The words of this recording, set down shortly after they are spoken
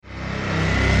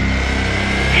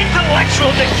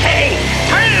sexual decay.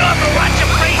 Turn it off and watch your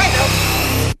face.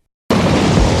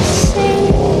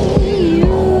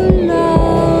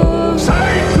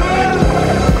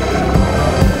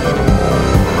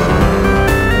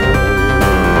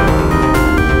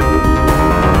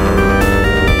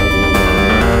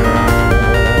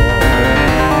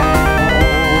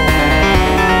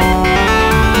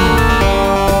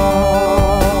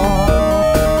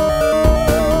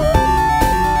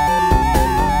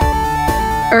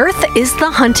 Earth is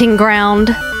the hunting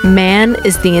ground. Man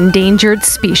is the endangered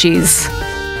species.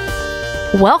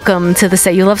 Welcome to the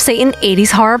Say You Love Satan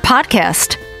 80s Horror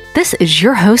Podcast. This is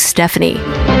your host, Stephanie.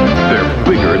 They're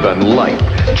bigger than life.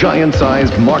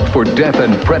 Giant-sized, marked for death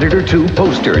and Predator 2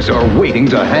 posters are waiting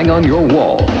to hang on your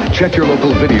wall. Check your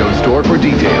local video store for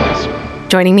details.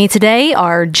 Joining me today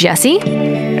are Jesse.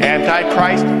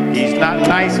 Antichrist, he's not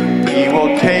nice. He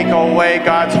will take away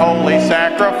God's holy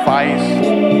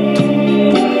sacrifice.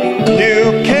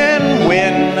 You can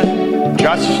win,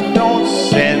 just don't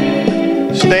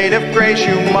sin. State of grace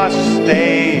you must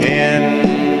stay in.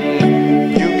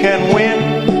 You can win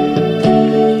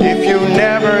if you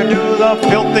never do the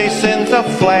filthy sins of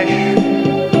flesh.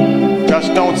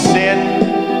 Just don't sin.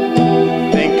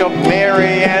 Think of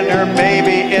Mary and her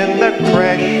baby in the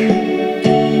creche.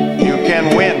 You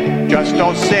can win, just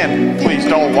don't sin. Please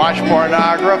don't watch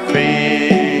pornography.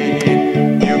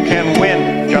 You can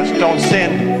win, just don't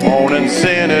sin. Owning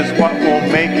sin is what will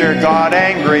make your God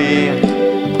angry.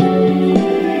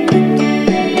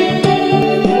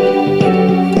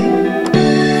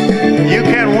 You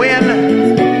can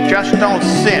win, just don't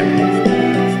sin.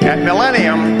 At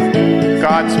millennium,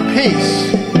 God's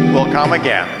peace will come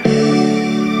again.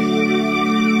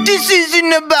 This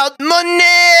isn't about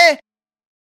money.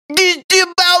 This is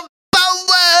about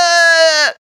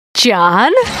power.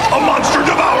 John. A monster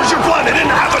devours your planet in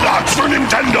Avadox for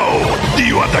Nintendo. Do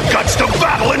you have the guts to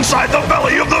battle inside the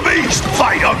belly of the beast?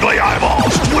 Fight ugly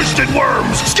eyeballs, twisted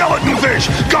worms, skeleton fish,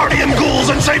 guardian ghouls,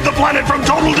 and save the planet from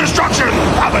total destruction.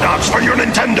 Avadox for your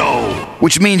Nintendo.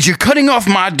 Which means you're cutting off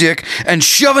my dick and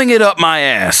shoving it up my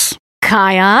ass.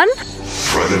 Kion.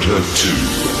 Predator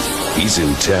 2. He's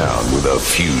in town with a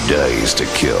few days to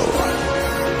kill.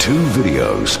 2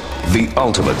 videos. The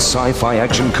ultimate sci-fi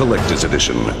action collector's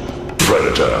edition.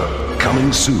 Predator.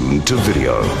 Coming soon to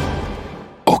video.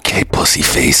 Okay,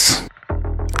 pussyface.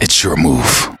 It's your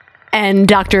move. And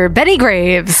Dr. Betty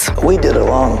Graves. We did a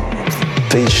long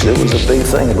speech. There was a big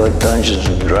thing about Dungeons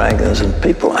and Dragons, and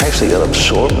people actually got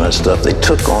absorbed in that stuff. They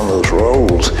took on those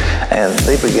roles, and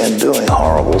they began doing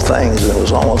horrible things, and it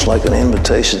was almost like an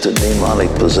invitation to demonic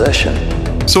possession.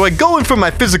 So I go in for my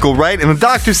physical, right? And the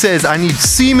doctor says I need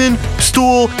semen,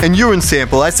 stool, and urine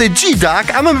sample. I say, gee,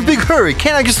 doc, I'm in a big hurry.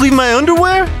 Can't I just leave my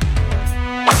underwear?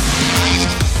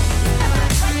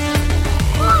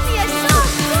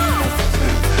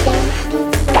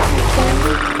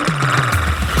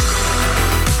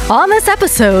 On this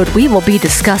episode, we will be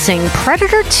discussing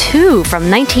Predator 2 from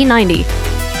 1990,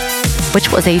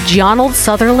 which was a Donald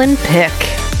Sutherland pick.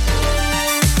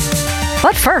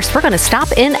 But first, we're going to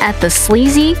stop in at the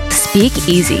Sleazy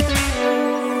Speakeasy. You should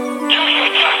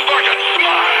just fucking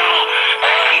smile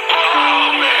and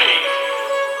blow me,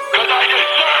 'cause I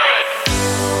deserve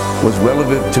it. What's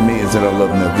relevant to me is that I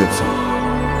love Mel Gibson.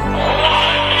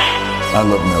 What? I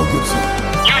love Mel Gibson.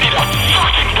 You need a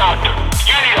fucking doctor.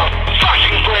 You need a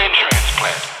fucking brain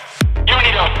transplant. You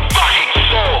need a fucking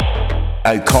soul.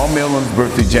 I called Mel on his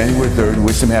birthday, January 3rd, and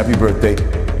wished him happy birthday.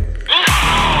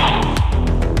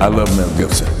 I love Mel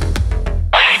Gibson.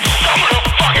 I need someone who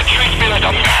fucking treats me like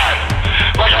a man,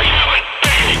 like a human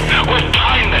being with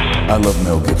kindness. I love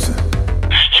Mel Gibson.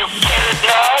 You get it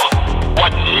now?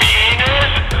 What mean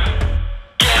is?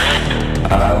 Get it?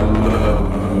 I love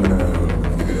Mel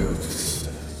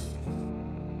Gibson.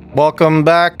 Welcome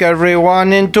back,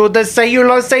 everyone, into the Say You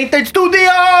Love Satan studio!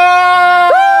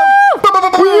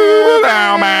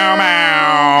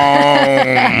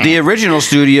 The original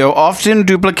studio, often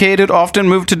duplicated, often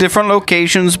moved to different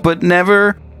locations, but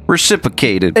never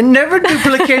reciprocated. And never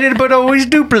duplicated, but always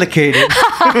duplicated.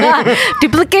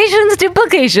 Duplications.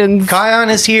 Kion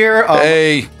is here.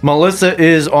 Hey. Melissa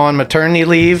is on maternity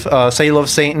leave. Say You Love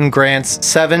Satan grants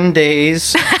 7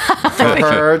 days for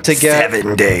her to get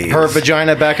 7 days. her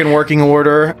vagina back in working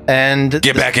order. And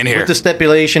Get back in here. With the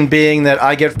stipulation being that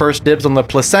I get first dibs on the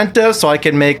placenta so I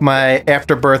can make my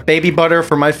after-birth baby butter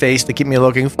for my face to keep me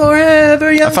looking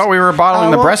forever young. I thought we were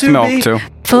bottling the breast milk, too.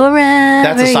 Forever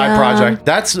That's a side project.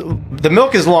 That's the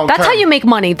milk is long. That's how you make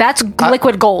money. That's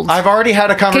liquid gold. I've already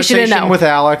had a case you didn't conversation know. with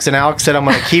Alex, and Alex said I'm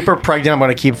going to keep her pregnant. I'm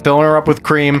going to keep filling her up with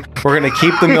cream. We're going to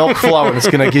keep the milk flowing. It's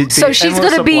going to get So she's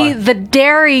going to be the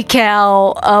dairy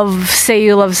cow of Say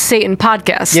You Love Satan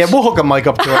podcast. Yeah, we'll hook a mic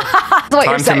up to her. That's what you're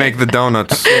Time to saying. make the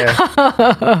donuts. Yeah.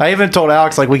 I even told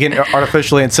Alex like we can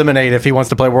artificially inseminate if he wants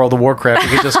to play World of Warcraft.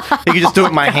 He could just do it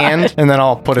in my hand, and then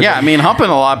I'll put it. Yeah, I mean, humping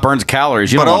a lot burns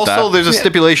calories. You But don't want also, that. there's a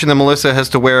stipulation that Melissa has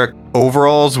to wear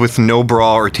overalls with no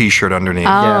bra or t-shirt underneath.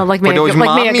 Oh, like For me, those like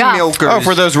mommy me a goth. milkers. Oh,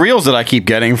 for those reels that I keep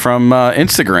getting from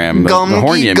Instagram. The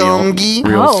Hornia Gumgy.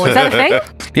 meal reels. Oh, is that a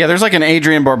thing? Yeah, there's like an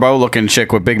Adrienne Barbeau looking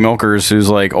chick with big milkers who's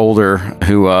like older,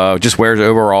 who just wears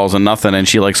overalls and nothing, and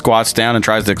she like squats down and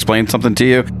tries to explain something to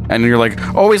you, and you're like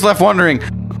always left wondering,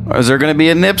 is there going to be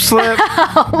a nip slip?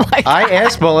 I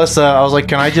asked Melissa, I was like,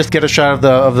 can I just get a shot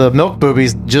of the milk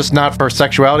boobies, just not for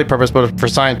sexuality purpose, but for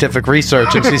scientific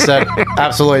research? And she said,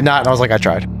 absolutely not. And I was like, I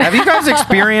tried. Have you guys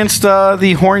experienced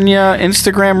the Hornia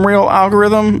Instagram reel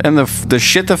algorithm and the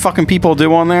shit that fucking people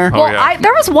do on there? Well,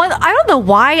 there was one. I don't know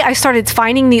why I started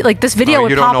finding this video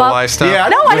would you pop don't know up. why stuff? Yeah,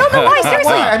 No, I don't know why.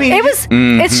 Seriously, I mean, it was.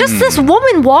 It's just this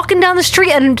woman walking down the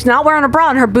street and not wearing a bra,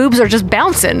 and her boobs are just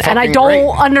bouncing, and I Fucking don't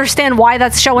great. understand why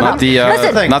that's showing Not up. the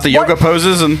Listen, not the yoga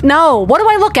poses and no. What do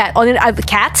I look at? Oh, the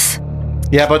cats,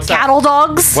 Yeah, but cattle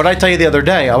dogs. what I tell you the other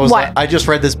day, What? I just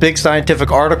read this big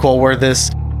scientific article where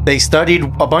they studied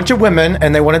a bunch of women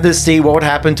and they wanted to see what would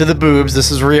happen to the boobs. This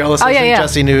is real. This Oh, isn't yeah, yeah.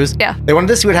 Jesse News. Yeah. They wanted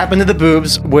to see what happened to the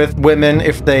boobs with women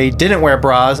if they didn't wear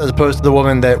bras as opposed to the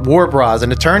women that wore bras.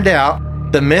 And it turned out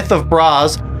the myth of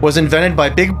bras was invented by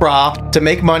Big Bra to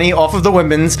make money off of the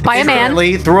women's By a man.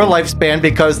 currently through a lifespan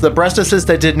because the breastesses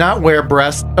that did not wear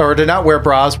bras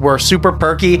were super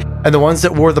perky and the ones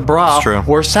that wore the bra It's true.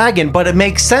 were sagging. But it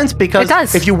makes sense because It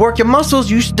does. if you work your muscles,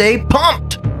 you stay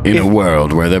pumped. in a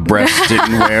world where the breasts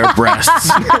didn't wear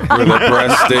breasts. Where the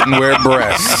breasts didn't wear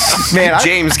breasts. Man,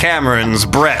 James Cameron's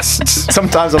breasts.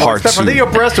 sometimes I'm Part like, are they two.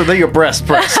 your breast or are they your breast?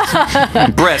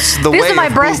 Breasts, the These way are my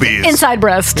of breast, boobies. inside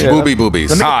breast. Booby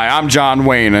boobies. Hi, I'm John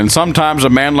Wayne, and sometimes a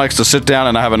man likes to sit down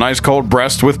and have a nice cold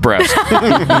breast with breast.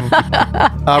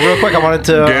 Real quick, I wanted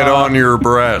to Get on your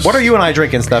breast. What are you and I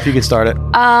drinking, Steph? You can start it.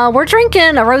 We're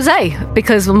drinking a rosé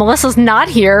because Melissa's not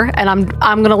here, and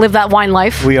I'm gonna live that wine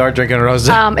life. We are drinking a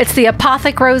rosé. It's the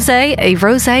Apothic Rosé, a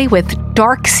rosé with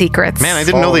dark secrets. Man, I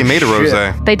didn't know they made a shit.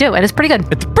 rosé. They do, and it's pretty good.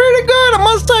 It's pretty good, I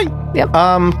must say.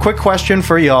 Yep. Quick question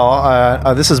for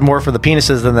y'all. This is more for the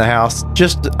penises in the house.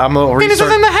 I'm a little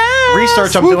research. in the house.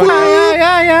 Research I'm doing.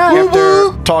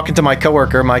 After talking to my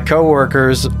coworker,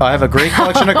 I have a great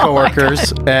collection of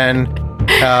coworkers, and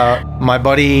my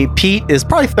buddy Pete is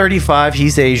probably 35.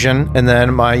 He's Asian, and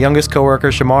then my youngest coworker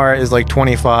Shamara is like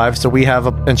 25. So we have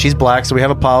and she's black. So we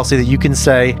have a policy that you can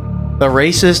say the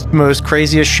racist, most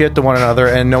craziest shit to one another,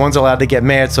 and no one's allowed to get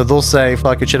mad. So they'll say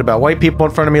fucking shit about white people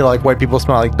in front of me, like white people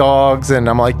smell like dogs, and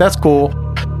I'm like, that's cool.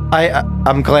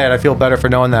 I'm glad. I feel better for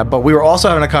knowing that. But we were also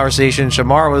having a conversation.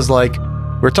 Shamar was like,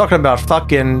 we were talking about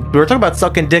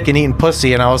sucking dick and eating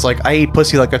pussy, and I was like, I eat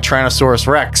pussy like a Tyrannosaurus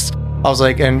Rex. I was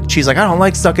like, and she's like, I don't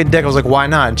like sucking dick. I was like, why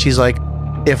not? And she's like,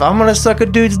 if I'm gonna suck a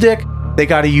dude's dick, they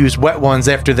got to use wet ones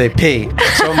after they pee.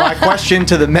 So my question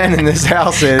to the men in this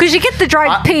house is, Because you get the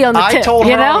dried pee on the tip. I told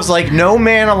her, you know? I was like, no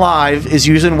man alive is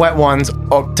using wet ones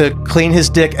to clean his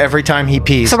dick every time he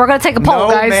pees. So we're gonna take a poll, no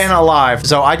guys. man alive.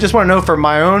 So I just want to know, for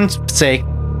my own sake,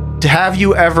 have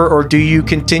you ever, or do you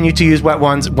continue to use wet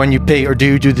ones when you pee, or do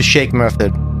you do the shake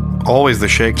method? Always the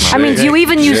shake method. I mean, do you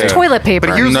even use Yeah. toilet paper?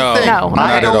 But here's No. the thing. No.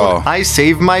 Not at all. I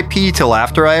save my pee till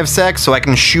after I have sex so I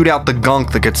can shoot out the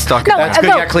gunk that gets stuck. No, That's good,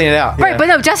 you gotta clean it out. Right, Yeah. but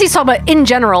no, Jesse's talking about in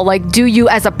general. Like, do you,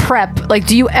 as a prep, like,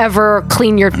 do you ever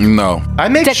clean your No. I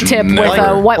make dick tip with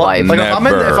Never. a wet wipe? Like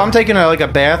Never. if I'm taking a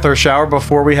bath or shower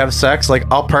before we have sex, like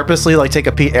I'll purposely like take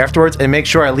a pee afterwards and make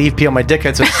sure I leave pee on my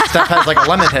dickhead so Steph has like a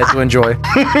lemon head to enjoy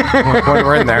when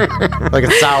we're in there, like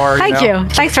a sour. Thank know, you.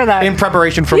 Thanks for that. in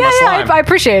preparation for yeah, my yeah, slime. I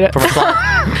appreciate it. For my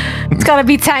slime. It's got to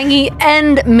be tangy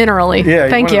and minerally. Yeah,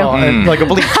 Thank want it you. all, and like a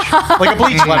bleach, like a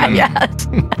bleach lemon. Yes.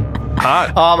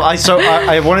 Hot.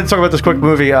 I wanted to talk about this quick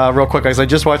movie real quick, guys. I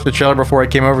just watched the trailer before I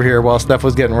came over here while Steph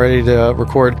was getting ready to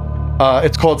record.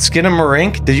 It's called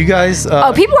Skinamarink. Did you guys?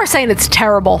 Oh, people are saying it's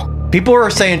terrible. People are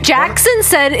saying Jackson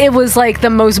said it was like the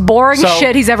most boring So-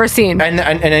 shit he's ever seen.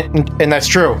 and that's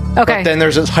true. Okay. But then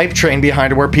there's this hype train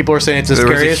behind it where people are saying it's the There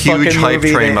was a scariest huge fucking hype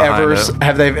movie train they ever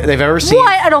behind it. they've ever seen.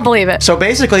 What? I don't believe it. So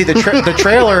basically, the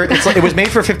trailer it was made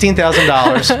for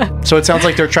 $15,000. So it sounds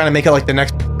like they're trying to make it like the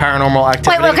next Paranormal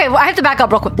Activity. Wait, okay, well, I have to back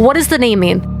up real quick. What does the name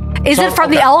mean? Is it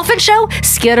from the Elephant Show?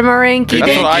 Skidamarinky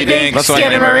That's what I dinky think. That's what I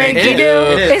think. skidamarinky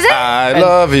doo. Is it? I And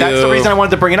love you. That's the reason I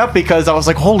wanted to bring it up, because I was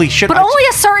like, holy shit. But only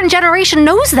a certain generation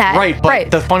knows that. Right,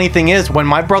 but the funny thing is, when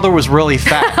my brother was really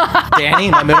fat,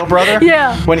 Danny, my middle brother,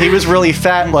 Yeah. when he was really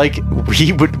fat, like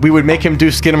we would make him do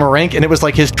Skinamarink, and it was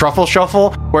like his truffle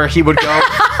shuffle, where he would go,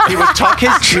 he would tuck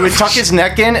his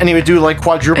neck in, and he would do like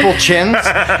quadruple chins,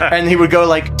 and he would go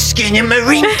like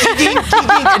Skinamarink,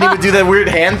 and he would do that weird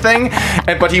hand thing,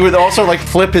 but he would also like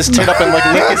flip his tit up and like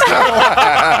lick his nipple,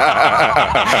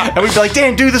 and we'd be like,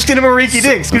 Dan, do the Skinamarink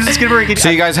dink, do the Skinamarink. So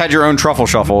you guys had your own truffle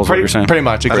shuffle, is what you're saying? Pretty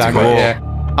much, exactly. Cool. Yeah.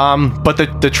 But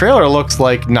the trailer looks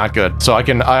like not good, so I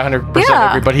 100%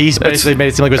 agree. But he's basically made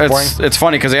it seem like it was boring. It's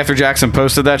funny because after Jackson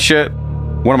posted that shit,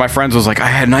 one of my friends was like, I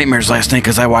had nightmares last night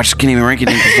because I watched Skinny Rinky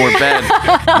Dink before bed.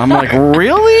 I'm like,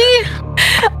 really?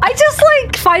 I just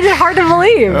like find it hard to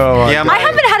believe. I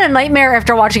haven't had a nightmare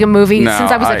after watching a movie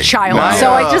since I was a child.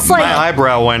 So I just like my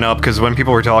eyebrow went up because when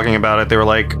people were talking about it, they were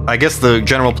like, I guess the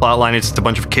general plot line is just a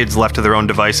bunch of kids left to their own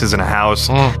devices in a house,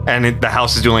 and the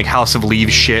house is doing like House of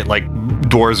Leaves shit, like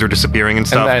doors are disappearing and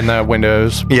stuff, and the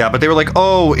windows. Yeah, but they were like,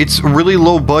 oh, it's really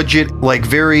low budget, like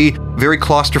very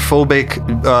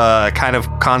claustrophobic kind of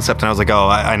concept, and I was like, oh,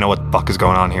 I know what the fuck is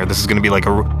going on here. This is gonna be like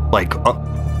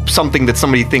something that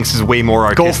somebody thinks is way more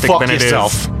artistic Go fuck than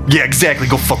yourself. it is. Yeah, exactly.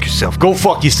 Go fuck yourself. Go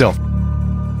fuck yourself.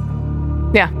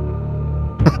 Yeah.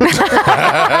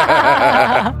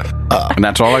 And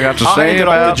that's all I got to say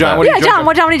about John, what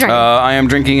are you drinking? I am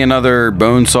drinking another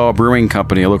Bonesaw Brewing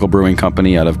Company, a local brewing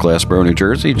company out of Glassboro, New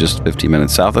Jersey, just 15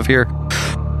 minutes south of here.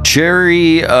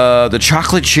 The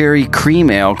chocolate cherry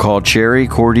cream ale called Cherry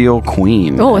Cordial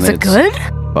Queen. Oh, is it good?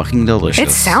 Fucking delicious.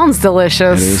 It sounds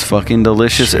delicious. It is fucking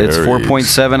delicious. It's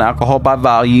 4.7 alcohol by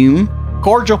volume.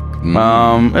 Cordial.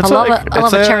 I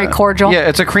love a cherry cordial. Yeah,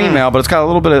 it's a cream ale, but it's got a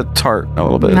little bit of tart. A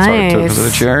little bit of tart to it because of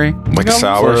the cherry. Like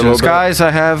sour a little bit. Guys, I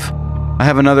have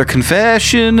another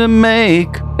confession to make.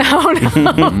 Oh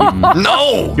no.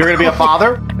 No! You're gonna be a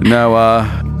father? No,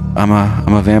 I'm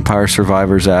a vampire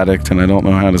survivor's addict, and I don't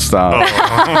know how to stop.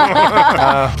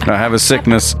 I have a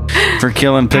sickness for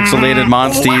killing pixelated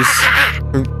monsters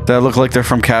that look like they're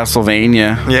from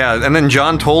Castlevania. Yeah, and then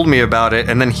John told me about it,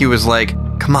 and then he was like,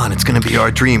 "Come on, it's gonna be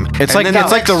our dream." It's and like then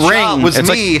it's like the ring. Was It's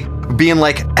me being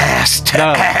like ass to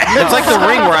ass. It's like the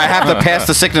ring where I have to pass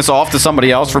the sickness off to somebody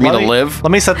else for me to live.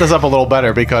 Let me set this up a little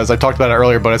better because I talked about it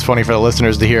earlier, but it's funny for the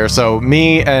listeners to hear. So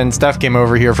me and Steph came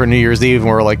over here for New Year's Eve, and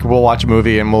we were like, we'll watch a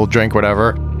movie and we'll drink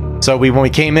whatever. So when we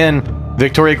came in,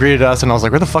 Victoria greeted us, and I was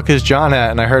like, where the fuck is John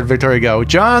at? And I heard Victoria go,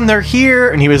 John, they're here.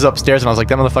 And he was upstairs, and I was like,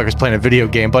 that motherfucker's playing a video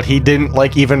game. But he didn't,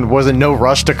 wasn't no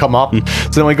rush to come up. So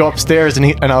then we go upstairs, and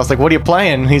I was like, what are you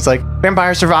playing? And he's like,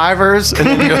 Vampire Survivors. And,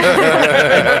 then,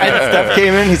 and Steph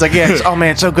came in. He's like, yeah, oh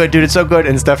man, it's so good, dude. It's so good.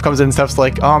 And Steph comes in, and Steph's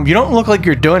like, you don't look like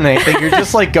you're doing anything. You're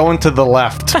just like going to the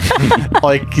left.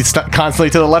 Like he's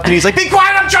constantly to the left. And he's like, be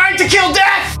quiet, I'm trying to kill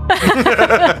death.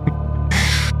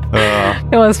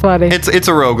 It was funny. It's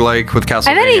a roguelike with Castlevania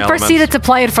And then he elements. proceeded to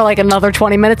play it for like another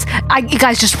 20 minutes. You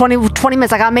guys, just 20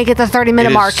 minutes. I gotta make it the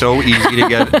 30-minute It mark. is so easy to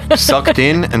get sucked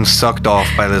in and sucked off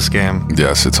by this game.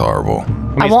 Yes, it's horrible.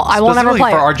 I won't ever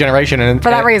play for it. our generation, and For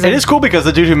that reason. it is cool because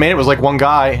the dude who made it was like one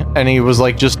guy, and he was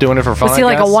like just doing it for fun. Was he I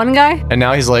like a guess. one guy? And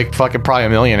now he's like fucking probably a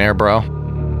millionaire, bro.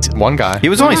 One guy. He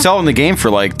was only selling the game for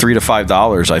like $3 to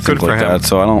 $5, I think, for like him. that.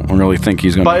 So I don't really think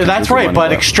he's going to. But that's right.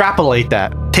 But extrapolate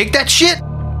that. Take that shit.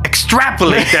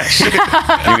 Extrapolate that shit.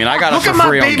 I mean, I got it for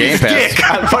free on Game Pass.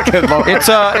 I fucking love it. It's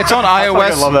on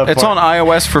iOS. It's on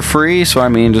iOS for free. So I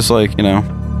mean, just like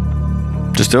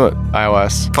just do it.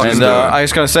 iOS. And I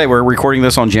just gotta say, we're recording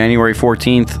this on January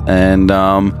 14th, and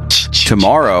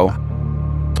tomorrow,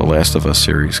 The Last of Us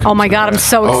series. Oh my god, I'm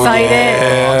so excited.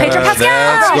 Pedro Pascal!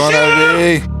 That's gonna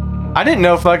be. I didn't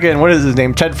know fucking, what is his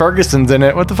name? Ted Ferguson's in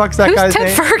it. What the fuck's that Who's guy's Ted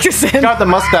name? Ferguson? He's got the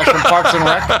mustache from Parks and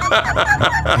Rec.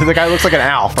 The guy looks like an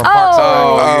owl from Parks and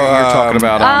Rec. Oh, you're talking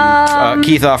about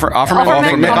Keith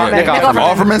Offerman? Nick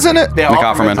Offerman. Offerman's in it? Yeah, Nick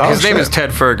Offerman. His name is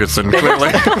Ted Ferguson, clearly.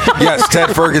 Yes,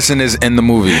 Ted Ferguson is in the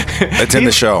movie. It's in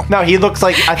the show. No, he looks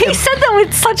like... He said that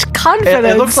with such confidence.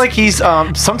 It looks like he's...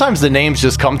 sometimes the names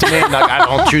just come to me, and I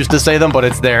don't choose to say them, but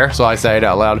it's there, so I say it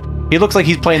out loud. He looks like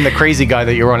he's playing the crazy guy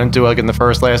that you run into like in the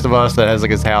first Last of Us that has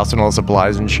like his house and all the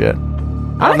supplies and shit.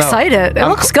 I'm excited. It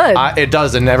looks good. It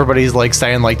does, and everybody's like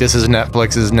saying like this is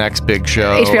Netflix's next big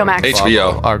show. HBO Max.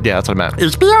 HBO. Or, yeah, that's what I meant.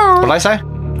 HBO. What did I say?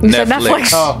 You said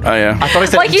Netflix. Oh, yeah. I thought I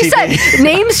said like you MTV. said,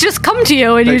 names just come to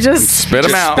you and you just Spit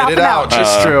them out. spout them out.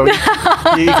 It's true.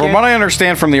 From what I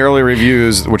understand from the early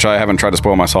reviews, which I haven't tried to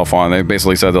spoil myself on, they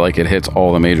basically said that like it hits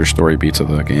all the major story beats of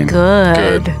the game.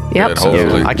 Good. Yep.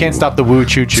 Hopefully. I can't stop the woo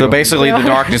choo choo. So basically, the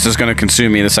darkness is going to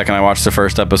consume me the second I watch the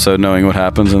first episode, knowing what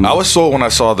happens. And I was sold when I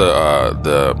saw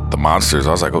the monsters.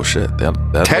 I was like, oh shit.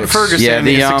 That Ted looks- Ferguson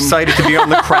is excited to be on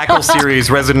the Crackle series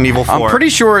Resident Evil 4. I'm pretty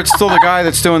sure it's still the guy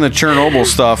that's doing the Chernobyl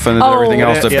stuff and Oh, everything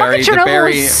else. yeah. Fucking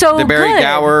Chernobyl is so the Barry good.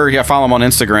 Gower. Yeah, follow him on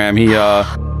Instagram.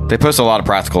 They post a lot of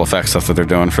practical effects stuff that they're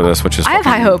doing for this, which is I have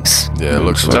high hopes. Yeah, it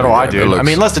looks. So do I, It dude. looks- I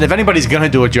mean, listen, if anybody's gonna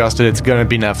do Adjusted, it's gonna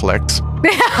be Netflix.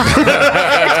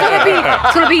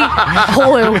 It's gonna be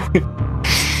Hulu. You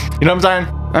know what I'm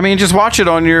saying? I mean, just watch it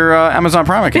on your Amazon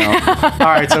Prime account. All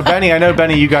right, so Benny, I know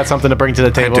Benny, you got something to bring to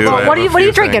the table. do. What are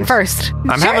you drinking first?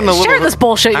 I'm share, having a little- share this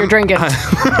bullshit you're drinking.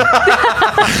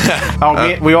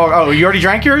 we all. Oh, you already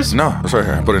drank yours? No, it's right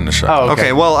here. I put it in the shop. Oh,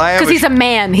 Okay, well, I have Because he's a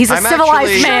man. He's a I'm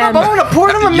civilized actually- man. I want to pour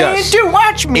it on the Yes. man too.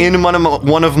 Watch me. in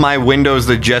one of my windows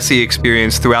that Jesse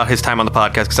experienced throughout his time on the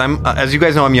podcast, because I'm, as you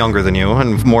guys know, I'm younger than you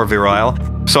and more virile.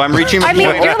 So I'm reaching. I mean,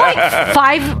 you're like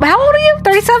 5. How old are you?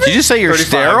 37? Did you just say you're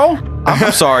 35. sterile?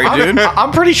 I'm sorry, dude.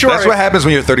 I'm pretty sure That's what happens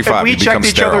when you're 35. If we you become checked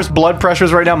each sterile. other's blood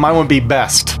pressures right now, mine would be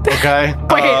best. Okay.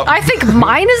 Wait, I think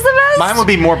mine is the best. Mine would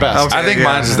be more best. I think yeah.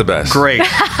 mine's is the best. Great.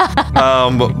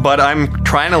 But I'm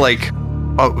trying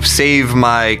to save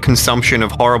my consumption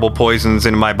of horrible poisons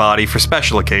in my body for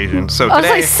special occasions. So I was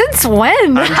today, like, since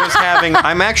when? I'm just having.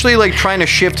 I'm actually trying to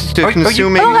shift to Are you-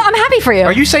 consuming. Oh, I'm happy for you.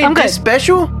 Are you saying I'm good. this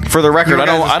special? For the record, You I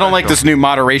guys don't. are I don't like special. this new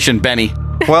moderation, Benny.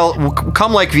 Well,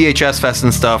 come like VHS Fest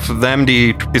and stuff, the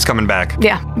MD is coming back.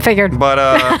 Yeah, figured.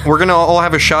 But we're gonna all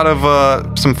have a shot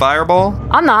of some Fireball.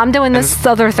 I'm not. I'm doing this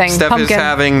other thing. Steph pumpkin. is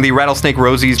having the Rattlesnake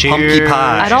Rosie's pumpkin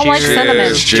pie. I don't like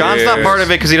cinnamon. John's not part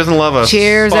of it because he doesn't love us.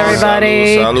 Cheers,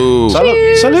 everybody. Salud.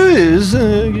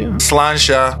 Salud.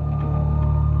 Slansha.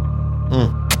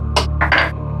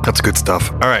 That's good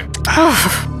stuff. All right.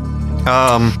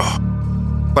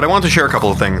 But I want to share a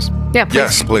couple of things. Yeah, please.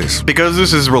 Yes, please. Because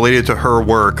this is related to her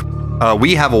work,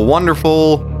 we have a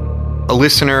wonderful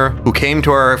listener who came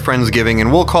to our Friendsgiving,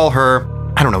 and we'll call her,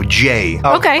 I don't know, Jay.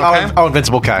 Okay. Oh,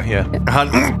 Invincible Cat. Yeah.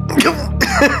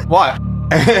 What?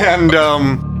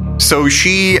 And so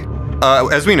she,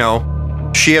 as we know,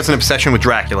 she has an obsession with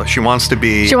Dracula. She wants to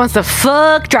be. She wants to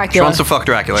fuck Dracula. She wants to fuck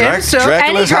Dracula. And so,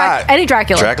 any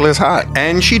Dracula. Dracula's hot.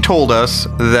 And she told us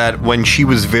that when she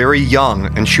was very young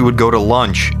and she would go to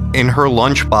lunch, in her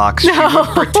lunchbox, she would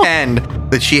pretend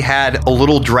that she had a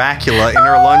little Dracula in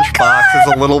her lunchbox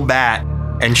as a little bat,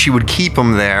 and she would keep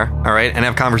him there, all right, and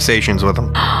have conversations with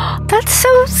him. That's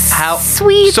so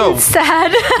sweet and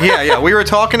sad. yeah. We were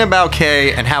talking about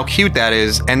Kay and how cute that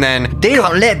is, and then They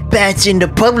don't let bats into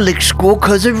public school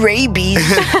because of rabies.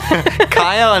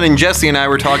 Kyle and Jesse and I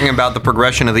were talking about the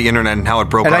progression of the internet and how it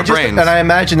broke And our brains. I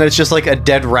imagine that it's just like a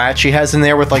dead rat she has in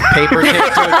there with like paper taped to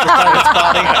its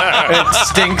body. And it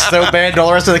stinks so bad. And all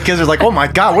the rest of the kids are like, "Oh my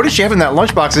god, what does she have in that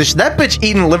lunchbox? Is that bitch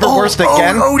eating liverwurst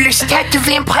again?" Oh, Lestat the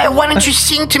vampire, why don't you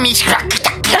sing to me?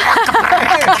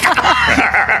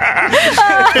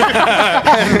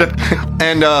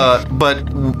 But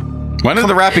when did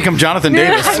the rat become Jonathan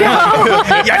Davis?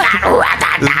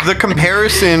 The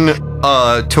comparison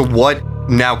to what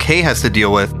now Kay has to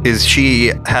deal with is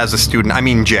she has a student. I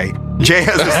mean, Jay. Jay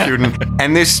has a student,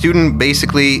 and this student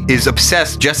basically is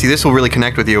obsessed. Jesse, this will really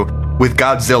connect with you. With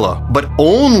Godzilla, but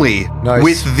only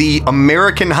with the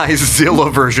Americanized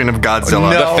Zilla version of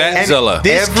Godzilla. No. The Fatzilla. And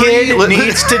this kid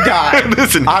needs to die.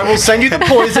 Listen, I will send you the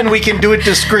poison. We can do it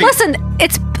discreet. Listen,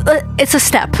 it's a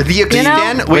step. The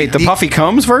extent. Wait, the Puffy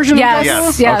Combs version?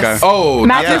 Yes, yes. Okay. Oh,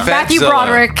 Matthew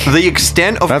Broderick. The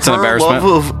extent of That's an her embarrassment.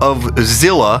 love of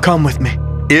Zilla. Come with me.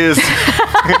 Is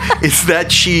is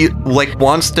that she like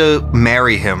wants to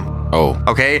marry him? Oh,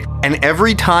 okay. And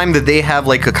every time that they have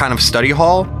like a kind of study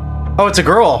hall. Oh, it's a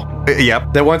girl.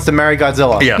 Yep. That wants to marry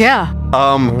Godzilla. Yes. Yeah.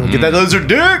 Get that lizard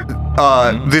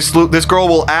dick. This girl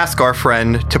will ask our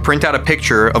friend to print out a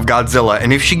picture of Godzilla,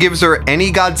 and if she gives her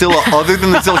any Godzilla other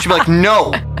than the Zilla, she'll be like,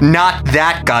 "No, not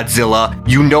that Godzilla.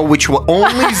 You know which one?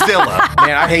 Only Zilla."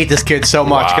 Man, I hate this kid so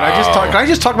much. Can I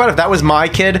just talk about if that was my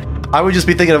kid? I would just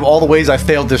be thinking of all the ways I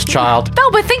failed this child.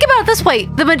 No, but think about it this way.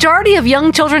 The majority of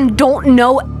young children don't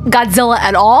know Godzilla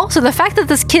at all. So the fact that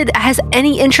this kid has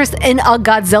any interest in a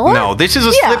Godzilla, No, this is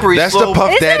a Yeah. slippery That's slope. the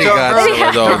Puff Daddy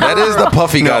Godzilla, though. That is the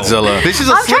puffy Godzilla. This is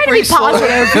a I'm trying to be slippery slope.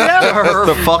 positive, you know?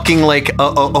 The fucking like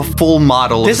a full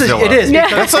model. This of is Zilla. it is. Yeah.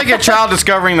 because- That's like a child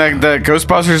discovering that the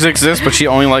Ghostbusters exist, but she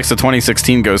only likes the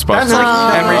 2016 Ghostbusters That's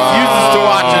and refuses to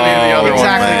watch any of the other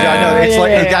Exactly. ones. I know. It's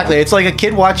like exactly. It's like a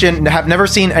kid watching, have never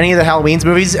seen any of the Halloween's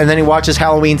movies, and then he watches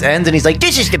Halloween's Ends, and he's like,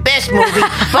 This is the best movie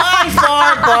by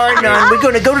far, bar none. We're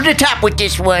gonna go to the top with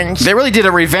this one. They really did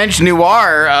a revenge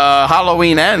noir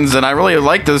Halloween Ends, and I really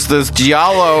like this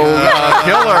Giallo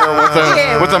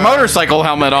killer with a motorcycle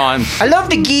helmet on. I love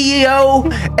the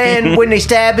Gio and when they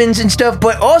stabbings and stuff,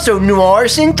 but also noir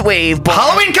synthwave.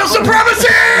 Halloween Kill Supremacy!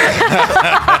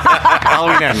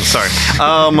 Halloween Ends, sorry.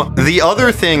 The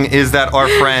other thing is that our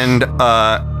friend,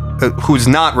 who's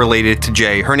not related to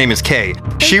Jay, her name is Kay.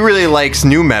 She really likes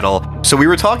new metal. So we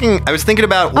were talking, I was thinking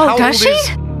about Oh, how does old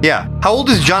she? is... Yeah. How old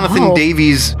is Jonathan Oh.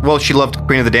 Davies? Well, she loved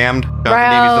Queen of the Damned. Jonathan Right,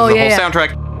 Davies does the yeah, whole yeah.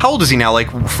 soundtrack. How old is he now?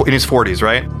 Like in his 40s,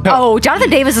 right? Oh,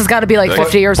 Jonathan Davis has got to be like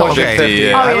 50 years old. Okay. 50,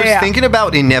 yeah. Oh, I was yeah. thinking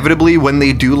about inevitably when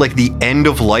they do like the end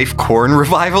of life Korn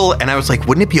revival, and I was like,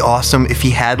 wouldn't it be awesome if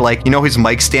he had like, you know, his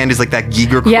mic stand is like that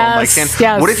Giger Chrome Yes, mic stand?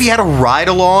 yes. What if he had a ride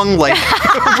along like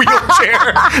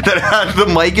wheelchair that had the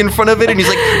mic in front of it, and he's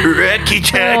like, Ricky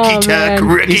Tacky Tack, man.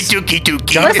 Ricky Dookie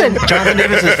Dookie. Listen. Jonathan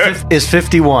Davis is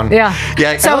 51. Yeah.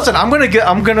 Yeah. So listen, I'm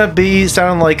gonna be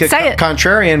sounding like a Say it.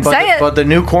 contrarian, but Say it. but the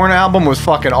new Korn album was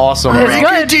fucking awesome. It's bro.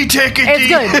 good. Rickety Tackety. It's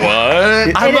good.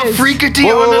 What? I'm It a is. freakety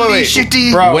Wait, on wait, a wait, wait.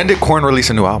 leashety. Bro. When did Korn release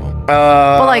a new album?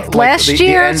 But like last the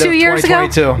year, end 2 of years ago?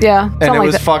 2022. Yeah, and something it like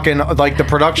was that. fucking like the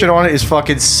production on it is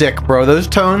fucking sick, bro. Those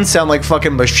tones sound like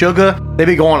fucking Meshuggah. They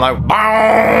be going like, "Boom,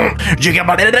 jigga,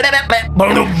 ba- da- da- da- da-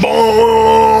 boom,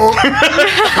 boom."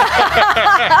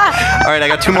 All right, I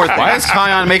got two more things. Why is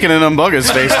Kion making an Umbugga's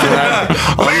face to that?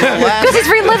 Because he's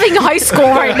reliving high school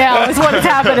right now, is what is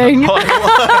happening.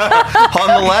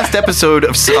 On the last episode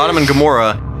of Sodom and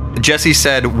Gomorrah, Jesse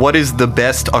said, "What is the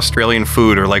best Australian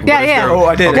food?" Or like, Yeah, what is yeah. their- Oh,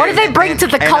 I did. What did they bring to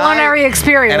the And culinary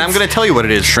experience? And I'm going to tell you what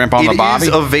it is. Shrimp on the bobby? It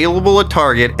is available at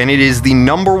Target, and it is the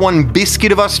 #1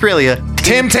 biscuit of Australia.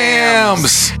 Tim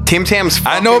Tams. Tim Tams.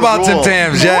 I know about Tim rule.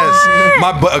 Tams. Yes,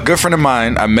 a good friend of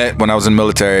mine I met when I was in the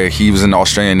military. He was in the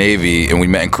Australian Navy, and we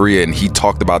met in Korea, and he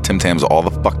talked about Tim Tams all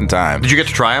the fucking time. Did you get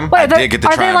to try them? Wait, I did get to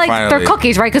are try they them like finally. they're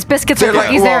cookies, right? Because biscuits They're are like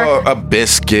cookies. well, a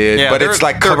biscuit, Yeah, but they're- it's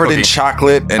like they're covered in cookies.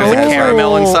 chocolate and With it has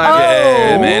caramel like, inside.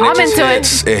 Yeah, man, I'm just into it.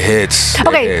 hits. It hits.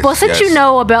 Okay, It hits, well, since yes. you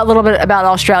know about a little bit about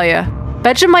Australia,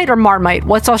 Vegemite or Marmite?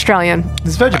 What's Australian?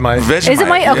 It's Vegemite. Is it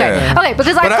Mite? Okay, yeah. okay.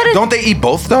 Because But I couldn't. don't they eat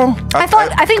both though?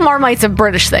 I think Marmite's a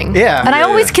British thing. Yeah. and I Yeah,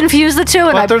 always yeah. confuse the two.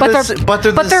 And But they're the same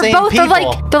both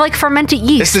people. they're like fermented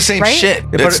yeast. It's the same right? shit.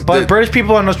 Yeah, It's but the- British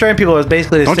people and Australian people is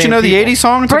basically the Don't same you know the people. 80s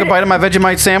song? Took a bite of my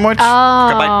Vegemite sandwich? My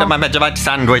Vegemite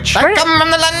sandwich. British-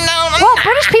 well,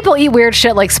 British people eat weird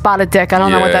shit like spotted dick. I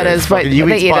don't know what that is, but You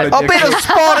they eat eat it. spotted dick. bit of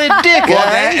spotted dick. Well,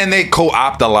 that and they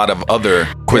co-opt a lot of other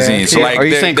cuisines. So Yeah. like, Are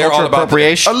you they're- saying they're all cultural about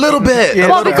appropriation? A little bit. Yeah. a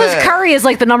Well, little because bit. curry is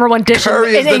like the #1 dish Curry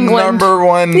in is the England.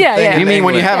 #1. Yeah, thing yeah. in You mean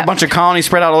when you England. have a bunch of colonies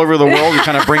spread out all over the world, you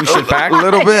kind of bring shit back? A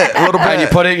little bit. And you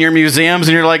put it in your museums,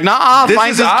 and you're like, nah, This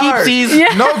find is these ours.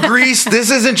 keepsies. No, Greece.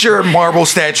 This isn't your marble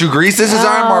statue, Greece. This is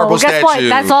our marble guess statue. what?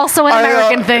 That's also an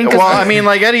American thing. 'cause- Well, I mean,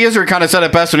 like Eddie Izzard kind of said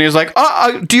it best when he was like,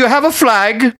 do you have a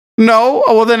flag? No?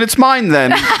 Oh, well, then it's mine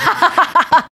then.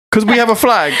 Because we have a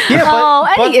flag. Yeah, Oh,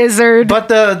 Eddie Izzard. But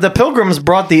the Pilgrims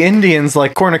brought the Indians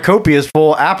like cornucopias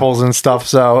full of apples and stuff.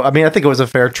 So I mean, I think it was a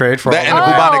fair trade for That and all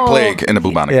the of them. bubonic plague. And the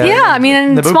bubonic Yeah. plague. yeah, I mean,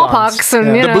 and The smallpox bubons. and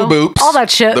Yeah. you The know boo-boops. all that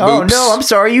shit. The Oh boops. no, I'm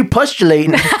sorry, you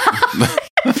postulating.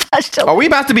 Are we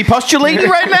about to be postulating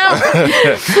right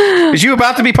now? Is you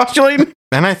about to be postulating?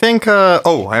 And I think, I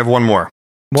have one more.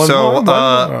 One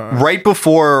more. Right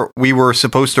before we were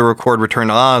supposed to record Return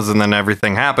to Oz and then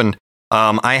everything happened,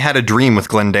 I had a dream with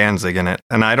Glenn Danzig in it.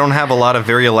 And I don't have a lot of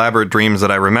very elaborate dreams that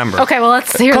I remember. Okay, well,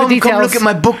 let's hear the details. Come look at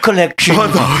my book collection,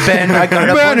 Ben. I got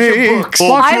a bunch of books.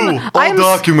 I'm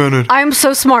documented. I'm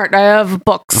so smart. I have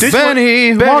books.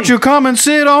 Benny, won't you come and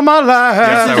sit on my lap?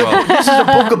 Yes, I will. This is a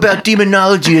book about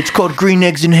demonology. It's called Green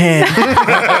Eggs in Ham.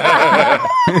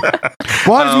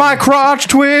 Why does my crotch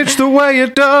twitch the way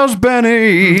it does,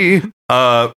 Benny?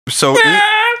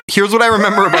 Here's what I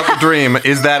remember about the dream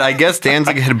is that I guess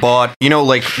Danzig had bought,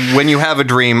 like when you have a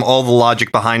dream, all the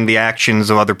logic behind the actions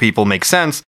of other people makes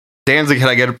sense. Danzig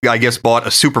had, I guess, bought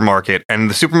a supermarket, and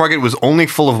the supermarket was only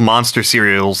full of monster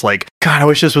cereals, like God, I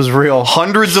wish this was real.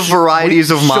 hundreds of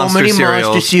varieties of So monster many cereals.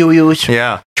 monster cereals.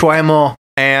 Yeah. Try them all.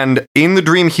 And in the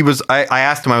dream, I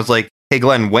asked him, I was like, hey,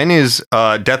 Glenn, when is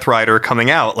Death Rider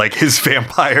coming out? Like his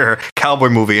vampire cowboy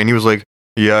movie. And he was like,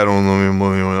 Yeah, I don't know. And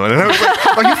I was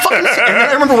like, are you fucking serious? And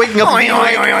I remember waking up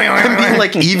and being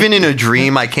like, even in a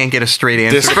dream, I can't get a straight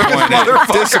answer.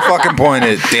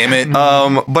 Disappointed, damn it.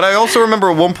 But I also remember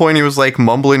at one point he was like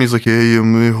mumbling. He's like, yeah,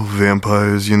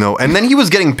 vampires, you know. And then he was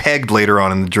getting pegged later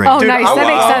on in the dream. Oh, nice. That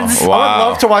makes sense. I would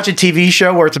love to watch a TV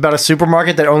show where it's about a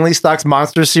supermarket that only stocks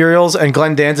Monster cereals, and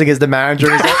Glenn Danzig is the manager.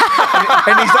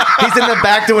 And he's in the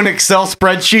back doing Excel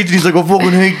spreadsheets, and he's like, I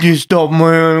fucking hate this stuff,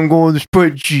 man. I'm going to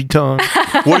spreadsheet time.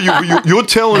 What are you're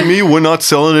telling me we're not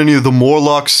selling any of the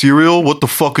Morlock cereal? What the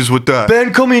fuck is with that?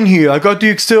 Ben, come in here. I got the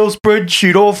Excel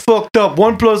spreadsheet all fucked up.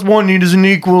 1 + 1 isn't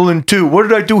equal 2. What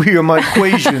did I do here? My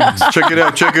equations. Check it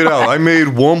out. I made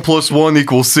 1 +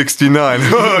 1 = 69.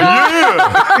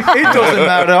 Yeah! It doesn't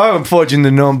matter. I'm fudging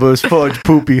the numbers. Fudge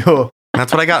poopy, huh?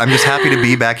 That's what I got. I'm just happy to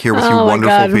be back here with you Oh my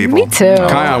wonderful God, people. me too.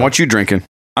 Kion, what you drinking?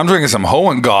 I'm drinking some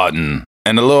Hohengarten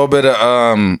and a little bit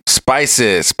of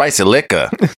spicy liquor.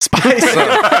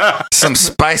 Some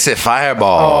spicy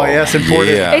Fireball. Oh, yes,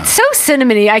 important. Yeah. It's so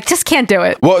cinnamony. I just can't do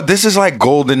it. Well, this is like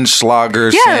Golden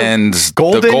Schlager Yeah. sans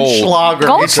Golden the gold. Schlager.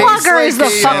 Goldschlager is the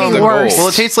fucking worst. Well,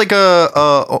 it tastes like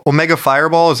a Omega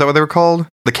Fireball. Is that what they were called?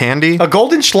 The candy? A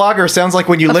Golden Schlager sounds like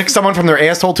when you lick someone from their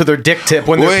asshole to their dick tip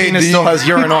when their penis still has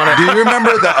urine on it. Do you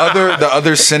remember the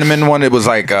other cinnamon one? It was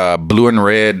like blue and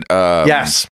red.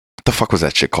 Yes. What the fuck was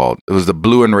that shit called? It was the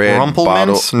blue and red bottle.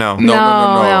 Rumpelmints? No.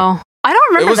 No. I don't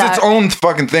remember It was that. its own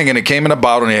fucking thing, and it came in a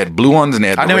bottle, and it had blue ones, and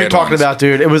it had I the know what red you're talking ones. about,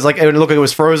 dude. It was like, it looked like it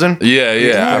was frozen.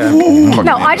 Yeah.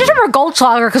 No, I just remember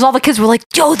Goldschlager because all the kids were like,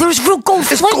 yo, there's real gold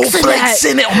flakes in that.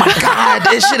 in it. Oh my god,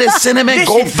 this shit is cinnamon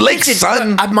gold flakes,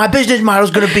 son. My business model is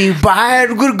going to be buy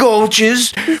good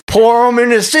goldches, pour them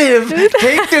in a sieve,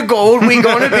 take the gold. We're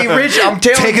going to be rich. I'm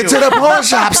telling you. Take it to the pawn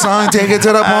shop, son. Take it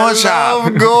to the pawn shop.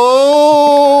 Love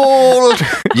gold.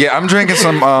 Yeah, I'm drinking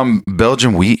some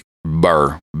Belgian wheat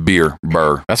beer.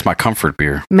 That's my comfort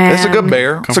beer. Man. It's a good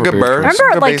beer. It's a good beer. It's a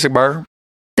Remember, good like, basic beer.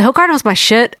 The Hogarden was my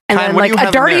shit, and Kyle, then what do like you a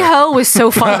have dirty in there? hoe was so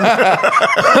fun.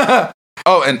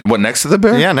 Oh, and what, next to the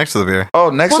beer? Yeah, next to the beer. Oh,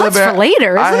 next Well, to the that's beer. for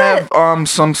later, I isn't have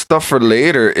some stuff for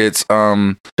later. It's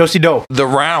Do-si-do. the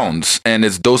rounds, and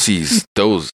it's doses.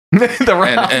 Those. The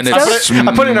rounds. And it's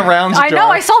I put it in a rounds I know,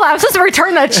 jar. I saw that. I was supposed to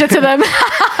return that shit to them.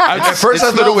 At first,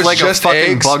 I thought it was like just a fucking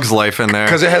eggs. Bug's Life in there.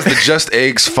 Because it has the Just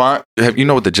Eggs font. You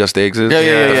know what the Just Eggs is?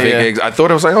 Yeah, The fake yeah. eggs. I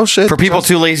thought it was like, oh shit. For people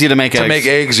too lazy to make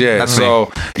eggs. Yeah. That's so,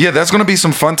 yeah, that's going to be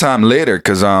some fun time later.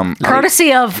 Because,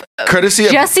 Courtesy of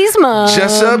Jesse's mom.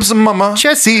 Jessup's mama.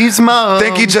 Jesse's mom.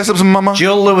 Thank you, Jessup's mama.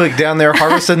 Jill Lewig down there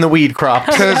harvesting the weed crop.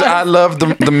 Because I love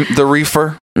the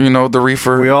reefer. You know, the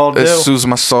reefer. We all do. It soothes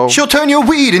my soul. She'll turn your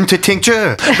weed into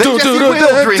tincture. Then Jesse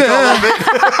will drink all of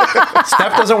it.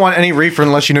 Steph doesn't want any reefer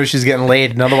unless she knows she's getting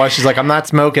laid. And otherwise, she's like, I'm not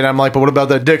smoking. I'm like, but what about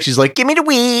that dick? She's like, give me the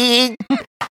weed.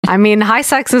 I mean, high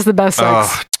sex is the best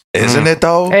sex. Isn't it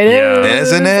though? It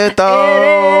is. Isn't it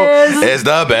though? It is. It's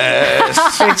the best.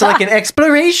 It's like an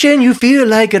exploration. You feel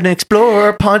like an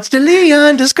explorer. Ponce de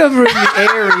Leon discovering the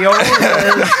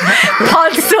areolas.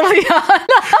 Ponce de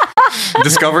Leon.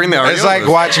 Discovering the It's like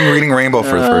watching Reading Rainbow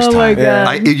for the first Oh my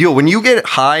time. god. when you get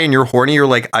high and you're horny, you're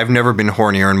like, I've never been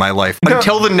hornier in my life.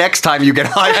 Until the next time you get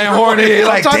high And horny, you're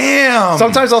like, damn.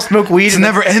 Sometimes I'll smoke weed. It's and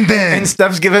never ending. And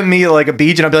Steph's giving me like a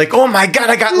beach, and I'll be like, oh my god,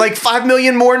 I got like 5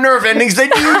 million more nerve endings than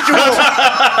usual.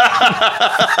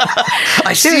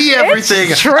 I see everything.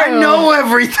 It's true. I know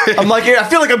everything. I'm like, I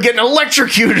feel like I'm getting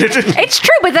electrocuted. It's true,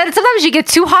 but then sometimes you get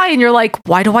too high and you're like,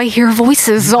 why do I hear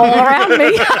voices all around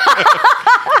me?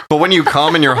 But when you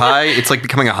come and you're high, it's like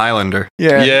becoming a Highlander.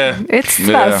 Yeah. It's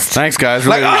the Yeah. best. Thanks, guys.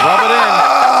 Really Like, rub it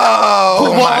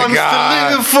oh my Wants god.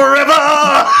 to live forever.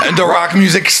 And the rock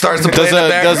music starts to play in. in the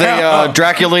Does background. a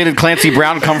Draculated Clancy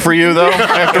Brown come for you though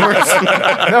afterwards?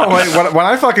 No, when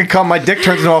I fucking come, my dick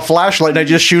turns into a flashlight, and I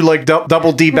just shoot like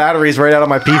double D batteries right out of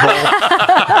my pee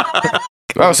hole.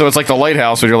 Oh, so it's like the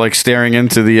lighthouse where you're like staring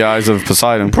into the eyes of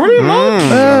Poseidon. Pretty much.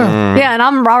 Yeah, and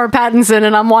I'm Robert Pattinson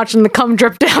and I'm watching the cum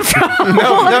drip down from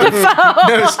No,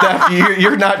 Steph,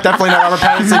 you're not definitely not Robert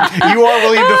Pattinson. You are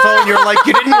William Dafoe, and you're like,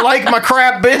 you didn't like my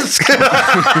crab bisque.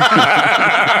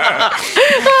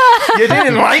 You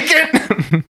didn't like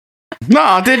it.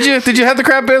 No, did you? Did you have the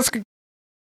crab bisque?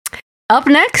 Up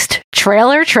next,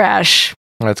 trailer trash.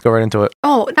 Let's go right into it.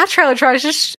 Oh, not trailer trash,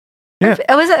 just Yeah.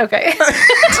 Oh, is it? Okay.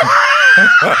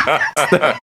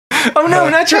 Oh no,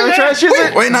 not trailer trash, is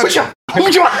it? Wait, not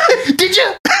Did you?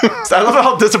 I love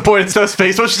how disappointed Steph's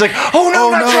face was. She's like, oh no,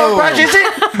 not trailer trash, is it?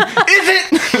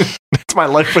 Is it? That's my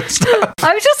life with Steph.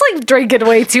 I was just like drinking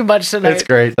way too much tonight. It's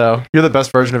great though. You're the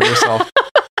best version of yourself.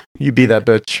 You be that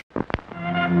bitch.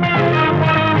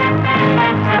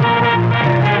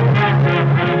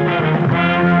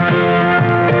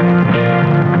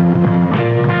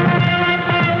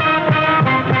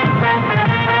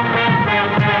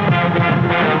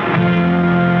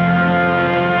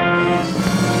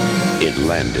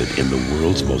 landed in the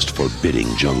world's most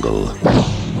forbidding jungle.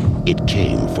 It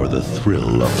came for the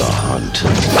thrill of the hunt.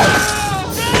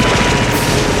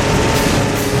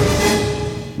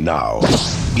 Now,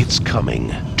 it's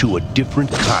coming to a different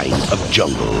kind of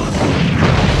jungle.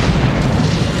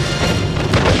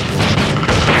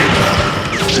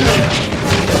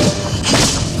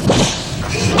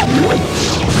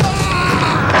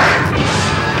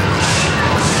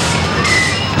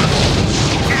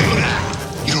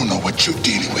 You don't know what you're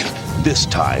dealing with. This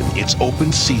time, it's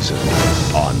open season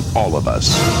on All of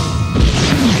Us.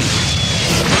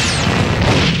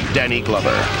 Danny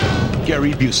Glover,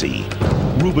 Gary Busey,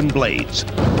 Ruben Blades,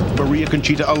 Maria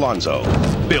Conchita Alonso,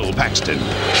 Bill Paxton.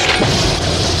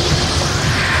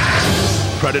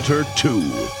 Predator 2.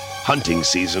 Hunting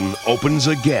season opens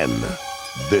again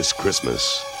this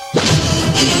Christmas.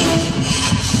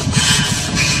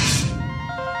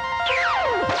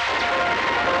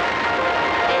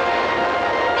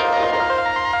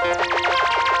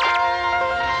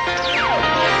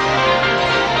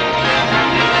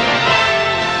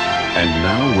 And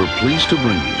now we're pleased to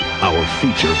bring you our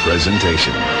feature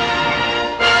presentation.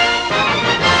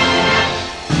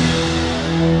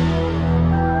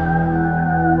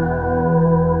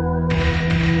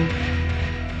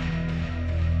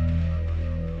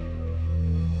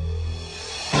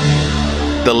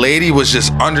 The lady was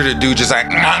just under the dude, just like,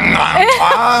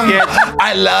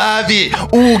 I love it.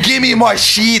 Ooh, give me more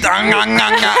sheet. And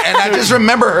I just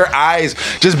remember her eyes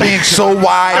just being so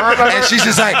wide. And she's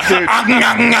just like,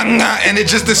 and it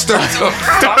just disturbed me.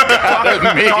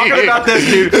 Talking about this,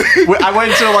 dude. I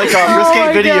went into like a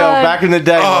risque video back in the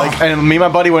day, and me and my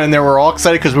buddy went in there. We were all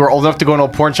excited because we were old enough to go into a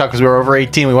porn shop because we were over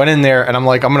 18. We went in there, and I'm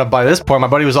like, I'm gonna buy this porn. My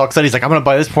buddy was all excited. He's like, I'm gonna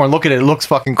buy this porn. Look at it. It looks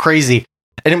fucking crazy.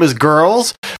 And it was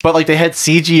girls, but like they had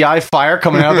CGI fire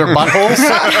coming out of their buttholes.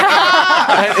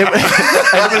 And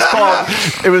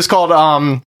it was called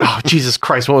oh Jesus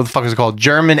Christ, what the fuck is it called?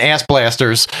 German ass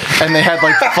blasters. And they had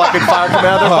like fucking fire coming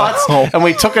out of their butts. And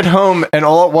we took it home, and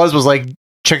all it was like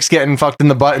chicks getting fucked in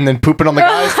the butt and then pooping on the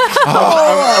guys.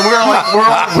 And we were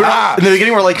like, in the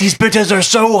beginning we're like, these bitches are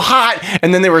so hot,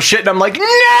 and then they were shitting. I'm like, no.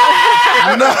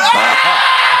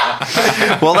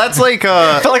 Well, that's like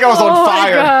I felt like I was on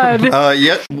fire.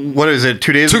 What is it?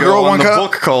 2 days Two ago Girl, on One the Cup?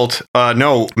 book cult.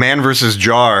 No, Man vs.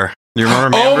 Jar. You remember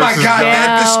Man Oh my vs. God, Jar?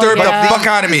 that disturbed the fuck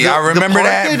out of me. I remember the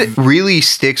that. part really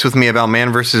sticks with me about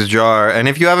Man vs. Jar. And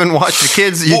if you haven't watched the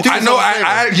kids, you do. I know.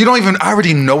 You don't even. I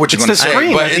already know what you're going to say.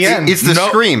 Scream But at the end. It's the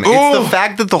scream. It's the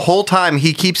fact that the whole time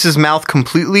he keeps his mouth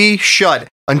completely shut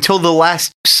until the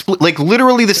last split, like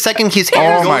literally the second his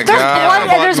hand goes down.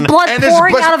 There's blood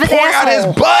pouring out of his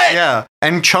asshole. butt. Yeah,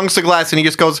 and chunks of glass, and he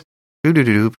just goes,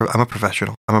 do. I'm a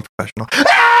professional.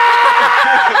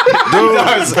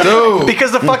 Dude.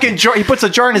 Because the fucking jar, he puts a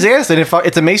jar in his ass, and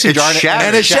it's a mason jar, and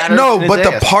it shatters. No, but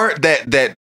the part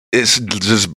that is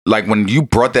just like when you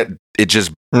brought that, it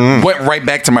just went right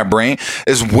back to my brain.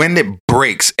 Is when it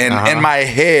breaks, and in my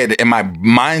head, in my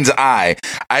mind's eye,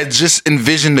 I just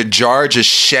envision the jar just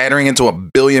shattering into a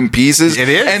billion pieces. It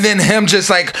is, and then him just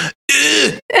like.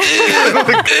 Trying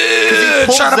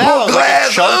to pull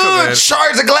glass,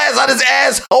 shards of glass out his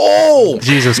asshole.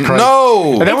 Jesus Christ!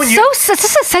 No, and then when it's such a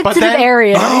sensitive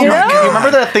area. You know? You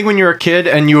remember that thing when you were a kid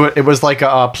and it was like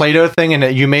a Play-Doh thing,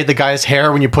 and you made the guy's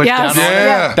hair when you pushed down on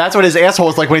it? That's what his asshole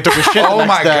was like when he took a shit. Oh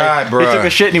my God, bro! He took a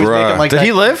shit and he was making like. Did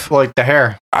he live? Like the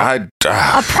hair.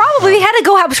 Probably he had to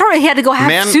go have. Sure, he had to go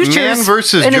have sutures Man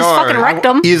versus in his Jar fucking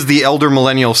rectum. is the elder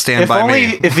millennial Stand By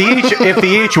Me. If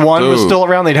VH1 was still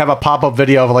around, they'd have a pop-up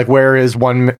video of like where is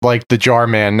one like the Jar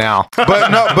Man now.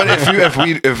 But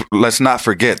if let's not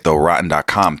forget though,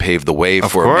 Rotten.com paved the way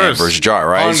for Man vs. Jar,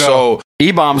 right? Oh, no. So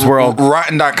E-Bombs World,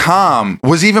 Rotten.com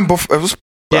was even before. It was.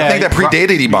 I think that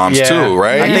predated E-Bombs too,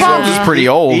 right? I think it was pretty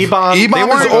old. E-Bomb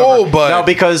is old, but no,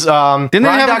 because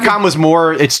Rotten.com was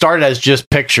more. It started as just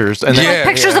pictures, and then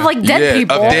pictures of like dead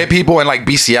people, and like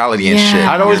bestiality and shit.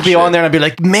 I'd always be on there and I'd be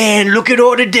like, man, look at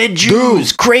all the dead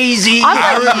Jews, crazy.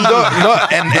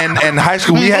 And high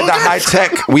school we had the high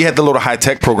tech. We had the little high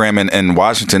tech program in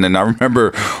Washington, and I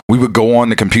remember we would go on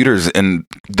the computers and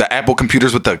the Apple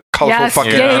computers with the colorful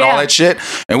and all that shit,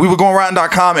 and we would go on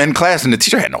Rotten.com in class, and the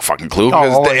teacher had no fucking clue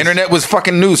because the internet was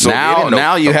fucking new. So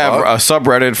now you have a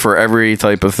subreddit for every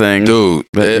type of thing, dude,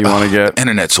 that you want to get.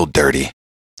 Internet's so dirty.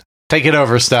 Take it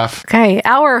over, Steph. Okay,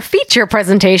 our feature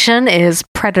presentation is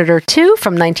Predator 2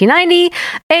 from 1990,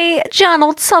 a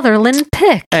Donald Sutherland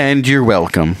pick. And you're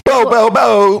welcome.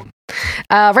 Bo.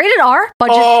 Rated R.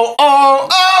 Budget.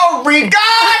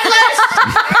 Regardless.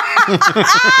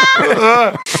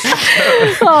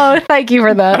 Oh, thank you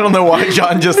for that. I don't know why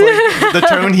John just like the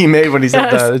tone he made when he said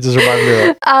that. It just reminded me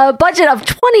of that. Budget of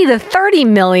 20 to 30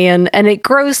 million, and it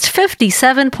grossed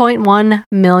 $57.1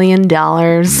 million. Too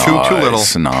little.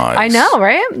 Nice. I know,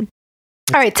 right?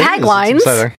 All right, taglines.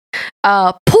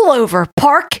 Pull over,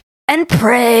 park, and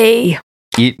pray.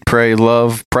 Eat, pray,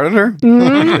 love, predator.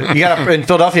 Mm-hmm. You gotta in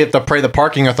Philadelphia. You have to pray the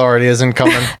parking authority isn't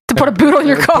coming to put a boot on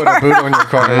your car. Put a boot on your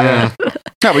car. Yeah.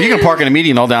 No, but you can park in a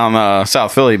median all down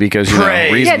South Philly because you know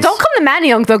reasons. Yeah, don't come to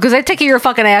Manayunk though, because they take your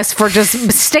fucking ass for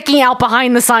just sticking out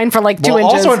behind the sign for like 2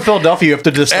 inches. Also in Philadelphia, you have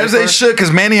to decipher. As they should, because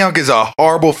Manayunk is a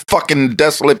horrible, fucking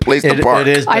desolate place to park.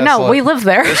 It is. I know. We live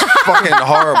there. It's fucking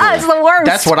horrible. It's the worst.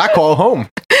 That's what I call home.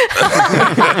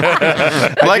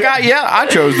 I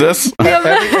chose this.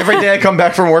 Every day I come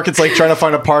back from work, it's like trying to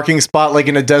find a parking spot like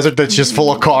in a desert that's just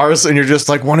full of cars, and you're just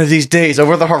like, one of these days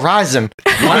over the horizon.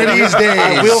 One of these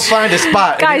days we'll find a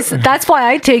spot. Guys, that's why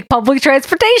I take public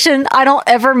transportation. I don't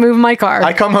ever move my car.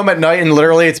 I come home at night and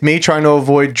literally it's me trying to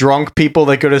avoid drunk people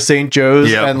that go to St.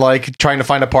 Joe's and like trying to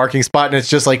find a parking spot, and it's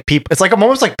just like people. It's like I'm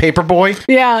almost like Paperboy.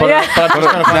 Yeah, but I'm just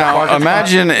trying to find a Now, parking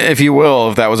imagine, if you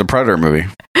will, if that was a Predator movie.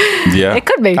 Yeah. It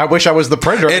could be. I wish I was the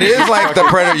Predator. It is like the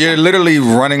Predator. You're literally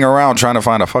running around trying to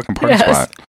find a fucking parking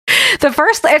spot.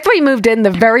 After we moved in,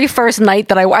 the very first night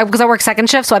that because I work second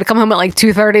shift, so I had to come home at like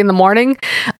 2:30 in the morning.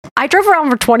 I drove around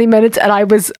for 20 minutes and I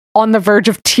was on the verge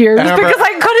of tears because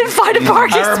I couldn't find a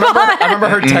parking spot. I remember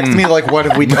her texting me like, "What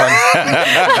have we done?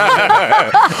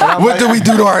 What did we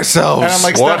do to ourselves? And I'm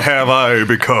like, what have I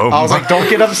become?" I was like, "Don't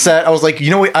get upset." I was like, "You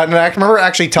know what?" And I remember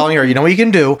actually telling her, "You know what you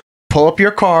can do? Pull up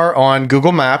your car on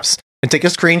Google Maps and take a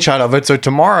screenshot of it, so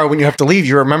tomorrow when you have to leave,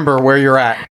 you remember where you're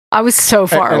at." I was so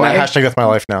far away. And that hashtag with my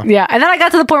life now. Yeah, and then I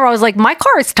got to the point where I was like, my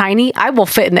car is tiny. I will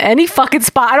fit in any fucking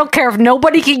spot. I don't care if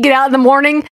nobody can get out in the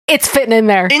morning. It's fitting in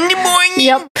there. In the morning.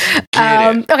 Yep.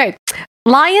 Okay.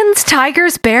 Lions,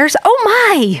 tigers, bears. Oh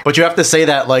my! But you have to say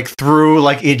that like through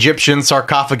like Egyptian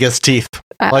sarcophagus teeth,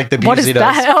 like the what is Busey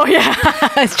does. that? Oh yeah,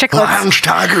 it's chiclets. Lions,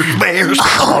 tigers, bears.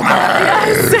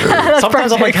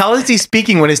 Sometimes I'm like, how is he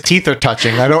speaking when his teeth are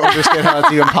touching? I don't understand how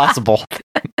that's even possible.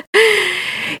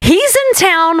 He's in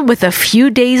town with a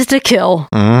few days to kill.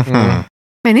 Mm-hmm.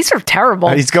 Man, these are terrible.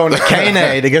 He's going to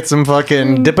K&A to get some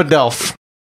fucking Dipadelph.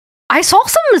 I saw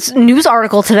some news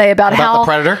article today about how the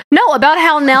Predator. No, about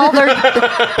how now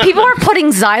people are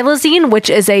putting xylazine, which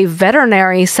is a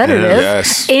veterinary sedative,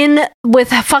 in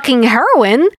with fucking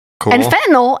heroin. Cool. And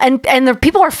fentanyl, and the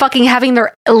people are fucking having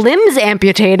their limbs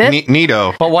amputated.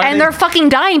 Neato. But why? And they're fucking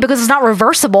dying because it's not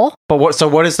reversible. But what? So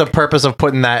what is the purpose of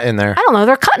putting that in there? I don't know.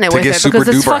 They're cutting it with it because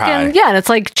it's fucking and it's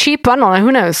like cheap. I don't know.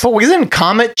 Who knows? But isn't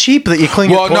Comet cheap that you clean?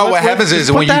 Well, your no. What happens with?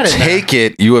 is when you take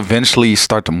it, you eventually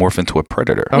start to morph into a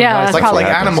predator. Yeah, it's like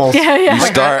animals. Yeah, yeah. You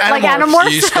start like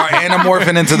animorphs. You start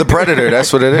anamorphing into the predator.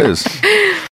 That's what it is.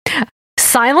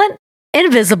 Silent,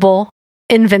 invisible,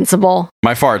 invincible.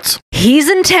 My farts. He's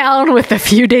in town with a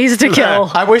few days to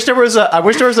kill. I wish there was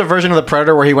a version of the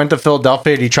Predator where he went to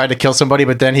Philadelphia and he tried to kill somebody,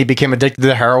 but then he became addicted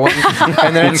to heroin,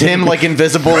 and then it's him like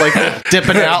invisible, like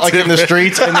dipping out like in the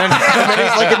streets, and then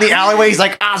he's like in the alleyway. He's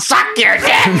like, "I'll suck your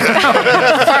dick."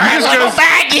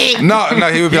 No,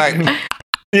 he would be like.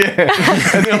 Yeah,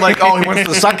 and then like, oh, he wants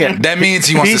to suck it. That means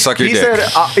he wants to suck your dick.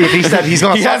 If he said he's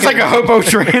gonna, he suck has like a hobo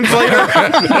translator.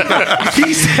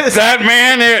 He says that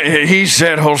man. He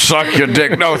said he'll suck your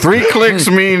dick. No, 3 clicks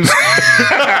means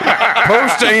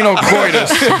post-anal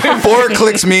coitus. 4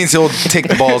 clicks means he'll take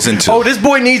the balls into. Oh, this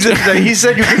boy needs it today. He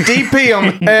said you can DP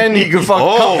him and you can fuck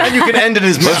and you can end in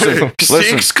his mouth.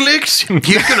 6 clicks.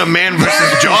 He's gonna man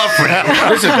versus Joffrey.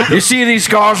 Listen, you see these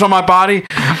scars on my body?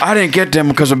 I didn't get them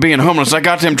because of being homeless. I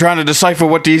got them trying to decipher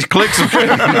what these clicks are.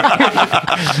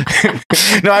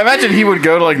 No, I imagine he would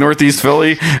go to like Northeast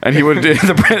Philly and he would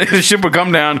the ship would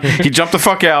come down, he'd jump the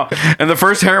fuck out, and the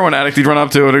first heroin addict he'd run up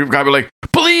to, and the guy would be like,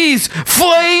 "Please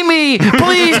flay me,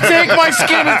 please take my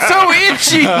skin, it's so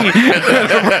itchy." And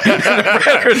the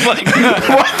Predator's like,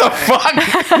 "What the fuck?"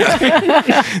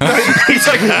 He's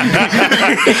like,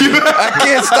 "I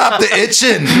can't stop the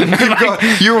itching."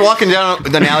 You're walking down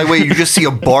an alleyway, you just see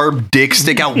a barbed dick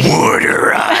stick out. Water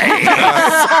I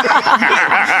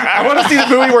want to see the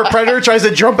movie where Predator tries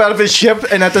to jump out of his ship,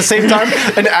 and at the same time,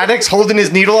 an addict's holding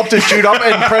his needle up to shoot up,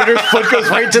 and Predator's foot goes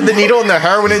right to the needle, and the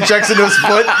heroin injects into his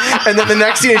foot, and then the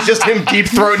next scene is just him deep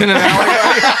throating in an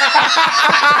alleyway.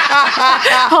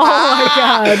 Oh my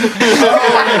god!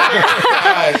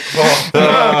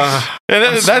 And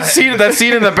then that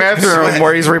scene in the bathroom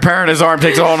where he's repairing his arm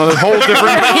takes on a whole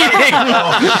different meaning.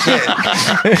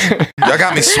 Y'all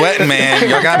got me sweating, man.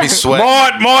 Y'all got me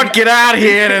sweating. Mort, get out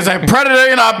here. There's a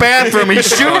predator in our bathroom. He's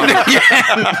shooting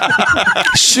again.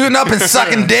 Shooting up and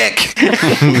sucking dick.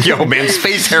 Yo, man,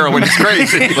 space heroin is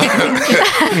crazy.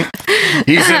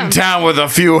 He's in town with a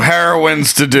few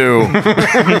heroines to do.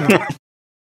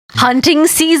 Hunting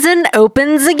season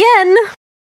opens again.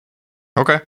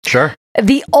 Okay. Sure.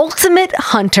 The Ultimate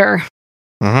Hunter.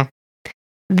 Mm-hmm.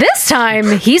 This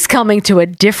time, he's coming to a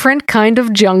different kind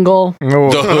of jungle. The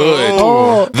hood.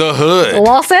 Oh. The hood.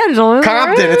 Los Angeles.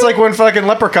 Compton. It's like when fucking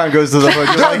Leprechaun goes to the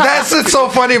hood. Like, that's what's so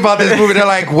funny about this movie. They're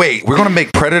like, wait, we're going to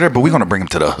make Predator, but we're going to bring him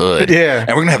to the hood. Yeah.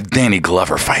 And we're going to have Danny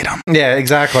Glover fight him. Yeah,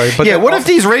 exactly. But yeah, what if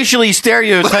these racially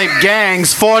stereotyped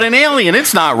gangs fought an alien?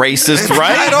 It's not racist,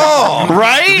 right? Not at all.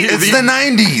 Right? It's the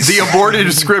 90s. The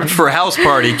aborted script for House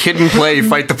Party, Kid and Play,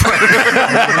 Fight the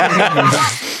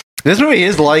Predator. This movie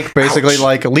is like basically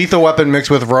like Lethal Weapon mixed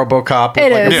with RoboCop. With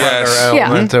It like is. a Predator Yes.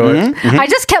 element to it. I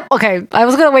just kept I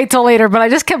was gonna wait till later, but I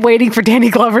just kept waiting for Danny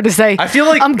Glover to say, I feel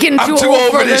like I'm getting too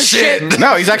old for this shit.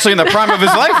 No, he's actually in the prime of his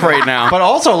life right now. But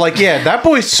also, like, yeah, that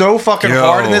boy's so fucking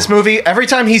hard in this movie. Every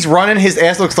time he's running, his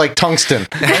ass looks like tungsten.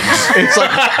 It's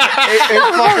like it's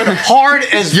fucking hard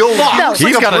as fuck. No.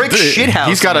 He's got a shithouse.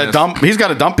 He's got a dump. He's got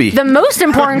a dumpy. The most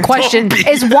important question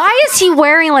is why is he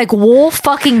wearing like wool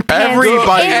fucking pants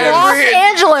Everybody- in Los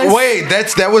Angeles? Wait,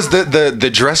 that was the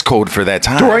dress code for that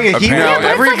time. During a heat apparently. wave. Yeah, but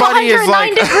it's Everybody is 109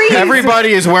 like degrees.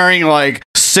 everybody is wearing like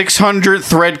 600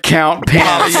 thread count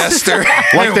pants. Polyester.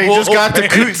 Like they just got to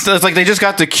it's like they just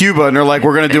got to Cuba and they're like,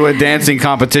 we're gonna do a dancing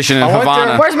competition in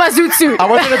Havana. Where's my zoot suit? I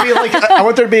want there to be like I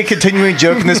want there to be a continuing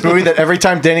joke in this movie that every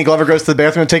time Danny Glover goes to the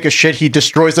bathroom and take a shit, he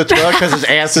destroys the toilet because his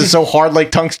ass is so hard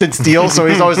like tungsten steel. So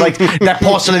he's always like, that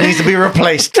porcelain needs to be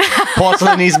replaced.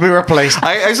 Porcelain needs to be replaced.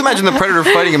 I just imagine the Predator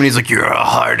fighting him, and he's like, "You're a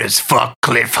hard as fuck,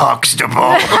 Cliff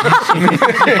Huxtable."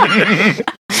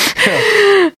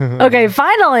 Okay,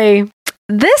 finally,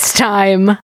 this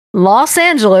time, Los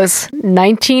Angeles,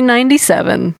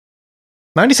 1997.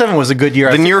 97 was a good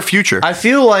year. The near future. I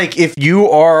feel like if you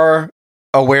are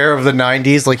aware of the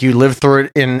 90s, like you lived through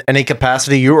it in any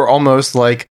capacity, you are almost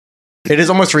like, it is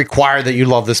almost required that you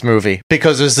love this movie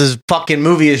because this fucking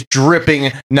movie is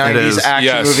dripping 90s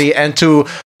action movie and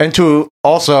to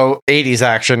also 80s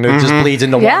action. It just bleeds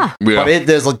into one. But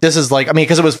this is like, I mean,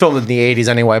 because it was filmed in the 80s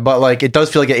anyway, but like it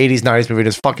does feel like an 80s, 90s movie.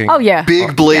 Just fucking. Oh, yeah.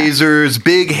 Big blazers,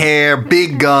 big hair,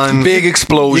 big guns, big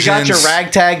explosions. You got your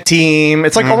ragtag team.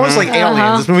 It's like almost like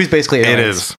Aliens. This movie's basically Aliens. It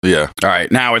is. Yeah. All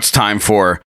right, now it's time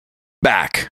for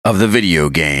Back of the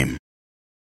Video Game.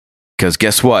 Because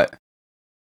guess what?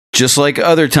 Just like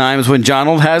other times when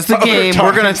Jonald has the game,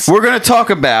 we're gonna talk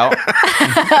about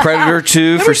Predator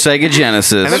 2 for Sega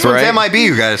Genesis. And this one's MIB,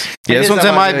 you guys. Yeah, this one's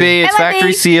MIB. It's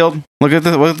factory sealed. Look at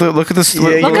the Look at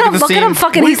him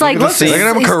fucking, he's like, look at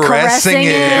him he's caressing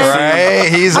it, right?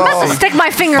 He's I'm all about to stick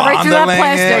my finger right through that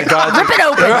plastic. Rip it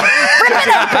open. Rip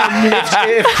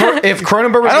it open. If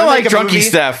Cronenberg was I don't gonna like make a drunky movie,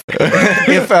 stuff.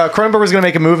 If Cronenberg was going to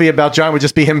make a movie about John, it would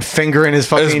just be him fingering his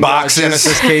fucking boxes.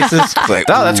 Genesis cases. like,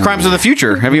 Oh, that's Crimes of the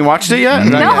Future. Have you watched it yet?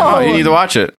 No. Oh, you need to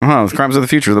watch it. Oh, Crimes of the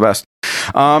Future are the best.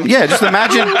 Yeah, just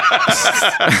imagine.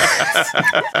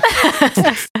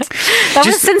 That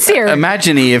was sincere.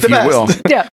 Imagine-y, if you will.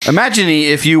 Yeah. Imagine-y,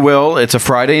 if you will, it's a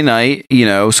Friday night, you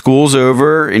know, school's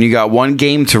over, and you got one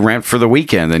game to rent for the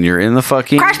weekend, and you're in the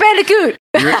fucking... Crash Bandicoot.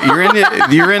 You're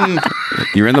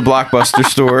in the Blockbuster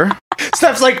store.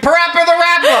 Steph's like, Parappa the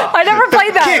Rapper. I never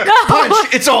played that. Kick,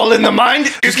 punch, it's all in the mind.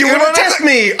 If you want to test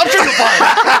me, I'm sure you'll find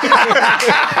it.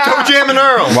 Toe Jam and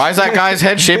Earl. Why is that guy's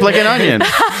head shaped like an onion?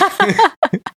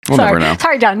 We'll never know.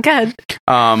 Sorry, John. Go ahead.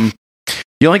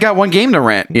 You only got one game to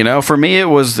rent, you know? For me, it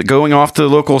was going off to the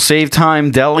local Save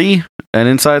Time deli, and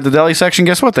inside the deli section,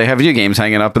 guess what? They have video games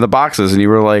hanging up in the boxes, and you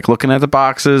were like looking at the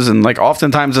boxes, and like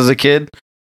oftentimes as a kid,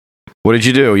 what did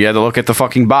you do? You had to look at the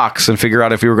fucking box and figure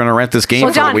out if you were going to rent this game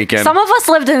for John, the weekend. some of us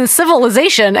lived in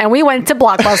civilization, and we went to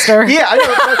Blockbuster. Yeah, I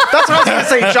know. That's what I was going to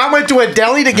say. John went to a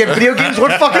deli to get video games.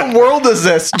 What fucking world is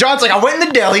this? John's like, I went in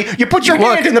the deli. You put your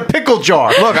hand in the pickle jar.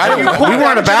 Look, we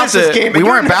weren't about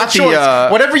the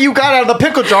whatever you got out of the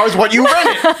pickle jar is what you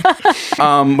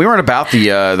rented. we weren't about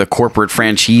the corporate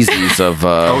franchises of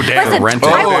Listen, renting.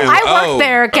 I worked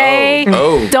there, okay?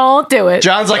 Don't do it.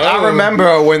 John's like, I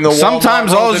remember when the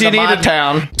sometimes Walmart all rolled you into need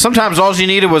needed Sometimes all you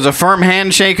needed was a firm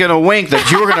handshake and a wink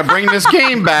that you were going to bring this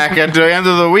game back at the end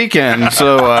of the weekend.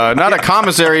 So, not a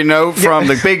commissary note from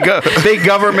the big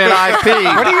government IP.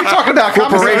 What are you talking about?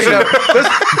 Corporation. This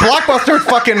Blockbuster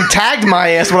fucking tagged my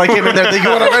ass when I came in there. You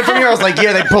want to rent from here? I was like,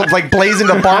 yeah. They put like blazoned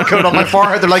a barcode on my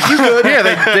forehead. They're like, you good? Yeah,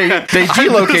 they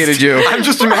geolocated you. I'm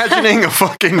just imagining a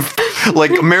fucking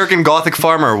like American Gothic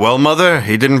farmer. Well, mother,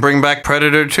 he didn't bring back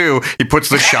Predator 2. He puts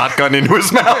the shotgun into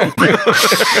his mouth.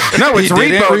 No, he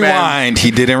didn't rewind. Man.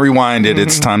 He didn't rewind it.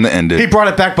 It's time to end it. He brought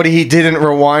it back, but he didn't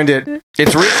rewind it.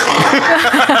 It's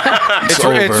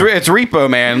Repo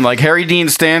Man. Like Harry Dean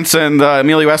Stantz and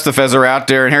Emilio Estevez are out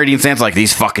there, and Harry Dean Stantz like,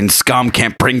 these fucking scum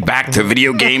can't bring back the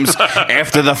video games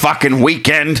after the fucking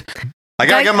weekend. I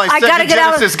gotta get my Sega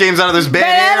Genesis games out of this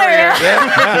bad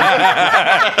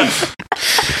area.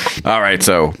 All right,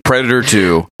 so Predator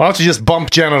 2. Why don't you just bump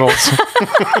genitals?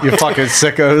 You fucking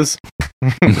sickos.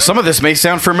 Some of this may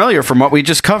sound familiar from what we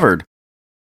just covered.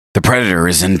 The Predator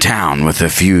is in town with a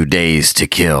few days to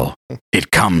kill. It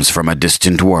comes from a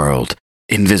distant world,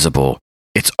 invisible.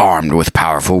 It's armed with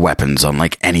powerful weapons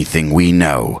unlike anything we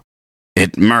know.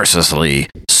 It mercilessly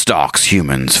stalks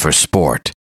humans for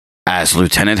sport. As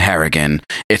Lieutenant Harrigan,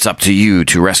 it's up to you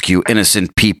to rescue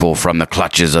innocent people from the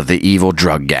clutches of the evil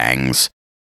drug gangs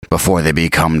before they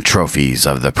become trophies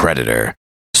of the Predator.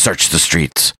 Search the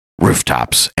streets,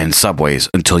 rooftops, and subways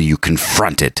until you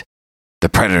confront it. The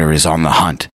Predator is on the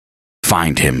hunt.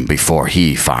 Find him before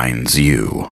he finds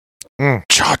you.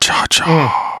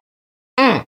 Cha-cha-cha.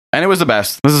 And it was the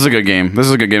best. This is a good game. This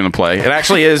is a good game to play. It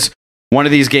actually is one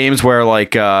of these games where,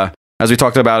 like, as we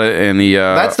talked about it in the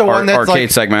that's the one that's arcade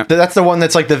like, segment. That's the one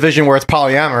that's like the Vision where it's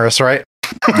polyamorous, right?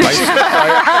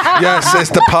 Yes, it's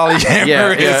the polyamorous.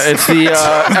 Yeah, it's the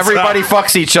everybody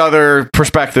fucks each other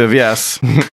perspective. Yes,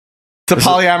 it's a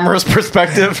polyamorous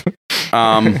perspective.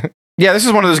 Yeah, this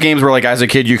is one of those games where, like, as a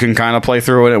kid, you can kind of play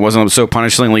through it. It wasn't so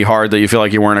punishingly hard that you feel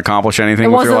like you weren't accomplishing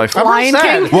anything with your life. Lion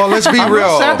King? Well, let's be I'm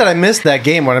real. sad that I missed that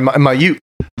game when in my youth.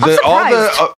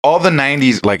 All the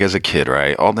 90s, like as a kid,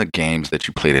 right? All the games that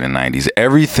you played in the 90s,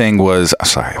 everything was,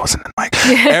 sorry, I wasn't in the mic.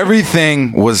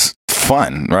 Everything was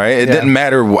fun, right? It didn't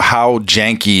matter how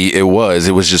janky it was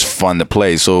just fun to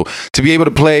play. So to be able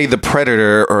to play the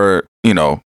Predator or,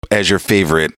 as your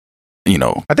favorite,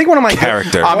 I think one of my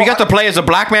character. You got to play as a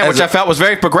black man, which I felt was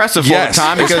very progressive for the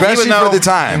time. Because especially for the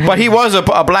time. But he was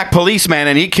a black policeman,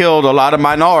 and he killed a lot of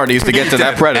minorities to get to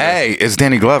that Predator. Hey, it's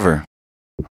Danny Glover.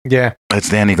 Yeah, it's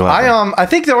Danny Glover. I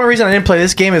think the only reason I didn't play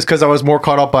this game is because I was more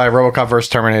caught up by RoboCop vs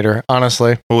Terminator.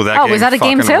 Honestly. Was that a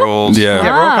game too? Rules. Yeah.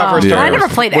 RoboCop vs. Terminator. I never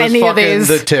played any of these.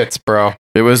 The tits, bro.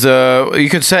 It was you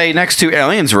could say next to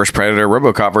Aliens vs Predator,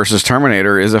 RoboCop vs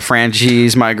Terminator is a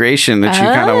franchise migration that you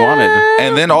kind of wanted.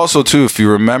 And then also too, if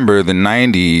you remember the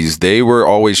 90s, they were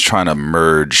always trying to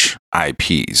merge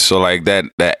IPs. So like that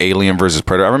Alien vs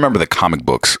Predator. I remember the comic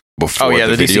books before. Oh yeah,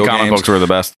 the video DC comic books were the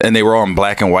best, and they were all in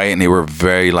black and white, and they were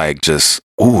very like just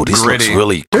this looks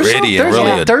really gritty and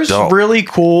really adult. There's really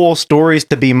cool stories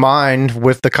to be mined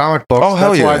with the comic books. Oh, hell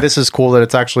That's yeah. why this is cool that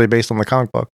it's actually based on the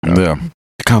comic book. Yeah,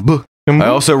 the comic book. I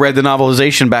also read the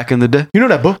novelization back in the day. You know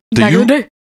that book? Back in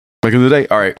the day.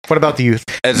 All right. What about the youth?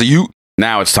 As a youth.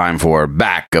 Now it's time for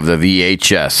Back of the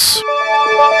VHS.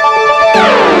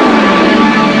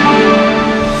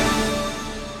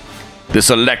 This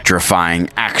electrifying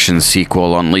action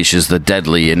sequel unleashes the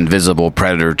deadly invisible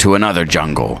predator to another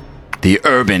jungle, the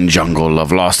urban jungle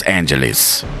of Los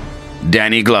Angeles.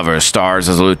 Danny Glover stars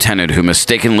as a lieutenant who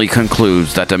mistakenly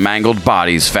concludes that the mangled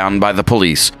bodies found by the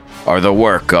police are the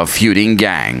work of feuding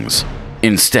gangs.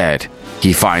 Instead,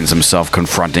 he finds himself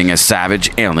confronting a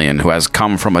savage alien who has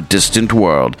come from a distant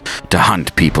world to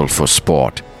hunt people for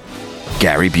sport.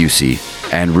 Gary Busey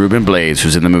and Ruben Blades,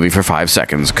 who's in the movie for 5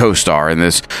 seconds, co-star in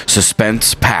this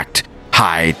suspense-packed,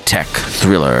 high-tech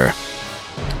thriller.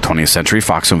 20th Century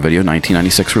Fox Home Video,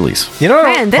 1996 release.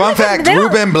 Fun fact,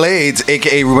 Ruben Blades,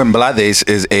 a.k.a. Ruben Blades,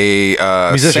 is a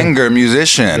singer,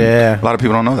 musician. Yeah. A lot of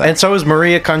people don't know that. And so is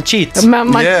Maria Conchita.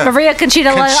 Maria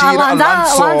Conchita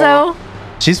Alonso.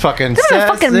 She's fucking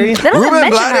sassy. Ruben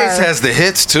Blades has the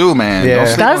hits too, man.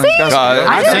 Yeah. Does he?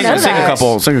 I didn't know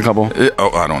that. Sing a couple.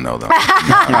 I don't know though.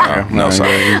 No, sorry.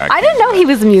 I didn't know he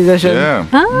was a musician.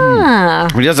 Yeah.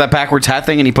 When he does that backwards hat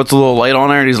thing and he puts a little light on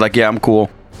there and he's like, yeah, I'm cool.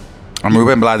 I'm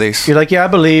Ruben Blades. You're like, yeah, I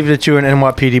believe that you're an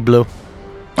NYPD Blue.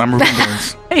 I'm Ruben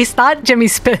Blades. He's not Jimmy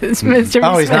Smith. He's not?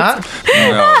 No.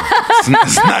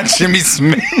 It's not Jimmy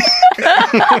Smith.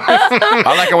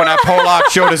 I like it when that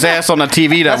Pollock showed his ass on the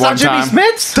TV that one time. That's not Jimmy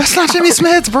Smith? That's not Jimmy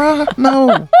Smith, bro.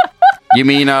 No. You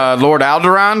mean Lord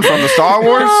Alderaan from the Star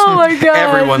Wars? Oh my god.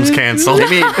 Everyone's canceled.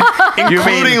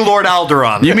 Including Lord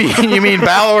Alderaan. You mean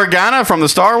Bail Organa from the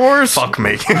Star Wars? Fuck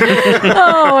me.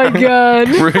 Oh my god.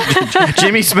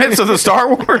 Jimmy Smits of the Star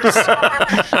Wars?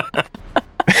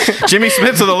 Jimmy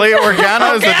Smits of the Leia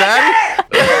Organa is the daddy?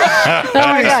 Oh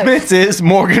my god. Smith is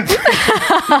Morgan.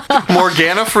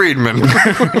 Morgana Friedman.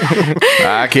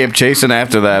 I kept chasing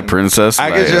after that princess.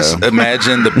 I could just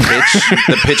imagine the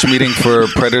pitch meeting for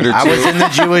Predator 2. I was in the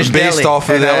Jewish based deli, off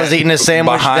of and that. I was eating a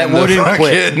sandwich behind that wouldn't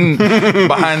quit.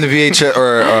 Behind the VHS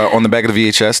or on the back of the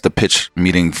VHS, the pitch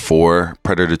meeting for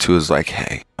Predator 2 is like,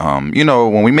 hey,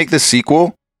 when we make this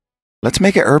sequel, let's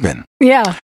make it urban.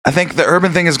 Yeah. I think the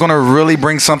urban thing is going to really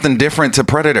bring something different to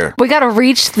Predator. We got to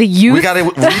reach the youth. We got to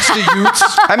reach the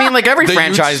youths. I mean, like every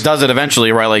franchise does it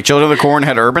eventually, right? Like Children of the Corn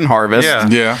had Urban Harvest.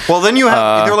 Yeah. Well, then you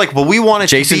have they're like, well, we want it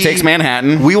Jason to be, Takes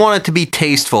Manhattan. We want it to be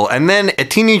tasteful, and then a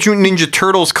Teenage Mutant Ninja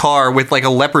Turtles car with like a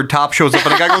leopard top shows up,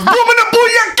 and a guy goes, "Boomina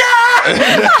booyaka!"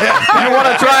 You want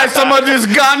to try some of this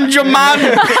ganja, man?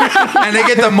 And they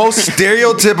get the most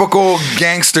stereotypical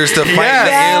gangsters to fight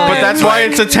the aliens. But that's why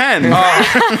it's a 10.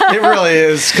 It really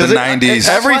is. The 90s.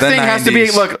 Everything has to be,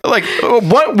 look, like,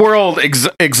 what world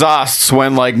exhausts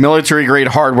when, like, military-grade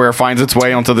hardware finds its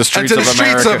way onto the streets Into the of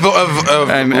streets America?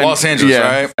 of Los Angeles,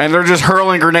 right? And they're just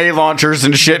hurling grenade launchers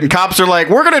and shit, and cops are like,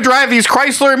 we're going to drive these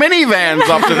Chrysler minivans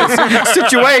up to this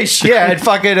situation. Yeah, and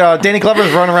fucking Danny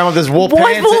Glover's running around with his wool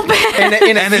pants.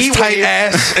 And his tight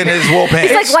ass and his wool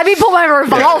pants. He's like, let me pull my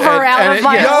revolver out of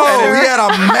my he had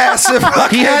a massive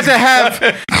He had to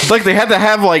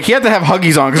have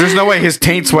Huggies on, because there's no way his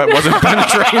taint sweat wasn't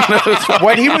penetrating those.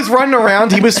 When he was running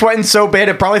around, he was sweating so bad,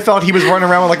 it probably felt he was running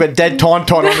around with like a dead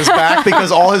tauntaun on his back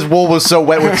because all his wool was so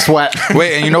wet with sweat.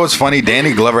 Wait, and you know what's funny?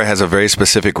 Danny Glover has a very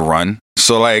specific run.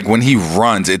 So, like, when he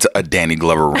runs, it's a Danny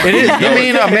Glover run. It is. You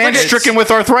mean a man stricken with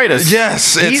arthritis?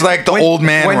 Yes, it's like the old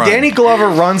man When run. Danny Glover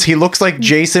runs, he looks like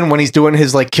Jason when he's doing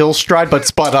his like kill stride, but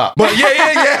spud up. But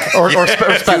yeah. or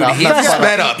sped up. Not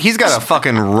sped up. He's got a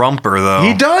fucking rumper though.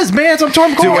 He does, man. It's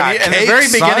I'm Dude,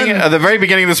 at the very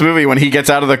beginning of this movie, when he gets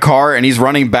out of the car and he's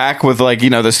running back with, like, the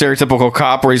stereotypical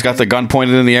cop where he's got the gun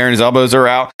pointed in the air and his elbows are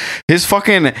out, his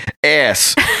fucking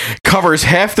ass covers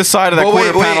half the side of that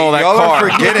quarter panel of that y'all car.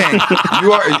 Are forgetting.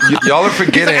 Y'all are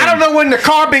forgetting. I don't know when the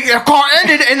car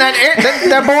ended and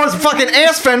that boy's fucking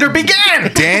ass fender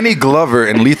began. Danny Glover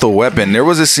in Lethal Weapon, there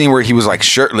was a scene where he was like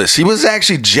shirtless. He was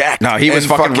actually jacked. No, he was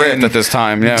fucking ripped at this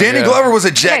time. Yeah, Danny Glover was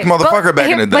a jacked motherfucker back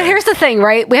in the day. But here's the thing,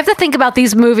 right? We have to think about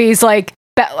these movies like,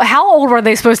 how old were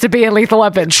they supposed to be in Lethal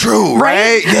Weapon? True,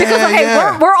 right? Yeah,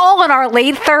 because we're all in our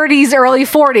late 30s, early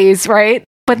 40s, right?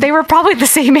 But they were probably the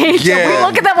same age. Yeah. We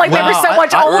look at them like they were so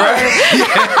much older.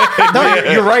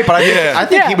 No, you're right, but I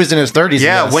think he was in his 30s.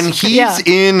 Yeah, when he's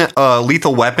in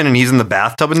Lethal Weapon and he's in the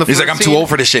bathtub in the He's like, I'm too old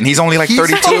for this shit. And he's only like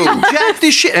 32. Jack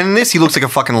this shit. And in this, he looks like a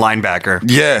fucking linebacker.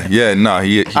 Yeah, no,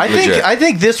 he I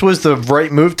think this was the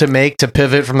right move to make to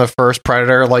pivot from the first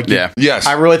Predator. Like, yes,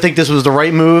 I really think this was the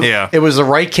right move. Yeah, it was the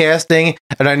right casting.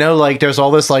 And I know, like, there's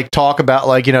all this like talk about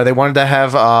like they wanted to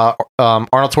have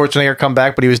Arnold Schwarzenegger come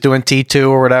back, but he was doing T2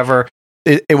 or whatever.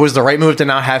 It was the right move to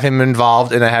not have him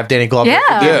involved and to have Danny Glover.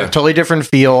 Yeah. A totally different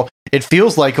feel. It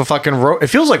feels like a fucking it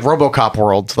feels like RoboCop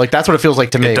world. Like, that's what it feels like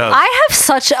to me. It does. I have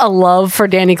such a love for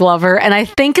Danny Glover, and I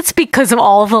think it's because of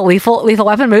all of the Lethal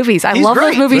Weapon movies. I love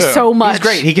those movies so much. He's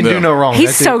great. He can do no wrong.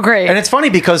 He's so great. And it's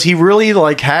funny because he really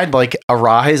like had like a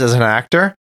rise as an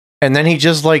actor, and then he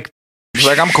just like. He's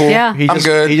like, I'm cool. Yeah. I'm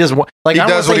good. He just like he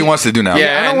does what he wants to do now.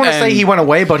 Yeah, I don't want to say he went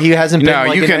away, but he hasn't been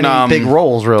like, in any big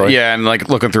roles really. Yeah, and like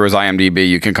looking through his IMDb,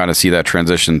 you can kind of see that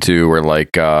transition too, where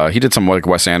like he did some like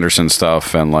Wes Anderson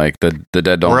stuff and like the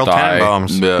Dead Don't Royal Die.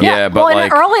 Tenenbaums. Yeah, but well,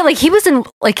 like and early, like he was in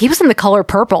The Color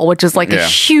Purple, which is like a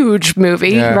huge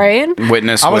movie, right?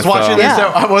 Witness. I was with, watching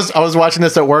this. I was watching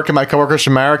this at work, and my coworker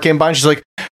Shamara came by, and she's like,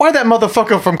 "Why that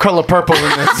motherfucker from Color Purple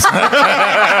in this?"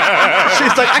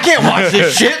 She's like, "I can't watch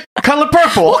this shit. Color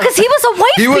Purple." Well, because he was a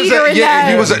wife beater in that.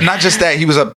 He was not just that. He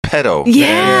was a pedo.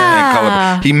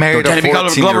 Yeah. He married a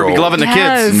 14-year-old. Be loving the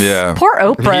kids. Yeah. Poor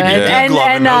Oprah and Whoopi.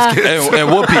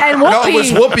 And No, it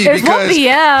was Whoopi It was because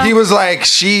Whoopi, he was like,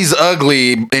 she's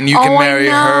ugly and you can marry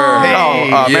her.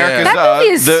 America's That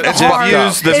movie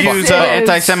is the views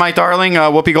anti-Semite darling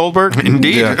Whoopi Goldberg.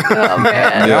 Indeed. Oh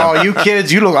man. Oh, you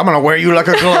kids, I'm gonna wear you like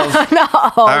a glove. No.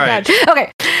 All right. God.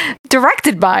 Okay.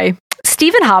 Directed by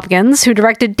Stephen Hopkins, who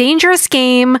directed Dangerous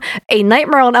Game, A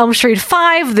Nightmare on Elm Street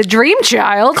 5, The Dream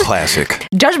Child, Classic.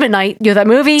 Judgment Night. You know that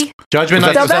movie? Judgment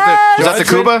Night. The Was that the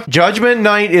Cuba? Judgment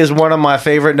Night is one of my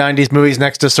favorite 90s movies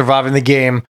next to Surviving the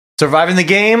Game. Surviving the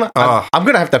Game. I'm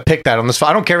gonna have to pick that on this.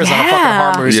 I don't care if it's not a fucking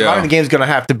horror movie. Yeah. Surviving the Game is gonna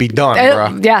have to be done,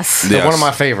 bro. Yes. They're one of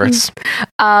my favorites.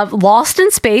 Lost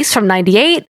in Space from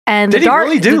 98. And Did he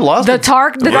really do Lost the in-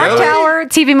 Dark Tower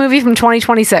TV movie from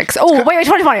 2026, Oh, wait,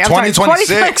 2020. I'm sorry,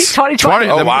 2026. 2020.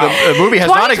 Oh, wow. The movie has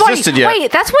not 2020. existed yet.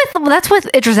 Wait, that's with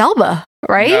Idris Elba,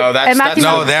 right? No, that's And Matthew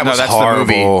that was that's horrible.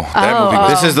 the movie. That Oh, movie oh.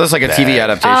 was This is like a TV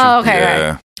bad. adaptation. Oh, okay,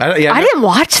 Yeah. right. I didn't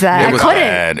watch that. It I was couldn't.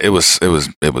 bad. It was.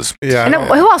 Yeah. And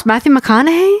who else? Matthew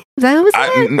McConaughey? Is that who was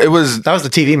it? It was. That was the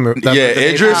TV movie. Yeah,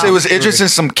 Idris. It was Idris and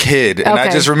some kid, and I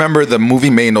Okay. just remember the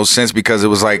movie made no sense because it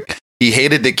was like he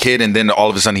hated the kid, and then all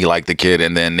of a sudden he liked the kid,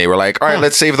 and then they were like, "All right,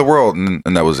 let's save the world," and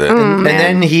that was it. And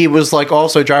then he was like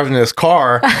also driving this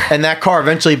car, and that car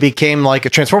eventually became like a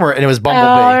transformer, and it was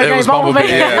Bumblebee. okay, It was Bumblebee.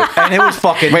 Yeah. and it was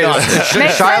fucking Wait, nuts.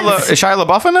 Makes sense. is Shia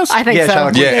LaBeouf in this? I think Yeah, so.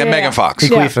 Shia LaBeouf. Yeah, and Megan Fox.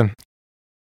 He's queefing.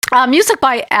 Music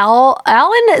by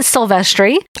Alan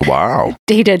Silvestri. Wow.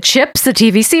 He did Chips, the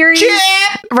TV series.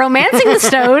 Romancing the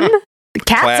Stone.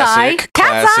 Cat's Eye. Classic.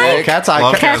 Cat's Eye. Cat's Eye.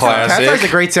 Love Cat's Classic. Eye is a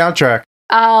great soundtrack.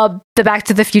 The Back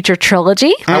to the Future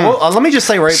trilogy. Let me just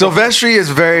say right. Silvestri is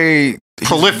very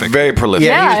Prolific. Very prolific.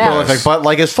 Yeah, he Yeah, was prolific. But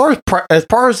like as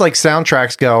far as like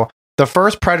soundtracks go, the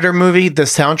first Predator movie, the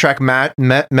soundtrack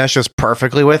meshes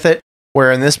perfectly with it.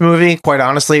 Where in this movie, quite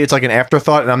honestly, it's like an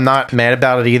afterthought, and I'm not mad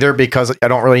about it either because I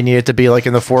don't really need it to be like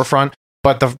in the forefront.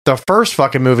 But the first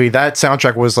fucking movie, that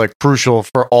soundtrack was like crucial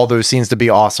for all those scenes to be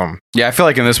awesome. Yeah, I feel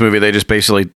like in this movie they just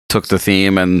basically took the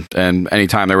theme and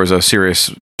anytime there was a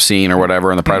serious scene or whatever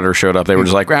and the Predator showed up, they were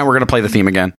just like, we're going to play the theme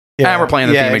again. Yeah, we're playing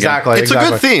the theme exactly, again. It's a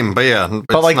good theme, but yeah.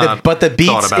 But like the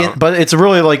beats, but it's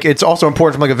really like it's also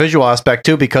important from like a visual aspect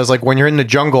too, because like when you're in the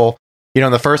jungle, you know,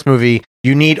 in the first movie,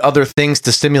 you need other things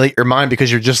to stimulate your mind because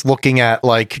you're just looking at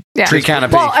like tree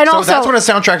canopy. Well, and so also that's when a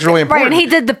soundtrack's really important. Right, and he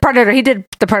did the Predator. He did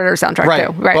the Predator soundtrack Right.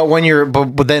 too. Right. But when you're,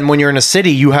 but then when you're in a city,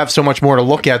 you have so much more to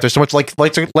look at. There's so much like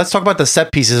let's talk about the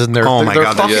set pieces in there. Oh my they're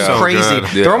God, fucking that's so crazy. good.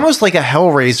 They're Yeah. almost like a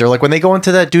Hellraiser. Like when they go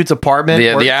into that dude's apartment,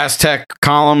 The Aztec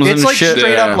columns it's and like shit.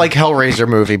 straight Yeah. up like Hellraiser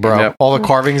movie, bro. Yep. All the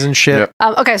carvings and shit.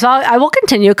 Okay, so I will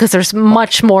continue because there's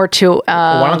much more to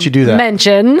Why don't you do that?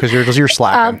 mention. Because you're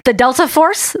slacking. The Delta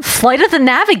Force, Flight of the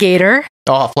Navigator,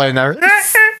 Oh, Flight of the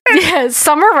yeah,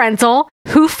 Summer Rental,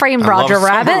 Who Framed Roger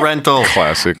Rabbit, Rental.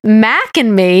 Classic. Mac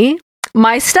and Me,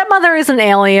 My Stepmother is an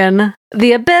Alien,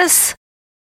 The Abyss,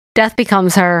 Death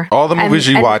Becomes Her. All the movies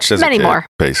you and watched as a many kid, more.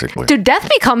 basically. Dude, Death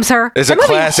Becomes Her. It's that a movie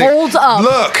classic. holds up.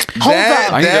 Look, Holds that,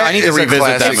 up. I need to is a revisit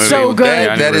that classic. movie. So good. Yeah, I need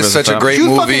That to is revisit such a that. great You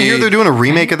movie. fucking hear they're doing a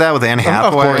remake of that with Anne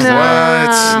Hathaway? course. What?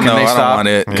 Can No, they I stop? don't want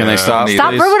it. Can they stop?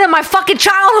 Stop please? ruining my fucking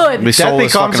childhood. They Death sold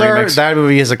this Becomes fucking Her. remix. That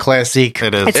movie is a classic.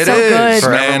 It is. It's It so is, good.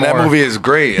 man. That Forevermore. movie is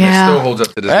great, and Yeah. it still holds up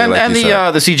to this day. And, like and you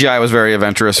said. the CGI was very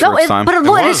adventurous No, for its time. but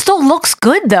it still looks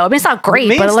good though. I mean, it's not great,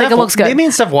 Me but and like Steph- it looks good. Me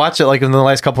and Steph watched it like in the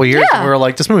last couple of years, Yeah. and we were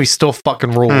like, this movie still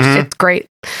fucking rules. It's great.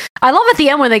 I love at the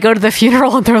end when they go to the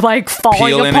funeral and they're like falling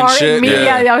Peeling and apart. shit, Yeah,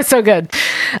 yeah. that was so good.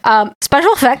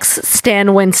 Special effects,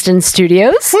 Stan Winston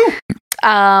Studios.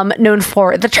 Known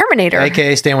for The Terminator.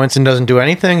 AKA Stan Winston doesn't do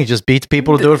anything; he just beats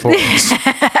people to do it for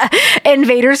him.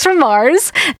 Invaders from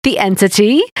Mars, The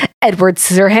Entity, Edward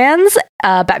Scissorhands,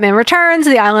 Batman Returns,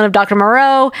 The Island of Dr.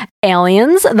 Moreau,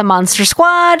 Aliens, The Monster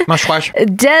Squad,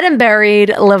 Dead and Buried,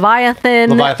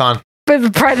 Leviathan,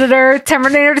 Predator,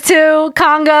 Terminator 2,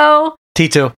 Congo,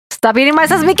 T2. Stop Eating My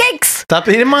Sesame Cakes, Stop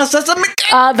eating my sesame cakes.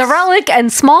 The Relic,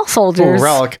 and Small Soldiers. Ooh,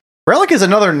 Relic. Relic is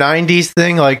another '90s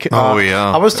thing. Like,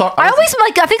 I was talking. I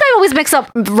think I always mix up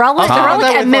Relic,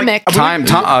 and Mimic. Tom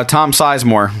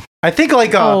Sizemore. I think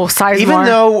like Sizemore. even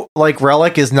though like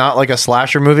Relic is not like a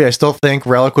slasher movie, I still think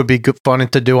Relic would be good fun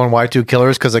to do on Y2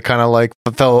 Killers because it kind of like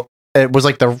felt it was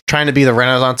like the trying to be the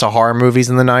renaissance of horror movies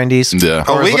in the '90s. Yeah.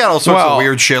 Oh, we got all sorts of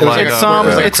weird shit like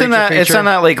it's in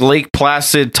that like Lake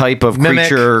Placid type of Mimic.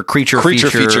 creature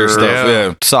feature stuff.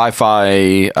 Yeah.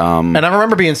 Sci-fi. And I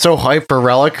remember being so hyped for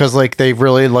Relic because like they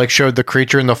really like showed the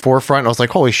creature in the forefront. And I was like,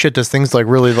 holy shit, this thing's like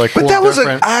really like. But cool that and was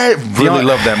different. I really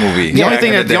love that movie. The only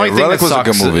thing Back in that Relic was a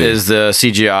good sucks movie. is the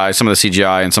CGI. Some of the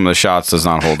CGI and some of the shots does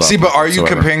not hold up. See, but are you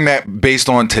whatsoever. comparing that based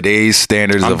on today's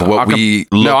standards of what I'm com- we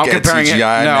no, look I'm at comparing it-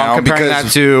 CGI no, I'm now? comparing Because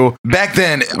that to- back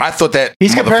then, I thought that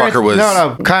He's comparing motherfucker was.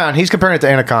 no, Kion, he's comparing it to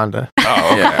Anaconda. Oh,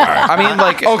 okay. Yeah. All right. I mean,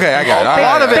 like, Okay, I got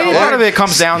it. a lot of it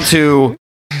comes down to,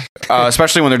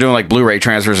 especially when they're doing like Blu-ray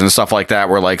transfers and stuff like that,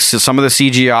 where like some of the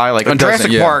CGI, like on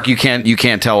Jurassic Park, you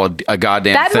can't tell a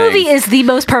goddamn That thing. movie is the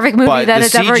most perfect movie But that the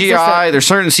has ever existed. CGI, there's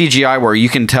certain CGI where you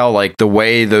can tell like the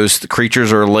way those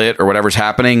creatures are lit or whatever's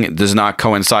happening does not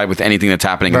coincide with anything that's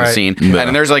happening in the Right. scene. Yeah.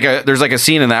 And there's like a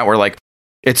scene in that where like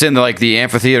it's in like the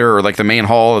amphitheater or like the main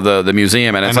hall of the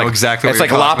museum, and it's I know like exactly what it's you're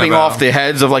like lopping talking about. off the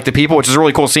heads of like the people, which is a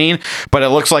really cool scene. But it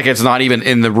looks like it's not even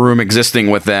in the room existing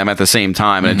with them at the same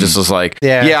time, and it just was like,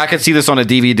 I can see this on a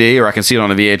DVD or I can see it on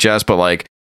a VHS, but like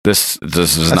this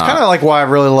is That's not. kind of like why I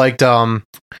really liked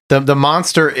the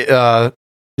monster.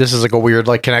 This is like a weird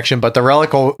like connection, but the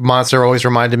relic monster always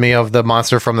reminded me of the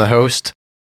monster from The Host.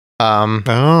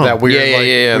 That weird,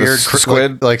 the weird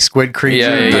squid, like squid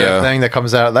creature thing that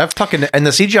comes out. That fucking and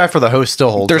the CGI for The Host still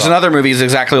holds. There's up. another movie is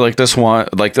exactly like this one,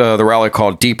 like the relic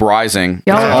called Deep Rising.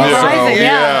 Deep Rising,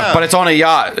 yeah. But it's on a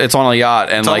yacht. It's on a yacht,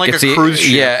 and It's on like a the cruise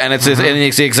ship. and it's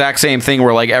the exact same thing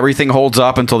where like everything holds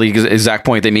up until the exact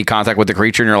point they meet contact with the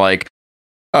creature, and you're like,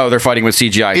 oh, they're fighting with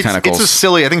CGI tentacles. It's a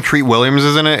silly. I think Treat Williams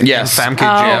is in it. Yes. And Famke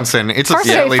Oh. Janssen. It's a First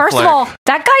silly of flick. all,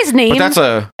 that guy's name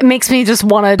makes me just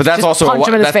want to. But that's also punch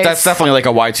him in his face. that's definitely like a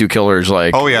Y2 Killers,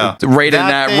 like Oh, yeah. right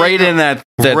That in that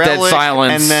Dead Relic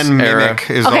Silence and then era. Mimic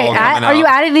is Okay, all coming are you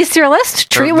out. adding these to your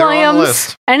list? Treat they're on the Williams.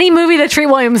 list. Any movie that Treat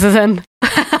Williams is in.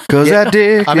 Because that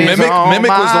dick. I mean, Mimic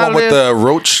was the one with the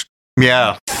roach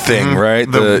thing, right?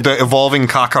 The evolving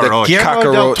cockroach. Guillermo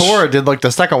del Toro did like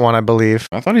the second one, I believe.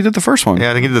 I thought he did the first one.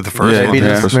 Yeah, I think he did the first Yeah, one. maybe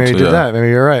he did that. Maybe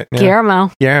you're right. Yeah.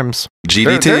 Guillermo. Guillermo's.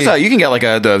 There's you can get like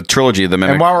the trilogy of the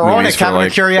Mimic. And while we're on it, movies for, Cabin like,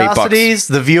 of Curiosities,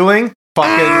 The Viewing,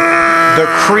 fucking the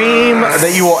cream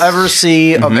that you will ever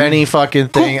see of any fucking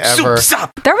thing ever.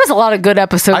 There was a lot of good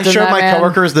episodes. I in showed that, my man.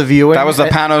 coworkers The Viewing. That was the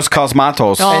Panos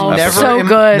Cosmatos. Oh, episode. so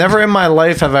good. Never in my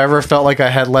life have I ever felt like I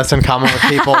had less in common with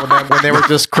people when they were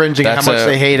just cringing at how much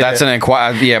they hated that's it.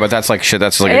 an yeah, but that's like shit.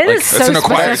 That's like It like is so an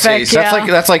acquired specific, taste. yeah.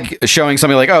 That's like showing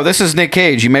somebody like, oh, this is Nick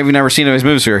Cage. You maybe never seen his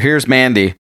movies here. Here's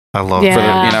Mandy. I love Yeah.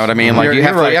 that. You know what I mean? Like You're you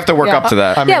have to work Yeah. up to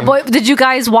that. Yeah, but did you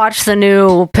guys watch the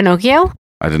new Pinocchio?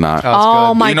 I did not.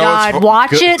 Oh my You know what's god! Watch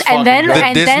good? it It's and then fucking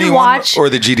good. The Disney one watch or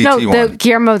the GDT no, one? the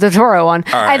Guillermo del Toro one,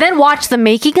 All right. and then watch the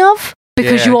making of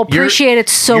because Yeah. you will Your- appreciate it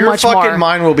so Your much fucking more.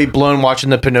 mind will be blown watching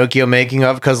the Pinocchio making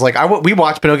of because like we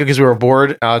watched Pinocchio because we were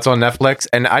bored. It's on Netflix,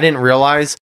 and I didn't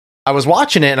realize I was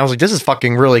watching it, and I was like, "This is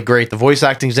fucking really great. The voice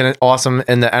acting's in it awesome,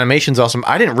 and the animation's awesome."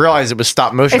 I didn't realize it was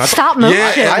stop motion. It's I thought- stop motion.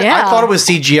 I Yeah, thought it was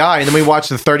CGI, and then we watched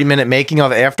the 30-minute making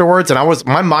of it afterwards, and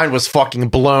my mind was fucking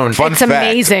blown. Fun It's fact,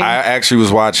 amazing. I actually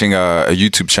was watching a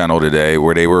YouTube channel today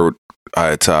where they were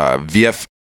it's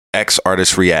VFX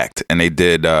Artists React, and they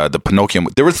did the Pinocchio.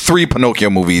 There were 3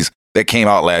 Pinocchio movies that came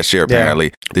out last year.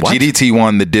 Apparently, the What? GDT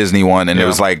one, the Disney one, and Yeah. there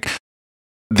was like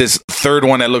this third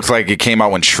one that looks like it came out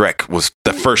when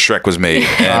the first Shrek was made,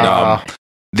 and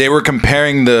they were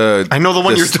comparing the. I know the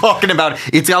one this- you're talking about.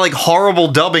 It's got like horrible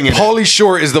dubbing in it. Pauly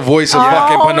Shore is the voice of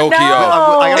fucking Pinocchio.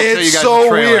 I gotta show you It's guys so the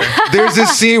trailer. weird. There's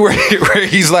this scene where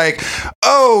he's like,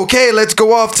 "Oh, okay, let's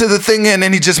go off to the thing," and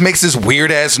then he just makes this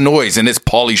weird ass noise, and it's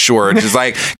Pauly Shore, and just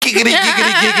like giggity,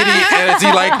 giggity, giggity, and as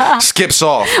he like skips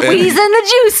off. And, He's in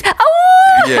the juice.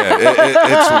 Oh, yeah,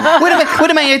 it's What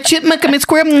am I, a chipmunk? I'm a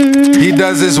square. he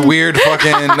does this weird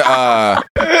fucking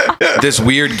this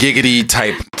weird giggity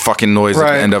type fucking noise at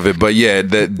Right. the end of it. But yeah,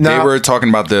 they were talking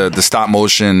about the stop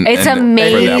motion. It's and- for that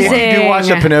amazing. one. If you do watch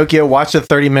the Pinocchio, watch the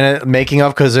 30-minute making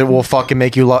of because it will fucking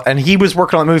make you love. And he was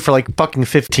working on the movie for like fucking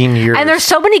 15 years. and there's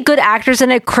so many good actors in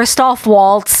it. Christoph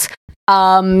Waltz,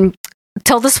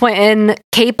 Tilda Swinton,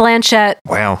 Kate Blanchett.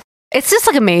 Wow. It's just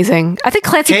like amazing. I think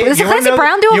Clancy Kate, is you wanna Clancy know-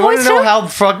 Brown doing You want voice to know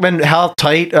too? how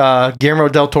tight Guillermo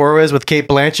del Toro is with Kate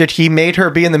Blanchett? He made her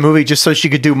be in the movie just so she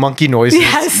could do monkey noises.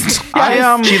 Yes.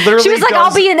 She literally She was like,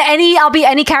 does- I'll be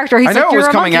any character. He's I know like, it was "You're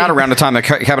a coming monkey." out around the time that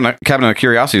Cabin of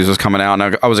Curiosities was coming out,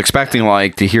 and I was expecting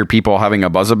like to hear people having a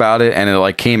buzz about it, and it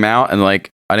like came out, and like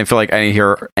I didn't feel like I didn't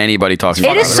hear anybody talking It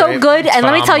about is so good, and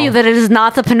let me tell you that it is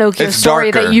not the Pinocchio It's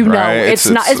story darker, that you know. right? It's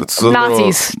not. It's a little-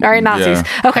 Nazis. All right, Nazis.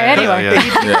 yeah. Okay. Anyway,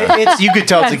 It's, you could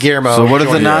tell it's a Guillermo. So what are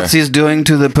the joint. Nazis doing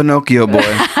to the Pinocchio boy?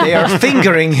 They are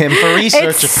fingering him for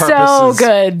research it's purposes. so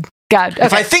good. God. If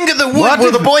Okay. I finger the wood,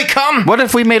 will the boy come? What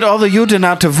if we made all the Juden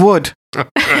out of wood?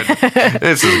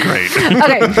 This is great.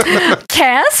 Okay.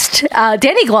 Cast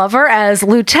Danny Glover as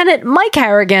Lieutenant Mike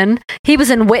Harrigan. He was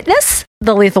in Witness,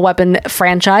 the Lethal Weapon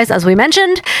franchise, as we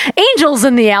mentioned. Angels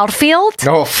in the Outfield.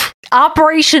 No.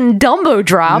 Operation Dumbo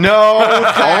Drop. No.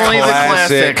 Only the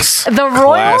Classic. classics. The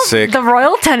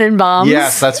Royal Tenenbaums.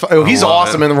 Yes, that's. Oh, he's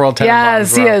awesome in the Royal Tenenbaums.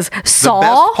 Yes, he bro. is. The Saw.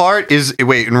 best part is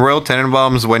in Royal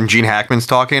Tenenbaums when Gene Hackman's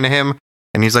talking to him,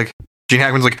 and he's like, Gene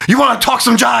Hackman's like, "You want to talk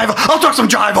some jive? I'll talk some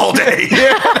jive all day."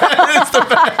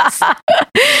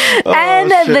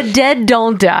 And The Dead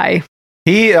Don't Die.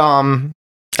 He And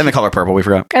the color purple, we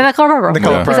forgot. And the color purple. The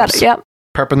color Is that purples. it? Yep.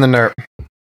 Perp and the Nerp.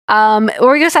 What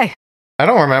were you gonna say? I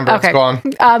don't remember. Okay.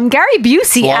 It's gone. Gary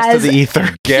Busey Lost to as the ether.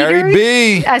 Gary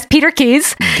B. As Peter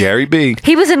Keyes. Gary B.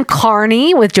 He was in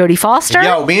Carney with Jodie Foster.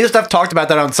 Yo, me and Steph talked about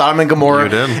that on Sodom and Gomorrah. You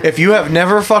did. If you have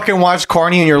never fucking watched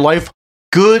Carney in your life,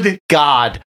 good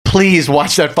God, please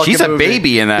watch that fucking She's a movie.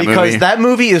 baby in that because movie. that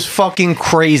movie is fucking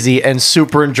crazy and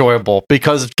super enjoyable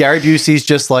because Gary Busey's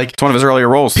just like... It's one of his earlier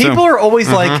roles, too. People are always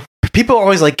like... People are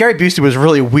always like, Gary Busey was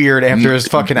really weird after his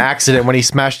fucking accident when he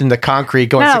smashed into concrete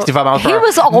going No, 65 miles per he hour.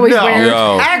 was always no. weird.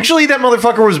 No. Actually, that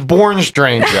motherfucker was born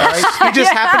strange. Right? He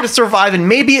just happened to survive, and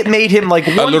maybe it made him like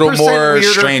 1% little more weirder,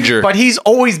 stranger. But he's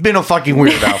always been a fucking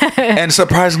weirdo. And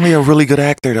surprisingly, a really good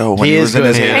actor though. When He he, is was in good.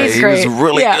 his He heyday, is he was great.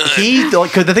 really Yeah. good. He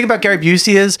like, cause the thing about Gary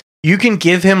Busey is you can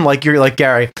give him like you're like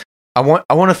Gary. I want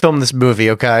to film this movie.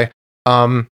 Okay,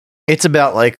 it's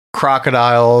about like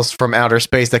crocodiles from outer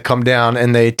space that come down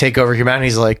and they take over humanity.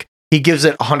 He's like he gives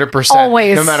it 100%,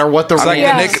 Always. no matter what the It's like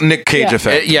Yes. the Nick Cage Yeah.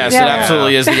 effect. Yes, Yeah. it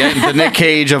absolutely is the Nick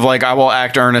Cage of like I will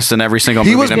act earnest in every single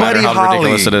movie, He was no matter Buddy how Holly.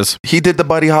 ridiculous it is. He did the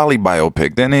Buddy Holly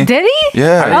biopic, didn't he? Did he?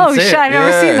 Yeah. Oh, shit. I've never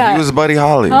Yeah, seen that. He was Buddy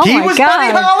Holly. Oh He my was God.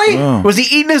 Buddy Holly. Yeah. Was he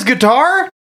eating his guitar?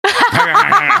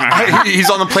 He's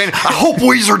on the plane. I hope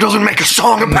Weezer doesn't make a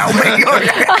song about me.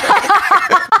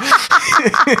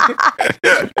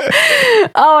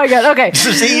 Oh my God. Okay.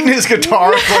 Just eating his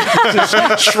guitar, like,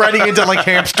 just shredding into like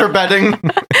hamster bedding.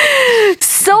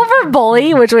 Silver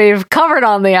Bully, which we've covered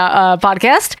on the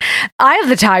podcast. Eye of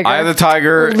the Tiger. Eye of the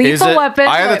Tiger is Lethal it? Weapon.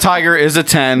 Eye of the Tiger is a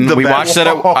 10. The We best. watched it.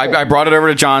 I brought it over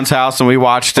to John's house and we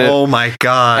watched it. Oh my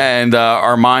God. And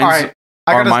our minds, All right,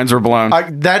 I our gotta- minds were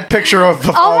blown. That picture of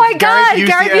Oh my God.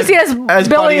 Gary Busey as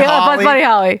Billy, Buddy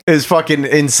Holly. is fucking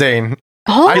insane.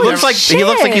 Holy he looks like shit.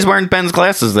 he's wearing Ben's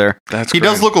glasses there. That's He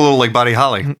does look a little like Buddy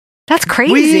Holly. That's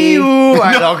crazy.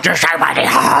 I look just like Buddy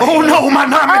Holly. Oh no, my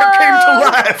nightmare came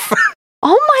to life.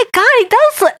 Oh my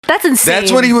God. That's insane.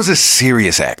 That's when he was a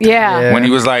serious actor. Yeah. When he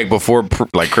was like before,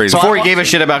 like crazy. Before he gave a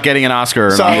shit about getting an Oscar.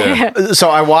 or So, not. so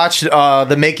I watched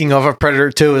the making of Predator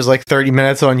 2. It was like 30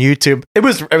 minutes on YouTube. It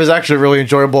was actually really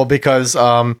enjoyable because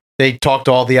they talked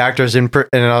to all the actors in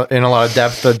a lot of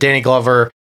depth. Danny Glover,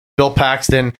 Bill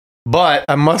Paxton. But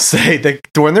I must say that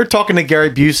when they're talking to Gary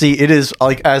Busey, it is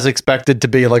like as expected to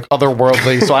be like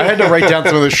otherworldly. So I had to write down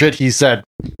some of the shit he said.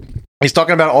 He's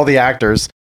talking about all the actors.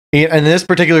 And in this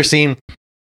particular scene,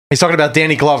 he's talking about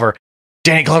Danny Glover.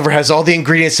 Danny Glover has all the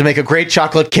ingredients to make a great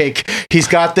chocolate cake. He's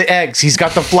got the eggs, he's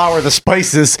got the flour, the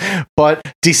spices. But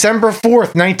December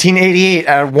 4th, 1988,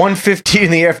 at 1:15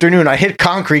 in the afternoon, I hit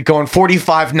concrete going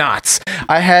 45 knots.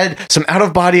 I had some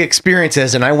out-of-body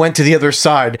experiences, and I went to the other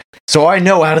side. So I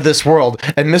know out of this world.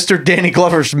 And Mr. Danny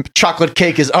Glover's chocolate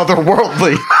cake is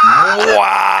otherworldly.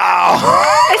 Wow.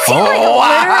 Is he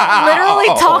like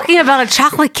literally talking about a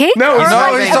chocolate cake? No, Or, he's No,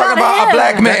 like, he's talking about a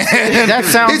black man. That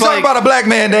sounds He's like- talking about a black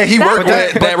man that he worked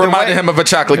That- with that reminded him of a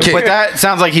chocolate cake. But that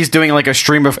sounds like he's doing like a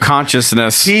stream of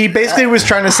consciousness. He basically was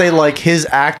trying to say like his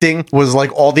acting was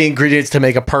like all the ingredients to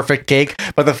make a perfect cake,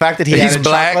 but the fact that he He's had a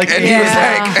black chocolate and cake, he was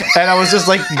Yeah. like, and I was just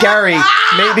like, Gary,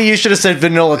 maybe you should have said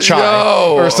vanilla chai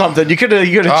Yo. or something. You could have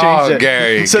changed Oh, it.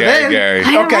 Gary, So Gary, then, Gary.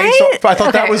 I know, okay, right? so I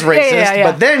thought that Okay. was racist, Yeah.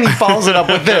 but then he follows it up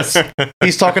with this.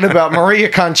 He's talking about Maria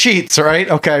Conchita, right?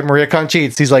 Okay, Maria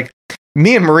Conchita. He's like,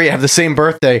 me and Maria have the same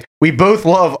birthday. We both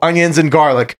love onions and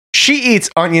garlic. She eats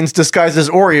onions disguised as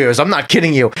Oreos. I'm not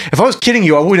kidding you. If I was kidding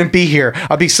you, I wouldn't be here.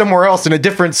 I'd be somewhere else in a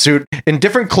different suit, in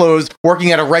different clothes,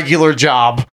 working at a regular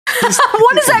job.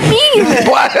 What does that mean?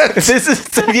 What? This is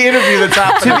the interview that's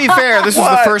happening. To be fair, this was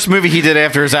the first movie he did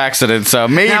after his accident, so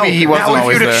maybe he wasn't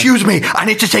always there. Excuse me, I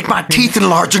need to take my teeth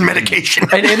enlarging medication.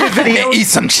 And in the video, Eat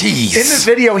some cheese. in the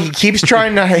video, he keeps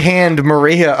trying to hand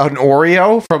Maria an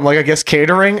Oreo from, like, I guess,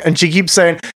 catering, and she keeps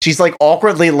saying, she's, like,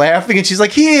 awkwardly laughing, and she's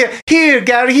like, here,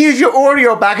 Gary, here's your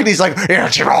Oreo back, and he's like,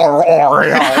 here's your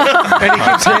Oreo. And he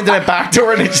keeps handing it back to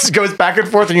her, and it just goes back and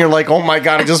forth, and you're like, oh my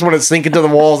God, I just want to sink into the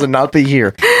walls and not be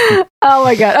here. Oh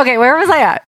my God. Okay, where was I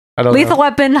at? I don't Lethal know.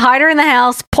 Weapon, Hider in the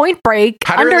House, Point Break,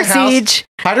 Hider in Under the House- Siege.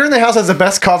 Hider in the House has the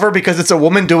best cover because it's a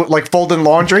woman folding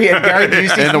laundry and Gary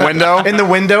Busey In the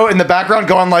window? in the background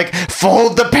going like,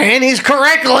 fold the panties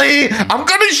correctly. I'm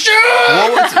gonna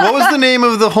shoot. What was the name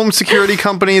of the home security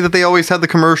company that they always had the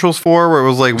commercials for? Where it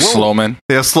was like, whoa. Sloman.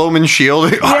 Yeah, Sloman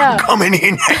Shield. Yeah. I'm coming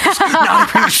in next.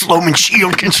 Not even Sloman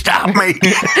Shield can stop me.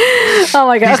 Oh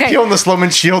my God. He's Okay. peeling the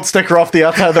Sloman Shield sticker off the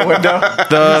outside of the window.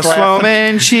 The He's laughing.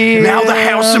 Slowman Shield. Now the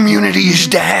house immunity is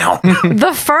down.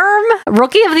 The Firm,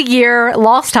 Rookie of the Year,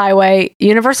 Lost Highway,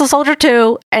 Universal Soldier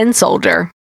 2, and Soldier.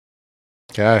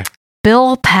 Okay.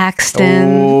 Bill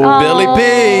Paxton. Oh, Oh. Billy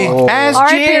P. As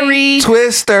R.I.P. Jerry.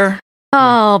 Twister.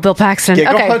 Oh, Bill Paxton.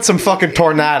 Yeah, go okay. hunt some fucking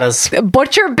tornadoes.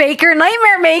 Butcher Baker,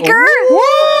 Nightmare Maker. Woo!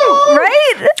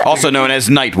 Right? Also known as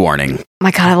Night Warning.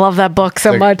 My God, I love that book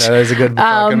so much. That is a good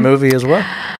fucking movie as well.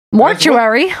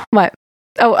 Mortuary. What?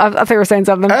 Oh, I thought you were saying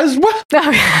something. As what?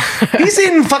 He's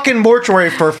in fucking Mortuary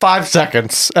for 5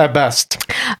 seconds at best.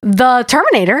 The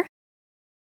Terminator.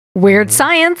 Weird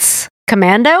Science.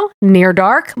 Commando. Near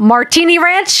Dark. Martini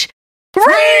Ranch.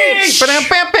 Reach!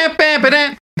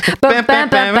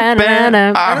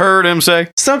 I heard him say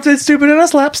something stupid and a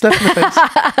slap step in the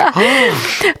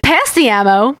face. Pass the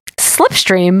Ammo.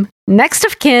 Slipstream. Next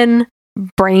of Kin.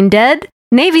 Brain Dead.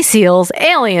 Navy SEALs.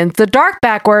 Aliens. The Dark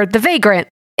Backward. The Vagrant.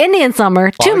 Indian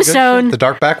Summer. Tombstone. The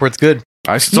Dark Backward's good.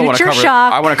 I still want to Future cover.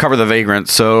 Shock. I want to cover the Vagrant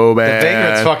so bad. The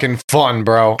Vagrant's fucking fun,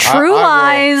 bro. True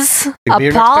Lies,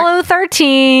 Apollo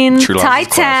 13, True Lies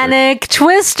is Titanic,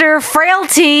 Twister,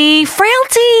 Frailty.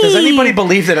 Does anybody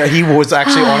believe that he was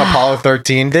actually on Apollo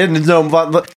 13? Didn't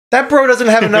know. That bro doesn't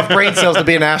have enough brain cells to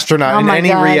be an astronaut in any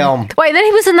realm. Wait, then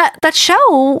he was in that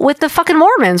show with the fucking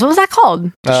Mormons. What was that called?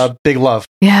 Big Love.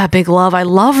 Yeah, Big Love. I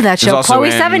love that He was show. also Chloe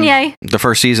in Sevigny. the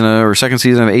first season or second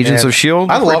season of Agents of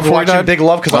S.H.I.E.L.D. I loved watching Big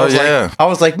Love because I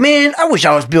was like, man, I wish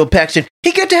I was Bill Paxton.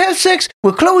 He got to have sex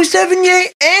with Chloe Sevigny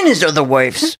and his other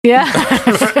wives. Yeah.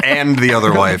 And the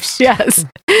other wives. Yes.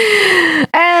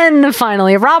 And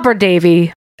finally, Robert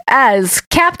Davey as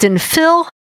Captain Phil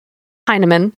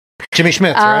Heineman. Jimmy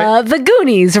Schmitz, right? The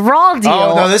Goonies, Raw Deal.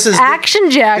 Oh, no, this is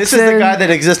Action Jackson. This is the guy that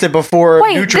existed before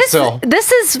Wait, Nutricil.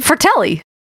 this is Fratelli.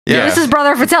 Yeah. This is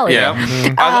Brother Fratelli. Yeah.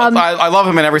 I love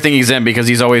him in everything he's in because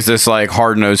he's always this like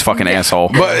hard nosed fucking asshole.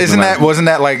 But wasn't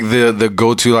that like the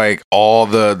go to like all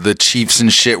the chiefs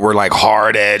and shit were like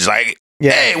hard edge like.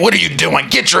 Yeah. Hey, what are you doing?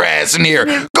 Get your ass in here.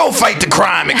 Go fight the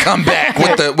crime and come back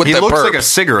with the He looks perp. like a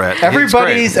cigarette.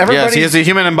 Everybody's Yes, he is the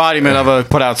human embodiment of a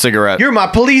put out cigarette. You're my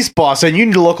police boss, and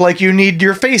you look like you need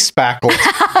your face spackled.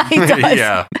 He does.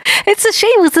 Yeah. It's a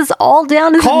shame because it's all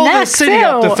down his Call neck, the city too.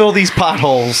 up to fill these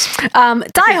potholes. Die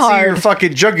See Hard. your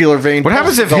fucking jugular vein. What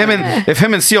happens if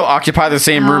him and Seal occupy the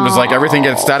same room? Does like everything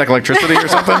get static electricity or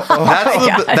something?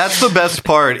 That's the best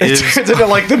part. It Is turns into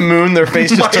like the moon. Their face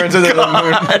just turns into the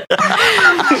moon.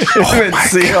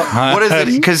 What is it?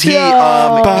 Because he,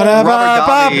 Robert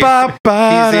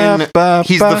Davi,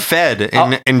 he's the Fed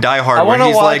in Die Hard, where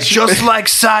he's like, just like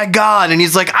Saigon, and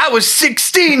he's like, I was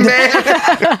 16, man.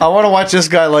 I want to watch this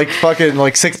guy like fucking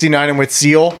like 69 and with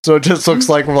Seal. So it just looks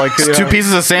like we're like Two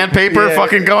pieces of sandpaper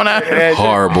fucking going at it.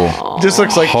 Horrible. Just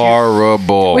looks like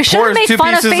horrible. We should have made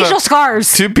fun of facial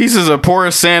scars. 2 pieces of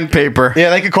porous sandpaper. Yeah,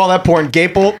 they could call that porn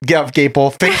gapel,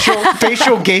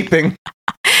 facial gaping.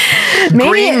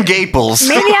 Green Gaples.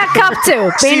 Maniac Cop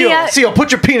 2. Seal,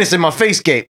 put your penis in my face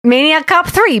gape. Maniac Cop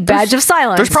 3. Badge of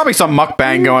Silence. There's probably some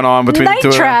mukbang going on between Night the two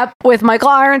of them. Trap with Michael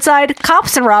Ironside.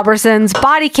 Cops and Robertsons.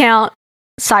 Body Count.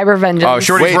 Cyber Vengeance. Oh,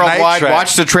 Shorty's Night Worldwide. Trap.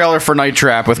 Watch the trailer for Night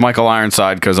Trap with Michael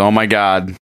Ironside because oh my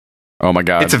god.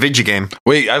 It's a video game.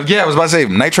 Wait, I was about to say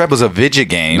Night Trap was a video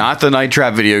game. Not the Night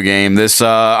Trap video game. This,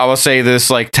 I will say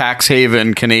this like tax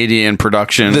haven Canadian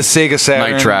production. The Sega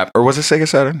Saturn. Night Trap. Or was it Sega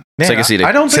Saturn? Man, Sega CD.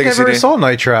 I don't think Sega I've ever CD. saw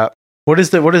Night Trap. What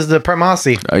is the premise?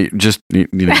 You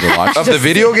need to watch Of the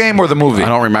video game or the movie? I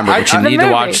don't remember, but you The need to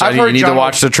movie. watch. I've You heard need to John-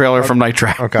 watch the trailer from Night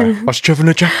Trap. Okay. What's Trevor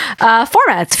Night?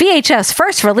 Formats. VHS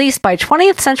first released by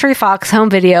 20th Century Fox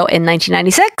Home Video in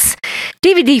 1996.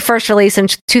 DVD first released in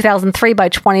 2003 by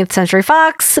 20th Century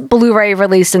Fox. Blu-ray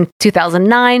released in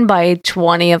 2009 by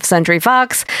 20th Century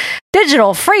Fox.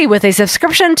 Digital free with a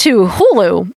subscription to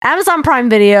Hulu, Amazon Prime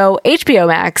Video, HBO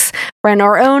Max. Rent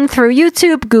or own through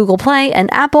YouTube, Google Play,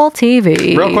 and Apple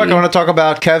TV. Real quick, I want to talk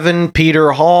about Kevin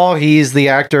Peter Hall. He's the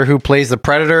actor who plays the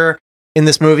Predator in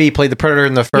this movie. He played the Predator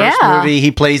in the first movie.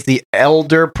 He plays the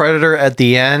elder Predator at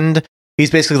the end. He's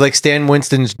basically like Stan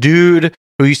Winston's dude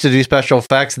who used to do special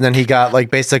effects, and then he got like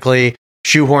basically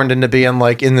shoehorned into being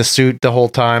like in the suit the whole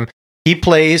time. He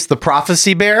plays the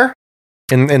Prophecy Bear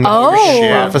in the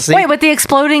Prophecy. Wait, with the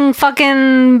exploding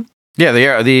fucking... Yeah,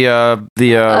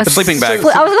 the sleeping bag. I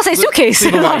was going to say suitcase.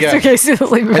 Sleeping bag, yeah. Suitcase,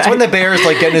 sleeping It's bag. when the bear is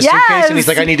like getting his suitcase and he's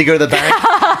like, I need to go to the bank.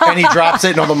 And he drops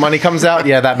it and all the money comes out.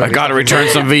 Yeah, that I gotta return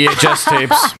some VHS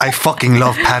tapes. I fucking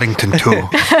love Paddington too.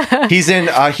 He's in,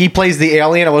 he plays the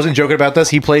alien. I wasn't joking about this.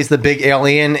 He plays the big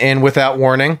alien in Without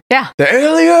Warning. Yeah. The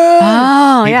alien!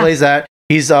 Oh, He yeah. plays that.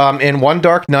 He's in One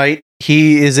Dark Night.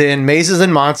 He is in Mazes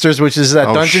and Monsters, which is that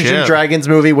Oh, Dungeons shit. and Dragons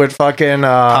movie with fucking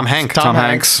Tom Hanks. Tom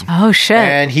Hanks. Oh, shit.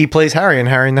 And he plays Harry in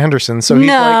Harry and the Hendersons. So he's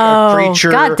No. like a creature.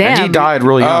 God damn. And he died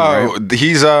really young, Oh, right?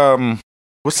 he's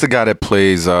what's the guy that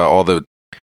plays all the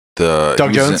Doug he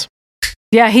was Jones?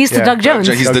 Yeah, he's the Doug Jones.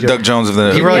 He's the Doug Jones of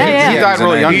the. He died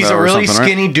really young. He's though, a or really something,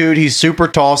 right? skinny dude. He's super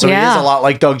tall, so he is a lot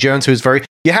like Doug Jones, who's very.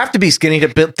 You have to be skinny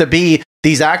to be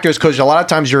these actors because a lot of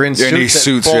times you're in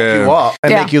suits that bulk you up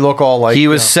and make you look all like. He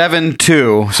was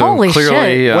 7'2", so Holy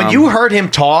clearly. shit. When you heard him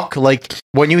talk, like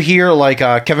when you hear like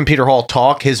Kevin Peter Hall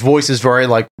talk, his voice is very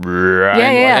like.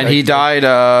 And he died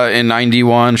in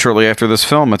 91, shortly after this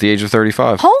film, at the age of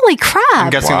 35. Holy crap! I'm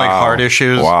guessing like heart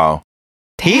issues. Wow.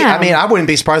 I wouldn't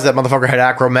be surprised that motherfucker had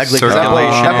acromegaly because that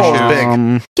ball was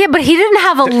big. Yeah, but he didn't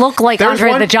have a look like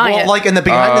Andre the Giant. Well, like in the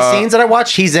behind the scenes that I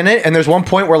watched, he's in it, and there's one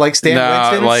point where like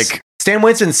Stan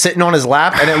Winston's sitting on his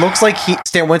lap, and it looks like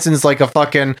Stan Winston's like a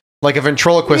fucking like a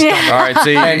ventriloquist. Yeah. All right,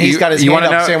 so and he's got his hand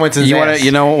up Stan Winston's ass.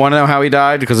 You want to know how he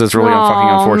died? Because it's really fucking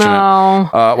unfortunate. No.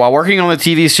 While working on the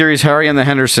TV series Harry and the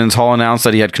Hendersons, Hall announced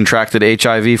that he had contracted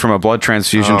HIV from a blood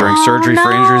transfusion during surgery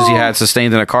for injuries he had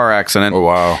sustained in a car accident. Oh,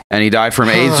 wow. And he died from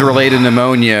AIDS-related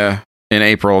pneumonia in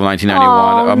April of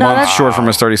 1991, month short from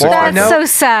his 36th birthday. That's so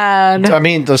sad. I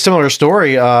mean, the similar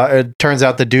story. It turns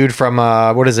out the dude from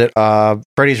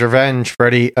Freddy's Revenge,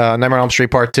 Nightmare on Elm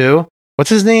Street Part 2. What's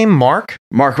his name? Mark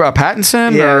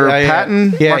Pattinson or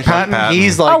Patton? Yeah, Mark Patton.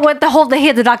 he's like. They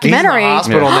had the documentary. He's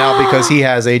in the hospital now because he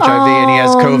has HIV and he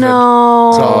has COVID.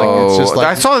 No. So like, it's just like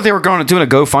I saw that they were doing a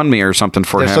GoFundMe or something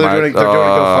for him. so they're doing a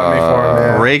GoFundMe for him.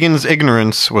 Yeah. Reagan's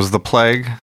ignorance was the plague.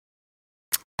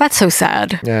 That's so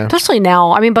sad. Yeah. Especially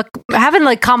now. I mean, but having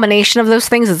like combination of those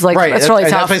things is like that's really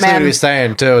tough, That's basically what man. he was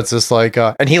saying too. It's just like,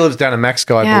 and he lives down in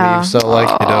Mexico, I believe. So like,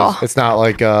 he does. It's not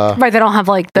like right. They don't have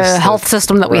like the health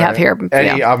system that we have here.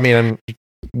 And he, I mean, I'm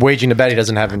waging to bet he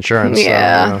doesn't have insurance.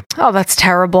 Yeah. So, Oh, that's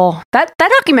terrible. That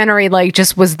documentary like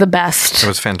just was the best. It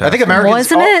was fantastic. I think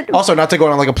Americans, Wasn't it? Also, not to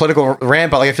go on like a political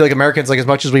rant, but like I feel like Americans, like as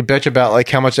much as we bitch about like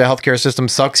how much the healthcare system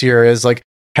sucks here, is like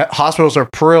hospitals are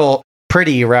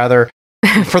pretty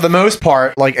for the most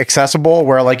part, like accessible.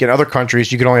 Where like in other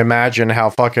countries, you can only imagine how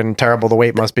fucking terrible the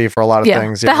wait must be for a lot of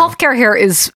things. The healthcare here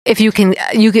is if you can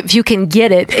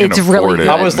get it, it's really good.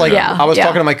 I was like, yeah. I was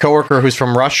talking to my coworker who's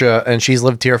from Russia, and she's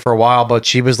lived here for a while, but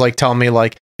she was like telling me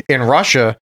like in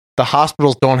Russia, the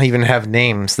hospitals don't even have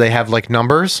names; they have like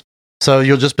numbers. So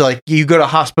you'll just be like, you go to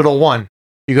hospital 1.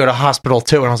 You go to hospital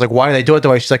 2, and I was like, why do they do it the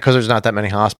way? She's like, because there's not that many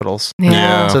hospitals.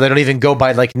 Yeah. So they don't even go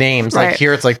by like names. Right. Like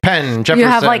here, it's like Penn, Jefferson.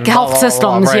 You have like blah, health blah, blah, blah,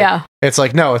 systems, right. yeah. It's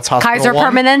like no, it's hospital Kaiser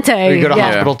 1, Permanente. or you go to Yeah.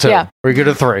 hospital 2, Yeah. or you go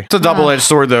to 3. It's a double-edged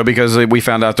sword, though, because we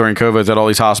found out during COVID that all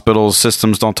these hospitals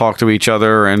systems don't talk to each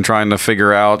other, and trying to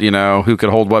figure out, who could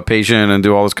hold what patient and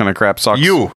do all this kind of crap sucks.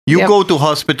 You go to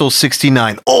hospital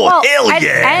 69. Oh, Well, hell and-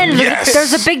 yeah! And Yes!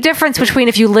 there's a big difference between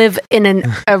if you live in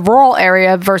a rural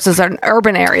area versus an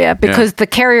urban area, because the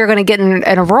care you're going to get in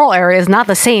a rural area is not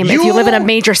the same if you live in a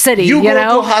major city. You go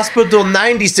to hospital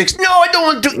 96. No, I don't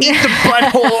want to eat the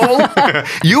butthole.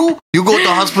 You go to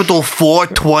hospital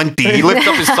 420. He lifts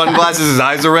up his sunglasses, his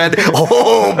eyes are red.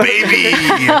 Oh, baby!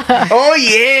 Oh,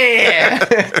 yeah!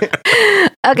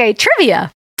 Okay, trivia.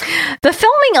 The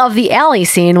filming of the alley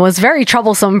scene was very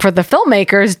troublesome for the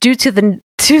filmmakers due to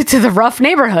the rough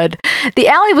neighborhood. The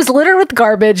alley was littered with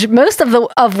garbage, most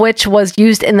of which was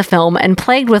used in the film, and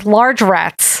plagued with large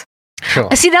rats. Sure.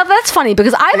 See, now that's funny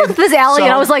because I looked at this alley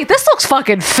and I was like, this looks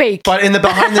fucking fake. But in the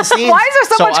behind the scenes, why is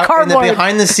there so much cardboard? In the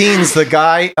behind the scenes, the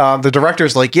guy, the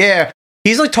director's like, yeah,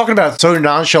 he's like talking about it so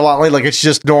nonchalantly, like it's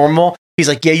just normal. He's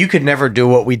like, yeah, you could never do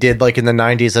what we did like in the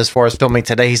 90s as far as filming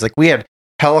today. He's like, we had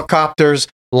helicopters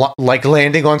like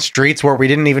landing on streets where we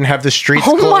didn't even have the streets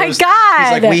closed. My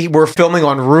God. He's like, we were filming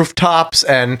on rooftops,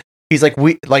 and he's like,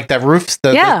 we like that roof,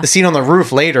 the scene on the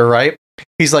roof later, right?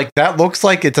 He's like, that looks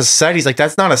like it's a set. He's like,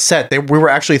 that's not a set. We were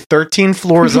actually 13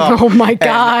 floors up. Oh my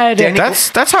God.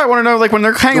 That's how I want to know, like when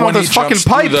they're hanging on those fucking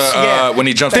pipes. When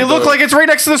he jumps they look like it's right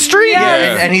next to the street.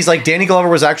 Yeah. And he's like, Danny Glover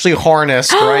was actually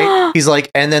harnessed, right? He's like,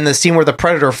 and then the scene where the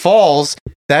Predator falls,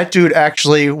 that dude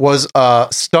actually was a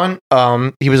stunt.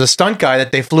 He was a stunt guy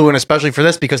that they flew in especially for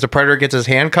this because the Predator gets his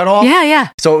hand cut off. Yeah.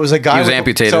 So it was a guy. He was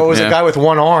amputated. So it was yeah. a guy with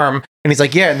one arm, and he's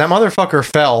like, yeah, and that motherfucker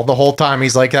fell the whole time.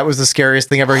 He's like, that was the scariest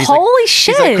thing ever. He's Holy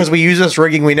shit! Because we use this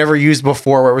rigging we never used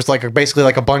before, where it was like basically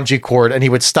like a bungee cord, and he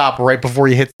would stop right before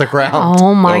he hits the ground.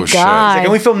 Oh my God! Like,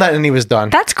 and we filmed that, and he was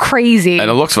done. That's crazy. And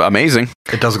it looks amazing.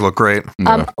 It does look great.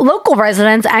 Local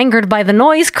residents angered by the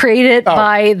noise created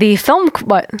by the film.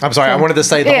 What? I'm sorry, I wanted to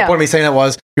say the whole point of me saying that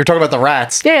was you're talking about the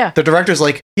rats. Yeah. The director's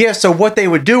like, yeah. So what they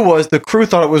would do was the crew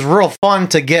thought it was real fun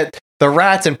to get the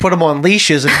rats and put them on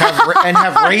leashes and have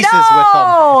races with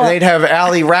them. And they'd have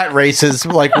alley rat races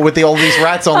like with all these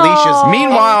rats on leashes.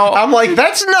 Meanwhile, I'm like,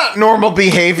 that's not normal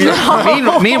behavior.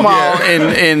 Meanwhile,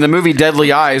 in the movie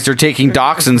Deadly Eyes, they're taking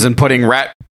dachshunds and putting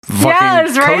rat fucking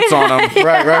Yes, right? coats on them.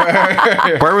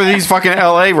 right. Where were these fucking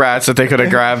LA rats that they could have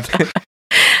grabbed?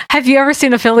 Have you ever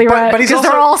seen a Philly rat? But he's Because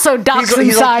they're also dachshund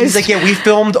he's sized. like, yeah, we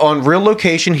filmed on real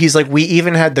location. He's like, we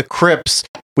even had the Crips.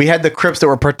 We had the Crips that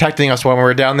were protecting us when we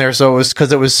were down there. So it was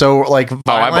because it was so like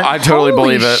violent. I totally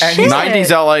believe it. And he's-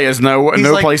 90s LA is no He's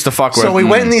like- place to fuck with. So we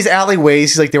went in these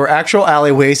alleyways. He's like, they were actual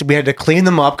alleyways. We had to clean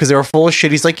them up because they were full of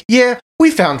shit. He's like, yeah,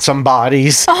 we found some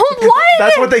bodies. Oh, what?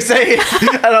 That's what they say.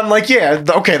 And I'm like, yeah,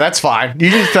 okay, that's fine. You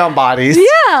just found bodies.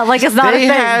 Yeah, like it's not They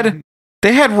a thing.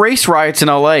 They had race riots in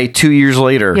LA 2 years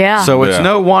later. Yeah. So it's Yeah.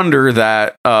 no wonder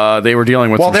that they were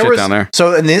dealing with some shit down there.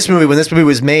 So in this movie, when this movie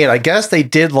was made, I guess they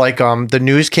did like the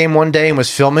news came one day and was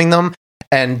filming them.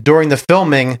 And during the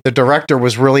filming, the director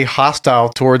was really hostile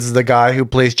towards the guy who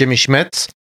plays Jimmy Schmitz.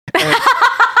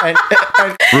 And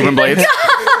Ruben Blades?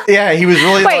 Yeah, he was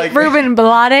really Wait, like Ruben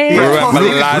Blades? Ruben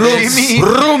Blades.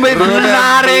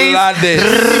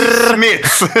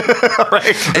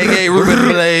 A.K.A. Ruben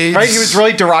Blades. Right, he was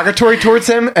really derogatory towards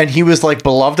him, and he was like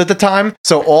beloved at the time.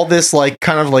 So all this like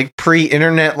kind of like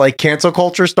pre-internet like cancel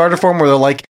culture started for him, where they're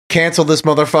like cancel this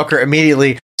motherfucker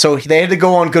immediately. So they had to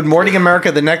go on Good Morning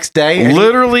America the next day. and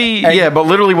Literally, but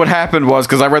literally what happened was,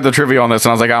 because I read the trivia on this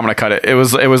and I was like, I'm going to cut it. It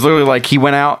was literally like he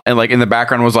went out and like in the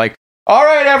background was like, all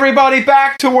right, everybody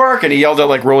back to work. And he yelled it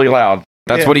like really loud.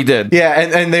 That's Yeah. what he did. Yeah,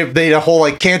 and they had a whole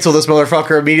like cancel this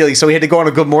motherfucker immediately. So he had to go on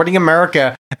a Good Morning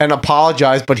America and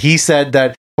apologize. But he said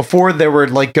that before they were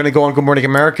like going to go on Good Morning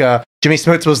America, Jimmy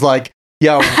Smits was like,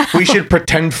 yo, we should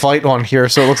pretend fight on here.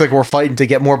 So it looks like we're fighting to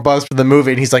get more buzz for the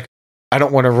movie. And he's like, I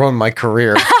don't want to ruin my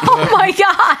career. Oh my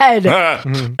god!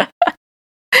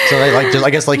 So they like, just, I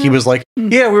guess, like he was like,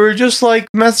 yeah, we were just like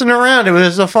messing around. It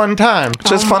was a fun time,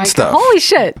 just fun stuff. Holy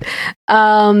shit.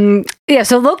 Yeah,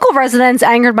 so local residents,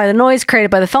 angered by the noise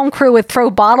created by the film crew, would throw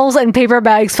bottles and paper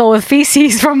bags full of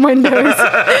feces from windows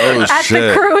at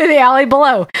the crew in the alley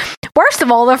below. Worst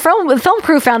of all, the film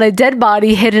crew found a dead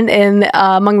body hidden in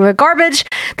among the garbage.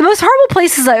 The most horrible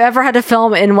places I've ever had to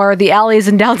film in were the alleys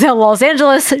in downtown Los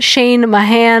Angeles. Shane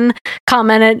Mahan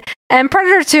commented. And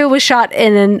Predator 2 was shot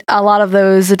in a lot of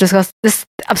those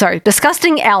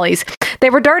disgusting alleys. They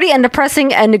were dirty and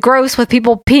depressing and gross with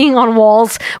people peeing on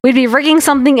walls. We'd be rigging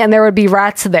something and there would be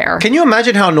rats there. Can you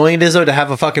imagine how annoying it is though to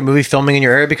have a fucking movie filming in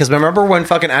your area? Because remember when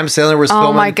fucking Adam Sandler was filming?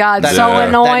 Oh my god, that, so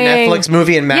annoying! That Netflix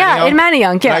movie in Manayunk. Yeah, in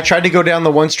Manayunk. Yeah, and I tried to go down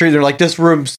the one street. They're like, this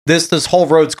whole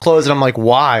road's closed, and I'm like,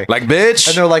 why? Like, bitch.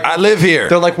 And they're like, I live here.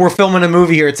 They're like, we're filming a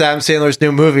movie here. It's Adam Sandler's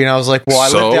new movie, and I was like, well, I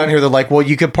live down here. They're like, well,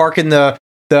 you could park in the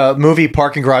movie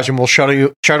parking garage and we'll shuttle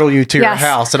you to your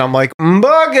house. And I'm like,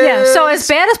 buggers. Yeah, so as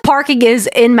bad as parking is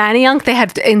in Manayunk, they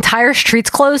had entire streets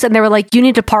closed and they were like, you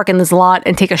need to park in this lot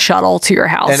and take a shuttle to your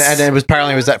house. And it was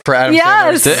that for Adam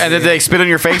Yes. Sandler. And did they spit in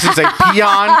your face and say,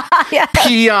 peon?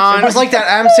 Peon. It was like that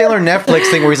Adam Sandler Netflix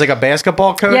thing where he's like a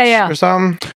basketball coach or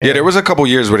something. Yeah, there was a couple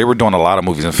years where they were doing a lot of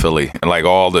movies in Philly and like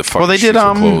all the fucking Well, they did, streets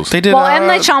were closed. they did, Well, M.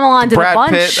 Night Shyamalan did a Brad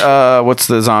bunch. Pitt, what's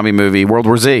the zombie movie? World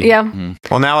War Z. Yeah.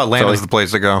 Well, now Atlanta's the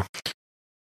place to go.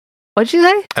 What'd you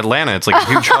say? Atlanta, it's like a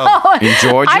huge hub. In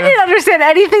Georgia? I didn't understand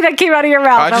anything that came out of your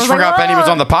mouth. I just was forgot like, Benny was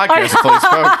on the podcast until he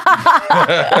spoke.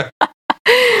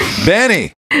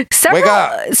 Benny, wake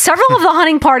up. Several of the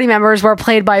hunting party members were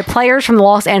played by players from the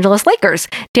Los Angeles Lakers.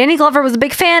 Danny Glover was a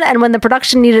big fan, and when the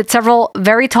production needed several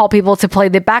very tall people to play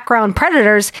the background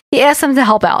predators, he asked them to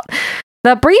help out.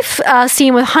 The brief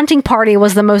scene with hunting party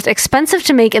was the most expensive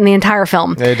to make in the entire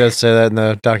film. Yeah, it does say that in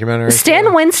the documentary.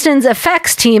 Stan Winston's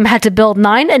effects team had to build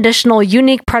 9 additional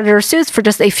unique predator suits for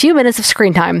just a few minutes of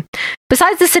screen time.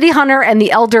 Besides the city hunter and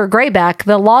the elder grayback,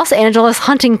 the Los Angeles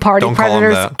hunting party Don't call 'em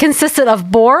predators that. consisted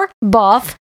of boar,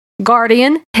 buff,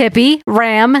 guardian, hippie,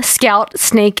 ram, scout,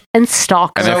 snake, and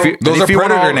stalker. And if you- Those and if are you want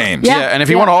predator all- names. Yeah, and if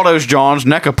you want all those Johns,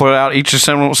 NECA put out each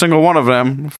single one of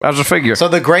them as a figure. So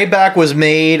the grayback was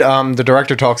made, the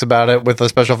director talks about it with the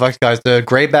special effects guys. The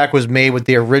grayback was made with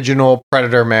the original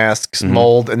Predator masks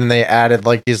mold, and then they added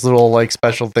like these little like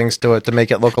special things to it to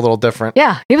make it look a little different.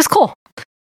 Yeah, it was cool.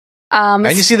 And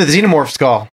you see the xenomorph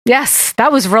skull. Yes,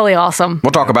 that was really awesome.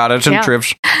 We'll talk about it. It's in Yeah.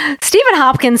 Trivs. Stephen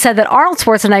Hopkins said that Arnold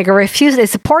Schwarzenegger refused a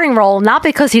supporting role not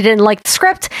because he didn't like the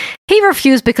script. He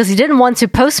refused because he didn't want to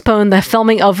postpone the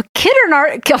filming of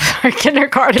Kindergarten Cop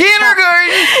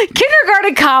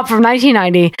from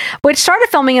 1990, which started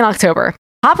filming in October.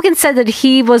 Hopkins said that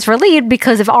he was relieved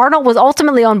because if Arnold was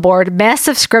ultimately on board,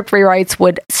 massive script rewrites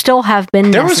would still have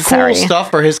been There necessary. was cool stuff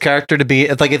for his character to be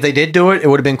like if they did do it, it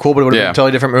would have been cool, but it would have been a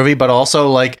totally different movie. But also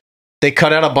like they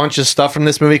cut out a bunch of stuff from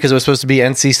this movie because it was supposed to be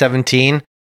NC-17.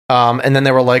 And then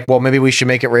they were like, well, maybe we should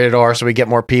make it rated R so we get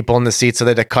more people in the seats. So they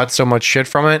had to cut so much shit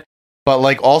from it. But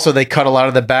like also they cut a lot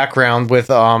of the background with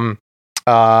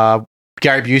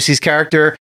Gary Busey's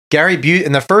character. Gary Busey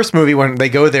in the first movie when they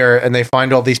go there and they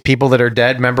find all these people that are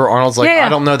dead. Remember, Arnold's like, I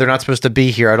don't know, they're not supposed to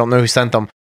be here. I don't know who sent them.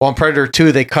 Well, in Predator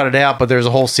 2, they cut it out, but there's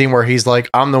a whole scene where he's like,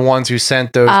 I'm the ones who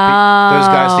sent those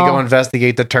guys to go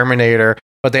investigate the Terminator.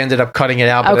 But they ended up cutting it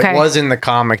out. But it was in the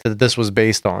comic that this was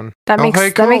based on. That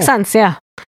makes sense. Yeah.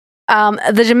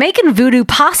 The Jamaican voodoo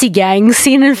posse gangs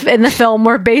seen in the film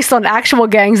were based on actual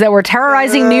gangs that were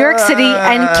terrorizing New York City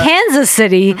and Kansas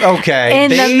City. Okay,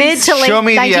 in the mid to late 1980s. Show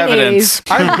me the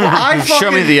evidence.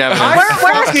 Show me the evidence.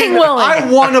 Where's King Willie? I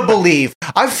want to believe.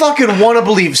 I fucking want to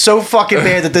believe so fucking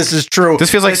bad that this is true. This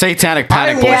feels like satanic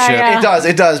panic bullshit.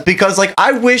 It does. Because like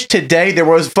I wish today there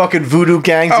was fucking voodoo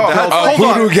gangs.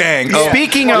 Voodoo gang.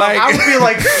 Speaking of, I would be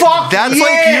like, fuck. That's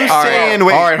like you saying. All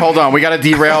right, hold on. We got to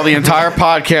derail the entire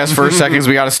podcast for a second.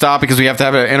 We got to stop because we have to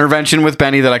have an intervention with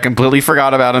Benny that I completely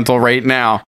forgot about until right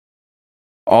now.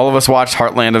 All of us watched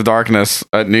Heartland of Darkness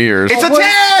at New Year's. It's a 10!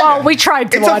 Well, we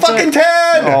tried to watch it. It's a fucking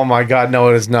 10! Oh my God, no,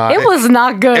 it is not. It was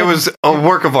not good. It was a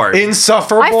work of art.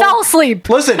 Insufferable. I fell asleep.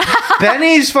 Listen,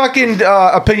 Benny's fucking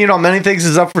opinion on many things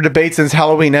is up for debate since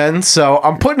Halloween ends, so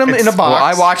I'm putting them in a box. Well,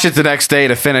 I watched it the next day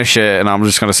to finish it, and I'm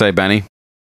just going to say, Benny.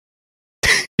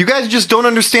 You guys just don't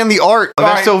understand the art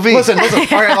of SOV. Listen. All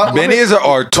right, Benny is an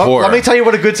auteur. Let me tell you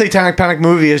what a good Satanic Panic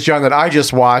movie is, John, that I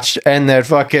just watched and that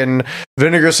fucking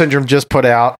Vinegar Syndrome just put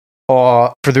out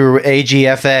through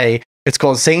AGFA. It's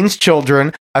called Satan's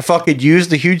Children. I fucking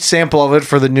used a huge sample of it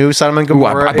for the new Sodom and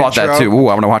Gomorrah I bought that too. Ooh,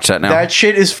 I'm going to watch that now. That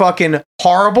shit is fucking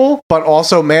horrible, but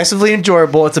also massively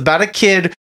enjoyable. It's about a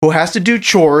kid who has to do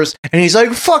chores, and he's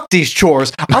like, fuck these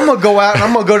chores. I'm going to go out and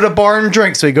I'm going to go to the bar and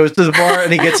drink. So he goes to the bar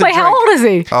and he gets a drink. How old is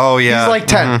he? Oh, yeah. He's like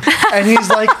 10. And he's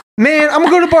like, man, I'm going to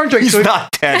go to the bar and drink. He's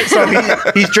not 10. So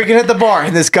he's drinking at the bar,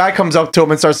 and this guy comes up to him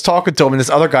and starts talking to him, and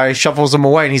this other guy shuffles him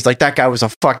away, and he's like, that guy was a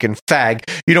fucking fag.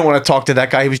 You don't want to talk to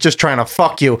that guy. He was just trying to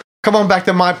fuck you. Come on back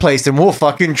to my place and we'll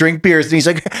fucking drink beers. And he's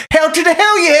like, hell to the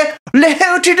hell yeah.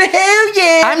 Hell to the hell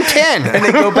yeah. I'm 10. And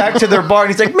they go back to their bar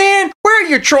and he's like, man, where are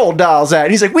your troll dolls at?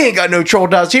 And he's like, we ain't got no troll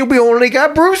dolls here. We only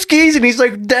got brewskis. And he's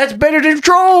like, that's better than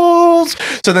trolls.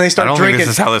 So then they start drinking. Think this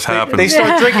is how this happens. They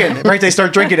start drinking. Right? They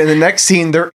start drinking. And the next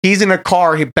scene, he's in a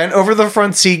car. He bent over the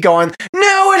front seat going,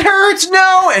 no, it hurts.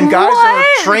 No. And guys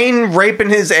are train raping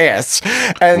his ass.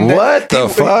 And what the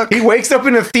fuck? He wakes up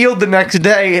in a field the next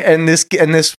day and this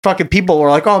fucking people are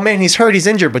like, oh man, he's hurt, he's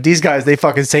injured. But these guys, they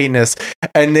fucking Satanists.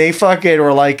 And they fucking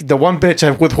were like, the one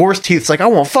bitch with horse teeth, like, I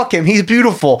won't fuck him, he's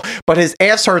beautiful. But his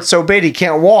ass hurts so bad he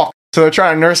can't walk. So they're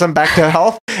trying to nurse him back to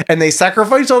health. And they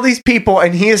sacrifice all these people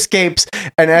and he escapes.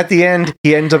 And at the end,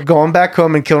 he ends up going back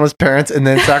home and killing his parents and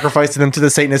then sacrificing them to the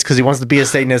Satanists because he wants to be a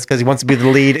Satanist, because he wants to be the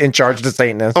lead in charge of the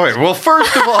Satanists. All right, well,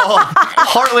 first of all,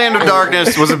 Heartland of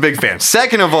Darkness was a big fan.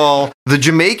 Second of all, the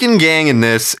Jamaican gang in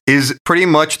this is pretty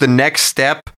much the next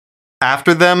step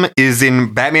after them is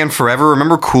in Batman Forever.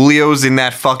 Remember Coolio's in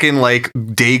that fucking like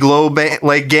Dayglow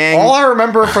gang? All I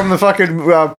remember from the fucking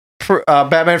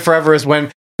Batman Forever is when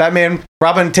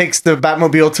Robin takes the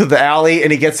Batmobile to the alley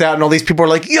and he gets out and all these people are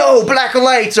like, yo, black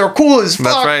lights are cool as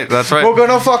fuck. That's right. We're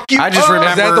gonna fuck you. I just remember.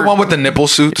 Is that the one with the nipple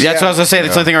suits? Yeah, that's what I was gonna say.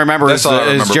 That's the thing I remember. That's all I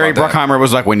remember is Jerry about that. Bruckheimer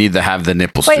was like, we need to have the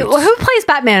nipple Wait, suits. well, who plays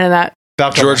Batman in that?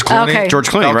 George Clooney. Okay. George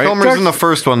Clooney, Val right? Kilmer's in the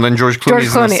first one, then George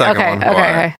Clooney's in the second one.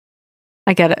 Okay.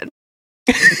 I get it.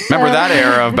 Remember that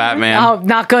era of Batman? Oh,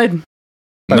 not good.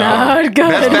 No. Not good.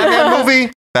 Best Batman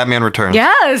movie? Batman Returns.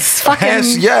 Yes,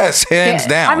 fucking yes, hands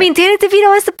down. I mean, Danny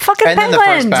DeVito is the fucking And then the first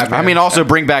Penguin. Batman. I mean, also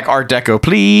bring back Art Deco,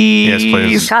 please. Yes,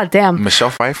 please. God damn. Michelle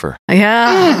Pfeiffer.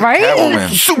 Yeah, right.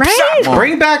 Catwoman. Right.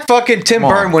 Bring back fucking Tim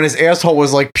Burton when his asshole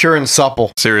was like pure and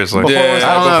supple. Seriously. Before it was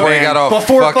I don't know, before he man. got off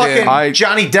Before fucking fucking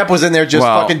Johnny Depp was in there just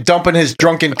Well, fucking dumping his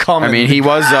drunken cum. I mean, he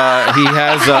was. He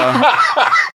has.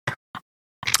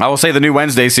 I will say the new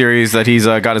Wednesday series that he's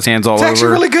got his hands all It's over. actually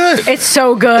really good. It's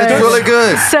so good. It's really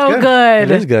good. So good.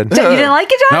 It is good. You didn't like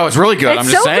it, John? No, it's really good. It's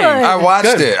I'm just so saying. good. I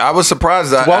watched it. I was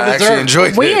surprised. I well actually deserved.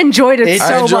 enjoyed We it. enjoyed it I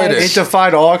so enjoyed much. it. It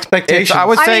defied all expectations. I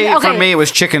would say mean, okay. for me it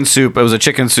was Chicken Soup. It was a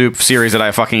Chicken Soup series that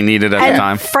I fucking needed at the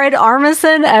time. Fred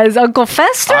Armisen as Uncle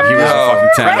Fester. He was a fucking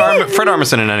 10. Right? Fred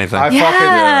Armisen in anything.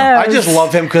 I just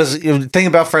love him because the thing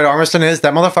about Fred Armisen is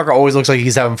that motherfucker always looks like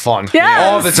he's having fun.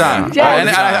 Yes. All the time. Yes. And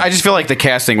I just feel like the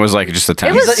casting was like just a 10.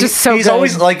 It was just so He's good.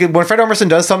 always like, when Fred Armisen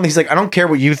does something, he's like, I don't care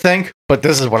what you think, but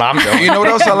this is what I'm doing. You know what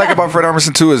else I like about Fred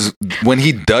Armisen too is when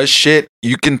he does shit,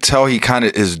 you can tell he kind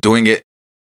of is doing it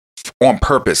on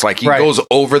purpose. Like he Right. goes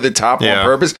over the top Yeah. on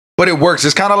purpose, but it works.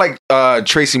 It's kind of like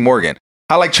Tracy Morgan.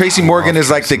 How like Tracy Morgan is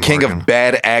like the king of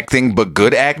bad acting, but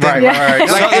good acting. Right.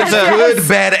 Like it's good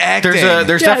bad acting.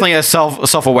 There's definitely a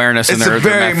self-awareness in It's there.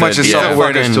 very much a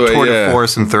self-awareness to it. Tour de Yeah.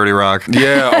 Force and 30 Rock.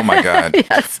 Yeah. Oh my god.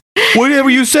 Yes. Whatever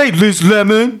you say, Liz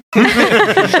Lemon. Bro,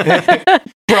 I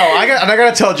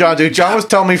gotta tell John, dude. John was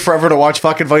telling me forever to watch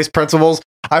fucking Vice Principals.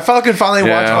 I fucking finally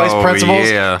watched Vice Principals.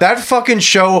 Yeah. That fucking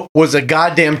show was a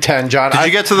goddamn 10, John. Did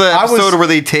you get to the episode where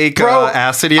they take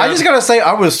acid yet? I just gotta say,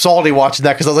 I was salty watching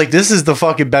that because I was like, this is the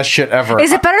fucking best shit ever.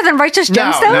 Is it better than Righteous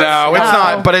Gemstones? No, it's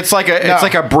not. But it's like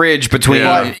a bridge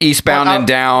between Eastbound and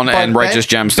Down and Righteous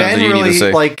Gemstones Ben that you really, need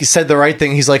to see. like, said the right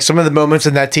thing. He's like, some of the moments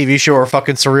in that TV show are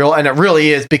fucking surreal, and it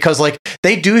really is because like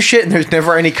they do shit and there's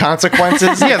never any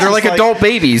consequences. Yeah, they're like adult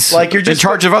babies. Like you're just in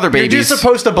charge of other babies. You're just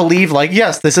supposed to believe, like,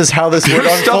 yes, this is how this would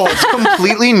unfold.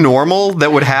 Completely normal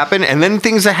that would happen, and then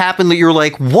things that happen that you're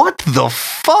like, what the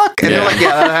fuck? And they're like,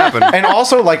 yeah, that happened. And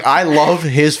also, like, I love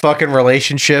his fucking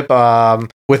relationship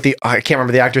with the I can't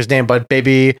remember the actor's name, but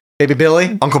Baby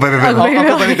Billy, Uncle Baby Billy,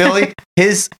 Uncle Baby Billy.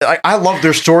 I love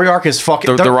their story arc. Is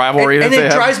fucking the rivalry, and that they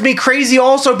it have. drives me crazy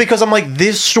also because I'm like,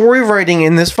 this story writing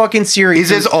in this fucking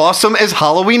series is as awesome as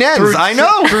Halloween Ends. I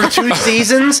know. Through 2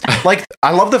 seasons, like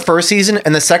I love the first season,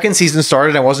 and the second season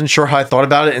started. I wasn't sure how I thought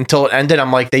about it until it ended.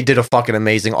 I'm like, they did a fucking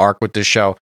amazing arc with this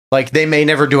show. Like they may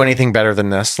never do anything better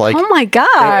than this. Like, Oh my god,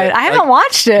 I haven't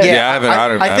watched it. Yeah,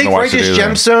 I think watched it Righteous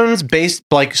either. Gemstones, based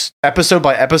like episode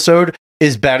by episode,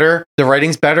 is better. The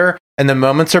writing's better, and the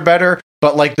moments are better.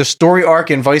 But like the story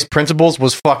arc in Vice Principals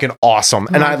was fucking awesome.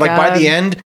 And my I like by God. the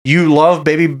end, you love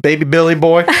baby Billy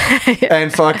boy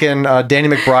and fucking Danny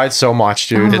McBride so much,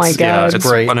 dude. Oh my God. it's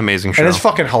great, an amazing show. and it's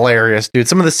fucking hilarious, dude.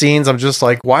 Some of the scenes, I'm just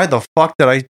like, why the fuck did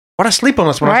I sleep on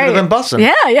this when I should have been bussing?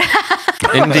 Yeah.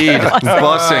 Indeed,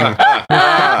 bussing.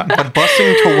 But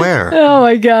bussing to where? Oh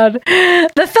my god.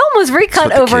 The film was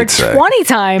recut over kids say. 20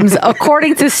 times,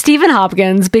 according to Stephen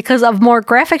Hopkins, because of more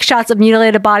graphic shots of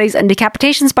mutilated bodies and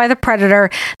decapitations by the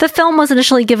predator. The film was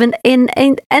initially given an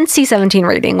NC-17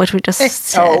 rating, which we just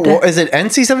said. Oh, well, is it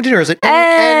NC-17 or is it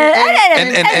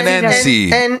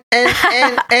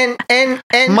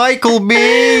Michael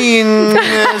Bean,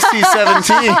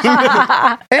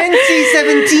 NC-17.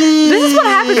 NC-17. This is what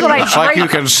happens when I It's like drink.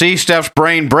 you can see Steph's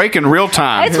brain break in real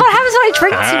time. It's what happens when I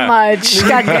drink too much.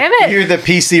 God damn it. You're the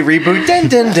PC reboot. Dun,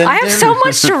 dun, dun, I have so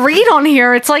much to read on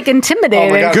here. It's like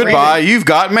intimidating. God. Goodbye. You've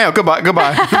got mail. Goodbye.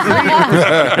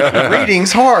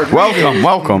 Reading's hard.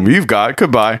 Welcome. You've got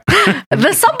goodbye.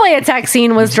 The subway attack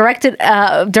scene was directly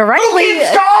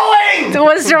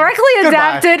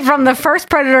adapted from the first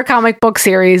Predator comic book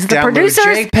series. The Download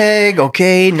producers JPEG,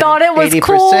 okay. thought it was 80%,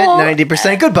 cool.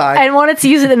 90%. Goodbye. and wanted to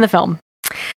use it in the film.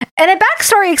 In a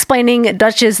backstory explaining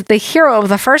Dutch is the hero of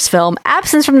the first film,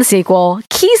 absence from the sequel,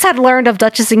 Keyes had learned of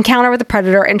Dutch's encounter with the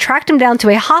Predator and tracked him down to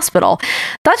a hospital.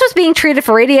 Dutch was being treated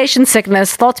for radiation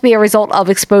sickness, thought to be a result of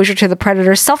exposure to the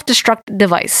Predator's self-destruct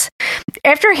device.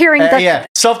 After hearing Dutch... yeah,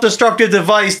 self-destructive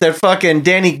device that fucking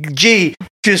Danny G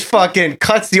just fucking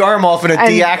cuts the arm off and it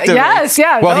deactivates. Yes,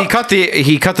 yeah. Well, he cut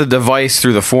the device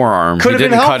through the forearm. Could He have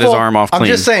been didn't helpful. cut his arm off clean. I'm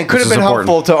just saying, could which have is been important.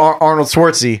 helpful to Arnold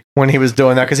Schwarzenegger when he was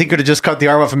doing that because he could have just cut the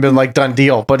arm off and been like, done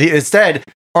deal. But instead,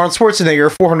 Arnold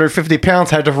Schwarzenegger, 450 pounds,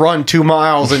 had to run 2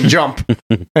 miles and jump.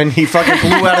 And he fucking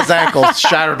blew out his ankles,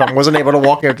 shattered them, wasn't able to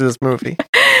walk after this movie.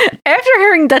 After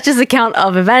hearing Dutch's account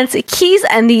of events, Keyes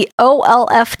and the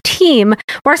OLF team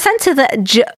were sent to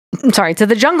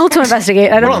the jungle to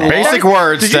investigate. I don't know. Basic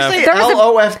words, Did you Steph. say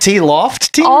LOFT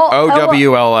Loft Team?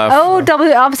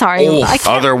 OWLF. I'm sorry. I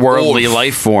can't. Otherworldly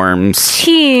life forms.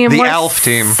 Team The was ALF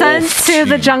team. sent to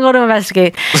the jungle to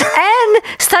investigate and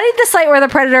studied the site where the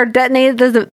Predator detonated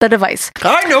the device.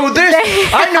 I know this.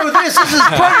 This is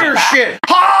Predator shit.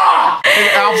 Ha! And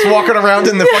Alf's walking around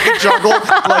in the fucking jungle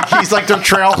like he's like the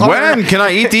trail hunter. When can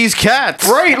I eat these cats?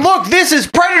 Right, look, this is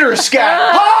Predator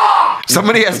scat. Ha!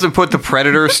 Somebody has to put the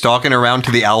Predator stalking around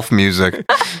to the ALF music.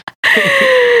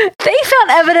 They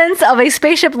found evidence of a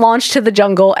spaceship launched to the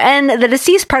jungle, and the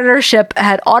deceased Predator ship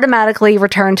had automatically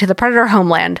returned to the Predator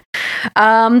homeland.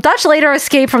 Dutch later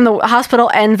escaped from the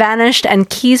hospital and vanished, and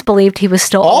Keyes believed he was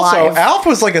still Also, alive. Alf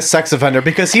was like a sex offender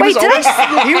because he Wait, was did always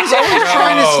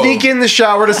trying to sneak in the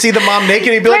shower to see the mom naked.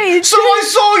 And he'd be like, Wait, "So I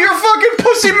saw your fucking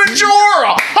pussy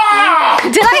Majora." Ha!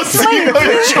 Did I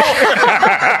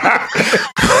wait?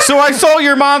 So I saw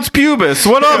your mom's pubis.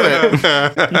 What of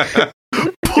it?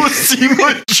 Pussy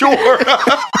Majora.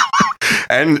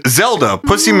 And fucking Zelda,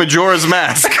 Pussy Majora's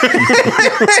Mask.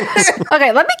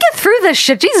 Okay, let me get through this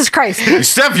shit. Jesus Christ.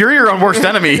 Steph, you're your own worst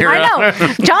enemy here. I know.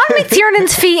 John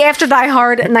McTiernan's fee after Die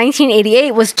Hard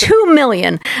 1988 was $2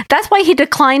 million. That's why he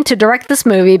declined to direct this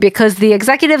movie, because the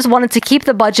executives wanted to keep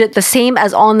the budget the same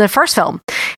as on the first film.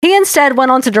 He instead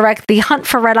went on to direct The Hunt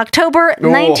for Red October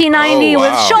 1990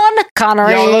 with Sean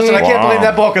Connery. Yo, listen, I can't believe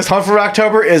that book, because Hunt for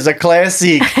October is a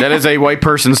classic. That is a white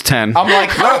person's 10. I'm like,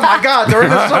 oh my God, there is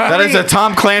that is a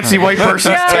Tom Clancy white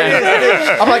person's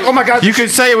 10. I'm like, oh my God. You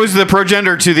could say it was the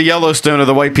progenitor to the Yellowstone of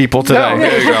the white people today. No,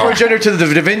 it was the progenitor to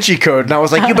the Da Vinci Code. And I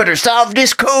was like, you better solve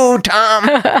this code, Tom.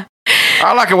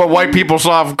 I like it when white people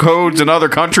solve codes in other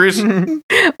countries.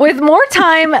 With more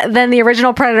time than the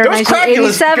original Predator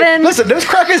 1987. Listen, those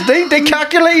crackers, they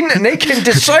calculating and they can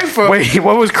decipher. Wait,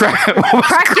 what was Cracula?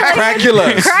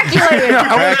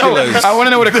 I want to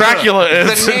know what a cracula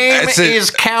is. The name is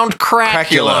Count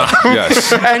Cracula.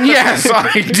 Yes. And yes,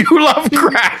 I do love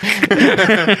crack.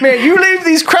 Man, you leave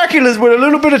these craculas with a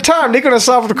little bit of time, they're going to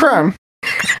solve the crime.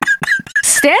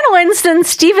 Stan Winston,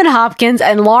 Stephen Hopkins,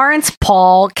 and Lawrence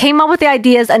Paul came up with the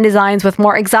ideas and designs with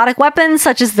more exotic weapons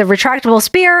such as the retractable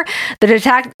spear, the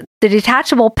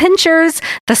detachable pinchers,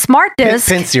 the smart disc,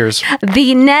 pincers,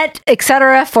 the net,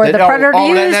 etc. for the Predator to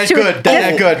use to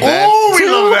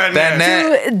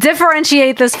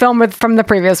differentiate this film from the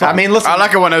previous one. I mean, listen, I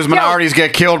like it when those minorities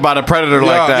get killed by the Predator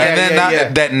like that. And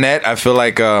then that net, I feel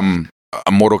like a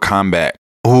Mortal Kombat.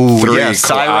 Ooh, 3 yeah,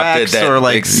 Cyrax or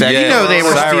like you know they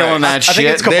were stealing that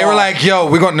shit. They were like, yo,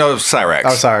 we're going to know Cyrax.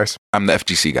 Oh, Cyrus. I'm the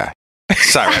FGC guy.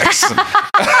 Cyrax.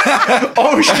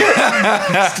 Oh, shit.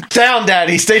 Down,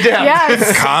 Daddy. Stay down.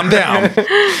 Yes. Calm down.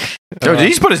 Yo, did he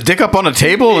just put his dick up on the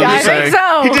table? Yeah, I think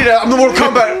so. He did that. I'm the Mortal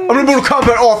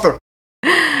Kombat author.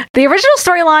 The original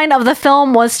storyline of the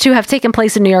film was to have taken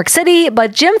place in New York City,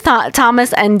 but Jim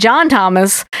Thomas and John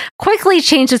Thomas quickly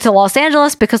changed it to Los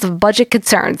Angeles because of budget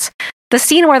concerns. The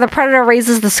scene where the Predator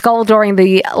raises the skull during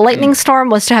the lightning storm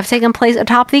was to have taken place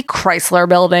atop the Chrysler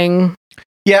Building.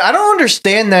 Yeah, I don't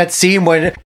understand that scene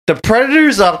when the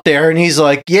Predator's up there and he's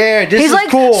like, yeah, this is like,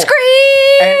 cool.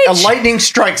 Screech! And a lightning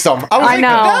strikes him. I was like, know.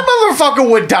 that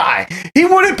motherfucker would die. He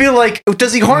wouldn't be like,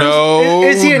 does he harness? No,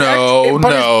 is he an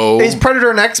no. Is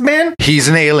Predator an X-Man? He's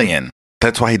an alien.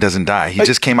 That's why he doesn't die. He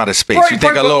just came out of space. Right, you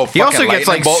think a little He also gets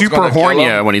like super horny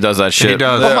when he does that shit. He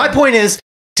does. But my point is,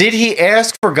 did he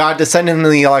ask for God to send him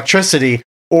the electricity?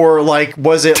 Or like,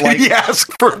 was it like? Did he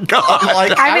ask for God?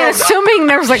 Like, I mean, assuming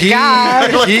there was a God.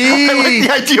 I like the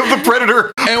idea of the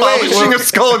Predator polishing a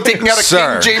skull and taking out a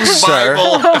King James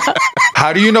Bible.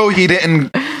 How do you know he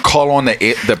didn't call on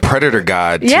the Predator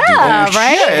God? To do that?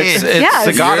 Right. It's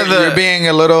the god of the. You're being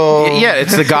a little. Yeah,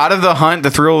 it's the god of the hunt,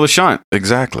 the thrill of the shunt.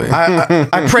 Exactly.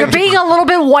 I You're being a little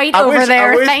bit white over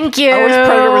there. Thank you. I wish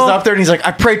Predator was up there and he's like,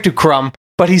 I prayed to Crumb,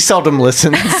 but he seldom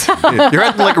listens. You're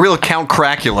at like real Count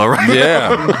Cracula, right?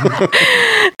 Yeah.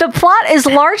 The plot is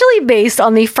largely based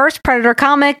on the first Predator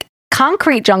comic,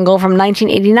 Concrete Jungle from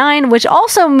 1989, which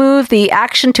also moved the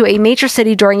action to a major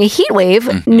city during a heat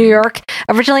wave, New York,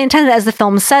 originally intended as the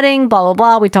film's setting, blah, blah,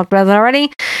 blah. We talked about that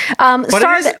already.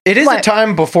 But it is a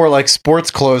time before like sports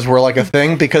clothes were like a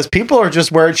thing, because people are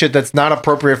just wearing shit that's not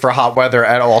appropriate for hot weather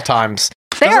at all times.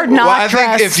 They are not I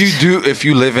dressed. think if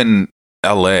you live in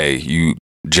LA, you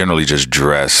generally just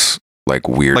dress like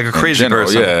weird, like a crazy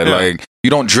person. Yeah, like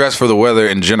you don't dress for the weather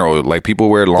in general. Like people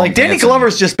wear long. Like Danny pants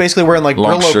Glover's just basically wearing like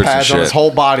long Brillo shirts pads and on his shit. whole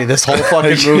body. This whole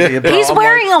fucking movie. Bro. He's I'm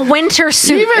wearing a winter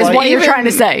suit, is what you're trying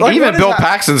to say. like, Even what Bill is that?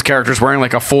 Paxton's character's wearing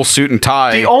like a full suit and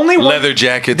tie. The only one, leather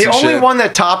jackets. The and only shit. one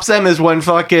that tops them is when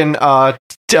fucking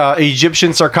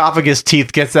Egyptian sarcophagus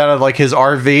teeth gets out of like his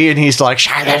RV and he's like,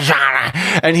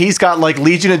 and he's got like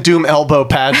Legion of Doom elbow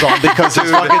pads on because his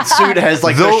fucking suit has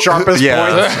like the sharpest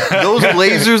points. Those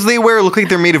lasers they wear look like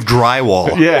they're made of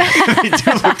drywall. Yeah, they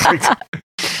do look like.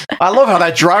 I love how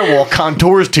that drywall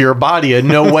contours to your body in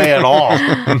no way at all.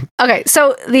 Okay,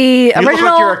 so the You look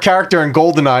original. like you're a character in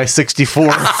GoldenEye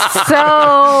 64.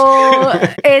 So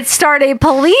it starred a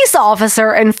police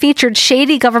officer and featured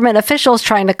shady government officials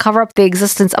trying to cover up the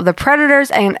existence of the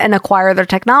Predators and acquire their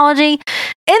technology.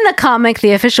 In the comic,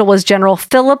 the official was General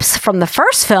Phillips from the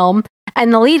first film,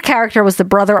 and the lead character was the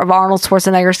brother of Arnold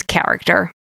Schwarzenegger's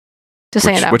character. Just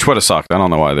saying that. Which would have sucked. I don't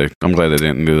know why I'm glad they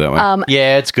didn't do that way.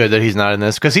 Yeah, it's good that he's not in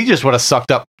this because he just would have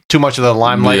sucked up too much of the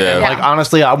limelight. Yeah. And, like,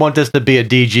 honestly, I want this to be a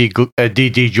DG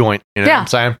joint. You know what I'm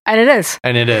saying? And it is.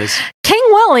 And it is. King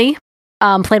Willie,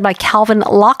 played by Calvin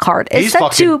Lockhart, is He's set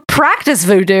fucking- to practice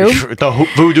voodoo. The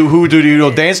voodoo who do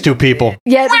you dance to people?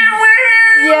 Yet,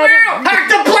 Hack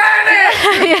the planet!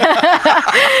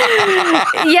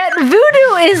 Yet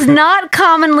voodoo is not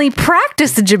commonly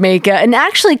practiced in Jamaica and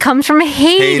actually comes from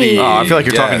Haiti. Oh, I feel like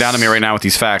you're talking down to me right now with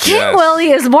these facts. King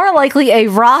Willie is more likely a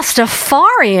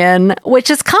Rastafarian, which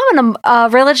is common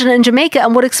religion in Jamaica,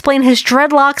 and would explain his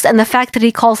dreadlocks and the fact that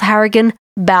he calls Harrigan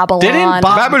Babylon.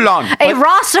 Babylon. A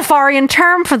Rastafarian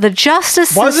term for the justice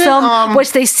system,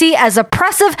 which they see as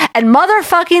oppressive and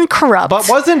motherfucking corrupt. But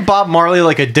wasn't Bob Marley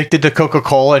like addicted to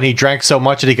Coca-Cola and he drank so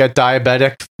much that he got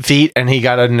diabetic feet and he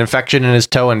got an infection in his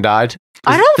toe and died?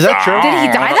 I don't Is that true? Did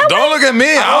he die that Don't look at me.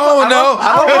 I don't know.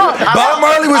 Bob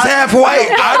Marley was half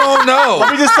white. I don't know. Let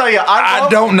me just tell you. I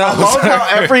don't know. I love how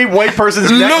every white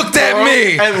person's looked at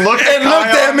me and looked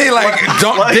at me like,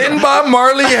 didn't Bob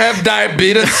Marley have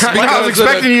diabetes? Because I was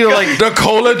expecting you to like the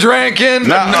cola drinking.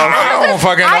 No, I don't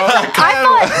fucking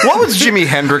know. What was Jimi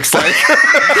Hendrix like?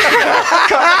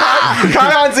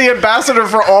 Kyan's the ambassador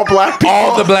for all black people.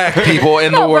 All the black people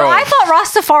in the world. I thought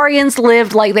Rastafarians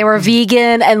lived like they were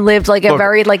vegan and lived like a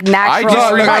very like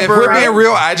natural. If we're being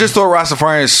real, I just thought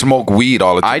Rastafarians smoke weed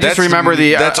all the time. I just remember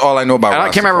that's all I know about. I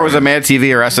can't remember if it was a Mad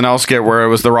TV or SNL skit where it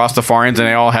was the Rastafarians and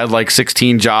they all had like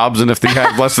 16 jobs, and if they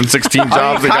had less than 16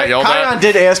 jobs, they got yelled at. Kyan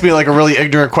did ask me like a really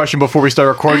ignorant question before we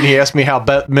started recording. He asked me how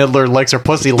Bette Midler likes her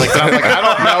pussy licked. And I'm like, I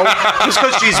don't know. Just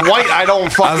because she's white, I don't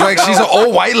fucking I was like, she's an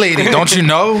old white lady. Don't you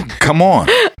know? Come on.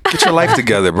 Get your life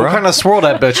together, bro. What kind of swirl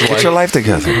that bitch like? Get your life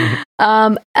together.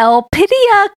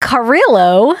 Elpidia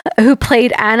Carrillo, who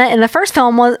played Anna in the first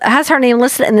film, has her name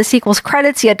listed in the sequel's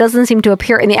credits, yet doesn't seem to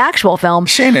appear in the actual film.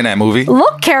 She ain't in that movie.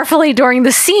 Look carefully during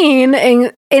the scene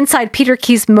inside Peter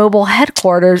Keyes' mobile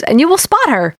headquarters, and you will spot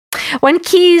her. When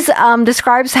Keyes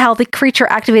describes how the creature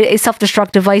activated a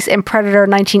self-destruct device in Predator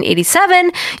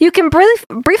 1987, you can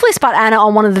briefly spot Anna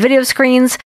on one of the video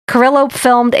screens. Carrillo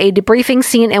filmed a debriefing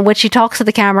scene in which she talks to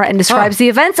the camera and describes the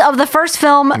events of the first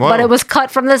film, but it was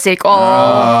cut from the sequel.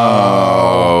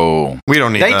 Oh. We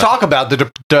don't need They talk about,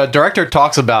 the director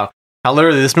talks about how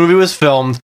literally this movie was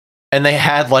filmed and they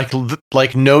had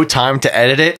like no time to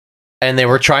edit it, and they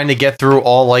were trying to get through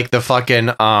all like the fucking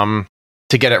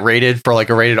to get it rated for like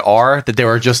a rated R, that they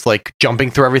were just like jumping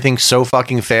through everything so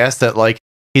fucking fast that like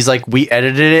he's like, we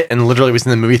edited it and literally was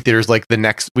in the movie theaters like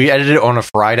we edited it on a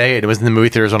Friday and it was in the movie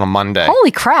theaters on a Monday.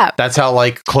 Holy crap. That's how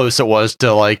like close it was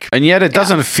to like. And yet it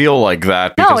doesn't feel like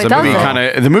that, because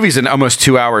the movie's in almost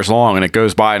 2 hours long and it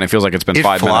goes by and it feels like it's been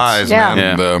 5 minutes.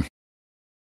 Man.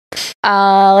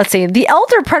 Let's see. The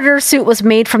Elder Predator suit was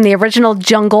made from the original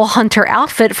Jungle Hunter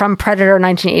outfit from Predator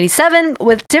 1987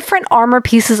 with different armor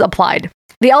pieces applied.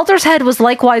 The Elder's head was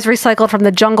likewise recycled from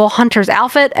the Jungle Hunter's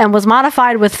outfit and was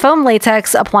modified with foam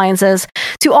latex appliances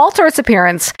to alter its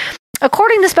appearance.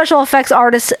 According to special effects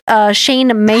artist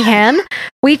Shane Mahan,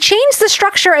 we changed the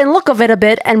structure and look of it a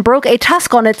bit and broke a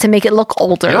tusk on it to make it look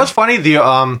older. You know what's funny?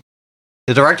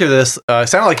 The director of this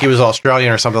sounded like he was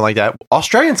Australian or something like that.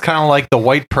 Australian's kind of like the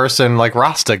white person, like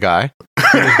Rasta guy.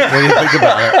 When you think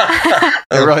about it,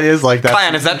 it really is like that.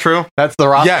 Clan, is that true? That's the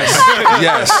Rasta.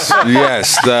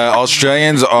 Yes. The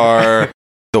Australians are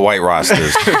the white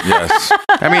Rastas. Yes.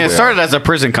 I mean, it started as a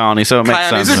prison colony, so it makes Clan,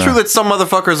 sense. is it true that some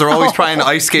motherfuckers are always trying to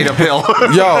ice skate uphill?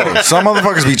 Yo, some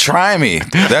motherfuckers be trying me.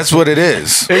 That's what it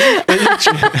is.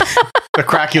 The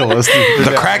Crackulas.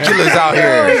 The Crackulas out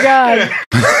here. Oh my god.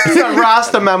 It's a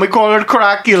Rasta, man. We call it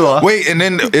Crackula. Wait, and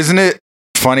then isn't it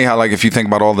funny how, like, if you think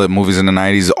about all the movies in the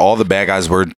 90s, all the bad guys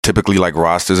were typically like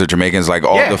Rastas or Jamaicans, like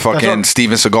all the fucking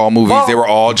Steven Seagal movies, they were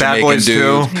all Jamaican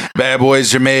dudes. Bad Boys,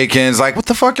 Jamaicans. Like, what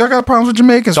the fuck y'all got problems with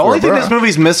Jamaicans The for, only thing bro? this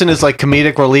movie's missing is like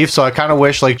comedic relief, so I kind of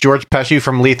wish like George Pesci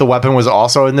from Lethal Weapon was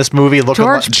also in this movie. Looking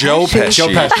like Joe Pesci. Joe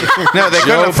Pesci. No, they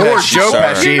couldn't afford Joe sir.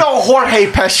 Pesci. You know Jorge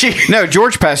Pesci. No,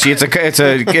 George Pesci.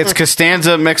 It's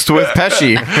Costanza mixed with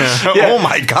Pesci. Oh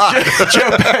my god, Joe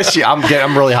Pesci.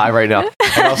 I'm really high right now,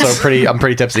 and also I'm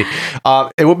pretty tipsy.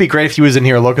 It would be great if he was in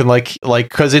here looking like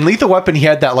because in Lethal Weapon he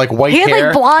had that like white He had, hair.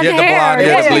 like, blonde he had the hair. blonde. Yeah, He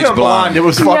had yeah. bleach blonde. It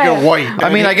was fucking white.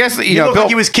 I mean, I guess he looked like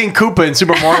he was King Koopa in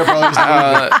Super Mario Brothers.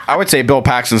 I would say Bill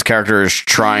Paxton's character is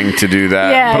trying to do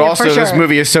that, Yeah, but yeah, also for this sure.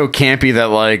 movie is so campy that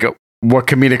like, what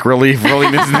comedic relief really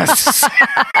is necessary?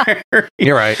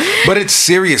 You're right, but it's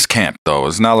serious camp though.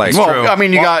 It's not like Well, I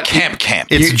mean, you got camp.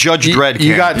 It's Judge Dredd.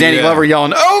 You got Danny Glover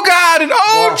yelling, "Oh God!" and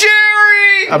 "Oh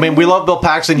Jerry." I mean, we love Bill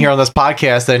Paxton here on this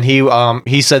podcast, and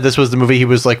he said this was the movie he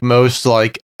was like most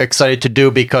like excited to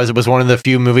do because it was one of the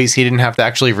few movies he didn't have to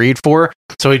actually read for.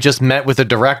 So he just met with the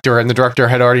director, and the director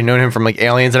had already known him from like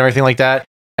Aliens and everything like that.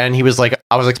 And he was like,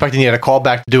 I was expecting you to call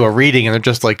back to do a reading, and they're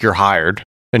just like, you're hired.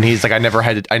 And he's like, I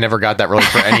never got that really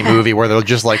for any movie where they're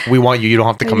just like, we want you. You don't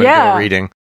have to come in and do a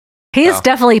reading. He is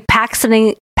definitely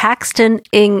Paxtoning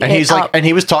Paxton-ing And he's it like, up. and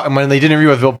he was talking when they did an interview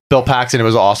with Bill Paxton. It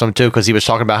was awesome too because he was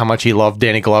talking about how much he loved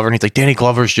Danny Glover, and he's like, Danny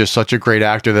Glover's just such a great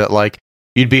actor that like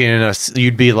you'd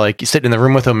be like sitting in the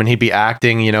room with him, and he'd be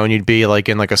acting, you know, and you'd be like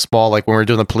in like a small like when we were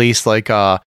doing the police like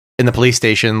in the police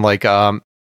station like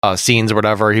scenes or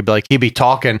whatever. He'd be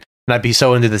talking, and I'd be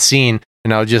so into the scene,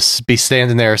 and I would just be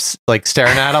standing there like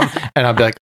staring at him, and I'd be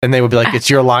like. And they would be like, "It's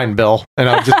your line, Bill," and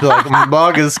I would just be like,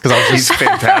 "Buggers," because I was just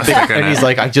fantastic. And he's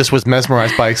like, "I just was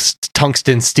mesmerized by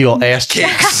tungsten steel ass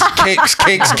cheeks,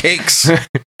 cakes."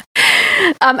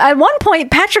 At one point,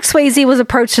 Patrick Swayze was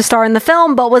approached to star in the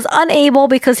film, but was unable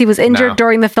because he was injured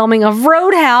during the filming of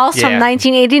Roadhouse from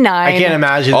 1989. I can't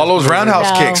imagine all those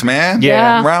roundhouse kicks, man.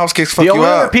 Yeah. Roundhouse kicks fuck The you only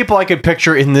other up. people I could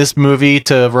picture in this movie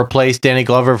to replace Danny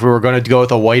Glover, if we were going to go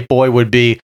with a white boy, would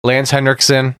be Lance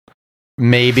Henriksen.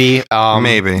 Maybe. Jim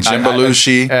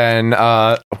Belushi. And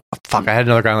fuck, I had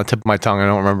another guy on the tip of my tongue. I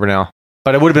don't remember now.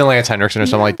 But it would have been Lance Henriksen or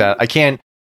something like that.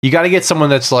 You got to get someone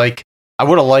that's like, I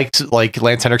would have liked like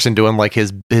Lance Henriksen doing like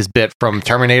his bit from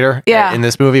Terminator. Yeah. In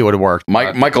this movie, it would have worked.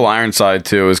 Michael Ironside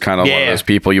too is kind of one of those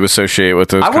people you associate with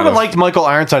those. I would have liked Michael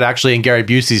Ironside actually in Gary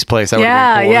Busey's place. That would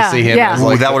have been cool to see him. Yeah. As,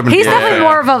 like, that would have been He's definitely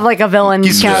more of like a villain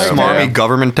character. Smarmy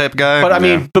government type guy. But I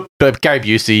mean, but Gary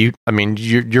Busey,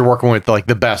 you're working with like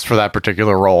the best for that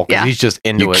particular role because he's just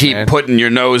into You it. keep man. putting your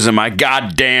nose in my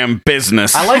goddamn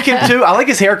business. I like him too. I like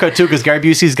his haircut too because Gary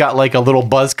Busey's got like a little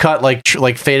buzz cut,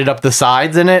 like faded up the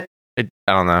sides in it. I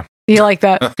don't know. You like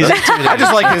that? I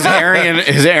just like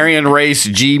his Aryan race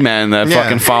G-men that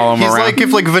fucking follow him He's around. like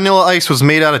if like Vanilla Ice was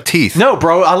made out of teeth. No,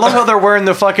 bro. I love how they're wearing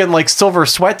the fucking like silver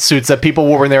sweatsuits that people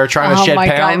wore when they were trying to shed my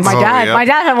pounds. God. My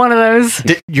dad had one of those.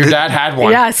 Your dad had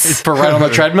one. Yes. For right on the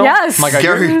treadmill. Yes. My God,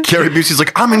 Gary Busey's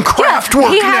like, I'm in craft work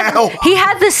now. He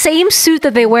had the same suit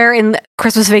that they wear in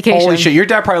Christmas Vacation. holy shit! Your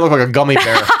dad probably looked like a gummy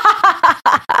bear.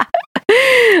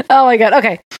 Oh my God.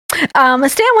 Okay.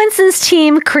 Stan Winston's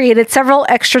team created several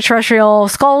extraterrestrial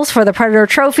skulls for the Predator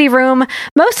trophy room,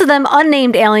 most of them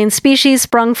unnamed alien species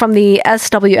sprung from the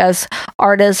SWS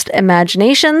artist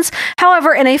imaginations.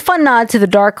 However, in a fun nod to the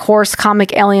Dark Horse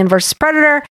comic Alien vs.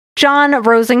 Predator, John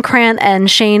Rosencrantz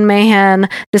and Shane Mahan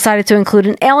decided to include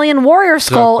an alien warrior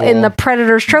skull in the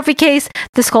Predator's trophy case.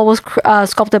 The skull was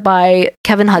sculpted by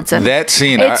Kevin Hudson. That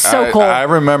scene, it's so cool. I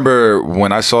remember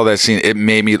when I saw that scene, it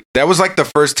made me. That was like the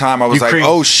first time I was like,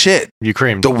 "Oh shit, you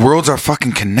creamed." The worlds are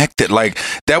fucking connected." Like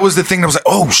that was the thing that was like,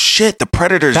 "Oh shit, the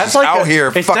Predators That's is like out here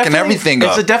it's fucking definitely- everything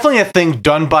up." It's definitely a thing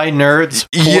done by nerds.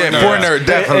 For nerd,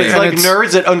 definitely. It's like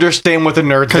nerds that understand what the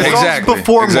nerds Because do.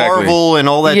 before Marvel and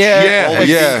all that shit, all that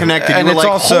being connected, and you were it's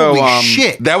like, also holy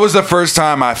shit. That was the first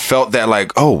time I felt that,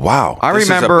 like, oh wow, I this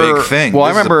remember is a big thing. Well, I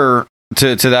This is a- remember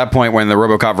to that point when the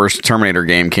RoboCop vs. Terminator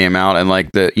game came out, and like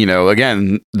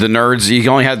again, the nerds, you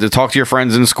only had to talk to your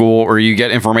friends in school, or you get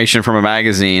information from a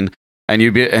magazine, and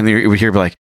you would hear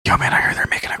like, "Yo, man, I heard they're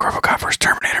making a RoboCop vs.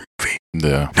 Terminator movie."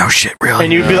 Yeah. No shit, really.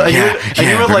 And you'd be like, you would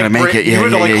we're like, gonna make it. you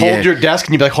would like hold yeah. your desk,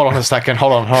 and you'd be like, hold on a second,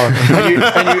 hold on.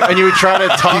 and you would try to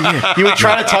tuck, you would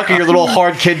try to tuck your little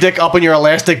hard kid dick up in your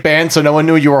elastic band so no one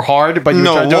knew you were hard, but you would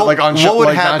try to do it like what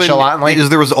would happen nonchalantly. is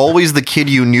there was always the kid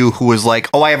you knew who was like,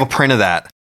 "Oh, I have a print of that.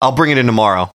 I'll bring it in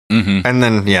tomorrow." Mm-hmm. And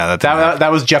then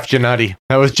that was Jeff Giannutti.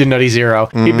 That was Giannutti Zero.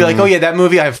 He'd be like, "Oh yeah, that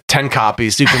movie. I have 10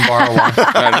 copies. You can borrow one."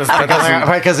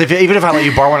 Because even if I let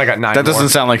you borrow one, I got 9. That doesn't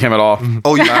sound like him at all.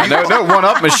 Oh, no one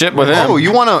up my shit with him. Oh,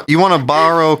 you wanna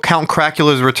borrow Count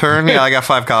Cracula's Return? Yeah, I got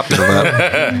 5 copies of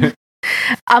that.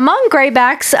 Among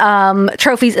Greyback's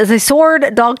trophies is a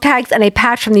sword, dog tags, and a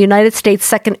patch from the United States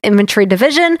 2nd Infantry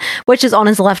Division, which is on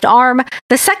his left arm.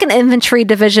 The 2nd Infantry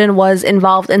Division was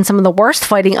involved in some of the worst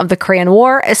fighting of the Korean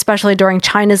War, especially during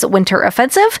China's Winter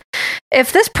Offensive.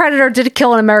 If this Predator did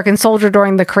kill an American soldier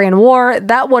during the Korean War,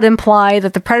 that would imply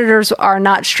that the Predators are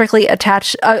not strictly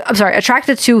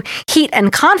attracted to heat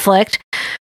and conflict.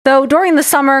 Though during the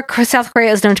summer, South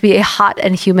Korea is known to be a hot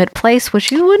and humid place,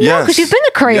 which you would know because you've been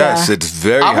to Korea. Yes, it's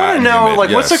very I hot want to and know, humid, like,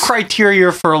 what's the yes.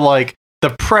 criteria for like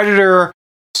the Predator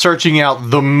searching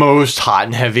out the most hot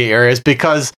and heavy areas?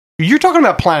 Because you're talking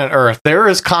about planet Earth. There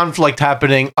is conflict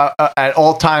happening at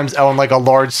all times on like a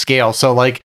large scale. So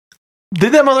like,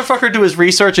 did that motherfucker do his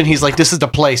research and he's like, "This is the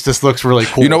place. This looks really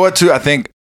cool." You know what, too? I think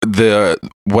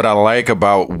what I like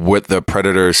about what the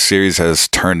Predator series has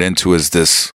turned into is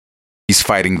this. He's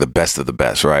fighting the best of the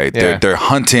best, right? Yeah. They're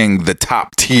hunting the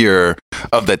top tier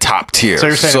of the top tier. So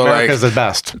you're saying America's the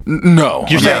best? No,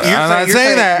 You're saying- I'm not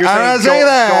saying that. you're I'm not saying saying go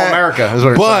that. America is what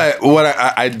you're saying. But what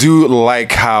I do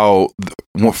like how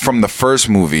from the first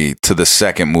movie to the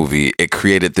second movie, it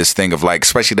created this thing of like,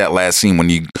 especially that last scene when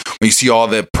you see all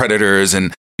the Predators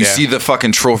and you see the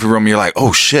fucking trophy room, you're like,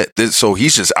 oh shit! So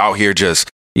he's just out here just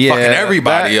fucking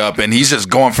everybody up, and he's just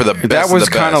going for the best. That was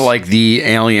kind of like the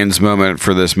Aliens moment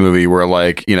for this movie, where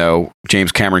like, you know,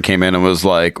 James Cameron came in and was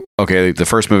like, okay, the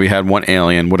first movie had one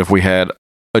alien. What if we had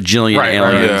a jillion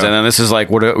aliens? And then this is like,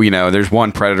 what, you know, there's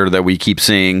one predator that we keep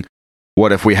seeing.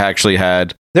 What if we actually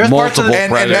had multiple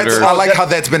predators? And I like how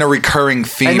that's been a recurring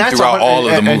theme throughout all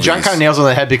of the movies. And John kind of nails it on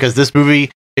the head, because this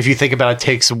movie, if you think about it,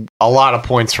 takes a lot of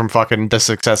points from fucking the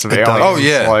success of Aliens. Oh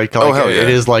yeah, like hell yeah. It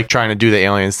is like trying to do the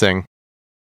Aliens thing.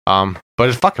 But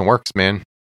it fucking works, man.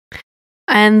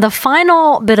 And the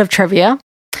final bit of trivia.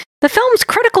 The film's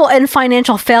critical and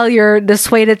financial failure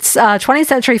dissuaded 20th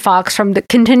Century Fox from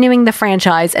continuing the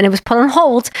franchise, and it was put on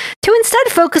hold to instead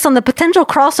focus on the potential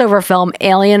crossover film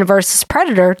Alien vs.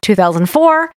 Predator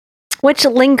 2004, which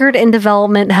lingered in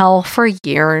development hell for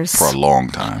years. For a long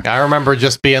time. I remember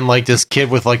just being like this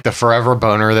kid with like the forever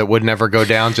boner that would never go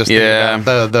down, just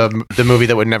the movie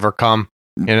that would never come,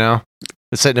 you know?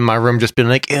 Sitting in my room just being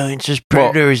like, Aliens vs.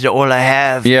 Predator is all I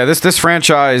have. Yeah, this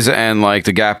franchise and like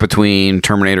the gap between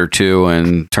Terminator 2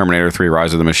 and Terminator 3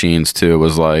 Rise of the Machines 2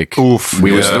 was like, oof.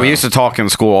 We used to talk in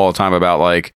school all the time about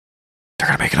like, they're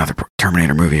going to make another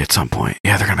Terminator movie at some point.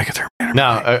 Yeah, they're going to make a Terminator movie.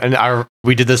 No, and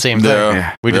we did the same thing.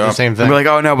 Yeah. We did the same thing. We're like,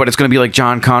 oh no, but it's going to be like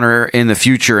John Connor in the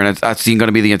future, and that's going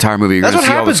to be the entire movie. You're That's what see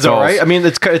all the happens, though, skulls. right? I mean,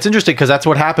 it's interesting because that's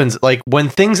what happens. Like when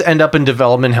things end up in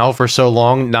development hell for so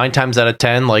long, 9 times out of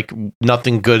 10, like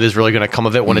nothing good is really going to come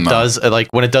of it. When it does, like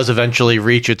when it does eventually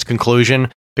reach its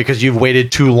conclusion, because you've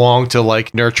waited too long to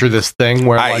like nurture this thing.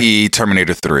 Where, i.e.,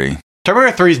 Terminator 3.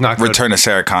 Terminator 3 is not good. Return to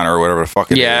Sarah Connor or whatever the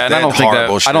fuck it is. Yeah, and I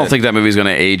don't think that movie's going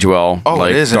to age well. Oh, like,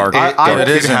 it isn't. It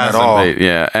isn't at all.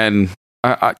 Yeah, and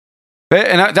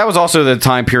that was also the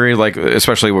time period, like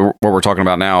especially what we're talking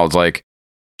about now. It's like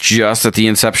just at the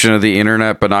inception of the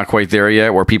internet, but not quite there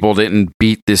yet, where people didn't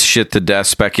beat this shit to death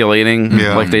speculating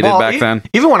like they did back then.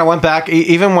 Even when I went back,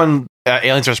 even when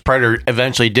Aliens vs. Predator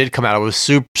eventually did come out, I was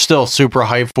still super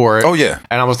hyped for it. Oh yeah,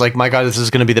 and I was like, my god, this is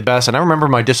going to be the best. And I remember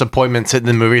my disappointment sitting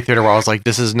in the movie theater where I was like,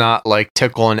 this is not like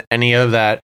tickling any of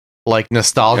that like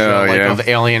nostalgia of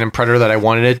Alien and Predator that I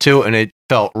wanted it to, and it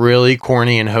felt really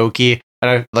corny and hokey.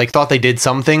 And I like thought they did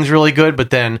some things really good,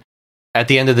 but then at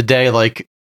the end of the day, like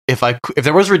if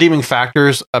there was redeeming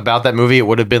factors about that movie, it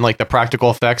would have been like the practical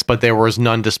effects, but there was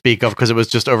none to speak of because it was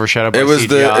just overshadowed by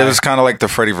CGI. It was kind of like the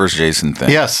Freddy vs. Jason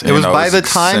thing. Yes, it was by the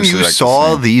time you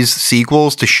saw these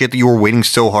sequels to shit that you were waiting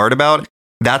so hard about.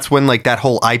 That's when like that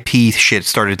whole IP shit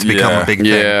started to become a big thing.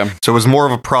 Yeah. So it was more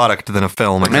of a product than a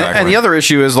film. Exactly. And the other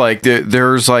issue is like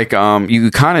there's like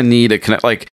you kind of need a connect.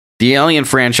 Like the Alien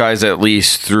franchise, at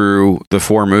least through the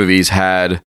 4 movies,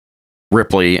 had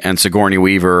Ripley and Sigourney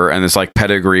Weaver and this like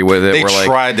pedigree with it. They where, like,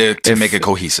 tried to make it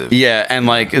cohesive. Yeah, and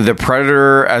like the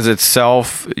Predator as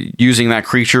itself, using that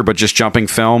creature but just jumping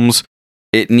films,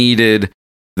 it needed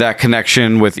that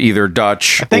connection with either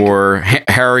Dutch or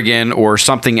Harrigan or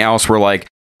something else. Where like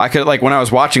I could like when I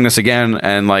was watching this again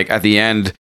and like at the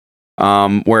end,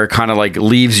 where it kind of like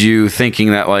leaves you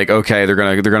thinking that like, okay, they're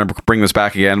gonna bring this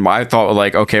back again. I thought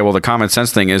like, okay, well the common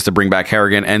sense thing is to bring back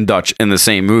Harrigan and Dutch in the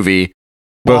same movie.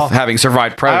 Both having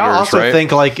survived Predators, I also right?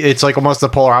 think like it's like almost the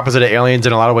polar opposite of Aliens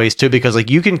in a lot of ways too, because like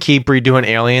you can keep redoing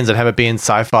Aliens and have it being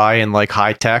sci-fi and like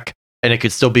high tech, and it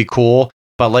could still be cool.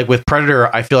 But like with Predator,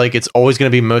 I feel like it's always going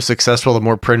to be most successful the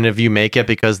more primitive you make it,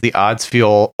 because the odds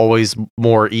feel always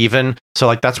more even. So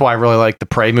like that's why I really like the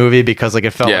Prey movie, because like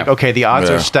it felt like, okay, the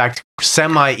odds are stacked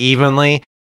semi-evenly,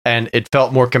 and it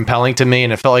felt more compelling to me,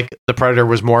 and it felt like the Predator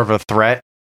was more of a threat.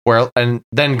 And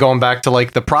then going back to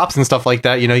like the props and stuff like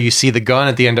that, you know, you see the gun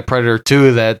at the end of Predator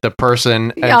 2 that the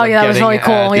person ends up that was really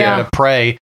cool. at the end of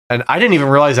Prey. And I didn't even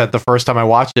realize that the first time I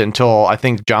watched it until I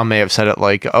think John may have said it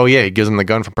like, oh yeah, he gives him the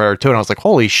gun from Predator 2. And I was like,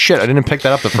 holy shit, I didn't pick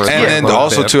that up the first time. And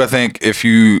also too, I think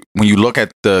when you look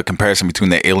at the comparison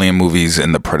between the Alien movies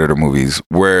and the Predator movies,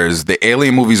 whereas the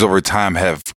Alien movies over time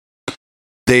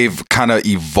they've kind of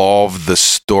evolved the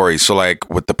story. So like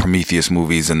with the Prometheus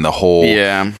movies and the whole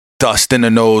dust in the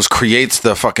nose creates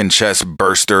the fucking chest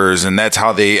bursters, and that's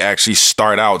how they actually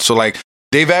start out. So like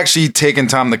they've actually taken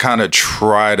time to kind of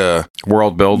try to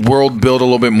world build a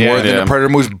little bit more than the Predator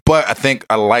movies. But I think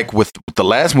I like with the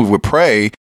last movie with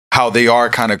Prey, how they are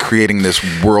kind of creating this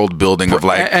world building of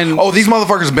like, these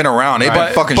motherfuckers have been around. They've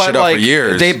been fucking shit up for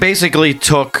years. They basically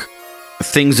took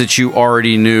things that you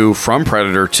already knew from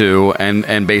Predator 2 and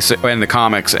the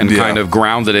comics and kind of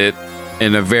grounded it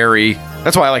in a very...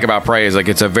 That's what I like about Prey, is like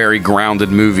it's a very grounded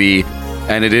movie,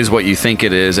 and it is what you think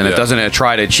it is, and it doesn't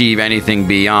try to achieve anything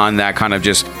beyond that, kind of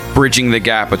just bridging the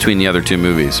gap between the other 2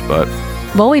 movies. But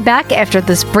we'll be back after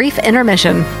this brief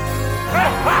intermission.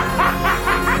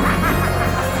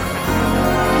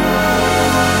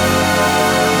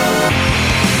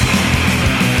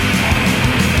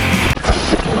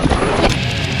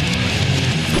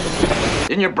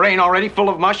 Isn't your brain already full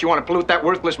of mush? You want to pollute that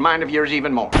worthless mind of yours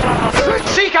even more.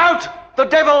 Seek out the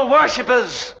devil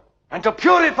worshippers and to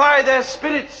purify their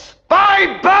spirits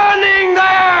by burning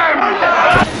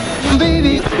them!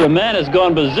 Baby. A man has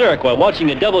gone berserk while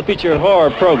watching a double feature horror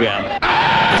program.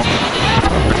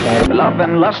 Love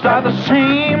and lust are the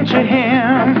same to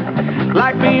him,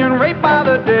 like being raped by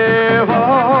the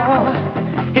devil.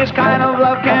 His kind of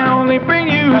love can only bring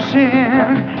you sin,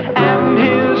 and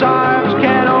his arms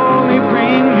can only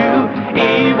bring you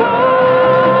evil.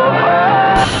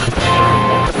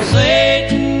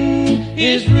 Satan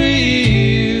is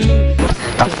real.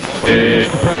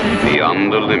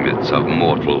 Beyond the limits of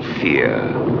mortal fear,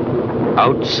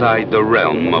 outside the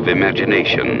realm of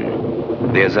imagination,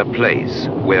 there's a place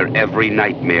where every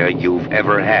nightmare you've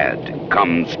ever had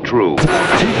comes true.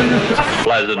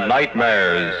 Pleasant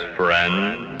nightmares,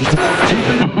 friend.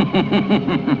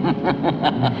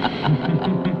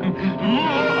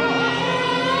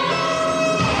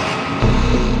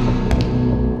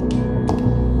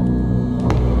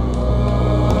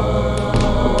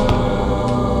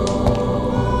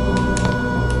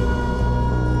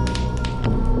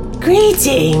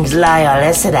 Greetings, loyal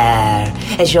listener.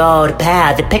 It's your old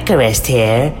pal, the Picarist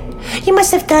here. You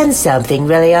must have done something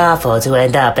really awful to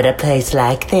end up in a place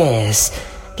like this.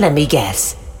 Let me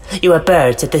guess. You were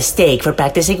burnt at the stake for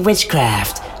practicing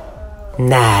witchcraft.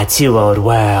 Nah, too old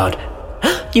world.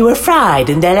 You were fried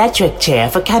in the electric chair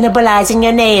for cannibalizing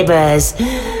your neighbors.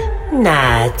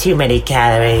 Nah, too many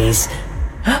calories.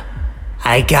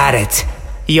 I got it.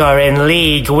 You're in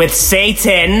league with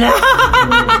Satan.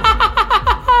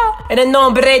 En el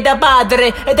nombre del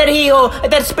Padre, e del Hijo, e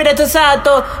del Spirito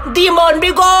Santo, Demon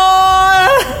Bigor!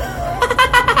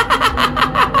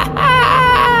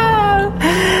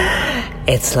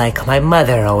 It's like my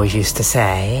mother always used to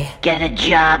say. Get a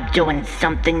job doing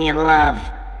something you love,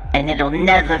 and it'll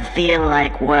never feel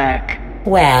like work.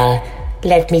 Well,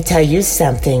 let me tell you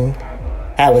something.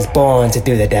 I was born to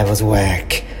do the devil's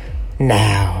work.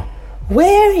 Now,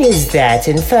 where is that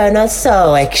infernal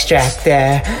soul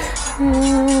extractor?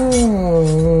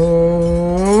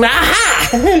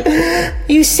 Aha!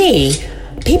 You see,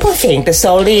 people think the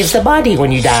soul leaves the body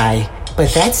when you die,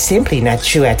 but that's simply not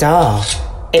true at all.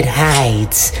 It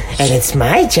hides, and it's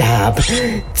my job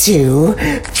to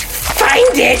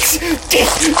find it.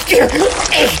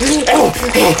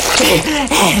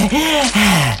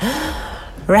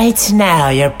 Right now,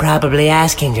 you're probably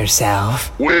asking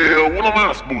yourself, well, what am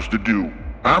I supposed to do?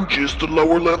 I'm just a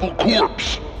lower-level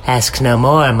corpse. Ask no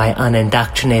more, my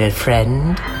unindoctrinated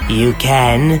friend. You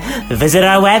can visit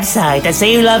our website at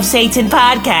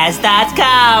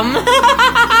SayYouLoveSatanPodcast.com.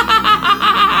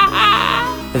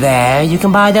 There, you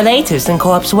can buy the latest in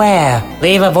corpse wear,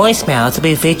 leave a voicemail to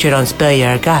be featured on Spill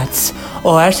Your Guts,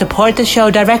 or support the show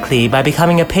directly by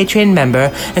becoming a Patreon member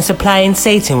and supplying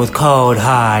Satan with cold,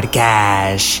 hard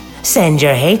cash. Send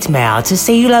your hate mail to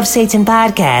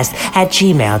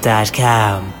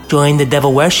SayYouLoveSatanPodcast@gmail.com. Join the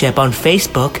devil worship on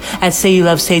Facebook at Say You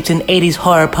Love Satan 80s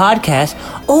Horror Podcast,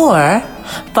 or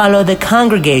follow the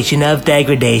Congregation of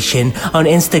Degradation on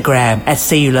Instagram at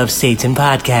Say You Love Satan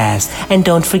Podcast. And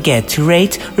don't forget to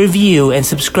rate, review, and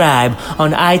subscribe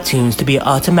on iTunes to be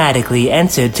automatically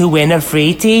entered to win a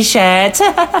free t-shirt.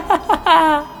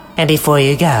 And before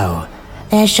you go,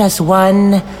 there's just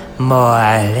one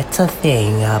more little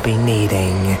thing I'll be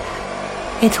needing.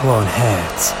 It won't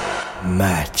hurt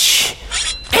much.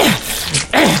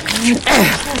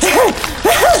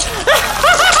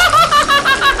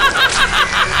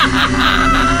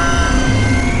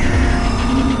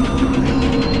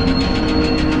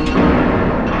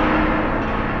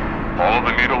 All of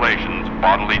the mutilations,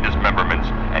 bodily dismemberments,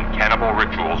 and cannibal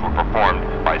rituals were performed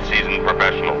by seasoned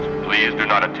professionals. Please do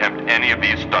not attempt any of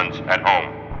these stunts at home.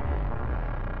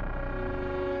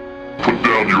 Put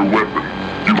down your weapon.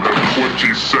 You have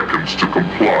 20 seconds to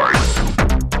comply.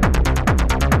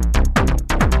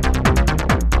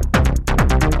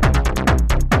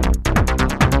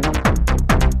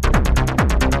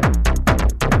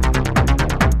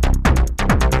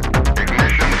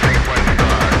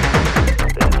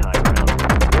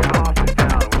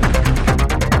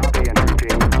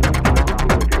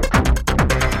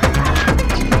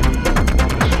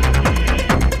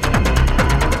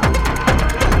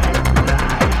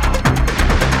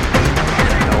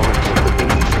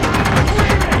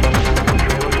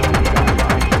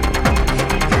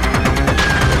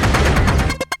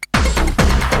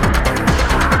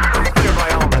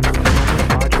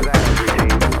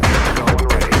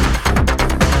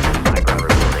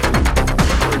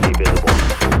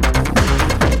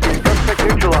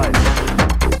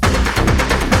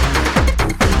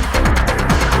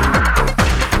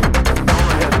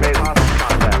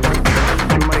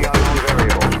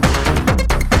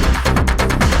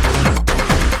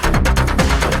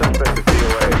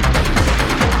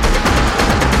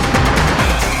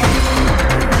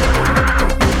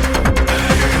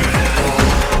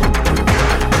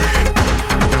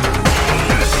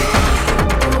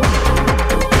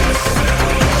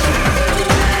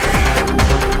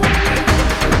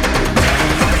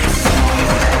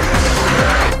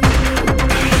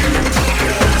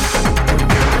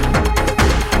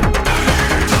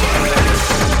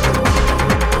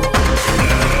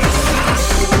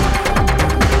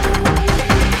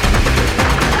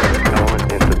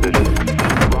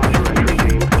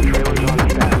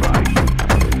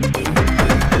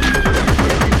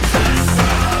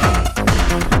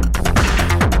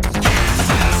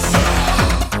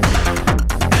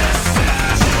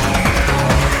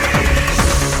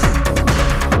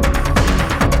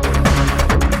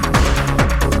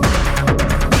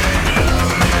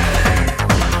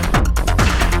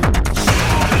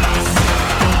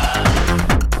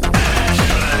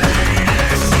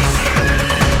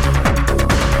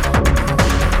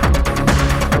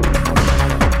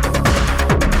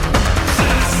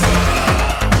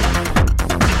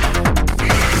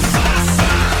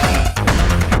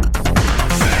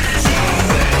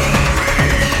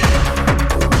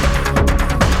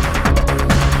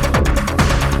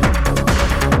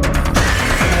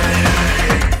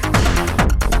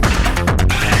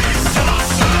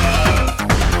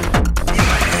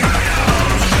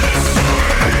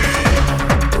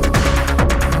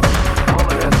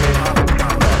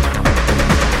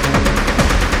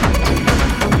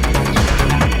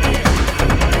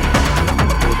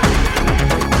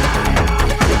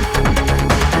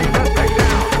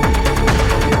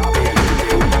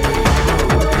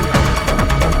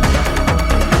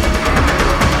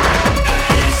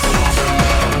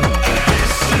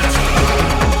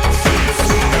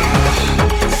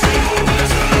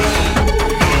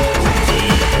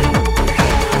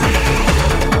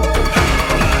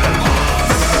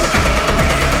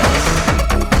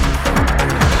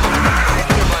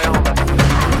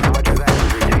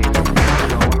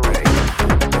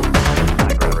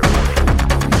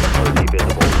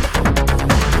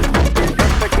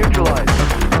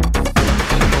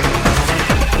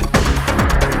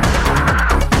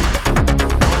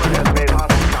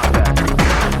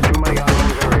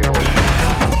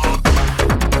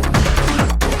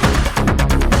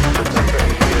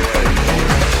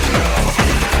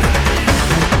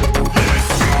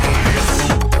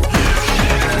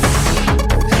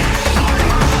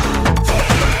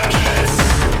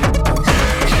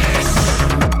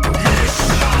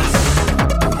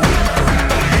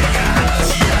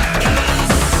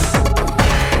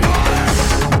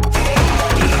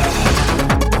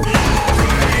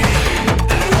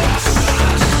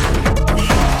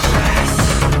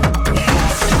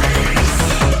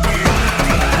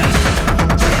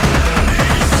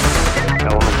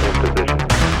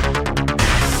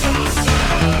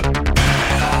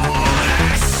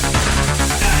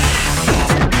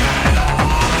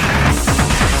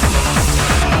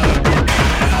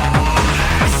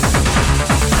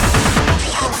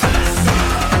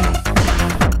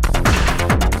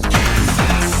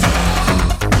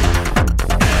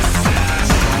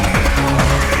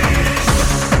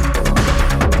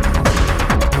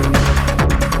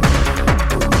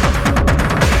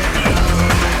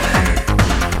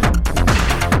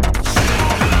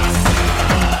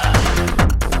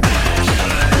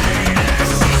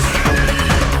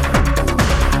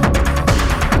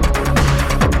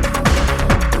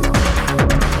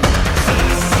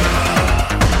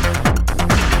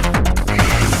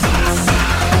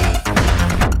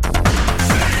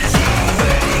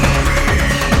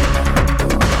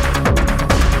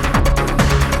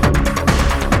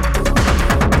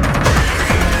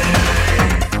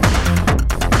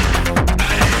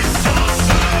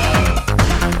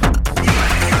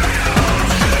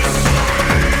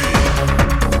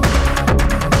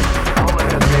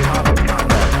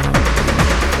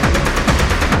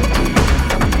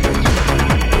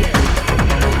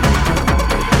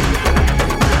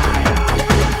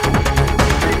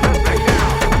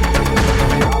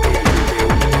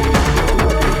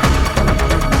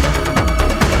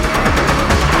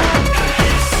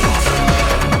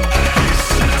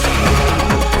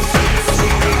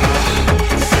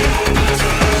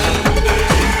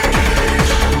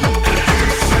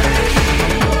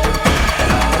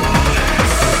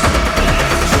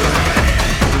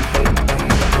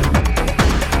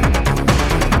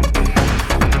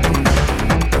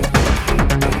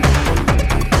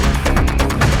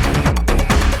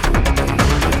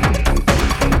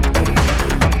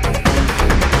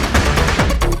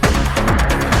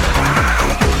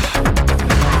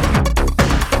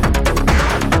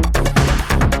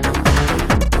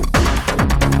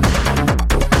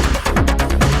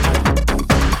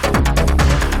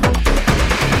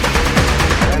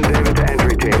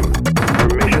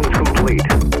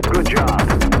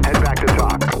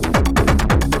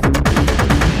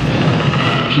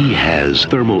 has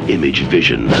thermal image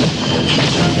vision,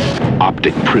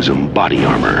 optic prism body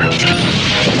armor,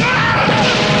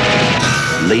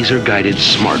 laser-guided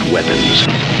smart weapons,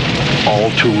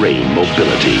 all-terrain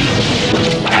mobility,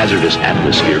 hazardous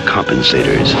atmosphere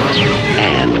compensators,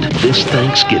 and this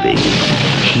Thanksgiving,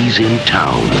 he's in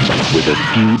town with a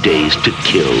few days to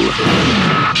kill.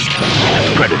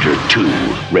 Predator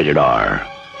 2, rated R.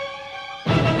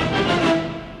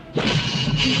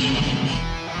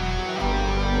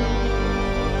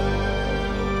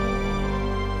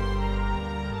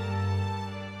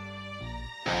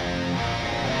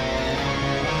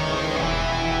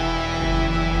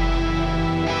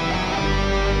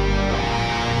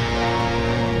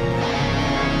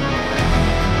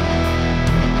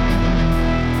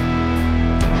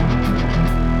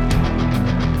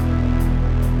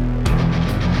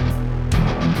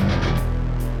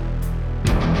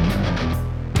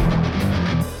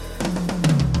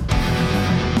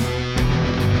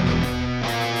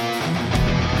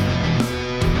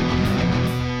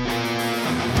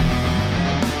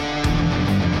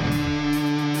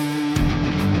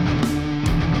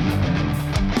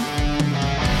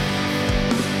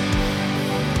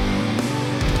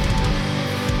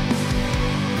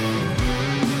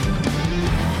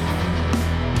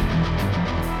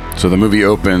 So the movie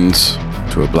opens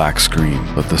to a black screen,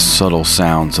 but the subtle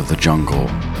sounds of the jungle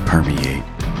permeate.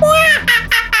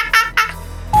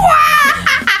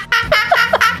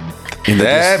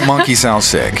 That monkey sounds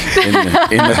sick. In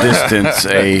the distance,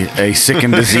 a sick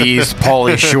and diseased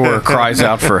Pauly Shore cries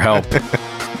out for help.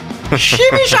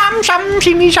 Shimmy sham sham,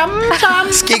 shimmy sham sham.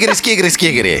 Skiggity skiggity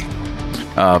skiggity.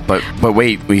 But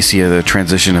wait, we see the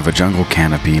transition of a jungle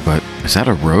canopy, but is that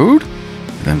a road?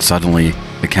 And then suddenly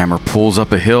the camera pulls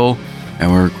up a hill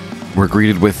and we're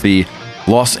greeted with the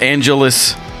Los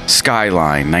Angeles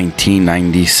skyline,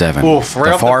 1997. Oof,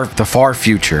 the far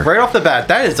future. Right off the bat,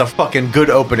 that is a fucking good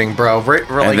opening, bro. Right,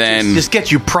 And then- just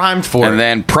gets you primed for And it.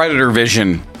 then Predator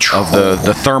vision of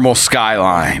the thermal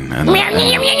skyline, and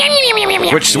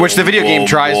which the video game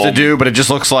tries to do, but it just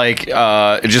looks like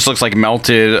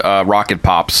melted rocket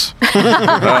pops.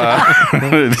 Saliva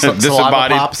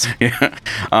pops. Yeah.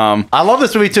 I love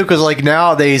this movie too because like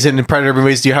nowadays in Predator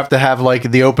movies, you have to have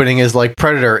like the opening is like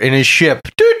Predator in his ship.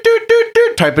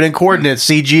 Typing in coordinates,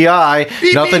 CGI,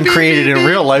 nothing created in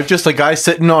real life, just a guy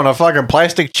sitting on a fucking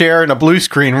plastic chair in a blue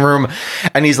screen room,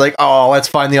 and he's like, "Oh, let's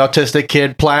find the autistic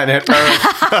kid planet Earth."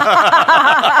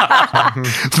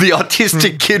 The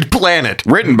autistic kid planet,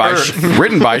 written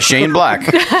by Shane Black,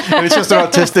 and it's just an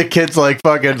autistic kid's like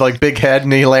fucking like big head,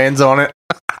 and he lands on it.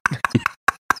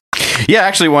 Yeah,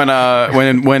 actually,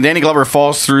 when Danny Glover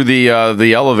falls through the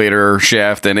elevator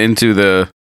shaft and into the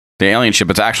alien ship,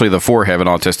 it's actually the forehead of an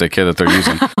autistic kid that they're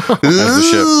using as the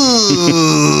ship.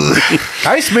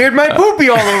 I smeared my poopy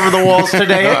all over the walls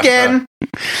today again.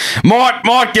 Mort,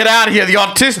 get out of here. The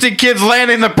autistic kid's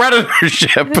landing the Predator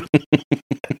ship.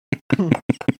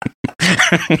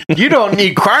 You don't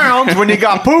need crowns when you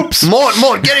got poops.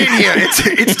 Mort, get in here.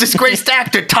 It's disgraced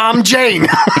actor Tom Jane.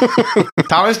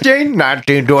 Thomas Jane?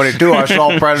 1922, I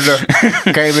saw Predator.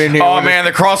 Came in here. Oh man,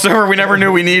 the crossover we never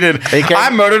knew we needed. I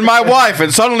murdered my wife,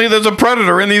 and suddenly there's a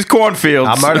Predator in these cornfields.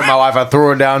 I murdered my wife. I threw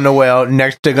her down the well.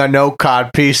 Next thing I know,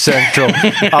 Codpiece Central.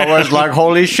 I was like,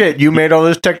 holy shit, you made all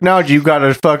this technology. You got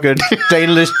a fucking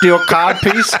stainless steel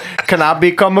codpiece. Can I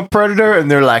become a Predator? And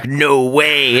they're like, no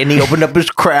way. And he opened up his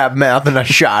crab mouth and I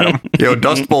shot him. Yo,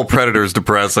 Dust Bowl Predator is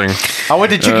depressing. I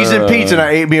went to Chickies and Pete's and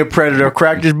I ate me a Predator.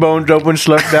 Cracked his bones open,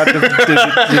 slurped out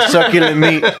the succulent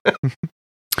meat.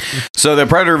 So the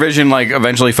Predator vision like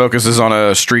eventually focuses on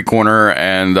a street corner,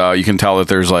 and you can tell that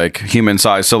there's like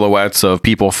human-sized silhouettes of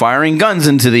people firing guns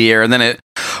into the air, and then it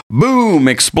boom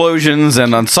explosions,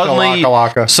 and then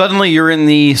suddenly you're in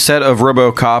the set of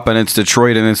RoboCop, and it's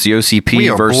Detroit, and it's the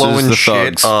OCP versus the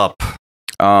thugs. Up.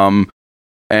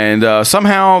 And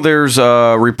somehow there's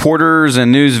reporters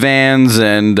and news vans,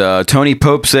 and Tony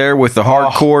Pope's there with the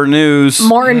hardcore news.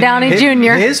 Morton Downey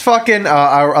Jr. His fucking,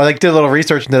 I like did a little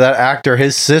research into that actor.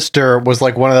 His sister was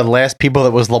like one of the last people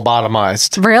that was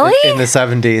lobotomized. Really? In the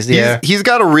 70s, yeah. He's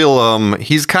got a real,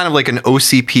 he's kind of like an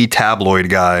OCP tabloid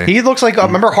guy. He looks like,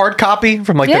 remember Hard Copy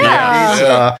from like the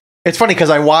 90s? It's funny because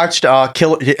I watched,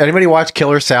 anybody watch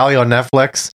Killer Sally on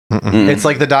Netflix? Mm-mm. It's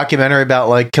like the documentary about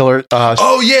like killer.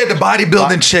 Oh yeah, the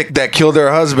bodybuilding chick that killed her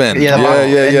husband. Yeah.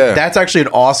 Yeah. That's actually an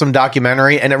awesome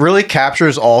documentary, and it really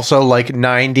captures also like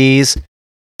 90s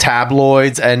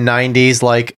tabloids and 90s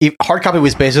like Hard Copy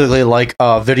was basically like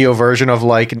a video version of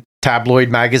like tabloid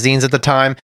magazines at the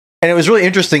time, and it was really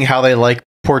interesting how they like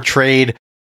portrayed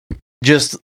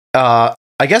just I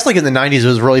guess like in the 90s it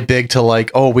was really big to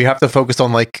like, oh, we have to focus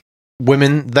on like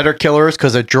women that are killers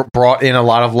because it brought in a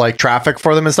lot of like traffic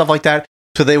for them and stuff like that.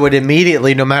 So they would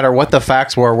immediately, no matter what the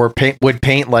facts were, would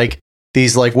paint like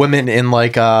these like women in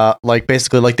like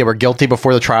basically like they were guilty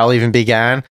before the trial even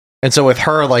began. And so with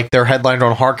her, like their headline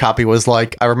on hard copy was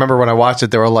like, I remember when I watched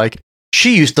it, they were like,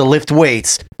 she used to lift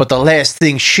weights, but the last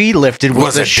thing she lifted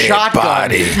was a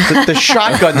shotgun. The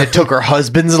shotgun that took her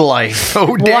husband's life.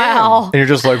 Oh, damn. Wow. And you're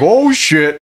just like, oh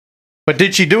shit. But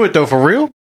did she do it though, for real?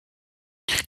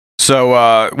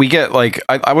 So we get like,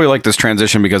 I really like this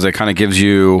transition because it kind of gives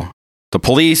you the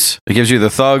police, it gives you the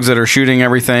thugs that are shooting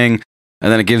everything,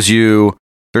 and then it gives you,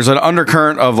 there's an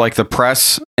undercurrent of like the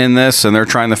press in this, and they're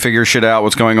trying to figure shit out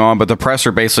what's going on, but the press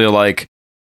are basically like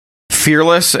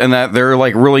fearless and that they're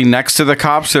like really next to the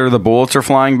cops. The bullets are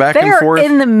flying back and forth.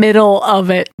 They're in the middle of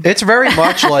it. It's very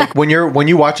much like when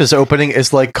you watch this opening,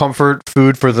 it's like comfort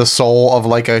food for the soul of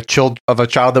like a child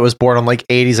that was born on like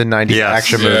 80s and 90s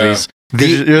action movies.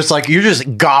 You're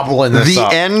just gobbling this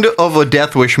up. The end of a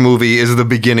Death Wish movie is the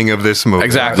beginning of this movie.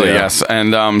 Exactly, yes.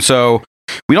 And so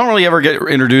we don't really ever get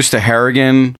introduced to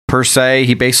Harrigan per se.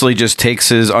 He basically just takes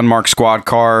his unmarked squad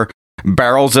car,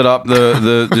 barrels it up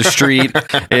the street.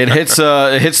 It hits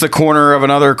the corner of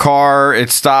another car. It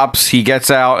stops. He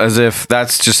gets out as if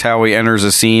that's just how he enters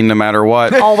a scene, no matter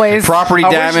what. Always property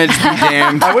damage. Be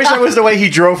damned. I wish that was the way he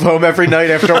drove home every night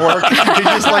after work. He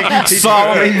just like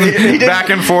he back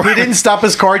and forth. He didn't stop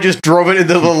his car. He just drove it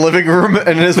into the living room,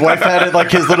 and his wife had it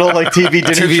like his little like TV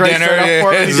dinner tray set up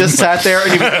for him. He just sat there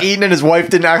and he was eating, and his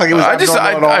wife didn't act like it was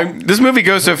abnormal at all. This movie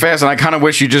goes so fast, and I kind of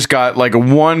wish you just got like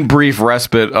one brief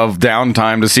respite of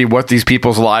downtime to see what these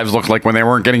people's lives look like when they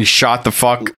weren't getting shot the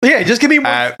fuck. Yeah, just give me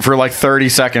for like 30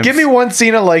 seconds. Give me one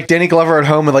scene of like Danny Glover at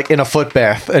home and like in a foot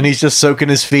bath, and he's just soaking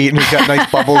his feet, and he's got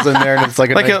nice bubbles in there, and it's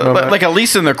like a nice moment. Like at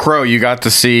least in The Crow, you got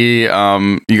to see. They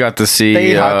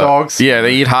eat hot dogs. Yeah,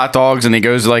 they eat hot dogs, and he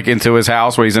goes like into his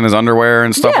house where he's in his underwear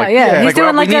and stuff. He's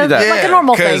doing like a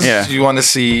normal thing. Yeah, you want to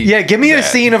see. Yeah, give me a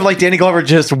scene of like Danny Glover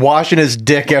just washing his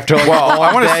dick after like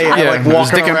I want to see like walking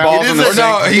sticking around. balls in the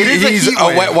sink. He's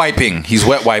wet wiping. He's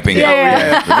wet wiping.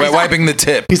 Wet wiping the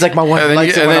tip. He's like, my wife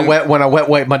likes it when I wet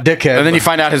wipe my dickhead. And then you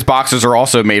find out his boxes are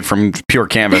also made from pure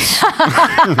canvas.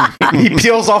 He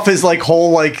peels off his like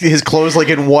whole like his clothes like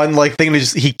in one like thing, and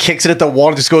he kicks it at the wall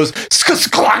and just goes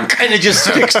skus-clunk, and it just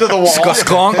sticks to the wall.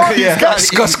 Skus-clunk.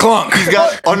 Skus-clunk. He's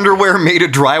got underwear made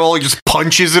of drywall. He just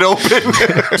punches it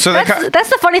open. So that's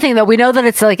the funny thing, though. We know that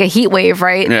it's like a heat wave,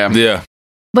 right? Yeah.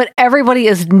 But everybody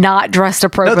is not dressed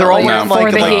appropriately. They're all wearing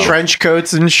for the like heat. trench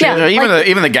coats and shit. Yeah,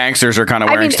 even the gangsters are kind of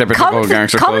wearing typical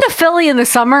gangster come clothes. to Philly in the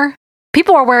summer.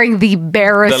 People are wearing the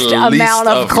barest amount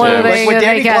of clothing. Like when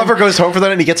Danny Glover goes home for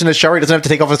that and he gets in the shower, he doesn't have to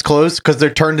take off his clothes because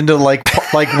they're turned into like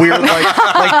weird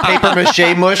like paper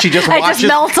mache mush. He just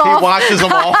melts off. He washes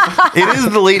them off. It is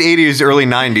the late 80s, early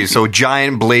 90s, so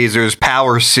giant blazers,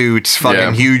 power suits,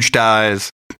 fucking huge ties.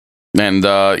 And,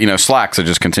 slacks that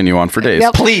just continue on for days.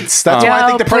 Yep. Pleats. That's why I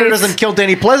think the Predator doesn't kill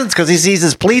Danny Pleasance, because he sees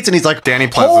his pleats and he's like, Danny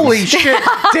Pleasance. Holy shit,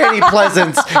 Danny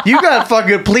Pleasance. You got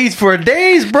fucking pleats for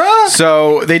days, bro.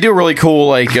 So they do really cool,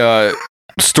 like,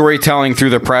 storytelling through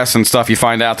the press and stuff. You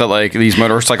find out that, like, these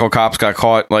motorcycle cops got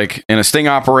caught, like, in a sting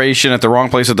operation at the wrong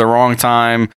place at the wrong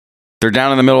time. They're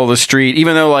down in the middle of the street.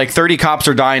 Even though, like, 30 cops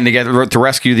are dying to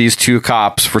rescue these two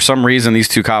cops, for some reason, these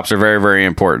two cops are very, very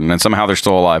important, and somehow they're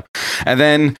still alive. And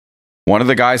then one of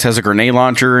the guys has a grenade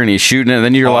launcher and he's shooting it. And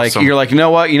then you're like, you know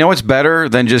what? You know what's better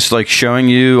than just like showing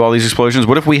you all these explosions?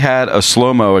 What if we had a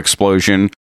slow-mo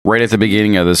explosion right at the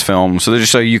beginning of this film?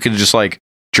 So you could just like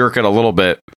jerk it a little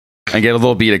bit and get a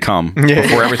little beat to come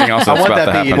before everything else that's about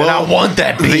to happen. I want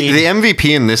that beat. The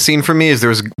MVP in this scene for me is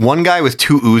there's one guy with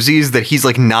two Uzis that he's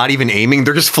like not even aiming.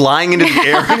 They're just flying into the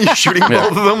air and he's shooting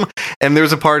both of them. And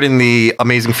there's a part in the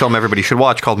amazing film everybody should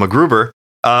watch called MacGruber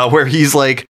where he's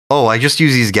like, oh, I just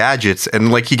use these gadgets.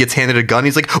 And like he gets handed a gun.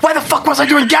 He's like, why the fuck was I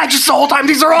doing gadgets the whole time?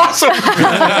 These are awesome.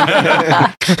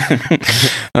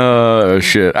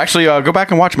 Shit. Actually, go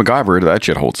back and watch MacGyver. That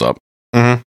shit holds up.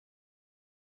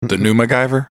 Mm-hmm. The new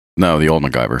MacGyver? No, the old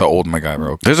MacGyver. The old MacGyver.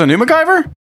 Okay. There's a new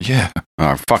MacGyver? Yeah.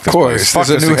 Oh, fuck this. Of course. Fuck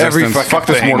There's this a new every existence. fucking Fuck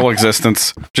this thing. mortal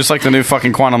existence. Just like the new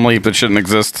fucking Quantum Leap that shouldn't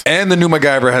exist. And the new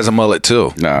MacGyver has a mullet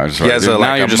too. No, just he has a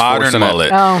modern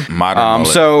mullet. Oh. Modern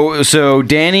mullet. So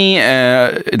Danny,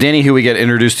 who we get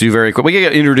introduced to very quick. We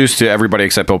get introduced to everybody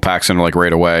except Bill Paxton like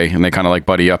right away, and they kind of like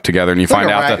buddy up together, and you find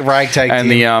out that ragtag and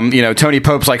team. the Tony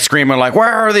Pope's like screaming like,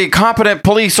 where are the competent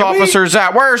police officers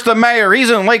at? Where's the mayor? He's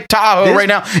in Lake Tahoe right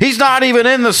now. He's not even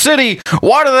in the city.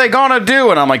 What are they gonna do?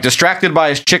 And I'm like distracted by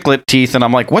his chiclet teeth, and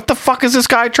I'm like, what the fuck is this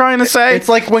guy trying to say? It's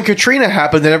like when Katrina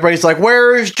happened and everybody's like,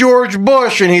 where is George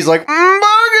Bush? And he's like,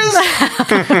 bugging.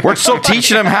 motherfuckers! We're still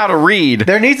teaching them how to read.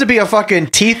 There needs to be a fucking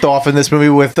teeth off in this movie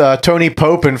with Tony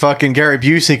Pope and fucking Gary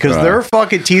Busey because their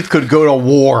fucking teeth could go to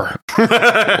war.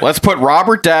 Let's put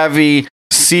Robert Davi,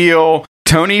 Seal,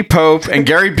 Tony Pope, and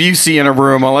Gary Busey in a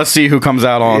room, and let's see who comes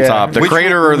out on top. The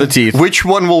crater or the teeth? Which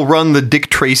one will run the Dick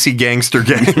Tracy gangster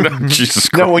gang? Jesus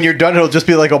Christ. No, when you're done, it'll just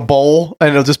be like a bowl, and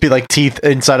it'll just be like teeth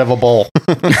inside of a bowl.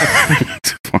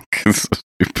 Fucking so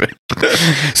stupid.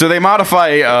 So they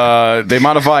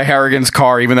modify Harrigan's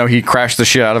car, even though he crashed the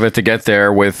shit out of it to get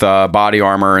there with body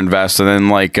armor and vest, and then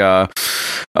you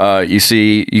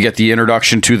get the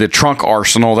introduction to the trunk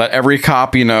arsenal that every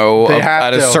cop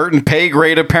at a certain pay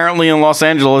grade apparently in Los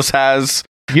Angeles has.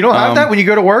 You don't have that when you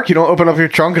go to work. You don't open up your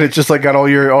trunk and it's just like got all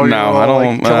your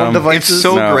killing devices. It's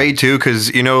so great too because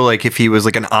if he was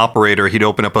like an operator, he'd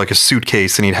open up like a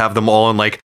suitcase and he'd have them all in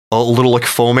like a little like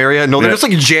foam area. No, they're just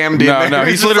like jammed in. No,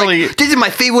 he's literally. Like, this is my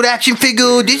favorite action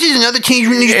figure. This is another Teenage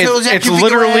Mutant Ninja Turtles action figure. It's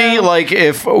literally like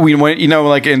if we went,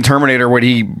 like in Terminator when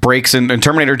he breaks in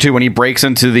Terminator 2 when he breaks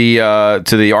into the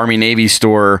Army Navy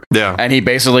store. Yeah, and he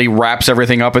basically wraps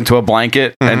everything up into a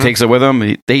blanket and takes it with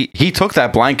him. He took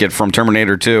that blanket from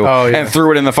Terminator 2 and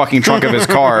threw it in the fucking trunk of his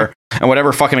car, and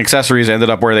whatever fucking accessories ended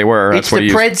up where they were. It's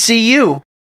the Pred CU.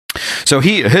 So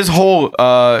his whole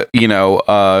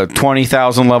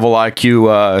 20,000 level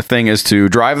IQ thing is to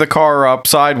drive the car up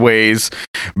sideways,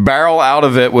 barrel out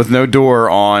of it with no door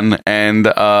on, and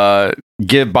buy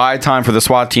time for the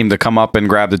SWAT team to come up and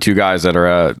grab the two guys that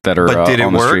are But did it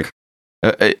on the work? street.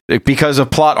 Because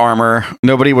of plot armor,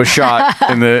 nobody was shot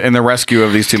in the rescue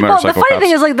of these two Well, motorcycle the funny cops.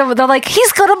 thing is, like, they're like,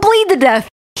 he's gonna bleed to death.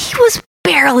 He was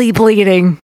barely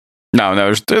bleeding. No,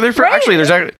 there's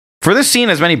for this scene,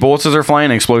 as many bullets as are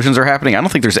flying and explosions are happening, I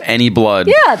don't think there's any blood.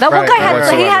 Yeah, that one guy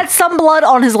had some blood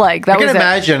on his leg. That I can was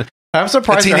imagine. I'm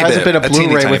surprised there hasn't been a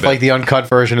Blu-ray with like the uncut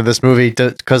version of this movie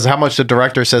because how much the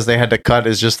director says they had to cut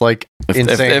is just like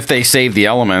insane. If they save the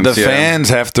elements, the fans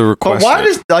have to request. But why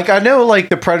does I know like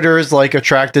the Predator is like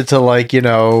attracted to like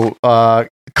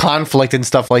conflict and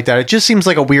stuff like that. It just seems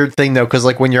like a weird thing though because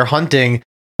like when you're hunting,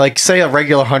 like say a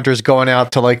regular hunter's going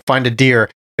out to like find a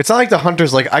deer. It's not like the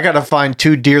hunter's like, I gotta find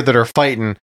two deer that are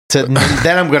fighting, then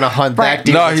I'm gonna hunt that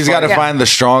deer. No, he's got to find the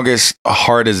strongest,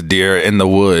 hardest deer in the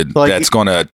wood that's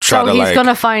gonna try to he's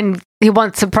gonna find.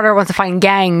 Predator wants to find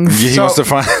gangs. He wants to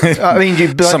find. I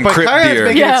mean, some but crypt deer.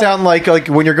 Making it sound like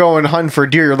when you're going hunting for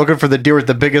deer, you're looking for the deer with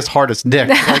the biggest, hardest dick.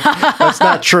 Like, that's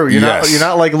not true. You're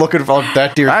not like looking for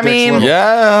that deer.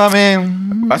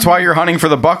 That's why you're hunting for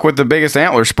the buck with the biggest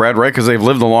antler spread, right? Because they've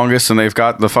lived the longest and they've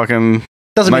got the fucking.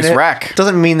 Nice rack.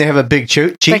 Doesn't mean they have a big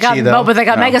chi-chi, though. But they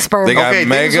got mega sperm. They got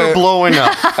things are blowing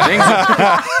up.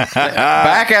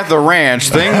 Back at the ranch,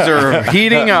 things are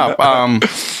heating up.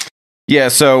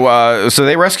 So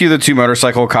they rescue the two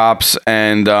motorcycle cops,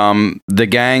 and the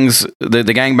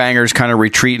gangbangers kind of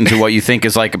retreat into what you think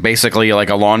is like basically like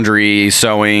a laundry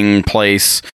sewing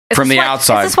place from the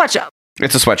outside. It's a sweatshop.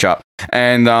 It's a sweatshop,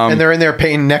 and they're in there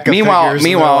painting NECA figures.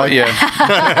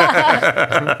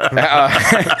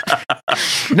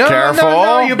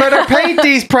 No, you better paint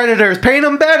these Predators. Paint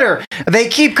them better. They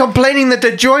keep complaining that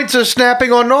the joints are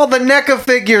snapping on all the NECA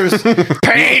figures.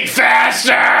 Paint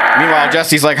faster. Meanwhile,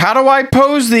 Jesse's like, how do I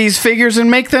pose these figures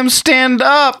and make them stand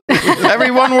up?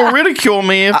 Everyone will ridicule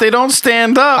me if they don't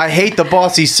stand up. I hate the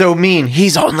boss. He's so mean.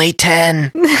 He's only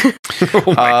 10. Oh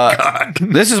my God.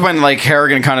 This is when like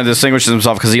Harrigan kind of distinguishes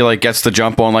himself because he like gets the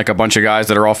jump on like a bunch of guys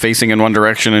that are all facing in one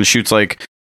direction and shoots like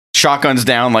shotguns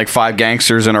down like 5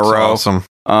 gangsters in a row. Awesome.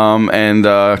 And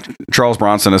Charles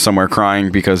Bronson is somewhere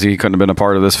crying because he couldn't have been a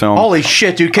part of this film. Holy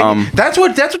shit, dude! That's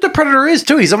what the Predator is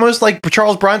too. He's almost like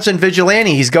Charles Bronson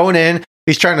vigilante. He's going in.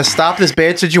 He's trying to stop this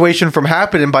bad situation from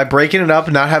happening by breaking it up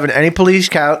and not having any police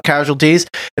casualties.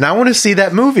 And I want to see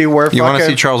that movie where you want to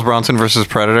see Charles Bronson versus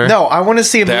Predator. No, I want to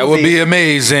see a movie. That would be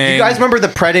amazing. You guys remember the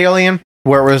Pred Alien?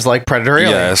 Where it was like Predator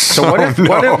Alien. Yes. So what if a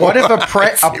Pred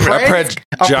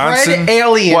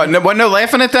Alien? What? No,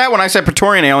 laughing at that when I said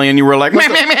Praetorian Alien, you were like, meh.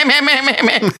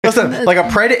 Listen, like a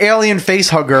Pred Alien face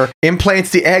hugger implants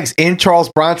the eggs in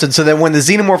Charles Bronson, so then when the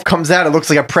xenomorph comes out, it looks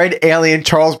like a Pred Alien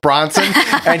Charles Bronson,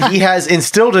 and he has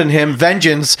instilled in him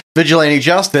vengeance, vigilante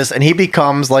justice, and he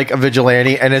becomes like a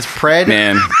vigilante, and it's Pred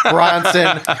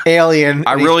Bronson Alien.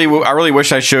 I really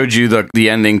wish I showed you the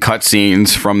ending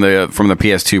cutscenes from the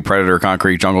PS2 Predator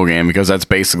Concrete Jungle game because that's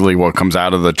basically what comes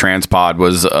out of the transpod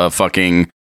was a fucking.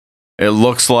 It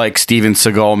looks like Steven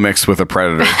Seagal mixed with a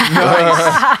predator.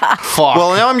 Fuck.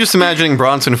 Well, now I'm just imagining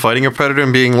Bronson fighting a predator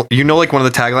and being, like one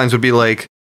of the taglines would be like,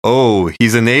 "Oh,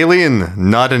 he's an alien,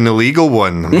 not an illegal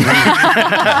one." Can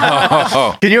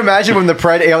you imagine when the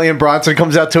Pred Alien Bronson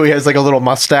comes out too? He has like a little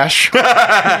mustache.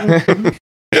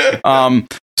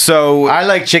 So I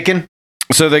like chicken.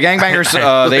 So the gangbangers,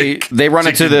 they run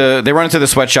into the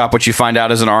sweatshop, which you find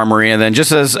out is an armory, and then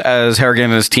just as Harrigan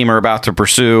and his team are about to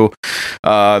pursue,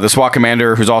 the SWAT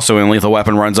commander, who's also in Lethal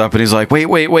Weapon, runs up and he's like, "Wait,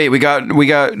 we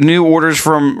got new orders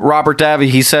from Robert Davi.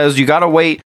 He says you got to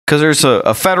wait because there's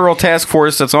a federal task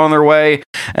force that's on their way,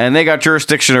 and they got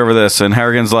jurisdiction over this." And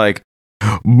Harrigan's like,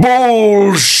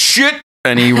 "Bullshit!"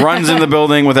 And he runs in the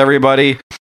building with everybody.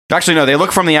 Actually, no, they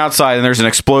look from the outside and there's an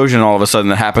explosion all of a sudden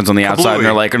that happens on the outside. And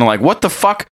they're like, what the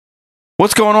fuck?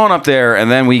 What's going on up there? And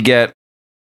then we get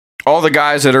all the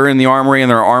guys that are in the armory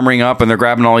and they're armoring up and they're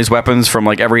grabbing all these weapons from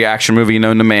like every action movie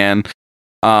known to man.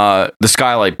 The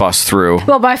skylight busts through.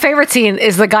 Well, my favorite scene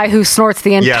is the guy who snorts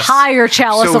the entire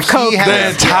chalice of coke.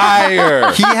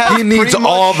 He needs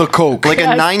all the coke. Like a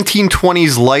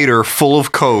 1920s lighter full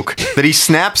of coke that he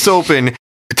snaps open,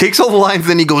 takes all the lines,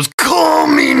 then he goes,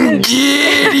 "Come and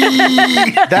get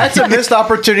it." That's a missed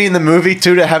opportunity in the movie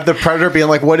too, to have the Predator being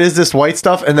like, "What is this white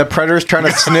stuff?" And the Predator's trying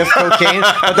to sniff cocaine,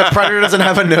 but the Predator doesn't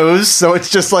have a nose, so it's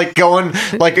just like going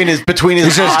like between his.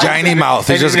 He's just eyes tiny mouth.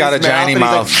 He's just got a tiny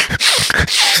mouth.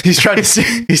 He's trying to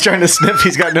sniff.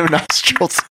 He's got no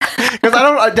nostrils. Because I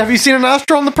don't. Have you seen a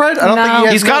nostril on the Predator? I don't think he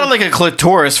has. He's got like a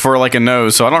clitoris for like a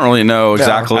nose, so I don't really know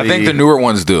exactly. I think the newer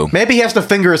ones do. Maybe he has to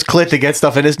finger his clit to get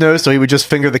stuff in his nose, so he would just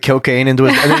finger the cocaine into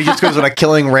it, and then he just goes on a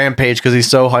killing rampage because he's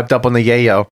so hyped up on the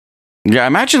yayo. Yeah,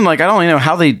 imagine like I don't even know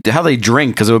how they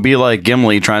drink, because it would be like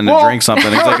Gimli trying to drink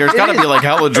something. It's like there's got to be like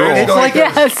hella drool.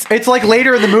 It's like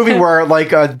later in the movie where like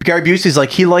Gary Busey's like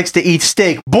he likes to eat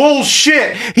steak.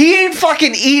 Bullshit! He ain't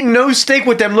fucking eating no steak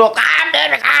with them little.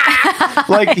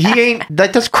 Like he ain't.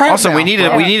 That's crap. Also, now.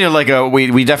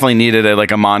 we definitely needed a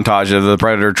montage of the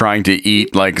Predator trying to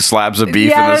eat like slabs of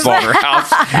beef in the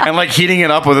slaughterhouse and like heating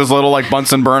it up with his little like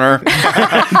Bunsen burner.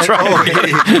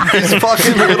 His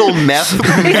fucking little meth.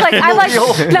 He's like,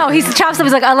 he's chops up.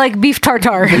 He's like, I like beef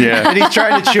tartare. Yeah, and he's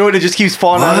trying to chew it. It just keeps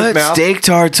falling out of his mouth. Steak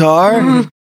tartare.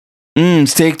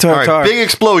 Steak tartare. All right, big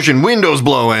explosion. Windows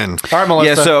blowing. All right,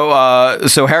 Melissa. Yeah.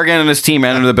 So Harrigan and his team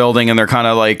enter the building, and they're kind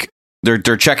of like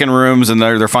they're checking rooms, and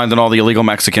they're finding all the illegal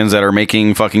Mexicans that are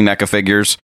making fucking NECA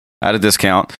figures at a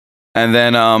discount. And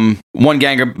then one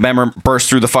gang member bursts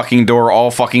through the fucking door, all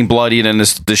fucking bloodied and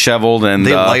disheveled, and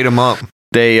they light him up.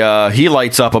 He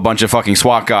lights up a bunch of fucking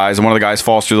SWAT guys, and one of the guys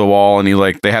falls through the wall, and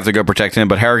they have to go protect him.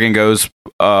 But Harrigan goes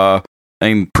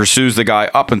and pursues the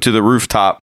guy up into the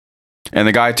rooftop, and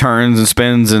the guy turns and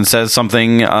spins and says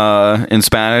something in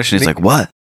Spanish, and he's like,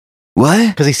 "What?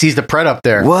 Because he sees the Pred up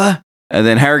there. What?" And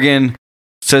then Harrigan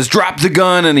says, "Drop the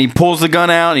gun," and he pulls the gun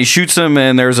out and he shoots him,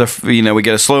 and there's we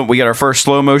get our first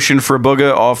slow motion for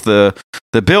Booga off the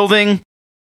building.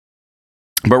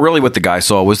 But really what the guy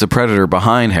saw was the Predator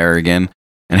behind Harrigan,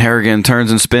 and Harrigan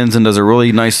turns and spins and does a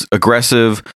really nice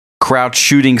aggressive crouch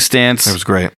shooting stance. It was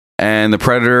great. And the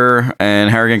Predator and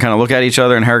Harrigan kind of look at each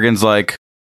other, and Harrigan's like,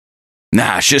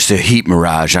 "Nah, it's just a heat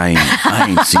mirage. I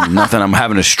ain't seen nothing. I'm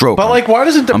having a stroke." But like, why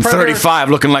doesn't the I'm Predator 35,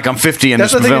 looking like I'm 50 in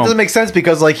That's this the thing. It film. doesn't make sense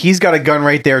because like he's got a gun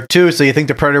right there too. So you think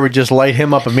the Predator would just light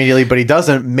him up immediately, but he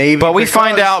doesn't. Maybe. But we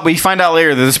find out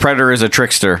later that this Predator is a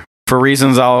trickster for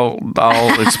reasons I'll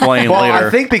explain later. I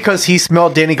think because he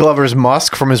smelled Danny Glover's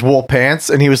musk from his wool pants,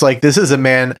 and he was like, "This is a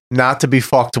man not to be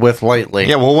fucked with lightly."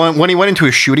 Yeah. Well, when he went into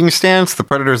a shooting stance, the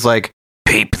Predator's like,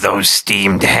 "Peep those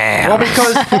steamed hams." Well,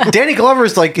 because Danny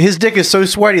Glover's like, his dick is so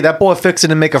sweaty that boy fixing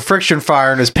to make a friction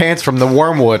fire in his pants from the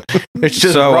wormwood. It's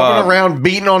just rubbing around,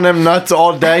 beating on them nuts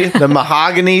all day. The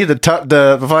mahogany, the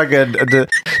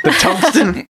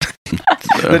tungsten.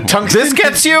 The tungsten. This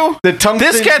gets you. The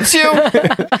tungsten. This gets you.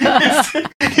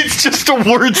 It's just a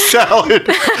word salad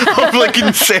of like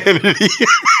insanity.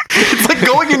 It's like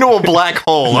going into a black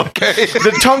hole. Okay.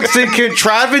 The tungsten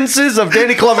contrivances of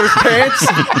Danny Glover's pants.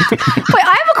 Wait,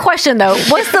 I have a question though.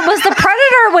 Was the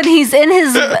Predator, when he's in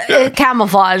his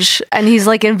camouflage and he's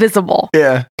like invisible?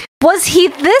 Yeah. Was he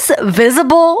this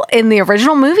visible in the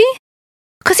original movie?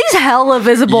 Because he's hella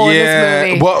visible in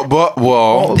this movie.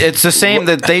 Well, it's the same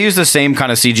that they use the same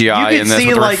kind of CGI in this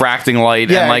with the refracting light,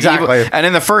 Yeah, and like exactly. and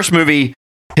in the first movie,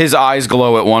 his eyes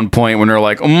glow at one point when they're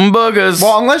like boogers.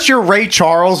 Well, unless you're Ray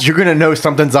Charles, you're gonna know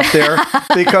something's up there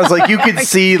because like you could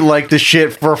see like the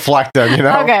shit reflecting, you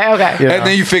know. Okay. You know? And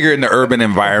then you figure in the urban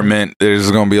environment, there's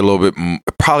going to be a little bit,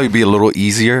 probably be a little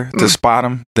easier to spot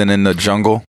him than in the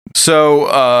jungle.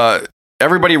 So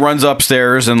everybody runs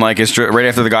upstairs and like it's right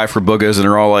after the guy for Boogas, and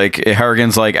they're all like,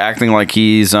 Harrigan's like acting like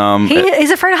he's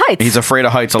he's afraid of heights. He's afraid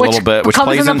of heights a little bit, which comes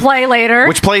plays into play later.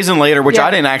 Which plays in later, which Yeah. I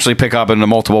didn't actually pick up in the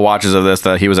multiple watches of this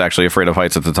that he was actually afraid of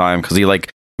heights at the time, because he like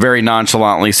very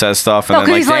nonchalantly says stuff, and No,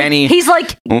 then like 'cause Danny, he's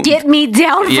like, get me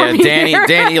down from yeah, here.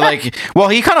 Danny, like, well,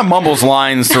 he kind of mumbles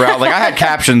lines throughout. Like I had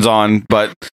captions on,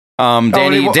 but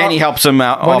Danny helps him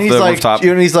out off the rooftop.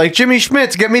 And he's like, Jimmy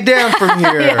Schmitz, get me down from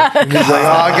here. And he's like,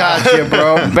 oh, I got you,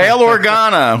 bro. Bail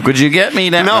Organa, could you get me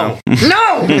down?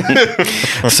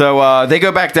 No. So they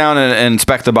go back down and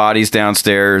inspect the bodies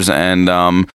downstairs, and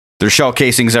there's shell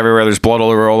casings everywhere. There's blood all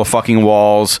over all the fucking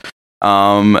walls,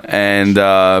 and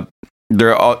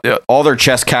they're all their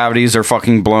chest cavities are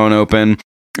fucking blown open.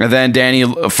 And then Danny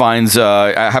happens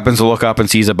to look up and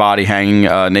sees a body hanging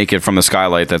naked from the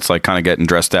skylight that's like kind of getting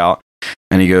dressed out.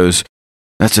 And he goes,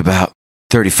 that's about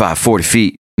 35, 40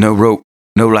 feet. No rope,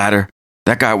 no ladder.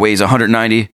 That guy weighs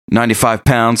 190, 95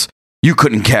 pounds. You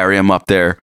couldn't carry him up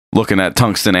there. Looking at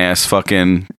tungsten ass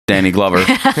fucking Danny Glover.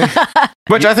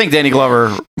 Which I think Danny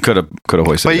Glover could have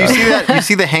hoisted. But you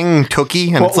see the hanging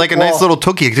tookie, and it's like a nice little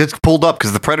tookie. It gets pulled up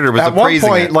because the Predator was at one appraising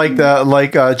point,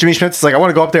 it. Jimmy Schmitz is like, I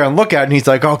want to go up there and look at it, and he's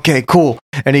like, okay, cool.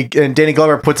 And Danny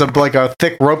Glover puts up like a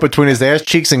thick rope between his ass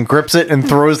cheeks and grips it and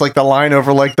throws like the line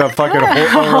over like the fucking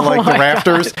over like the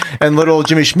rafters, and little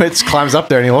Jimmy Schmitz climbs up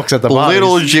there and he looks at the bodies.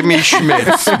 Little Jimmy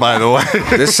Schmitz, by the way.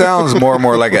 This sounds more and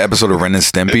more like an episode of Ren and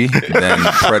Stimpy than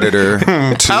Predator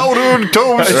 2. Powdered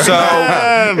toast. So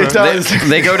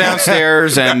they go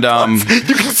downstairs and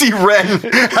you can see Ren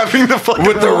having the fucking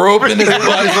with the rope in his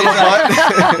butt.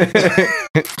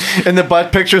 And the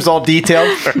butt picture's all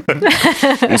detailed.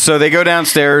 So they go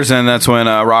downstairs, and that's when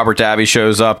Robert Davi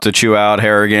shows up to chew out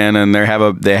Harrigan, and they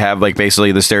have like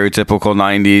basically the stereotypical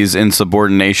 90s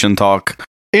insubordination talk.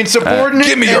 Insubordinate.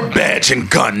 Give me your badge and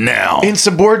gun now.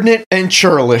 Insubordinate and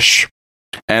churlish.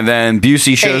 And then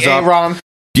Busey shows up. Ron.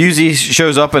 Busey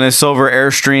shows up in his silver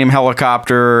Airstream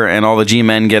helicopter, and all the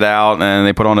G-men get out, and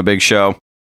they put on a big show.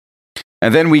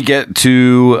 And then we get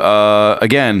to,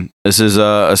 again, this is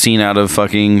a scene out of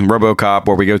fucking RoboCop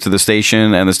where we go to the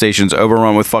station, and the station's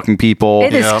overrun with fucking people.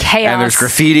 It is chaos. And there's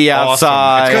graffiti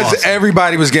outside. Because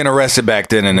everybody was getting arrested back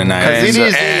then in the 90s. It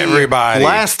is everybody.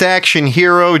 Last action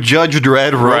hero, Judge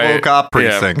Dredd, RoboCop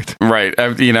precinct. Yeah, right.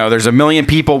 There's a million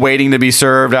people waiting to be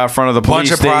served out front of the police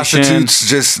station. Bunch of prostitutes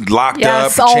just locked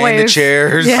up, always. chained to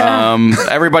chairs. Yeah.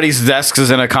 Everybody's desks is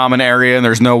in a common area, and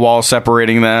there's no wall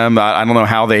separating them. I don't know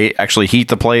how they actually heat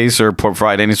the place or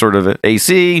provide any sort of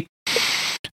AC.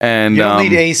 And you don't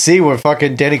need AC when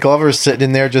fucking Danny Glover's sitting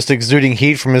in there just exuding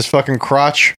heat from his fucking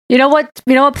crotch. You know what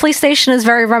police station is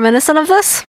very reminiscent of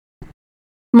this?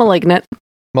 Malignant.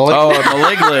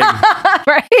 Malignant.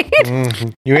 Right? Mm-hmm.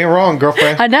 You ain't wrong,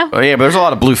 girlfriend. I know. Oh, yeah, but there's a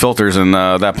lot of blue filters in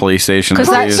that police station.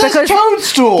 Because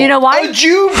Toadstool. You know why? A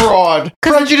Jew broad.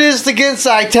 Prejudiced against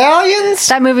Italians.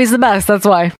 That movie's the best. That's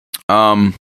why.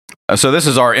 So this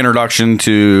is our introduction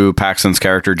to Paxton's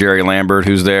character, Jerry Lambert,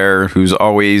 who's there, who's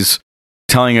always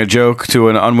telling a joke to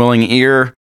an unwilling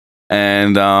ear.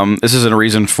 And this is a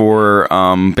reason for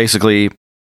basically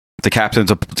the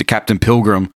Captain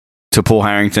Pilgrim to pull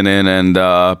Harrington in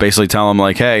and basically tell him,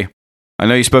 like, hey, I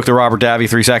know you spoke to Robert Davi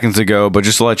 3 seconds ago, but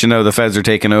just to let you know, the feds are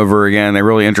taking over again. They're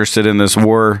really interested in this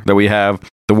war that we have,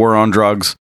 the war on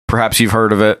drugs. Perhaps you've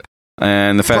heard of it.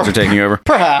 And the feds are taking over.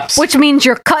 Perhaps. Which means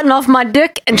you're cutting off my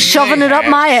dick and shoving it up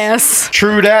my ass.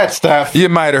 True that, Steph. You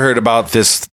might have heard about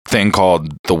this thing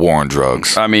called the war on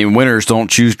drugs. I mean, winners don't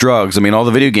choose drugs. I mean, all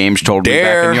the video games told me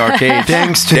back in the arcade.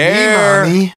 Thanks to me,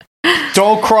 mommy.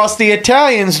 Don't cross the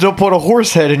Italians. Don't put a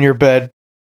horse head in your bed.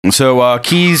 So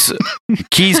Keys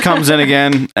comes in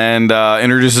again and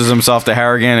introduces himself to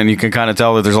Harrigan, and you can kind of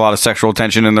tell that there's a lot of sexual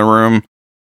tension in the room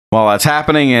while that's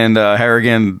happening, and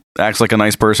Harrigan acts like a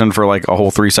nice person for like a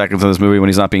whole 3 seconds in this movie when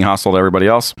he's not being hostile to everybody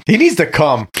else. He needs to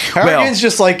come. Harrigan's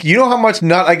just like, you know how much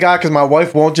nut I got because my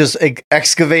wife won't just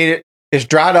excavate it? It's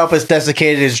dried up, it's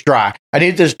desiccated, it's dry. I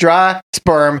need this dry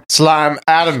sperm slime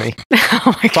out of me.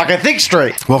 So I can think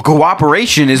straight. Well,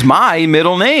 cooperation is my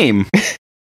middle name.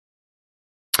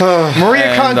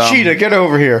 Maria Conchita, get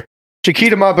over here.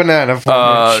 Chiquita my banana for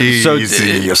me.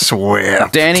 Cheesy, you swear.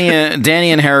 Danny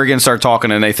and Harrigan start talking,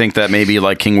 and they think that maybe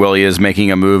like King Willie is making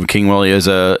a move. King Willie is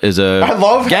a I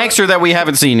love gangster that we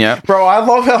haven't seen yet. Bro, I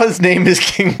love how his name is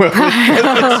King Willie.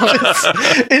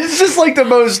 It's just like the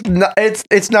most.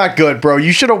 It's not good, bro.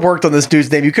 You should have worked on this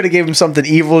dude's name. You could have gave him something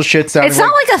evil shit sounding. It's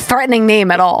not like a threatening name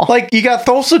at all. Like you got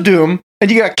Thulsa Doom and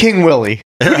you got King Willie.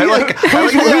 Who's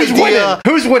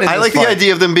winning? I like the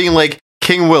idea of them being like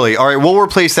King Willie. All right, we'll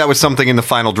replace that with something in the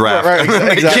final draft. Right,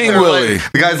 exactly. King Willie.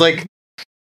 The guy's like,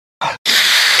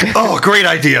 oh, great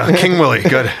idea. King Willie.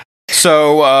 Good.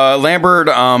 So Lambert,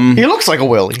 he looks like a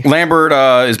Willy. Lambert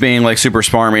is being like super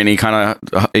smarmy, and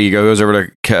he goes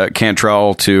over to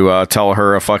Cantrell to tell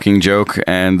her a fucking joke,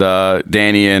 and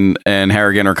Danny and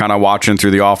Harrigan are kind of watching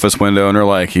through the office window, and they're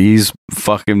like, he's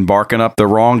fucking barking up the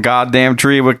wrong goddamn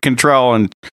tree with Cantrell,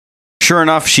 and sure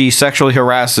enough, she sexually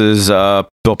harasses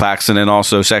Bill Paxton and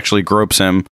also sexually gropes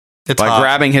him by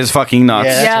grabbing his fucking nuts.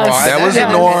 Yeah, that was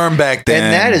the norm back then,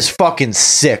 and that is fucking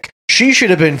sick. She should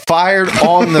have been fired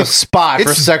on the spot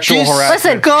for sexual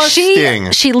harassment.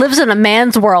 Listen, she lives in a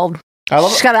man's world.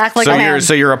 She's got to act like a man.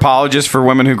 So you're apologist for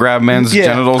women who grab men's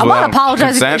genitals I'm not without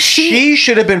apologizing. consent? She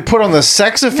should have been put on the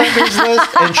sex offenders list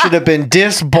and should have been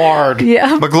disbarred.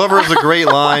 Yeah. But Glover has a great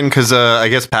line because I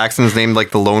guess Paxton's named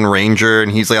like the Lone Ranger,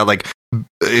 and he's like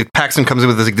Paxton comes in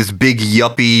with this big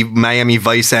yuppie Miami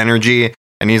Vice energy,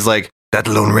 and he's like, "That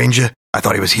Lone Ranger? I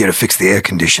thought he was here to fix the air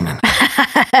conditioning."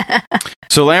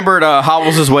 So Lambert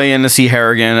hobbles his way in to see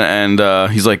Harrigan,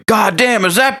 and he's like, "God damn,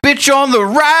 is that bitch on the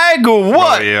rag or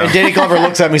what?" And Danny Glover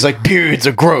looks at me, he's like, "Periods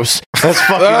are gross. That's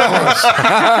fucking gross.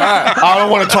 I don't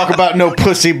want to talk about no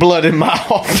pussy blood in my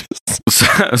office."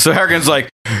 So Harrigan's like,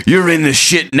 "You're in the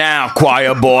shit now,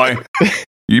 choir boy.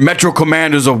 Your Metro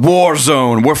Commander's a war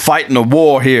zone. We're fighting a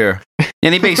war here."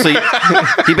 And he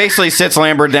basically sits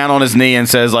Lambert down on his knee and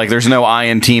says, like, "There's no I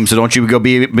in team, so don't you go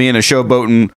being a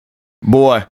showboating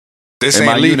boy. This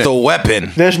ain't lethal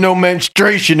weapon. There's no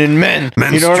menstruation in men.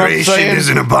 Menstruation you know what I'm saying? is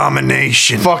an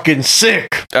abomination. Fucking sick."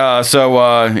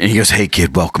 And he goes, "Hey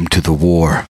kid, welcome to the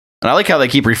war." And I like how they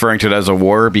keep referring to it as a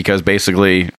war because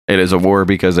basically it is a war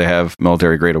because they have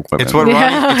military grade equipment. It's what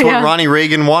Ronnie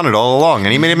Reagan wanted all along,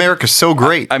 and he made America so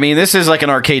great. I mean, this is like an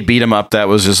arcade beat 'em up that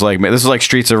was just like, this is like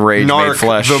Streets of Rage Narc, made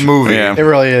flesh. the movie. Yeah. It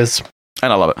really is.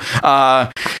 And I love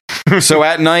it. So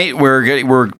at night, we're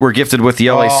gifted with the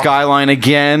LA skyline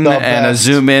again, and a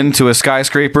zoom in to a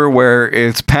skyscraper where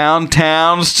it's Pound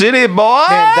Town City, boys.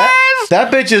 Man,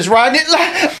 that bitch is riding it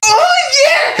like, oh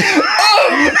yeah,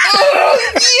 oh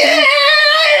yeah.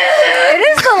 It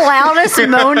is the loudest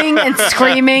moaning and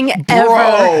screaming ever.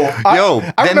 Bro,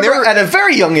 I remember at a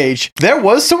very young age, there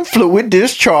was some fluid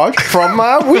discharge from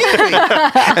my weekly.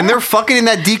 And they're fucking in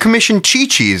that decommissioned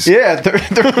Chi-Chis. Yeah,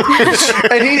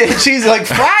 and she's like,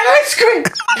 fried ice cream,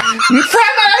 fry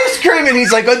my ice cream, and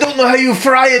he's like, I don't know how you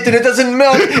fry it and it doesn't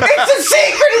melt. It's a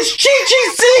secret. It's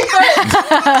Chi-Chi's secret.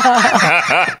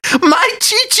 My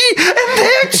Chi-Chi and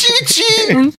their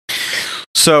Chi-Chi.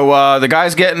 So the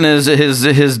guy's getting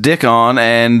his dick on,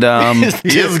 and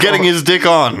he is getting his dick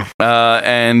on.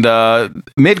 And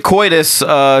mid coitus,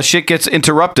 shit gets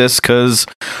interruptus because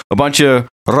a bunch of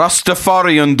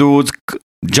Rastafarian dudes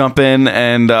jump in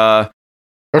and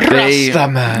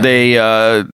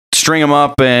they string him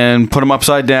up and put him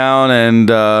upside down,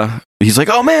 and he's like,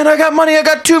 "Oh man, I got money. I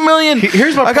got $2 million.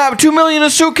 I got $2 million in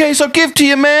a suitcase. I'll give to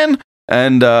you, man."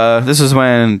 And this is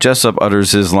when Jessup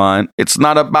utters his line, "It's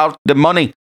not about the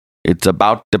money. It's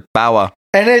about the power."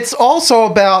 And it's also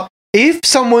about if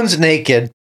someone's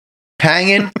naked,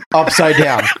 hanging upside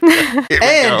down,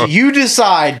 and you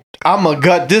decide, I'm gonna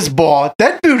gut this ball,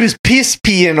 that dude is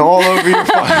peeing all over your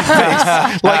fucking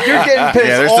face. Like, you're getting pissed.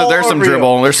 Yeah, there's some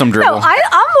dribble. There's some dribble. No,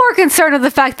 I'm more concerned with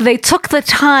the fact that they took the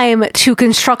time to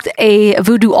construct a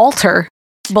voodoo altar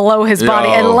below his body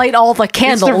and light all the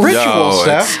candles. It's the ritual,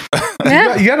 Steph.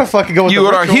 You gotta fucking go with you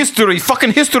the are ritual.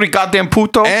 fucking history, goddamn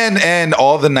puto. And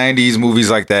all the 90s movies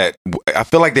like that, I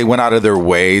feel like they went out of their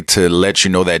way to let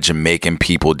you know that Jamaican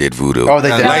people did voodoo. Oh, they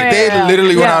did. Like, they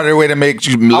literally went out of their way to let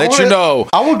you know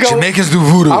Jamaicans do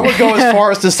voodoo. I would go as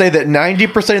far as to say that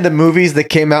 90% of the movies that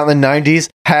came out in the 90s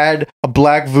had a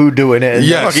black voodoo in it.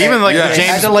 Yes. Look, even like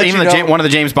one of the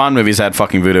James Bond movies had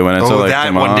fucking voodoo in it. So like,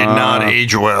 that one did not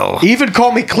age well. Even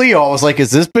Call Me Cleo, I was like, is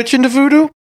this bitch into voodoo?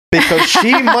 Because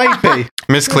she might be.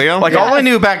 Miss Cleo? Like, all I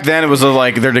knew back then, it was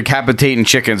like they're decapitating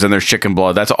chickens and there's chicken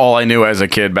blood. That's all I knew as a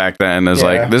kid back then. Is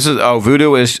like,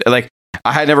 voodoo is like,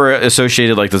 I had never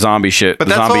associated like the zombie shit, but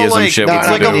the that's zombieism all like, shit.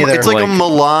 It's like a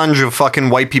melange of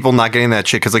fucking white people not getting that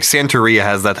shit, because like Santeria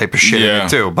has that type of shit in it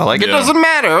too. But like, it doesn't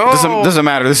matter. Doesn't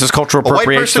matter. This is cultural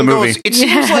appropriation. The movie. Goes, it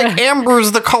seems like amber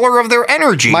is the color of their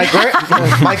energy. My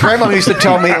grandma used to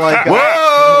tell me like,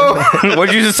 whoa,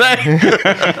 what'd you just say?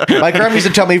 My grandma used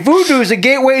to tell me voodoo is a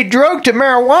gateway drug to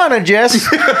marijuana, Jess.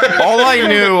 all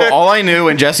I knew,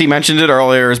 and Jesse mentioned it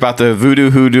earlier, is about the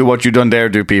voodoo hoodoo, what you done dare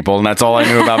do people, and that's all I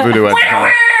knew about voodoo at the time.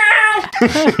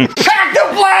 Hack the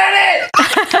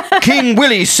planet! King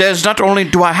Willie says, not only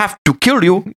do I have to kill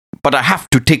you, but I have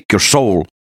to take your soul.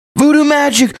 Voodoo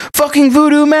magic, fucking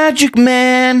voodoo magic,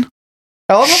 man.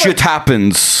 Shit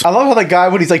happens. I love how the guy,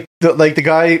 when he's like the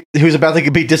guy who's about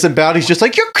to be disemboweled, he's just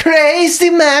like, "You're crazy,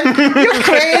 man. You're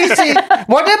crazy.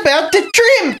 What about the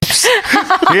trimps?"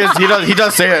 He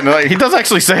does say it. He does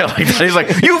actually say it like that. He's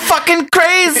like, "You fucking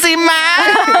crazy,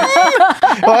 man."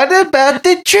 What about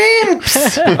the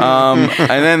trimps? And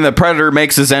then the Predator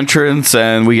makes his entrance,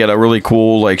 and we get a really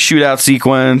cool like shootout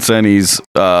sequence, and he's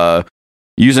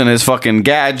using his fucking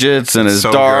gadgets and his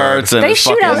darts. And they his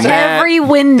shoot out fucking net. every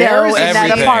window in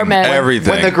that apartment.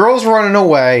 When the girl's running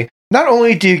away, not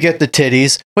only do you get the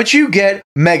titties, but you get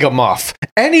Mega Muff.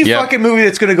 Any fucking movie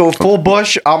that's going to go full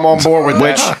bush, I'm on board with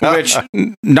that. Which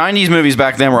 90s movies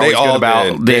back then were They always good all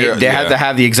about. did. They had to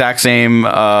have the exact same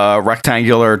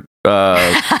rectangular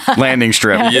landing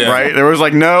strip, right? There was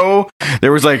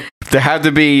like there had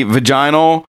to be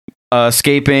vaginal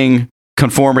escaping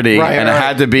conformity, and it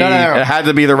had to be it had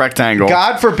to be the rectangle.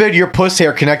 God forbid your puss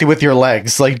hair connected with your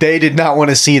legs. Like, they did not want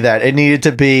to see that. It needed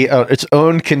to be its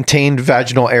own contained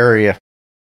vaginal area.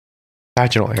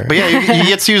 But yeah, you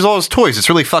get to use all his toys. It's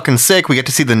really fucking sick. We get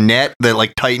to see the net that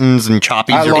like tightens and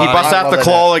choppies. He busts out the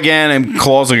claw again and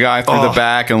claws a guy through the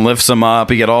back and lifts him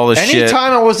up. You get all this shit.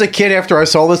 Anytime I was a kid after I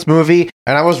saw this movie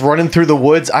and I was running through the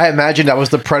woods, I imagined I was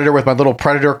the Predator with my little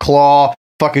Predator claw,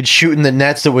 fucking shooting the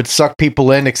nets that would suck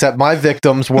people in, except my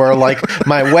victims were like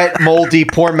my wet, moldy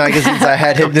porn magazines I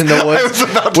had hidden in the woods. I was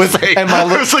about to say,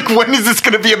 I was like, when is this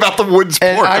going to be about the woods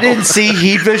porn? And I didn't see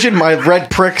heat vision. My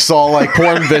red prick saw like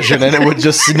porn vision, and it would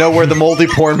just know where the moldy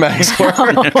porn mags were.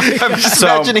 I'm just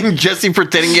imagining Jesse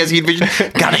pretending he has heat vision.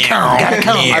 Gotta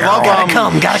come.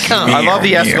 I love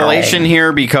the escalation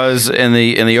here because in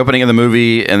the opening of the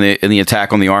movie and in the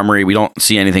attack on the armory, we don't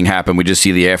see anything happen. We just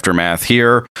see the aftermath.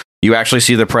 Here, you actually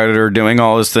see the Predator doing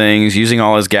all his things, using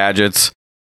all his gadgets,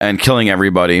 and killing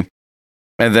everybody.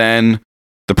 And then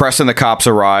the press and the cops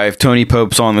arrive. Tony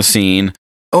Pope's on the scene.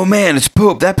 Oh man, it's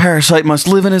Pope. That parasite must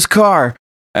live in his car.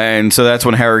 And so that's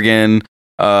when Harrigan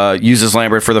uses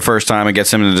Lambert for the first time and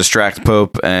gets him to distract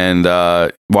Pope. And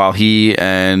while he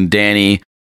and Danny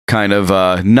kind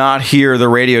of not hear the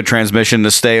radio transmission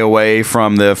to stay away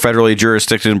from the federally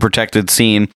jurisdicted and protected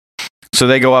scene. So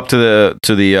they go up to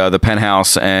the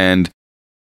penthouse, and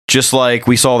just like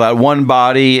we saw that one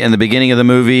body in the beginning of the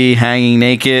movie hanging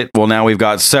naked, well, now we've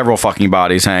got several fucking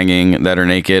bodies hanging that are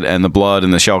naked, and the blood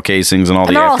and the shell casings and all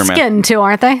the aftermath. They're all skinned too,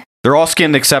 aren't they? They're all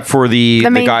skinned except for the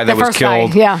guy that was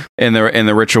killed in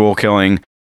the ritual killing.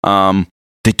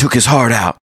 They took his heart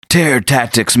out. Terror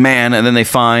tactics, man. And then they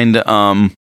find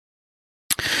the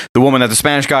woman that the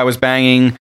Spanish guy was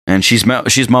banging, and she's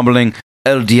mumbling,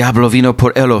 El diablo vino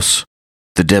por ellos.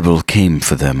 The devil came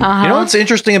for them. You know what's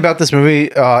interesting about this movie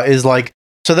is like,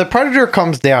 so the Predator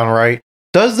comes down, right?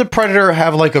 Does the Predator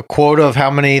have like a quota of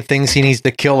how many things he needs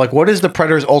to kill? Like, what is the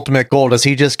Predator's ultimate goal? Does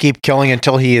he just keep killing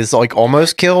until he is like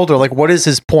almost killed, or like what is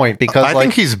his point? Because I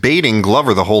think he's baiting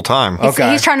Glover the whole time.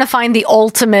 He's trying to find the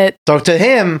ultimate. So to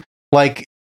him, like,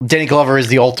 Danny Glover is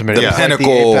the ultimate. The pinnacle.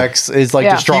 Like the apex is like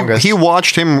the strongest. He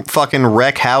watched him fucking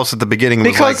wreck house at the beginning. And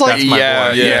Because was like,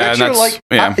 that's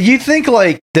my boy. You think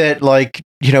like that, like,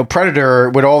 you know,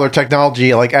 Predator with all their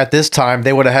technology, like at this time,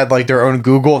 they would have had like their own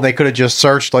Google, and they could have just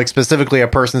searched like specifically a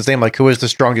person's name, like who is the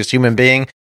strongest human being,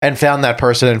 and found that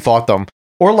person and fought them,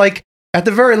 or like at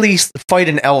the very least fight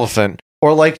an elephant.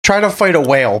 Or like try to fight a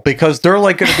whale, because they're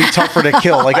like going to be tougher to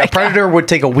kill. Like a Predator would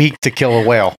take a week to kill a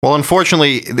whale. Well,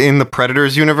 unfortunately, in the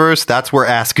Predators universe, that's where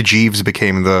Ask Jeeves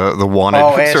became the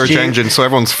wanted search engine. So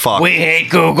everyone's fucked. We hate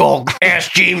Google.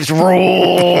 Ask Jeeves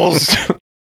rules.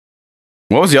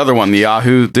 What was the other one? The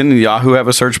Yahoo? Didn't Yahoo have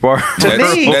a search bar?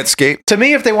 Netscape. To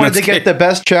me, if they wanted to get the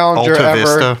best challenger Alta ever,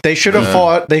 Vista. they should have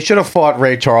fought. They should have fought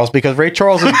Ray Charles, because Ray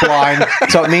Charles is blind,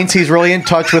 so it means he's really in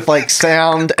touch with like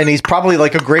sound, and he's probably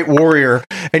like a great warrior.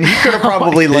 And he could have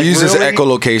probably like He uses really,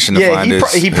 echolocation to find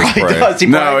his he probably prey. does. He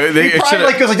probably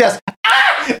like goes like this.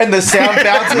 And the sound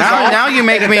bounces off, now you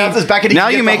make and it me bounces back, and he now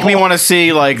can you get make the me whole- want to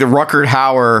see like the Ruckert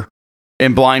Hauer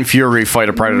in Blind Fury fight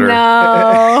a Predator. No.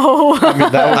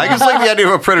 I just like the idea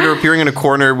of a Predator appearing in a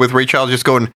corner with Ray Charles just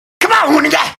going, "Come on, one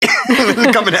guy,"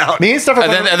 coming out. Me and stuff.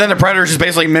 And then the Predator's just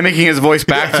basically mimicking his voice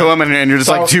back to him, and you're just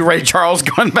like two Ray Charles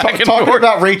going back and Talking forth.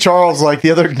 about Ray Charles, like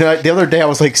the other day, I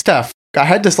was like, Steph, I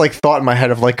had this like thought in my head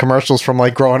of like commercials from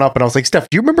like growing up, and I was like, Steph,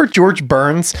 do you remember George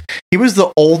Burns? He was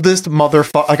the oldest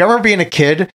motherfucker. Like I remember being a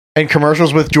kid, and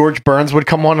commercials with George Burns would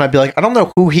come on, and I'd be like, I don't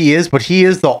know who he is, but he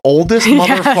is the oldest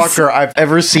motherfucker I've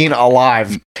ever seen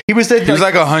alive. He was like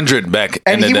 100 back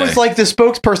and in the he day. was like the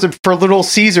spokesperson for Little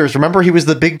Caesars. Remember, he was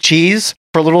the big cheese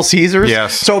for Little Caesars.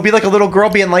 Yes. So it'd be like a little girl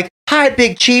being like, "Hi,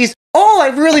 Big Cheese. all I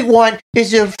really want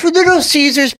is a Little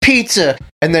Caesars pizza.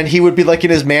 And then he would be like in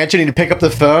his mansion, and he'd pick up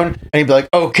the phone, and he'd be like,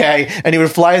 okay. And he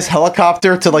would fly his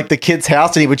helicopter to like the kid's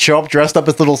house, and he would show up dressed up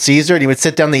as Little Caesar, and he would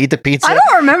sit down to eat the pizza. I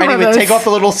don't remember And he would this. take off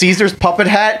the Little Caesar's puppet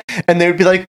hat, and they would be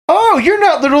like, oh, you're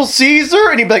not Little Caesar?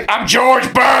 And he'd be like, I'm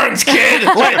George Burns, kid.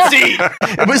 Let's eat.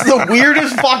 It was the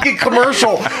weirdest fucking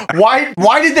commercial. Why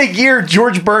did they gear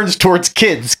George Burns towards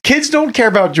kids? Kids don't care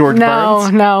about George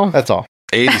Burns. No. That's all.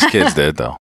 80s kids did,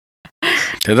 though.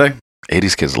 Did they?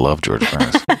 80s kids love George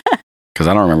Burns. Because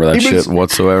I don't remember that He was- shit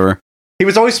whatsoever. He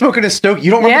was always smoking a stoke.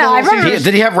 You don't remember the Little Caesars?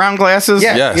 Did he have round glasses?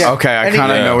 Yeah, Yes. yeah. Okay, I And he-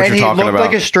 kind of know what and you're talking he looked about.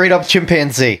 like a straight up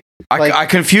chimpanzee. I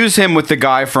confuse him with the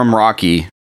guy from Rocky.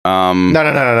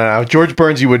 No. George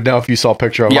Burns, you would know if you saw a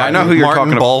picture of him. Yeah, I know who you're Martin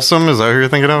talking about. Balsam, is that who you're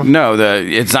thinking of? No,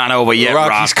 it's not over yet.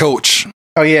 Rocky's coach.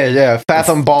 Oh, yeah.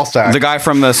 Fathom Ballsack. The guy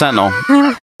from the Sentinel.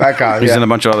 That guy, He's yeah. in a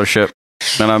bunch of other shit.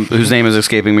 And whose name is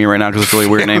escaping me right now because it's a really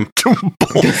weird name.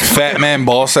 Fat man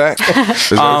ball sack.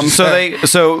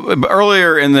 So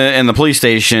earlier in the police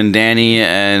station, Danny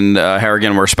and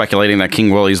Harrigan were speculating that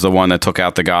King Willie's the one that took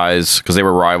out the guys because they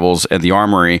were rivals at the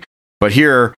armory. But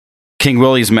here, King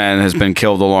Willie's men has been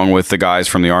killed along with the guys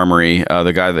from the armory,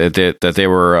 the guy that they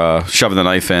were shoving the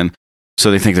knife in. So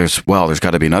they think there's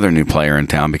got to be another new player in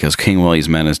town because King Willie's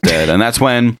men is dead, and that's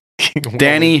when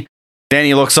Danny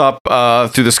looks up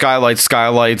through the skylights,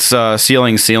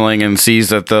 ceiling, and sees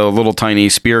that the little tiny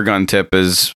spear gun tip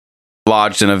is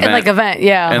lodged in a vent. In like a vent,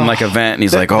 yeah. In like a vent, and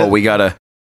he's like, "Oh, we gotta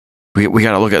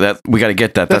look at that. We gotta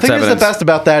get that. The That's thing evidence." that's the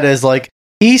best about that is like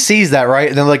he sees that, right?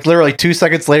 And then like literally 2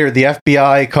 seconds later, the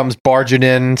FBI comes barging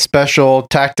in, special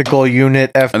tactical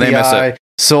unit, And they miss FBI, it.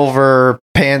 Silver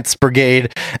Pants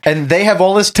Brigade, and they have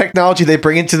all this technology they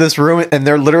bring into this room, and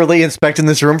they're literally inspecting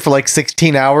this room for like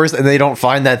 16 hours, and they don't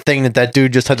find that thing that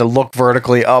dude just had to look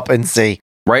vertically up and see.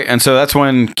 Right, and so that's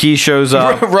when Key shows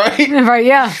up, right? Right,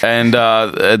 yeah. and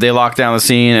they lock down the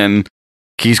scene, and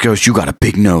Keys goes, "You got a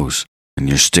big nose, and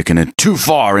you're sticking it too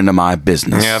far into my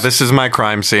business." Yeah, this is my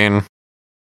crime scene.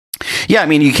 Yeah, I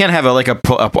mean, you can't have a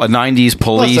 90s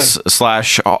police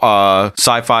slash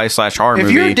sci-fi slash horror If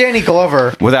movie you're Danny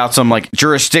Glover, without some like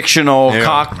jurisdictional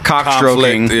cock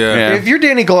stroking. Yeah. if you're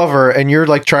Danny Glover and you're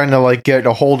like trying to like get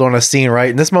a hold on a scene,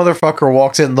 right? And this motherfucker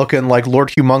walks in looking like Lord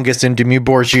Humongous in Demi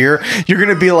Bourgier, you're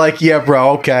gonna be like, "Yeah,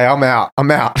 bro, okay, I'm out.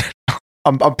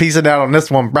 I'm peacing out on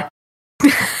this one, bro."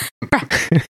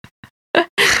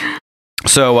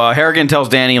 So Harrigan tells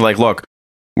Danny, like, "Look,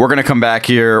 we're going to come back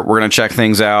here. We're going to check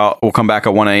things out. We'll come back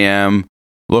at 1 a.m.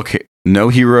 Look, no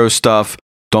hero stuff.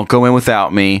 Don't go in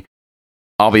without me.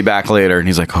 I'll be back later." And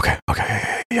he's like, okay,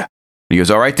 yeah. He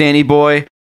goes, "All right, Danny boy."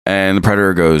 And the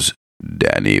Predator goes,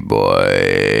 "Danny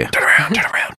boy. Turn around.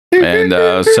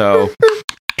 And so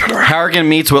Harrigan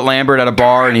meets with Lambert at a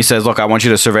bar, and he says, "Look, I want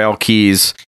you to surveil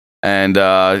Keys." And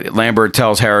Lambert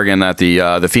tells Harrigan that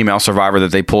the female survivor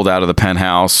that they pulled out of the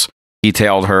penthouse, he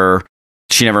tailed her.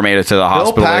 She never made it to the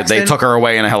hospital. Paxton, they took her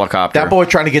away in a helicopter. That boy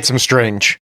trying to get some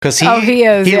strange. Because he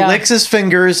is, yeah. licks his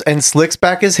fingers and slicks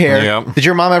back his hair. Yep. Did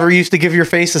your mom ever used to give your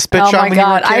face a spit Oh shot my when you were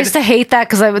a god, kid? I used to hate that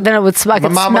because I could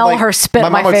smell her spit my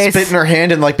in my mom face. would spit in her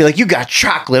hand and like be like, "You got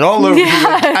chocolate all over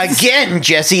Yes. you again,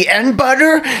 Jesse, and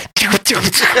butter."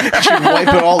 She'd wipe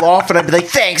it all off, and I'd be like,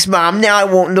 "Thanks, Mom. Now I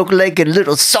won't look like a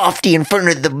little softy in front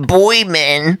of the boy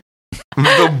men."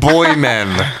 The boy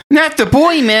men. Not the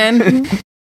boy men.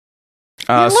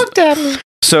 Looked at me.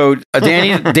 So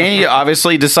Danny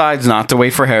obviously decides not to wait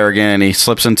for Harrigan. He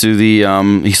slips into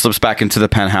he slips back into the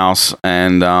penthouse,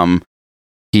 and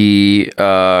he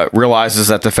realizes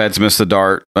that the feds missed the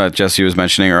dart that Jesse was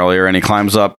mentioning earlier, and he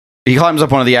climbs up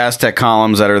one of the Aztec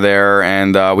columns that are there,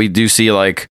 and we do see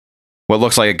like what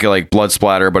looks like blood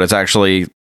splatter, but it's actually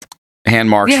hand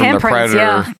marks from the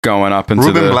Predator going up into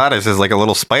Ruben Blades is like a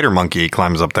little spider monkey. He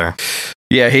climbs up there.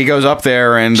 Yeah, he goes up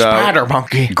there and Spider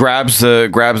monkey grabs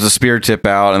the spear tip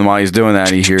out, and while he's doing that,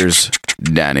 he hears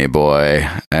 "Danny boy,"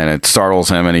 and it startles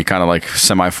him, and he kind of like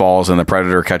semi falls, and the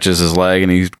Predator catches his leg, and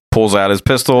he pulls out his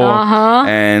pistol,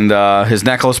 and his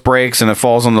necklace breaks, and it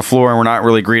falls on the floor, and we're not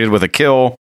really greeted with a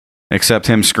kill, except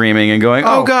him screaming and going,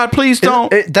 "Oh God, please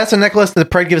don't!" That's a necklace that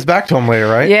Pred gives back to him later,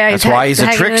 right? Yeah, that's why he's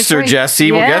a trickster,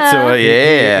 Jesse. We'll get to it.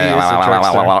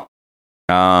 Yeah.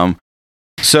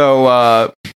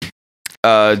 So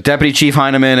Deputy Chief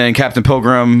Heineman and Captain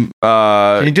Pilgrim.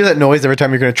 Can you do that noise every time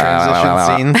you're going to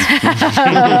transition scenes?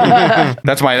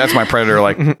 That's my Predator.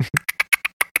 Like,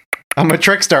 I'm a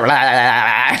trickster.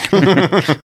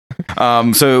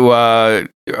 So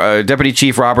Deputy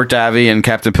Chief Robert Davi and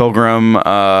Captain Pilgrim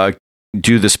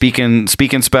do the speak and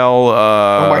spell.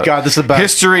 Oh my God, this is the best.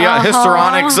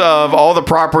 Histrionics of all the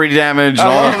property damage, and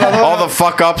all the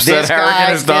fuck ups that Harrigan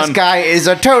has done. This guy is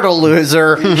a total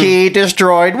loser. He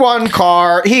destroyed one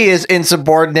car. He is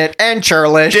insubordinate and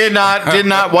churlish. Did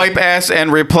not wipe ass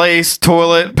and replace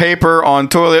toilet paper on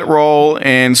toilet roll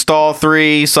in stall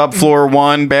 3, subfloor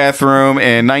 1 bathroom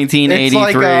in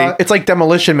 1983. It's like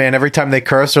Demolition Man. Every time they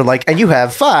curse, they're like, and you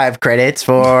have 5 credits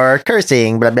for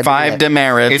cursing. Blah, blah, blah. 5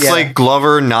 demerits. It's like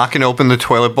Glover knocking open the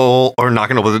toilet bowl or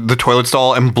knocking open the toilet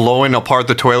stall and blowing apart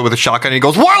the toilet with a shotgun. And he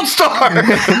goes, World Star!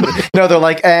 No, they're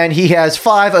like, and he has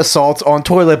 5 assaults on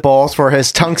toilet balls for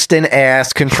his tungsten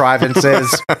ass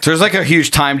contrivances. So there's like a huge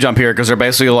time jump here because they're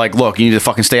basically like, look, you need to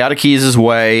fucking stay out of Keyes'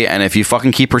 way, and if you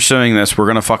fucking keep pursuing this, we're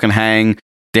gonna fucking hang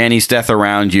Danny's death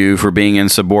around you for being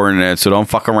insubordinate, so don't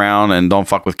fuck around and don't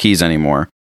fuck with Keyes anymore.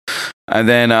 And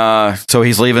then, so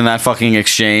he's leaving that fucking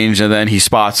exchange, and then he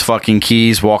spots fucking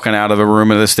Keyes walking out of a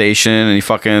room at the station,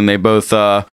 and they both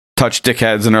touch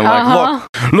dickheads, and they're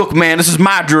like, look, man, this is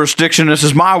my jurisdiction, this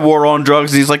is my war on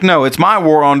drugs. And he's like, no, it's my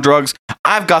war on drugs.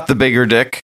 I've got the bigger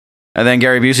dick. And then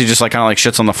Gary Busey just like kind of like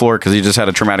shits on the floor because he just had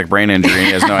a traumatic brain injury and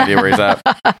he has no idea where he's at.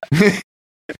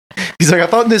 He's like, I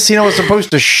thought in this scene I was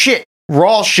supposed to shit,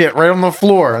 raw shit right on the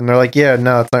floor. And they're like, yeah,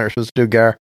 no, it's not what you're supposed to do,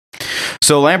 Gar.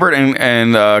 So Lambert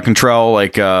and Cantrell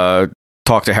like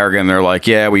talk to Harrigan. They're like,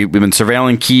 yeah, we've been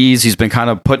surveilling Keyes. He's been kind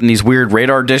of putting these weird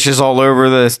radar dishes all over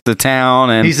the town,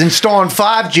 and he's installing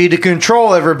 5G to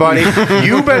control everybody.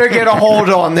 You better get a hold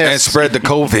on this and spread the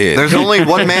COVID. There's only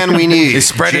one man we need. He's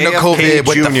spreading the COVID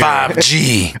with the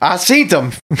 5G. I seen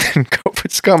them.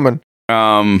 COVID's coming.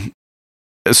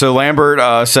 So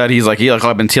Lambert said he's like,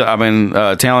 I've been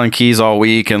tailing Keyes all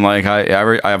week, and like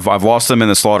I've lost them in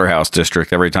the slaughterhouse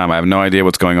district every time. I have no idea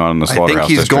what's going on in the slaughterhouse. I think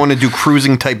he's district. going to do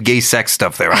cruising type gay sex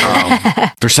stuff there.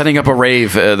 They're setting up a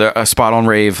rave, a spot on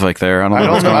rave like there.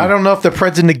 I don't know if the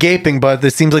Pred's into gaping, but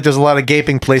it seems like there's a lot of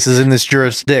gaping places in this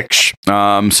jurisdiction.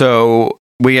 So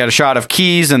we had a shot of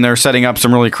Keyes, and they're setting up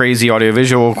some really crazy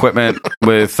audiovisual equipment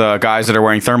with guys that are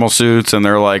wearing thermal suits, and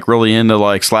they're like really into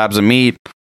like slabs of meat.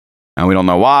 And we don't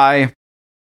know why.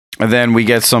 And then we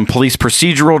get some police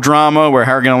procedural drama where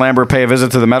Harrigan and Lambert pay a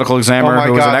visit to the medical examiner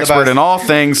who is an expert in all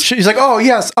things. She's like, oh,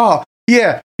 yes. Oh,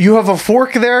 yeah. You have a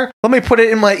fork there? Let me put it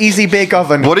in my easy bake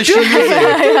oven. What is she using?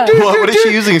 What is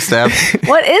she using, Steph?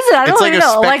 What is it? I don't even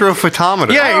know. It's like a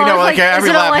spectrophotometer. Yeah, you know, like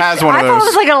every lab has one of those. I thought it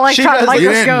was like an electron microscope. You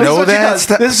didn't know that?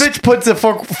 This bitch puts a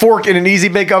fork in an easy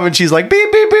bake oven. She's like,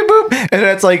 beep, beep, beep, boop. And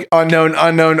it's like, unknown.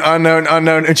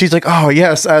 And she's like, oh,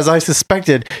 yes, as I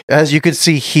suspected. As you could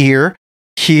see here,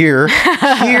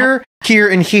 and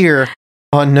here,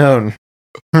 unknown.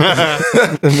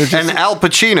 And Al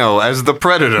Pacino as the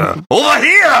Predator. Over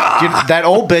here! Dude, that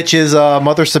old bitch is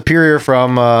Mother Superior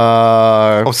from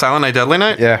Silent Night, Deadly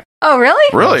Night? Yeah. Oh, really?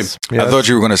 Really? Yes. I thought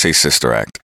you were going to say Sister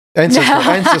Act. And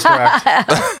Sister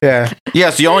Act. Yeah.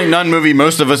 Yes, the only nun movie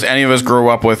any of us grew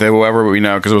up with, whoever we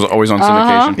know, because it was always on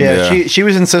syndication. Yeah, she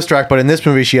was in Sister Act, but in this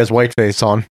movie she has whiteface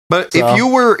on. But if you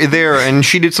were there and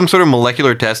she did some sort of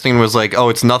molecular testing and was like, oh,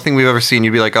 it's nothing we've ever seen,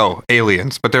 you'd be like, oh,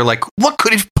 aliens. But they're like, what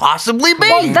could it possibly be?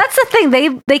 Well, that's the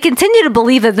thing. They continue to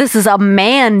believe that this is a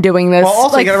man doing this. Well,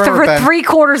 also, like for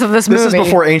 3/4 of this movie. This is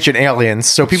before Ancient Aliens,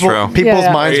 so people's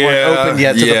minds weren't open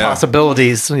yet to the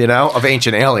possibilities, of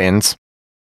Ancient Aliens.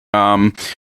 I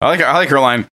like her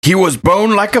line. He was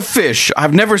boned like a fish.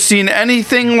 I've never seen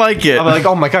anything like it. I'm like,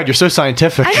 oh my God, you're so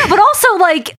scientific. I know, but also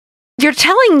like you're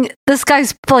telling this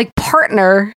guy's like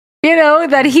partner,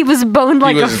 that he was boned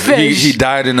like a fish. He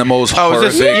died in the most horrific.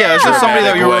 Is this somebody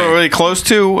that you were really close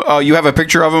to? You have a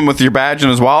picture of him with your badge in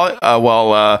his wallet.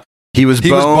 He was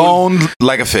boned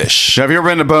like a fish. Have you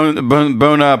ever been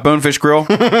to Bonefish Grill?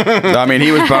 I mean,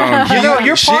 he was boned.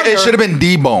 Your partner, it should have been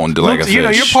deboned like a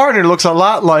fish. Your partner looks a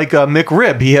lot like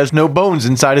McRib. He has no bones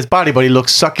inside his body, but he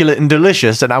looks succulent and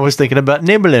delicious. And I was thinking about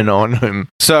nibbling on him.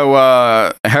 So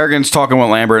Harrigan's talking with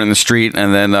Lambert in the street,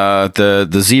 and then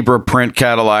the zebra print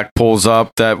Cadillac pulls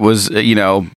up. That was,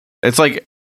 it's like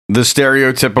the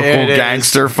stereotypical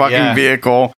gangster fucking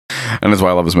vehicle. And that's why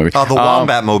I love this movie. Oh, the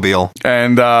Wombat Mobile.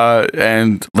 And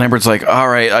Lambert's like, all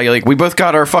right, we both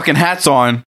got our fucking hats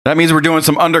on. That means we're doing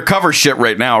some undercover shit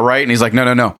right now, right? And he's like,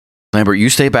 no. Lambert, you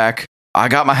stay back. I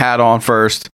got my hat on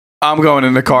first. I'm going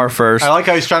in the car first. I like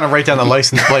how he's trying to write down the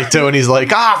license plate too, and he's like,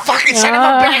 fucking son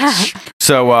of a bitch.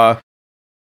 So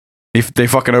they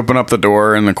fucking open up the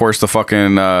door, and of course the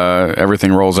fucking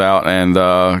everything rolls out, and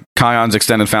Kion's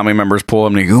extended family members pull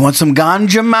him and you want some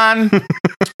ganja, man?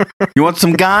 You want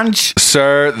some ganj?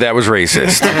 Sir, that was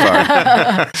racist.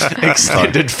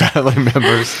 Extended family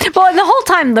members. Well, and the whole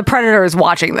time the Predator is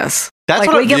watching this. That's like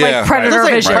what we get like Predator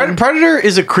That's like, vision. Predator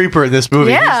is a creeper in this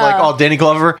movie. Yeah. He's like, oh, Danny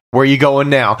Glover, where you going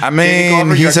now? I mean,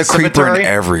 Glover, he's you're a at the creeper cemetery? in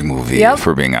every movie, Yep.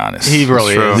 for being honest. He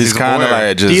really is. He's kind of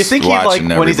like just Do you think he like watching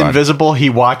when he's everybody. invisible, he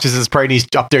watches his prey and he's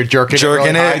up there jerking it,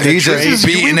 really high in the He's tree? just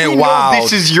beating We it know wild.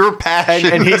 This is your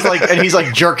passion. and he's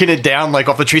like jerking it down like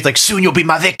off the tree. He's like, soon you'll be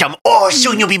my victim. Oh,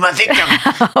 soon you'll be my victim.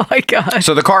 Oh my god.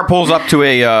 So the car pulls up to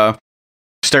a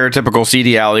stereotypical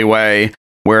seedy alleyway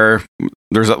where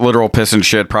there's a literal piss and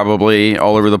shit probably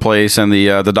all over the place, and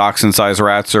the dachshund-sized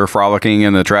rats are frolicking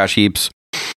in the trash heaps.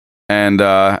 And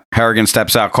Harrigan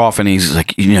steps out coughing. He's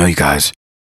like, you guys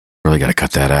really got to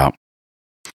cut that out.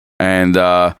 And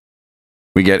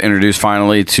we get introduced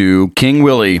finally to King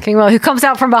Willie. King Willie, who comes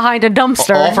out from behind a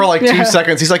dumpster. All for like 2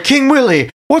 seconds. He's like, King Willie,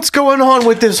 what's going on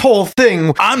with this whole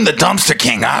thing? I'm the dumpster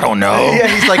king. I don't know. Yeah,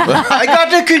 he's like, I got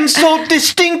to consult the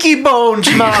stinky bones,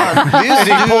 man. And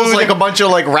he pulls like a bunch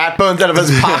of like rat bones out of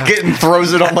his pocket and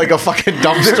throws it on like a fucking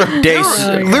dumpster.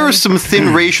 There are some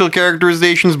thin racial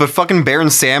characterizations, but fucking Baron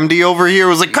Samdi over here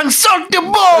was like, consult the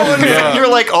bones! And you're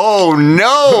like, oh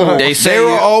no! They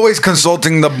were always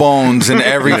consulting the bones in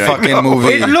every fucking movie.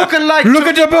 It look alike. Look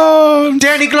at the bone,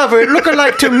 Danny Glover. It look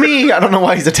alike to me. I don't know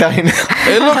why he's Italian.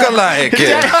 It look alike.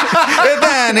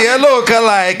 Danny, it look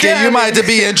alike. You might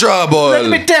be in trouble. Let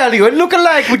me tell you, it look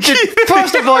alike.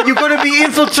 First of all, you're going to be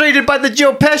infiltrated by the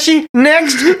Joe Pesci.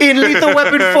 Next, in Lethal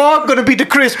Weapon 4, going to be the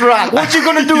Chris Rock. What you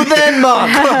going to do then,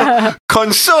 Mark?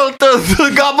 Consult the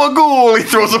gabagool. He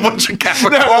throws a bunch of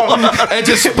gabagool. And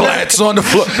just splats on the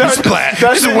floor. Splat.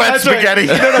 That's Just wet spaghetti.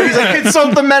 Right. No, he's like,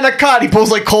 consult the manicotti. He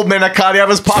pulls like cold manicotti out of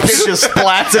his pocket and just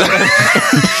splats it.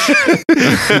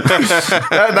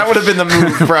 that would have been the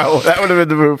move, bro. That would have been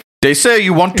the move. They say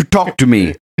you want to talk to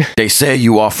me. They say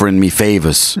you offering me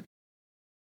favors.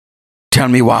 Tell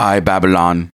me why,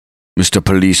 Babylon, Mr.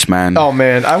 Policeman. Oh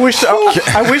man, I wish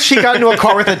he got into a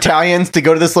car with Italians to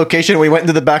go to this location. When we went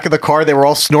into the back of the car, they were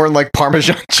all snorting like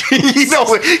Parmesan cheese.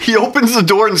 He opens the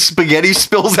door and spaghetti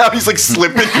spills out. He's like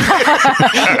slipping,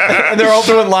 and they're all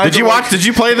doing lines. Did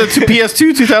you play the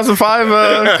PS2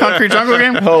 2005 Concrete Jungle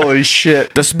game? Holy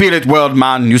shit! The spirit world,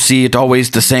 man. You see, it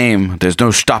always the same. There's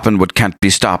no stopping what can't be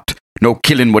stopped. No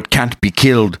killing what can't be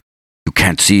killed. You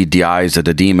can't see the eyes of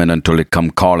the demon until it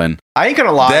come calling. I ain't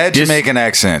gonna lie. That Jamaican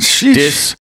accent.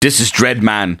 This is dread,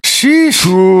 man. Sheesh.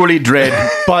 Truly dread.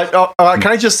 But can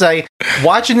I just say,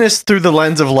 watching this through the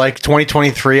lens of like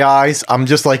 2023 eyes, I'm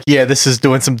just like, yeah, this is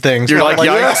doing some things. You're like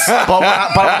yes. But when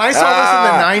I saw this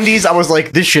in the 90s, I was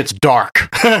like, this shit's dark.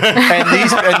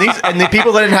 and the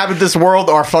people that inhabit this world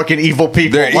are fucking evil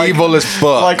people. They're evil as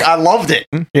fuck. Like, I loved it.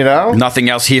 You know? Nothing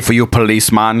else here for you,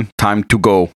 policeman. Time to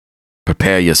go.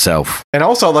 Prepare yourself. And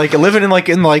also, like, living in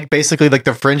basically like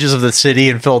the fringes of the city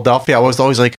in Philadelphia, I was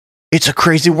always like, it's a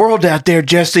crazy world out there,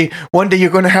 Jesse. One day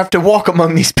you're going to have to walk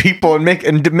among these people and make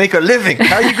a living.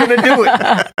 How are you going to do it?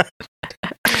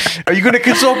 Are you going to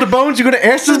consult the bones? You're going to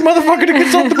ask this motherfucker to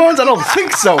consult the bones? I don't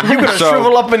think so. You're going to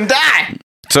shrivel up and die.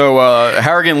 So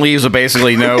Harrigan leaves with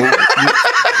basically no.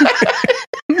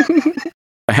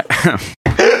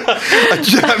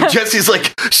 Jesse's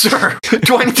like, sir,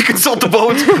 do I need to consult the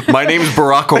bones? My name's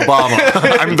Barack Obama.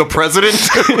 I'm the president.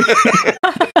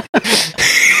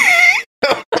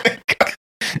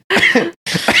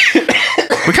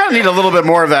 We kind of need a little bit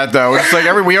more of that, though. It's like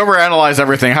we overanalyze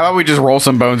everything. How about we just roll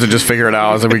some bones and just figure it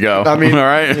out as we go? I mean, all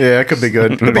right. Yeah, it could be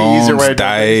good. Could be easier way.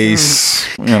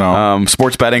 Dice. You know,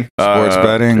 sports betting. Sports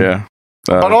betting. Yeah.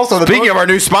 But also, speaking of our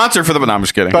new sponsor for the, no, I'm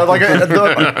just kidding. But like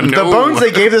the bones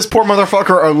they gave this poor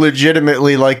motherfucker are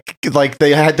legitimately like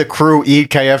they had the crew eat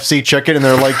KFC chicken and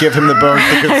they're like, give him the bones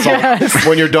to consult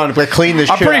when you're done. But clean this.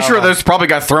 I'm shit pretty out. sure those probably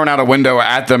got thrown out a window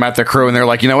at them at the crew, and they're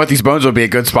like, you know what, these bones would be a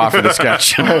good spot for the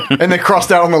sketch. And they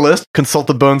crossed out on the list, consult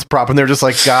the bones prop, and they're just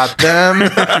like, got them. All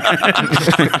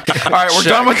right, we're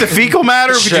done with the fecal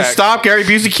matter. Could you stop? Gary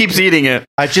Busey keeps eating it.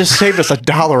 I just saved us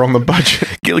 $1 on the budget.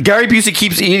 Gary Busey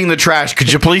keeps eating the trash.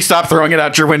 Could you please stop throwing it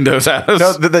out your windows at us?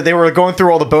 No, they were going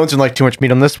through all the bones and like, too much meat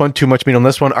on this one, too much meat on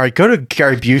this one. All right, go to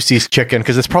Gary Busey's chicken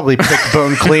because it's probably picked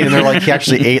bone clean. And they're like, he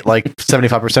actually ate like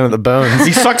 75% of the bones.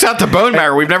 He sucks out the bone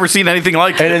marrow. We've never seen anything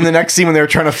like it. And in the next scene when they were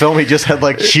trying to film, he just had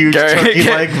like huge turkey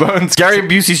leg bones. Gary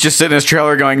Busey's just sitting in his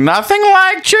trailer going, nothing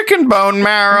like chicken bone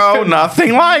marrow.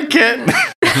 Nothing like it.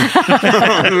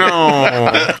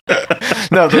 No.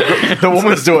 No, the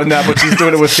woman's doing that, but she's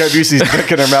doing it with Gary Busey's dick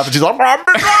in her mouth, and she's like,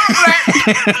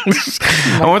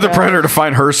 I want the Predator to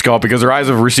find her skull because her eyes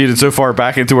have receded so far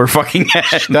back into her fucking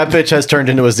head. That bitch has turned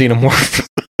into a xenomorph.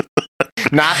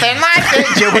 Nothing like it.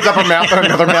 She opens up her mouth and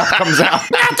another mouth comes out.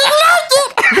 Nothing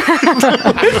like it. A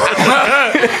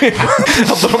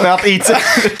little mouth eats it.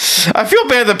 I feel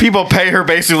bad that people pay her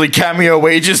basically cameo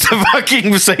wages to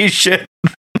fucking say shit.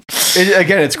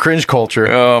 Again, it's cringe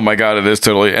culture. Oh my god, it is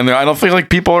totally. And I don't think like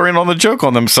people are in on the joke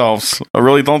on themselves. I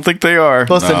really don't think they are.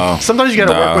 Listen, sometimes you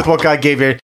got to work with what God gave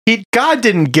you. God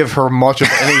didn't give her much of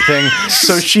anything,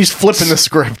 so she's flipping the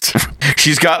script.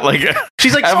 She's got like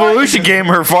she's like evolution game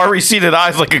her far receded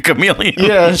eyes like a chameleon.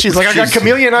 Yeah, she's like I got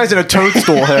chameleon eyes and a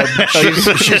toadstool head.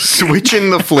 She's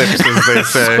switching the flips, as they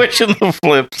say. Switching the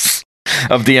flips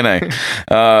of DNA.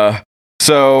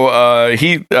 So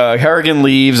Harrigan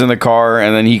leaves in the car,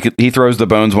 and then he throws the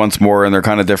bones once more, and they're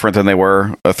kind of different than they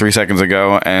were 3 seconds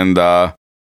ago. And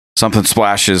something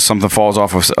splashes, something falls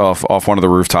off one of the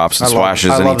rooftops and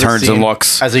splashes, and he turns and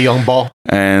looks as a young ball,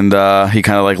 and he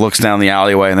kind of like looks down the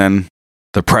alleyway, and then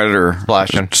the predator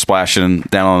splashing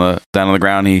down on the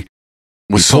ground. He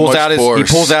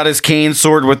pulls out his cane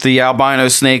sword with the albino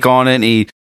snake on it, and he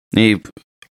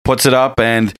puts it up,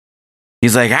 and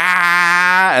he's like,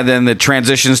 ah, and then it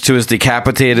transitions to his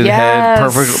decapitated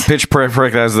head, pitch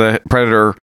perfect as the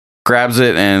predator grabs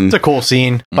it. And it's a cool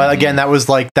scene. But again, that was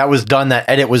done, that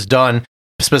edit was done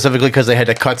specifically because they had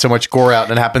to cut so much gore out,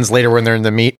 and it happens later when they're in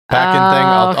the meat packing thing.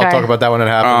 I'll talk about that when it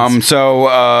happens.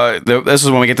 This is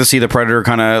when we get to see the predator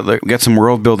kind of get some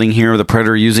world building here. The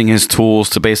predator using his tools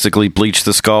to basically bleach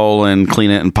the skull and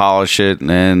clean it and polish it,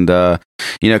 and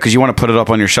because you want to put it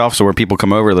up on your shelf so where people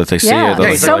come over that they see it.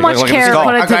 There's so much care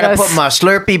put into I gotta put my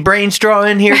Slurpee brain straw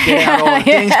in here, get out all the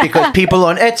things, because people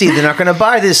on Etsy, they're not going to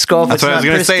buy this skull. That's what I was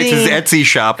going to say. It's his Etsy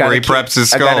shop where he preps his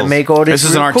skulls. I gotta make all this.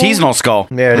 This is an artisanal skull.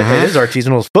 Yeah, it is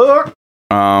artisanal as fuck.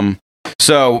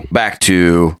 So back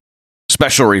to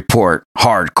special report.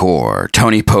 Hardcore.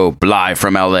 Tony Pope live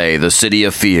from LA, the city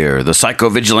of fear. The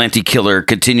psycho-vigilante killer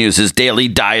continues his daily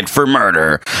diet for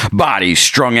murder. Bodies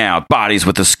strung out, bodies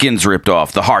with the skins ripped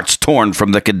off, the hearts torn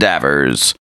from the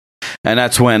cadavers. And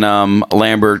that's when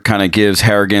Lambert kind of gives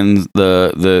Harrigan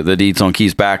the deeds on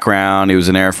Key's background. He was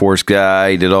an Air Force guy.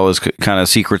 He did all this kind of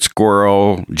secret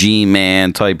squirrel,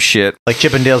 G-Man type shit, like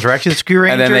Chippendale's Reaction Skewer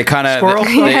Ranger. And then they kind of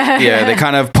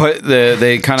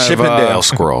Chippendale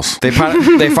squirrels. They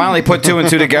finally put two and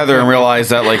two together and realized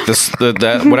that like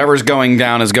that whatever's going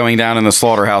down is going down in the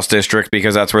slaughterhouse district,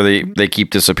 because that's where they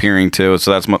keep disappearing to. So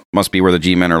that's must be where the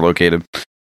G-Men are located.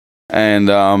 And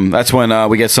that's when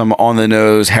we get some on the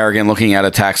nose Harrigan looking at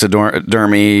a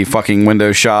taxidermy fucking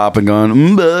window shop and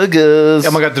going, burgers.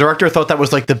 Oh my god, the director thought that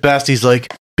was like the best. He's like,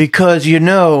 because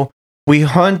we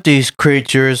hunt these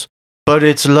creatures, but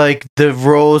it's like the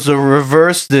roles are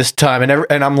reversed this time.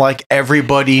 And I'm like,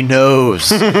 everybody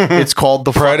knows. It's called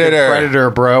the Predator,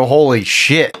 bro. Holy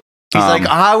shit. He's like,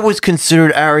 I was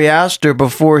considered Ari Aster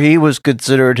before he was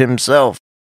considered himself.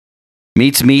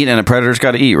 Meat's meat and a predator's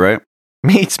got to eat, right?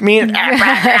 Meat's meat.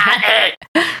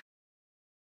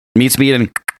 Meat's meat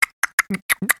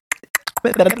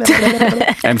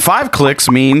and 5 clicks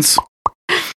means.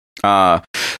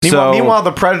 Meanwhile,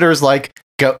 the Predator's like,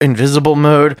 go invisible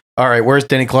mode. All right, where's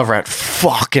Danny Glover at?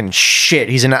 Fucking shit,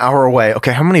 he's an hour away.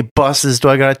 Okay, how many buses do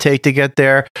I gotta take to get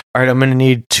there? All right, I'm gonna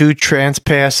need 2 trans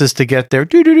passes to get there.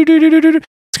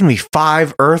 It's gonna be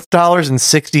 $5 Earth dollars and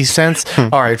 60 cents.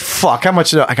 All right, fuck. How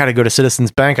much? I gotta go to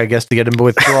Citizens Bank, I guess, to get him to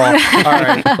withdraw. All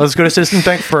right, let's go to Citizens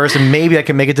Bank first, and maybe I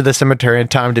can make it to the cemetery in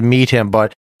time to meet him.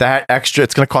 But that extra,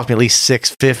 it's gonna cost me at least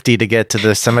 $6.50 to get to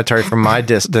the cemetery from my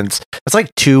distance. It's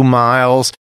like 2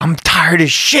 miles. I'm tired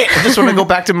as shit. I just want to go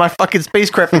back to my fucking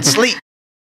spacecraft and sleep.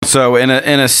 So in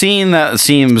a scene that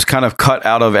seems kind of cut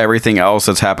out of everything else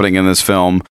that's happening in this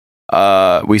film,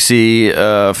 we see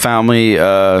a family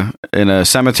in a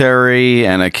cemetery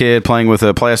and a kid playing with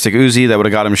a plastic Uzi that would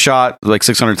have got him shot like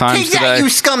 600 times Take that, today. you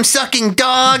scum-sucking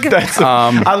dog!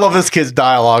 I love this kid's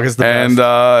dialogue. Is the best.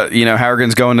 And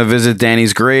Harrigan's going to visit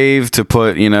Danny's grave to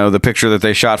put the picture that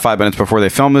they shot 5 minutes before they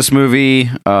filmed this movie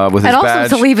with his and badge.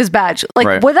 Also to leave his badge. Like,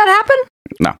 Right. would that happen?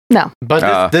 No.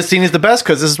 But this scene is the best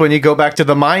because this is when you go back to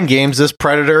the mind games. This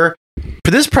predator's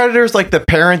like the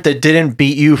parent that didn't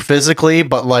beat you physically,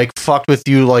 but like fucked with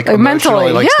you like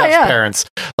emotionally, like Steph's parents.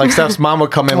 Like Steph's mom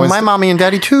would come in. Well, my mommy and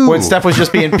daddy too. When Steph was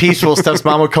just being peaceful, Steph's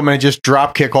mom would come in and just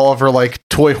drop kick all of her like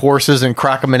toy horses and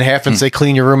crack them in half and say,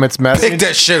 "Clean your room, it's messy." Pick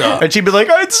that shit up. And she'd be like,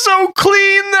 "It's so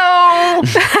clean though."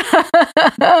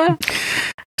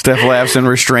 Steph laughs in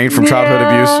restraint from childhood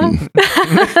abuse.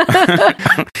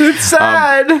 It's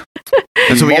sad.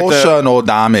 And so we get Emotional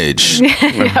damage.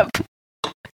 Yep.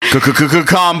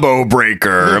 Combo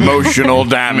breaker, emotional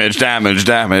damage.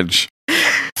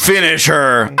 Finish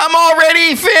her. I'm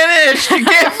already finished. You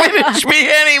can't finish me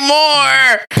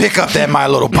anymore. Pick up that My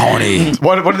Little Pony.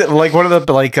 One of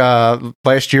the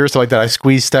last year or so like that, I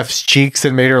squeezed Steph's cheeks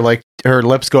and made her like her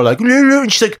lips go like,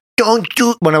 and she's like, don't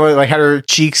do. When I had her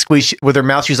cheeks squeezed with her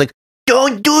mouth, she's like,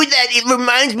 don't do that. It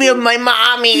reminds me of my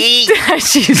mommy.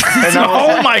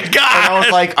 Oh my god! And I was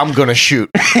like, I'm gonna shoot.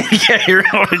 Yeah, you're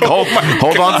hold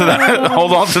on to that.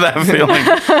 Hold on to that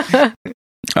feeling.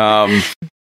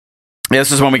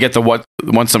 This is when we get the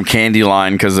want some candy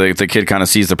line because the kid kind of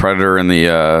sees the predator in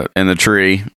the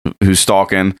tree who's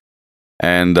stalking,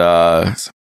 and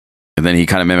then he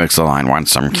kind of mimics the line, "Want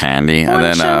some candy?" And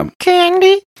then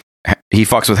candy. He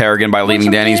fucks with Harrigan by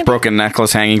leaving Danny's broken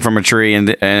necklace hanging from a tree,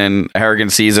 and Harrigan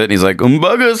sees it and he's like,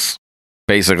 "Buggus,"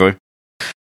 basically.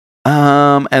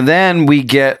 And then we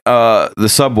get the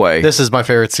subway. This is my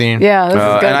favorite scene. Yeah, this is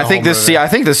good. And I think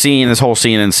this whole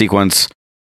scene in sequence,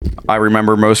 I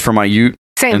remember most from my youth.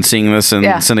 Same. And seeing this in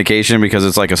syndication because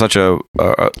it's like such a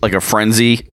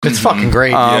frenzy. It's fucking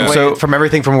great. So from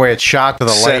everything from where it's shot to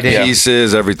the Set lighting,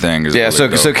 pieces, everything. Is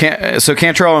really so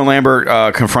Cantrell and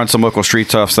Lambert confront some local street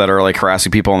toughs that are like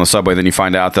harassing people on the subway. Then you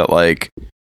find out that like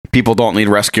people don't need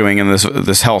rescuing in this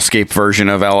hellscape version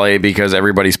of LA because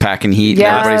everybody's packing heat.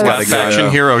 Yes. And everybody's got a gun. Action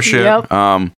hero shit. Yep.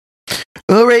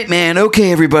 All right, man.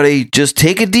 Okay, everybody, just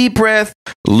take a deep breath,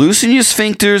 loosen your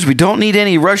sphincters. We don't need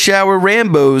any rush hour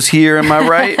Rambos here. Am I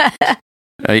right?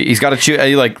 He's got to chew.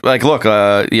 Look,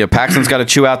 Paxton's got to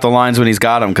chew out the lines when he's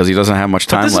got them because he doesn't have much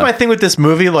time This left. is my thing with this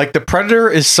movie. Like the Predator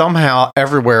is somehow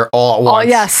everywhere all at once.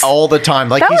 Yes. All the time.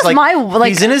 Like That he's was like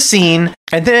he's in a scene,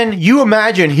 and then you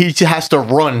imagine he has to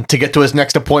run to get to his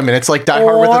next appointment. It's like Die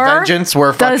Hard with a Or Vengeance,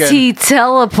 where does he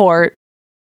teleport?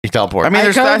 He teleport. I mean,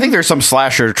 I think there's some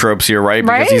slasher tropes here, right?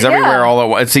 Because Right? he's everywhere Yeah. all at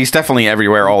once. He's definitely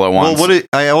everywhere all at once. Well,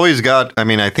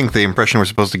 I think the impression we're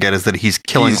supposed to get is that he's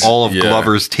killing all of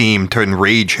Glover's team to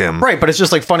enrage him. Right, but it's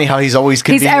just like funny how he's always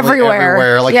conveniently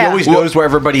everywhere. Like Yeah. he always knows where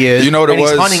everybody is. You know what it and was?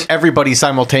 He's hunting everybody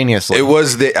simultaneously. It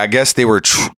was I guess they were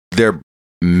their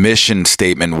mission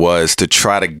statement was to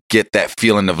try to get that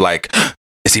feeling of like,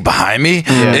 is he behind me?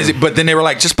 Yeah. But then they were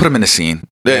like, just put him in the scene.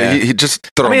 Yeah. He just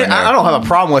throw him in there. I don't have a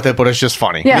problem with it, but it's just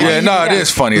funny. It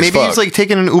is funny. Maybe as fuck. he's like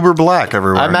taking an Uber Black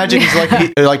everywhere. I imagine he's like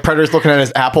Predator's looking at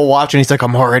his Apple Watch and he's like,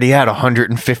 I'm already at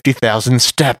 150,000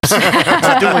 steps.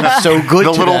 I'm doing so good.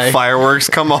 The today. little fireworks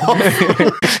come off.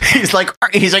 he's like,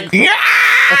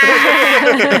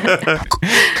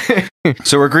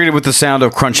 So we're greeted with the sound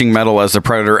of crunching metal as the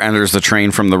Predator enters the train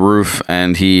from the roof,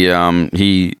 and he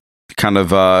kind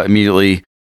of immediately,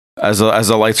 as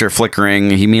the lights are flickering,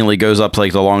 he immediately goes up to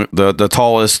like the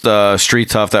tallest street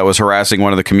tough that was harassing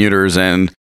one of the commuters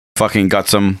and fucking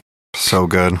guts him. So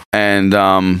good. And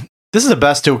this is the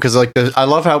best too because like I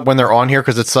love how when they're on here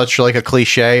because it's such like a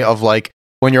cliche of like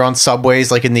when you're on subways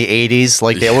like in the 80s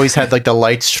like they always had like the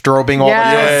lights strobing all the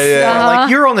time. Like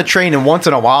you're on the train and once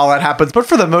in a while that happens, but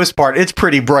for the most part it's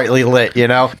pretty brightly lit, you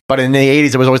know. But in the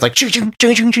 80s it was always like and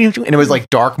it was like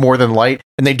dark more than light,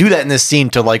 and they do that in this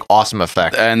scene to like awesome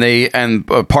effect. And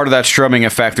part of that strobing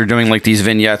effect, they're doing like these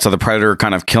vignettes of the Predator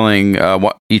kind of killing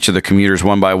each of the commuters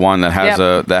one by one that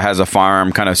has a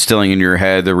firearm, kind of stilling in your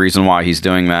head the reason why he's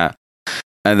doing that.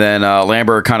 And then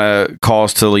Lambert kind of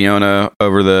calls to Leona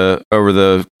over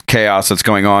the chaos that's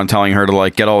going on, telling her to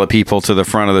like get all the people to the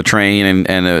front of the train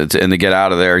and to get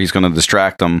out of there. He's going to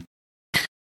distract them.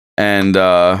 And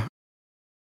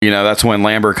that's when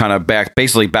Lambert kind of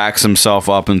basically backs himself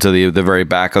up into the very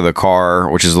back of the car,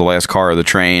 which is the last car of the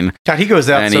train. God, he goes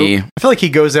out. I feel like he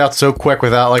goes out so quick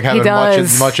without like having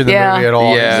much in the movie at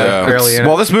all. Yeah. He's, like, barely in it.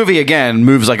 Well, this movie again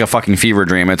moves like a fucking fever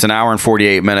dream. It's an hour and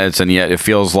 48 minutes, and yet it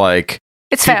feels like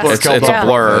it's fast. It's a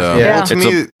blur. Well, to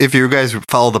me, if you guys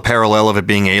follow the parallel of it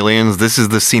being aliens, this is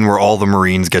the scene where all the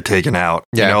Marines get taken out.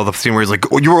 Yeah. You know, the scene where he's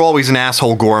like, oh, you were always an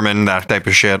asshole, Gorman, that type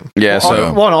of shit. Yeah,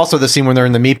 and also the scene when they're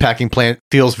in the meatpacking plant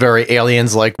feels very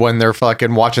aliens, like when they're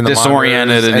fucking watching the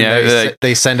disoriented monitors and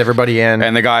they send everybody in.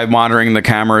 And the guy monitoring the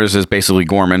cameras is basically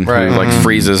Gorman, right. who like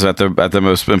freezes at the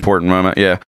most important moment.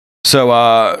 Yeah.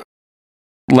 So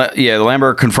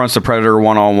Lambert confronts the Predator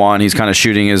one-on-one. He's kind of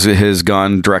shooting his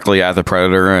gun directly at the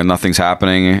Predator, and nothing's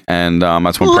happening. And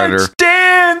that's when Predator.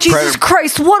 Dance! Jesus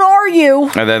Christ, what are you?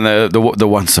 And then the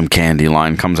want some candy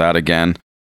line comes out again.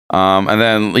 And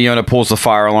then Leona pulls the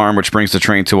fire alarm, which brings the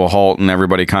train to a halt, and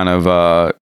everybody kind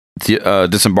of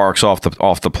disembarks off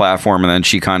the platform. And then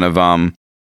she kind of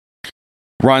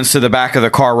runs to the back of the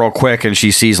car real quick, and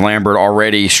she sees Lambert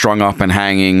already strung up and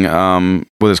hanging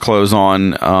with his clothes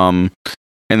on.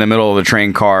 In the middle of the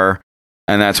train car,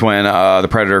 And that's when the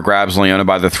Predator grabs Leona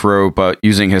by the throat, but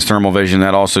using his thermal vision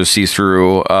that also sees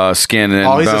through skin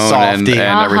and he's a bone softie.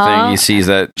 and everything, he sees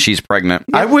that she's pregnant.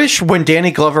 I wish when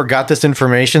Danny Glover got this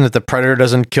information that the Predator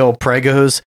doesn't kill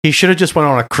pregos, he should have just went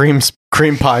on a cream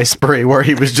pie spree where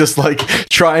he was just like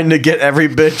trying to get every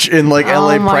bitch in like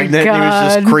LA pregnant. And he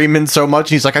was just creaming so much.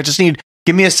 He's like,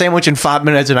 give me a sandwich in 5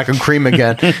 minutes and I can cream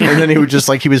again. And then he would just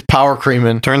like, he was power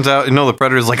creaming. Turns out, the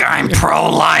Predator's like, I'm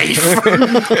pro-life.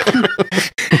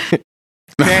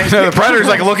 The Predator's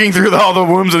like looking through all the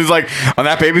wombs and he's like, oh,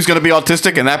 that baby's going to be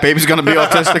autistic and that baby's going to be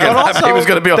autistic and that baby's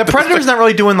going to be autistic. The Predator's not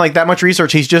really doing like that much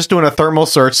research. He's just doing a thermal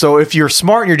search. So if you're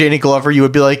smart and you're Danny Glover, you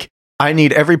would be like, I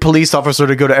need every police officer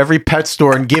to go to every pet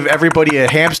store and give everybody a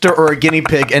hamster or a guinea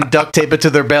pig and duct tape it to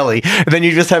their belly. And then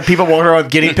you just have people walking around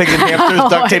with guinea pigs and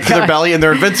hamsters duct taped to their belly and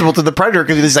they're invincible to the Predator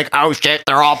because he's like, oh shit,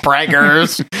 they're all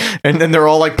preggers. And then they're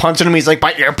all like punching him. He's like,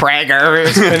 bite your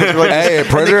preggers. And it's like, hey,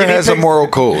 Predator has a moral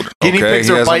code. Guinea pigs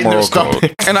are biting their stomach.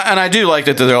 And I do like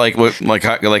that they're like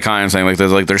Kyan saying,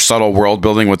 like there's subtle world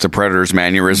building with the Predator's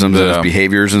mannerisms and his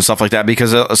behaviors and stuff like that,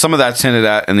 because some of that's hinted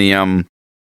at in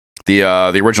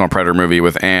the original Predator movie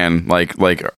with Anne, like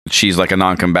she's like a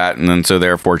non-combatant, and so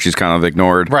therefore she's kind of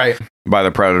ignored by the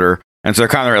Predator, and so they're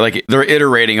kind of like they're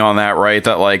iterating on that, right?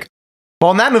 That like, well,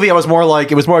 in that movie, it was more like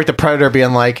the Predator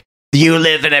being like, "You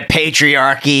live in a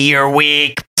patriarchy, you're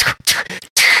weak."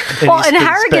 And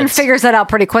Harrigan figures that out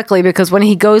pretty quickly because when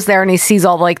he goes there and he sees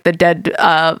all like the dead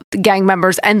gang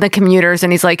members and the commuters,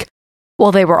 and he's like,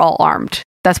 "Well, they were all armed.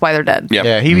 That's why they're dead." Yep.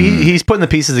 Yeah, he's putting the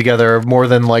pieces together more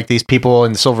than like these people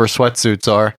in silver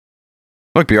sweatsuits are.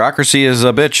 Look, bureaucracy is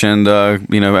a bitch, and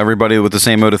everybody with the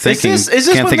same mode of thinking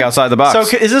can't think outside the box.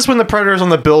 So is this when the Predator's on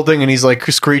the building and he's like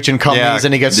screeching cummies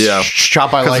and he gets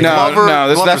shot by lightning?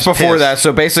 That's before that.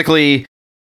 So basically,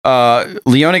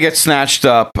 Leona gets snatched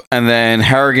up, and then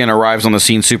Harrigan arrives on the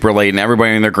scene super late, and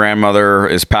everybody and their grandmother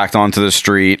is packed onto the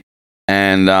street.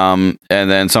 And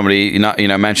then somebody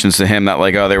mentions to him that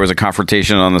like, oh, there was a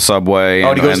confrontation on the subway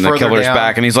and the killer's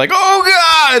back, and he's like, oh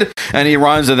god, and he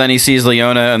runs, and then he sees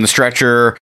Leona in the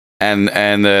stretcher, and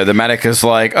the medic is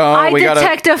like, oh, I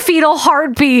detect a fetal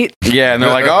heartbeat. Yeah, and they're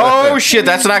like, oh shit,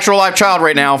 that's an actual live child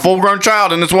right now, full grown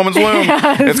child in this woman's womb.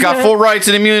 It's got full rights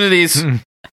and immunities.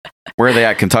 Where are they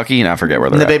at? Kentucky? I forget where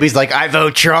they're at. The baby's like, I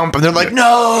vote Trump. And they're like,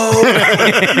 no!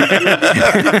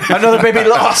 Another baby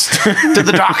lost to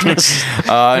the darkness.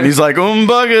 And he's like,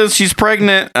 buggers, she's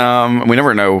pregnant. We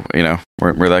never know,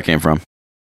 where that came from.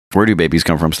 Where do babies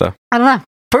come from, stuff? I don't know.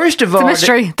 First of all,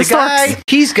 mystery. The guy,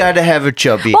 he's got to have a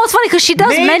chubby. Well, it's funny because she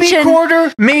does mention... Maybe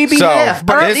quarter, maybe half,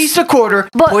 but at least a quarter.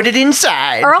 Put it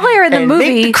inside. Earlier in the movie...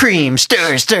 make the cream.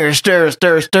 Stir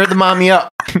the mommy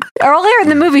up. Earlier in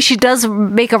the movie, she does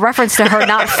make a reference to her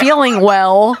not feeling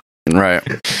well. Right.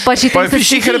 But she thinks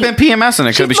she could have been PMSing.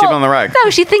 It could be she'd been on the rag.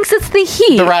 No, she thinks it's the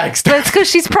heat. The rags. But it's because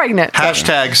she's pregnant.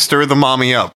 Hashtag stir the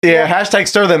mommy up. Yeah, hashtag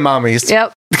stir them mommies.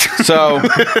 Yep. So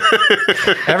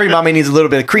every mommy needs a little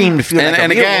bit of cream to feel like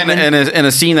and again, in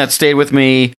a scene that stayed with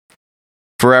me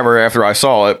forever after I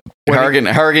saw it,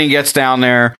 Harrigan gets down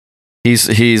there. He's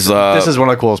this is one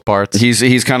of the coolest parts.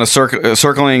 He's kind of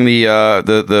circling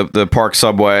the park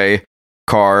subway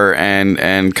car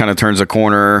and kind of turns a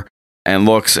corner and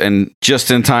looks, and just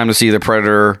in time to see the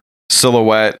Predator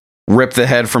silhouette rip the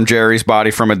head from Jerry's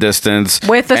body from a distance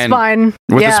with the spine,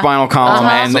 with the spinal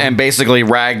column, and basically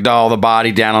ragdoll the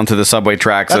body down onto the subway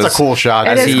tracks. That's a cool shot.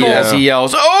 As he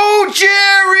yells, "Oh,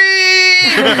 Jerry!"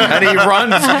 and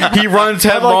he runs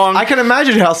headlong. I can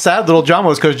imagine how sad little John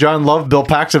was because John loved Bill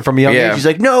Paxton from a young age. He's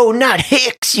like, "No, not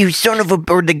Hicks, you son of a,"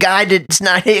 or the guy that's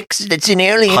not Hicks, that's in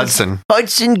Aliens. Hudson,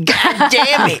 god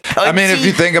damn it. Hudson. I mean, if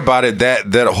you think about it,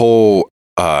 that whole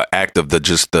act of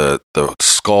the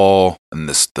skull and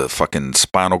the fucking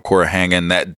spinal cord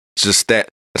hanging,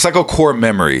 it's like a core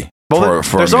memory. Well,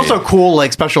 there's also cool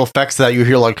like special effects that you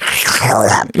hear like it's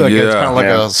kind of like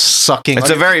a sucking. It's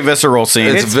a very visceral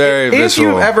scene. It's very visceral.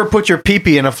 If you ever put your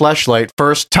pee-pee in a fleshlight,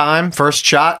 first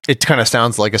shot, it kind of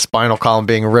sounds like a spinal column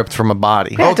being ripped from a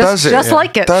body. Yeah, does it? Just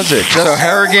like it. Does it? So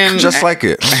Harrigan, just like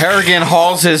it. Harrigan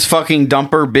hauls his fucking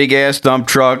big ass dump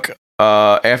truck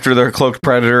after the cloaked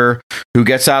Predator, who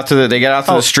gets out to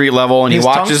the street level, and he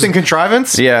watches tungsten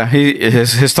contrivance. Yeah,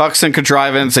 his tungsten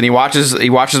contrivance, and he watches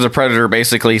the Predator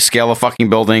basically scale a fucking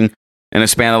building in a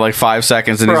span of like 5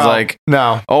 seconds, and he's like,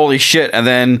 "No, holy shit!" And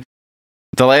then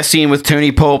the last scene with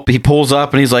Tony Pope, he pulls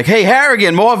up and he's like, "Hey,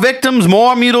 Harrigan, more victims,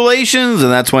 more mutilations,"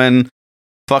 and that's when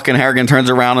fucking Harrigan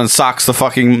turns around and socks the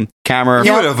fucking camera.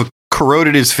 He would have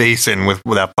corroded his face in with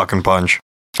that fucking punch.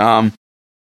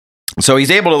 So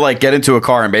he's able to like get into a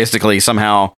car and basically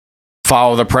somehow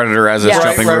follow the predator as it's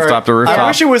jumping rooftop to rooftop. I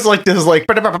wish it was like this, like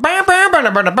it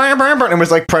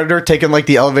was like Predator taking like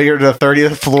the elevator to the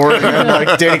 30th floor, and then,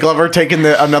 like Danny Glover taking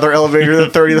another elevator to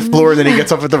the 30th floor, and then he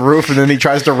gets up at the roof, and then he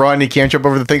tries to run, he can't jump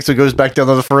over the thing, so he goes back down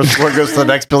to the first floor, goes to the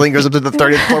next building, goes up to the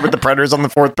 30th floor, but the Predator's on the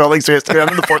 4th building, so he has to go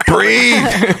down to the 4th.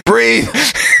 Breathe.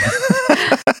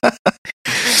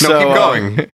 No, keep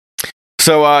going.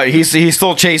 So he's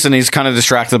still chasing. He's kind of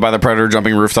distracted by the Predator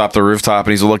jumping rooftop to rooftop,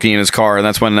 and he's looking in his car. And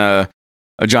that's when a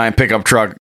giant pickup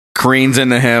truck careens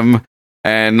into him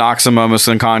and knocks him almost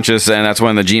unconscious. And that's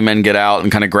when the G-men get out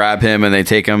and kind of grab him, and they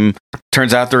take him.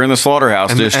 Turns out they're in the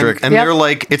slaughterhouse district, and they're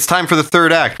like, "It's time for the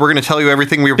third act. We're going to tell you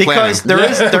everything we were planning."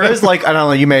 Because there is like, I don't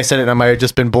know, you may have said it, and I might have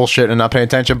just been bullshit and not paying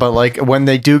attention, but like when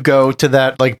they do go to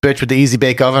that like bitch with the easy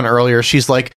bake oven earlier, she's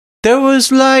like, there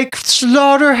was like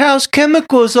slaughterhouse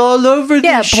chemicals all over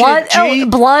the shit.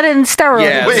 Blood and steroids.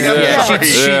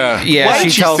 Yeah, Why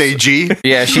did she say G?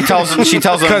 Yeah, she tells them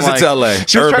because it's LA.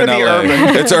 Urban LA.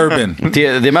 It's urban.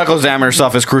 The medical examiner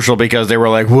stuff is crucial because they were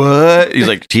like, "What?"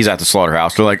 He's at the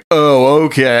slaughterhouse. They're like, "Oh,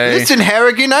 okay." Listen,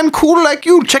 Harrigan, I'm cool like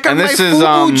you. Check out and my this is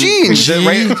FUBU jeans.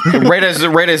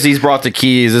 right as he's brought the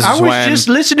keys. This I is was when just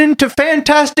listening to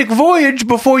Fantastic Voyage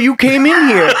before you came in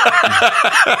here.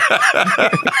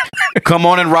 Come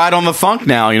on and ride on the funk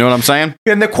now. You know what I'm saying?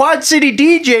 And the Quad City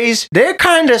DJs, they're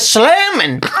kind of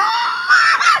slamming.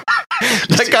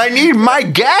 Like, I need my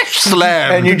gas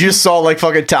slammed. And you just saw like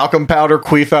fucking talcum powder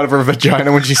queef out of her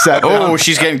vagina when she sat down. Oh,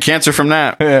 she's getting cancer from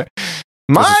that. Yeah.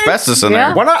 There's asbestos in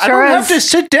there. When I don't have to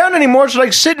sit down anymore. It's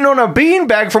like sitting on a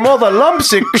beanbag from all the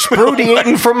lumps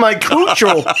exploding from my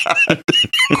coochel.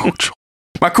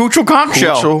 My coochel conch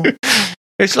shell.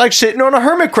 It's like sitting on a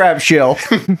hermit crab shell.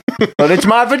 But it's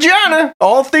my vagina,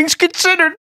 all things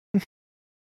considered.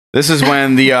 This is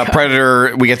when the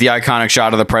Predator, we get the iconic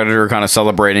shot of the Predator kind of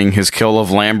celebrating his kill of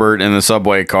Lambert in the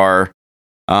subway car.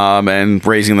 And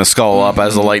raising the skull up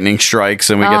as the lightning strikes,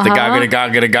 and we get the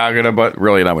gagada, but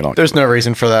really, no, we don't. There's no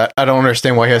reason for that. I don't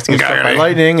understand why he has to get struck by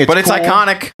lightning. But it's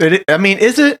iconic. I mean,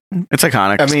 is it? It's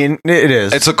iconic. I mean, it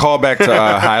is. It's a callback to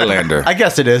Highlander. I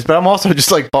guess it is, but I'm also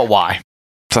just like, but why?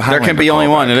 There can be only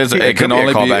one. It can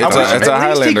only be a callback. It's a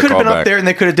Highlander he could have been up there, and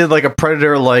they could have did like a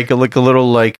Predator, like a little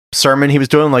like sermon he was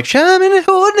doing, like shaman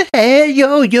holding hey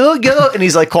yo yo yo, and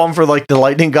he's like calling for like the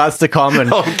lightning gods to come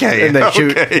and and they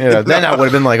shoot. Then I would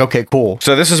have been like, okay, cool.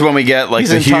 So this is when we get like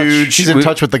He's in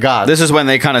touch with the gods. This is when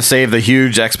they kind of save the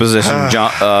huge exposition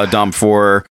dump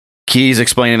for Keyes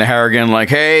explaining to Harrigan like,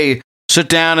 hey, sit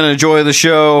down and enjoy the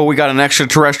show. We got an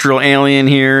extraterrestrial alien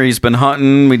here. He's been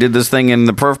hunting. We did this thing in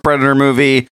the Perf Predator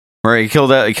movie where he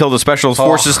killed a special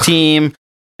forces team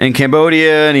in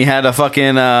Cambodia, and he had a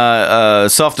fucking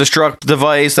self-destruct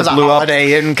device that blew up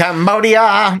in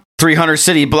Cambodia 300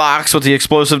 city blocks with the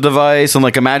explosive device. And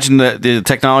like, imagine the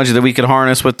technology that we could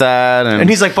harness with that. And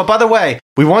he's like, but by the way,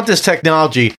 we want this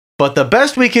technology, but the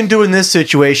best we can do in this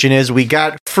situation is we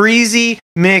got Freezy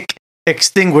Mick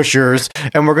extinguishers,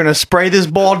 and we're gonna spray this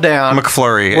ball down.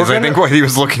 McFlurry is, I think, what he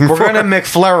was looking for. We're gonna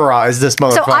McFlurrize this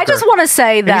motherfucker. So I just want to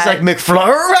say that he's like,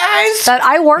 McFlurrize? That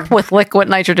I work with liquid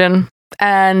nitrogen,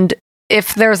 and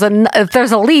if there's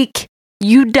a leak,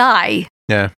 you die.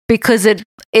 Yeah. Because you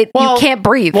can't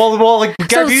breathe. Well, like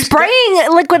spraying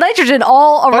liquid nitrogen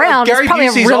all around is probably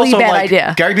a really bad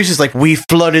idea. Gary Busey's like, we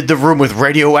flooded the room with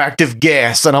radioactive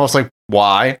gas, and I was like,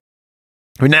 why?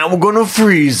 Now we're gonna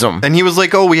freeze them. And he was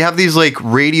like, "Oh, we have these like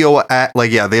they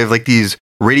have like these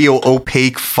radio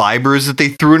opaque fibers that they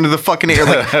threw into the fucking air,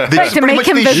 like they right, to make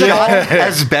him visible.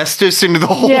 Asbestos into the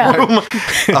whole room."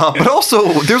 But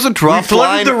also, there's a drop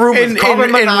line. The room with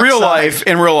carbon monoxide.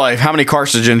 In real life, how many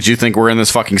carcinogens do you think were in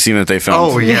this fucking scene that they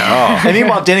filmed? Oh yeah. And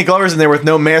meanwhile, Danny Glover's in there with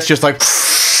no mask, just like.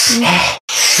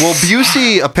 Well,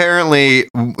 Busey apparently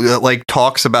like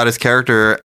talks about his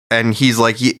character, and he's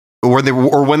like. When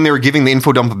they were giving the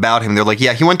info dump about him, they're like,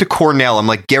 yeah, he went to Cornell. I'm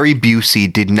like, Gary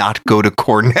Busey did not go to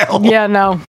Cornell. Yeah,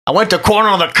 no. I went to Corn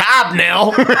on the Cob now.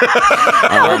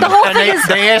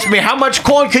 They asked me, how much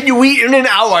corn can you eat in an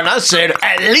hour? And I said,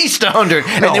 at least 100.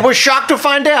 No. And they were shocked to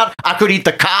find out I could eat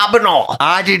the cob and all.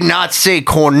 I did not say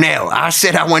Cornell. I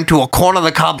said I went to a Corn on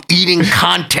the Cob eating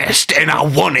contest, and I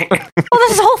won it. Well,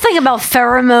 there's a whole thing about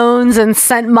pheromones and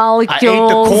scent molecules. I ate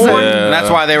the corn.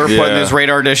 That's why they were putting these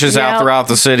radar dishes out throughout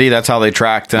the city. That's how they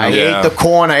tracked him. I ate the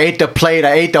corn. I ate the plate.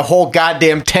 I ate the whole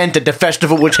goddamn tent that the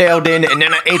festival was held in. And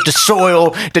then I ate the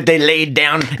soil that they laid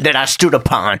down that I stood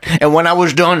upon. And when I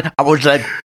was done, I was like,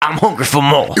 I'm hungry for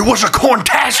more. It was a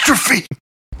corntastrophe.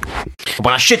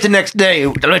 When I shit the next day,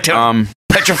 the little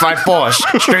petrified force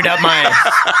straight out my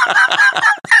ass.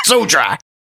 So dry.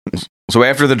 So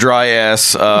after the dry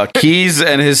ass, Keyes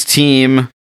and his team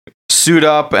suit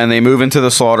up and they move into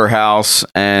the slaughterhouse,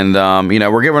 and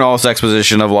we're given all this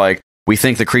exposition of like, we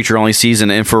think the creature only sees in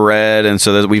infrared, and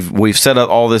so that we've set up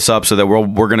all this up so that we're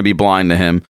going to be blind to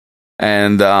him,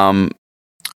 and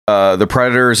the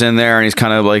predator's in there, and he's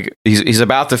kind of like he's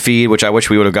about to feed, which I wish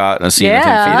we would have gotten a scene of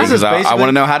him feeding, because I want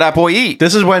to know how that boy eat.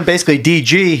 This is when basically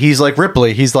DG, he's like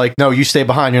Ripley, he's like, no, you stay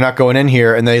behind, you're not going in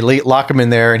here, and they lock him in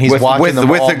there, and he's watching them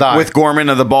all die. With Gorman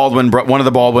of the Baldwin, one of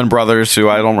the Baldwin brothers, who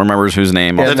I don't remember whose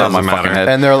name. Yeah, doesn't matter.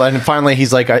 And finally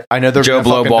he's like, I know they're Joe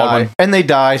Blow Baldwin, die. And they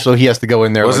die, so he has to go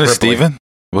in there. Wasn't it Steven?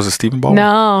 Was it Stephen Baldwin?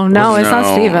 No, it's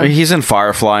not Stephen. He's in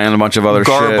Firefly and a bunch of other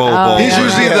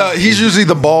shit. He's usually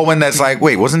the Baldwin that's like,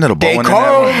 wait, wasn't it a Baldwin? They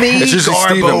call in that me It's usually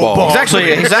Stephen Baldwin. I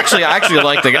actually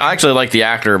like the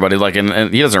actor, but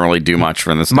he doesn't really do much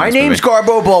for this. My name's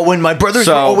Garbo Baldwin. My brothers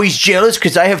are always jealous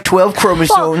because I have 12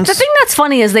 chromosomes. Well, the thing that's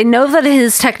funny is they know that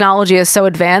his technology is so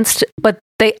advanced, but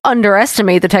they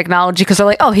underestimate the technology because they're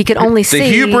like, oh, he can only see the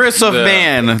hubris of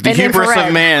man. The hubris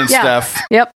of man, Steph.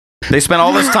 Yep. They spent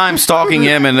all this time stalking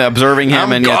him and observing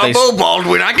him, and yet Garbo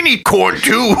Baldwin. I can eat corn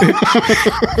too.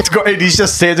 And he's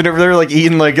just standing over there like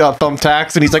eating like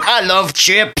thumbtacks, and he's like, I love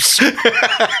chips.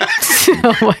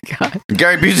 Oh my god.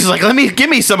 Gary Busey's like, give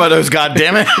me some of those,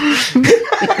 goddammit.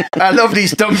 I love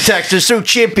these thumbtacks. They're so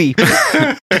chippy.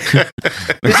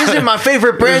 This isn't my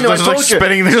favorite brand. There's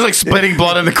like spitting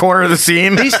blood in the corner of the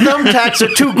scene. These thumbtacks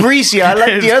are too greasy. I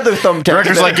like the other thumbtacks.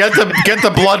 Director's like, get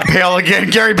the blood pail again.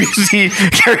 Gary Busey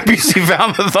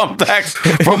found the thumbtacks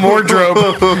from wardrobe.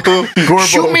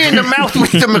 Shoot me in the mouth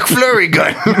with the McFlurry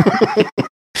gun.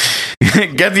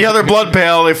 Get the other blood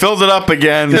pail. They filled it up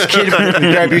again. This kid,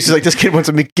 Gary Busey's like, this kid wants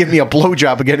to give me a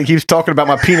blowjob again. He keeps talking about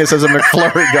my penis as a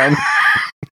McFlurry gun.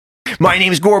 My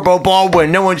name's Garbo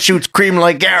Baldwin. No one shoots cream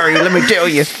like Gary, let me tell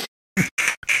you.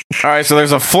 All right, so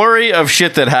there's a flurry of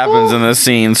shit that happens in this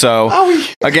scene. So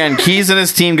again, Keyes and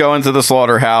his team go into the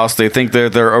slaughterhouse. They think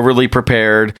they're overly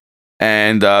prepared,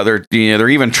 and they're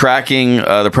even tracking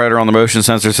the predator on the motion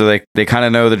sensor, so they kind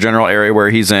of know the general area where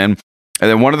he's in. And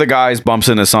then one of the guys bumps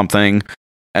into something,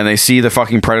 and they see the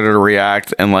fucking predator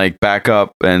react and like back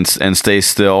up and stay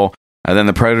still. And then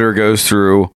the predator goes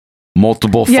through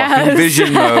multiple fucking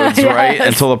vision modes, right?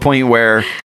 Until the point where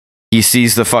he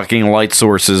sees the fucking light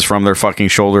sources from their fucking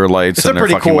shoulder lights. It's and their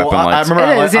pretty fucking cool. weapon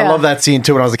lights. I love that scene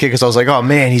too when I was a kid, because I was like, oh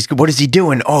man, what is he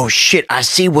doing? Oh shit, I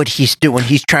see what he's doing.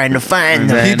 He's trying to find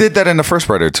them. He did that in the first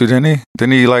Predator too, didn't he?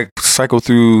 Didn't he like cycle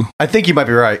through? I think you might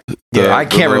be right. I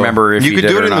can't remember if you could did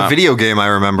do it or in the not. video game. I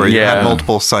remember. You had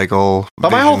multiple cycle.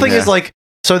 But my whole thing is like,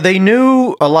 so they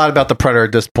knew a lot about the Predator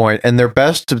at this point, and their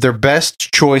best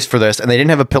choice for this, and they didn't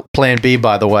have a plan B,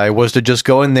 by the way, was to just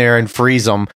go in there and freeze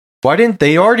him. Why didn't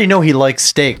they already know he likes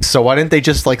steaks? So why didn't they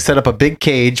just like set up a big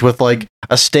cage with like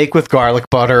a steak with garlic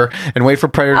butter and wait for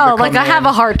Predator to come like I have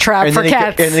a heart trap and for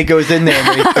cats. And he goes in there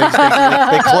and they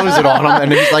close it on him,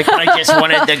 and he's like, I just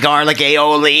wanted the garlic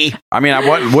aioli. I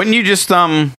mean, wouldn't you just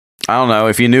I don't know,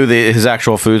 if you knew his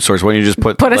actual food source, wouldn't you just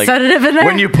put a sedative in there?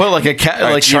 When you put like a cat,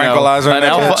 like tranquilizer,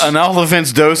 an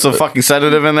elephant's dose of fucking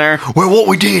sedative in there. Well, what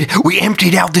we did, we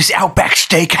emptied out this Outback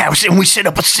Steakhouse and we set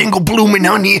up a single bloomin'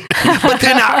 onion, but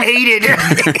then I ate it.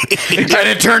 And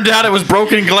it turned out it was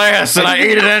broken glass, and I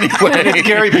ate it anyway.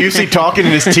 Gary Busey talking,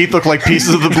 and his teeth look like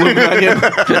pieces of the bloomin' onion.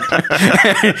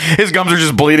 His gums are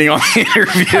just bleeding on the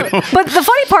interview. But the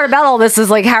funny part about all this is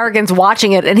like Harrigan's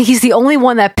watching it, and he's the only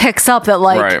one that picks up that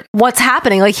like what's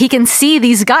happening. Like he can see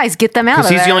these guys, get them out of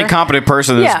there. Because he's the only competent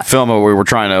person in this film that we were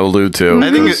trying to allude to.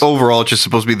 I think overall it's just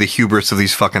supposed to be the hubris of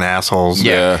these fucking assholes.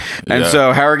 And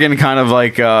so Harrigan kind of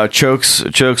like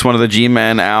chokes one of the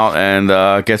G-men out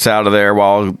and gets out of there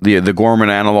while the Gorman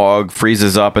analog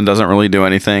freezes up and doesn't really do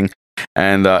anything.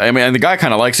 And and the guy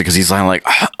kind of likes it because he's like,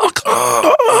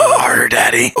 harder,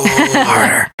 daddy,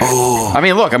 harder.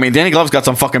 I mean, Danny Glove's got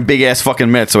some fucking big ass fucking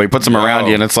mitts, so he puts them around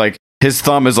you, and it's like his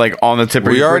thumb is like on the tip of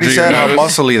your. We already said how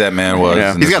muscly that man was.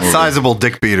 Yeah. He's got sizable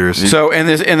dick beaters. So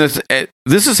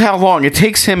this is how long it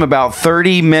takes him, about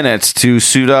 30 minutes to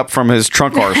suit up from his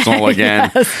trunk arsenal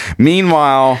again.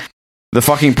 Meanwhile, the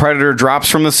fucking Predator drops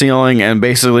from the ceiling and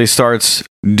basically starts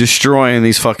destroying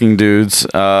these fucking dudes.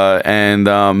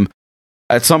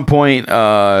 At some point,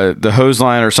 the hose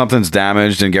line or something's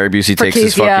damaged, and Gary Busey takes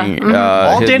his fucking.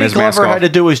 All Danny Glover had to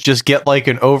do was just get like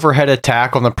an overhead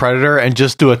attack on the Predator and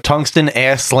just do a tungsten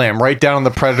ass slam right down on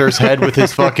the Predator's head with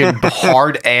his fucking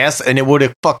hard ass, and it would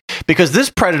have because this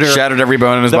Predator shattered every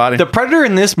bone in his body. The Predator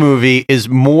in this movie is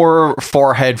more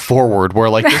forehead forward, where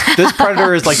like this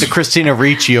Predator is like the Christina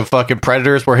Ricci of fucking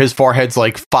Predators, where his forehead's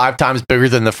like 5 times bigger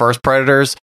than the first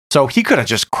Predators. So he could have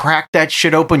just cracked that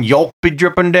shit open, yolk be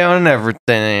dripping down and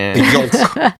everything.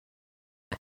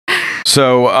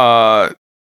 So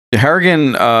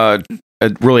Harrigan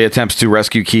really attempts to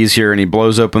rescue Keyes here, and he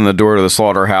blows open the door to the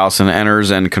slaughterhouse and enters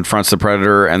and confronts the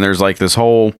Predator. And there's like this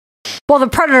whole. Well, the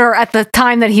Predator, at the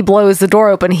time that he blows the door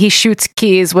open, he shoots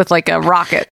Keyes with like a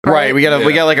rocket. Right. We get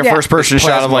like a first person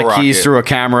shot of like Keyes through a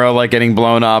camera, like getting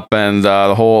blown up, and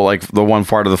the whole like the one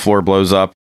part of the floor blows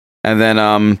up, and then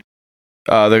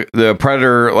the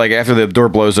Predator, like after the door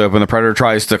blows open, the Predator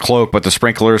tries to cloak, but the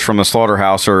sprinklers from the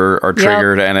slaughterhouse are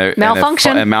triggered, and it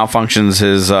malfunctions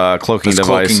his cloaking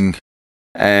device.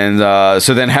 And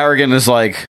so then Harrigan is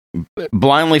like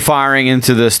blindly firing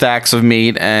into the stacks of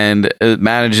meat, and it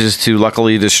manages to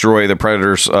luckily destroy the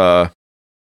Predator's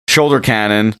shoulder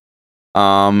cannon.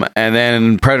 And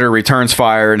then Predator returns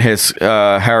fire and hits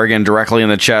Harrigan directly in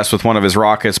the chest with one of his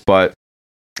rockets, and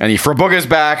he fraboogas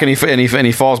back and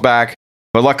he falls back.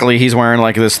 But luckily, he's wearing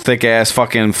like this thick ass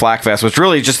fucking flak vest, which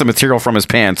really just the material from his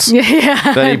pants.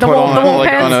 Yeah, that he put on like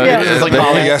pants, on a it's like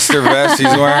polyester vest he's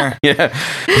wearing. Yeah,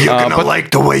 you're gonna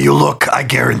like the way you look. I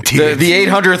guarantee. The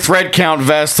 800 thread count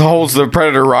vest holds the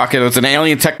Predator rocket. It's an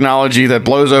alien technology that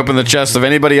blows open the chest of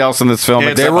anybody else in this film.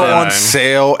 They were on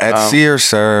sale at Sears,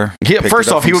 sir.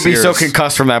 First off, he would be so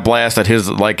concussed from that blast that his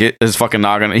fucking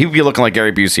noggin. He'd be looking like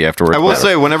Gary Busey afterwards. I will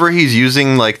say, whenever he's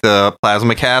using like the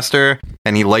plasma caster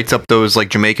and he lights up those like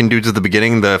Jamaican dudes at the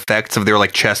beginning, the effects of their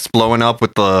like chests blowing up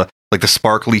with the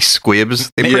sparkly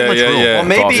squibs, they pretty much rule.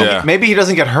 Well, maybe he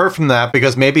doesn't get hurt from that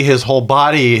because maybe his whole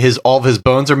body, all of his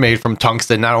bones are made from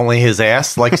tungsten, not only his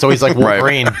ass. Like so, he's like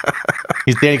Wolverine.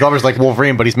 He's Danny Glover's like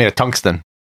Wolverine, but he's made of tungsten.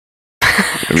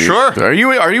 Sure. Are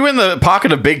you in the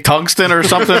pocket of big tungsten or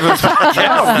something?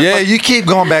 Yeah, you keep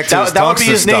going back to that would be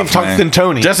his name, Tungsten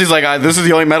Tony. Jesse's like, this is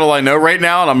the only metal I know right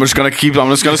now, and I'm just gonna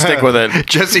stick with it.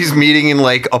 Jesse's meeting in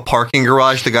like a parking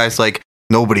garage. The guy's like,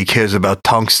 nobody cares about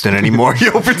tungsten anymore. He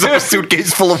opens up a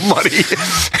suitcase full of money.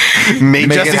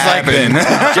 Make Jesse's it happen.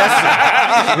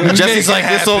 Jesse's like,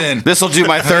 this'll do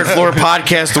my third floor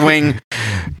podcast wing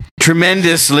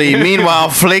tremendously. Meanwhile,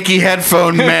 flaky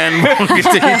headphone men will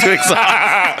continue to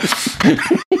excite.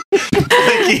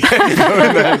 Flaky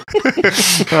headphone men.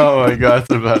 Oh my god, it's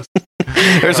the best.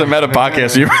 There's a meta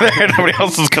podcast nobody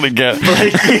else is gonna get.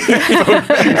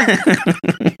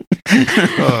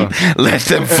 Let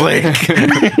them flake.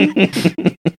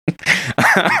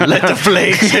 Let the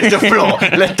flakes hit the floor.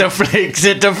 Let the flakes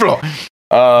hit the floor.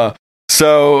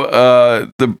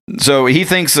 So he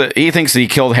thinks that he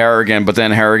killed Harrigan, but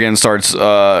then Harrigan starts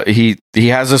he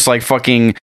has this like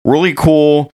fucking really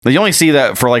cool. You only see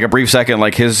that for like a brief second.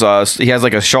 Like his he has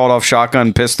like a shot-off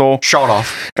shotgun pistol.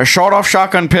 A shot-off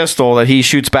shotgun pistol that he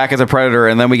shoots back at the Predator,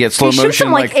 and then we get slow motion. Shoots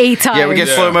him like 8 times. Yeah, we get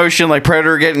slow motion like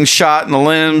Predator getting shot in the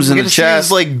limbs and the chest. See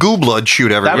his, like goo blood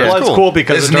shoot everywhere. That blood's cool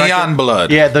because it's neon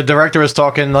blood. Yeah, the director was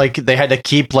talking like they had to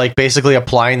keep like basically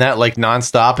applying that like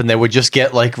nonstop, and they would just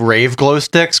get like rave glow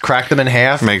sticks, crack them in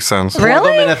half, makes sense, pour them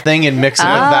in a thing, and mix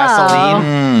them with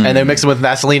Vaseline, and they mix them with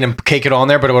Vaseline and cake it on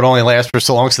there, but it would only last for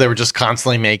so long, so they were just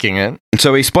constantly making it.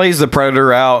 So he splays the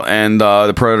Predator out, and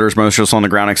the Predator's motionless on the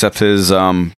ground, except his you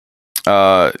kind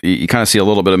of see a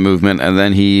little bit of movement, and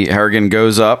then Harrigan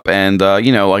goes up, and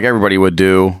like everybody would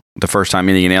do the first time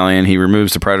meeting an alien, he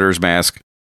removes the Predator's mask,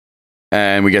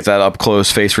 and we get that up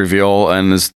close face reveal,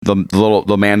 and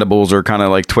the mandibles are kind of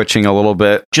like twitching a little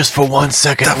bit. Just for 1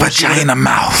 second, the vagina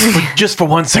mouth. Just for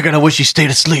 1 second, I wish he stayed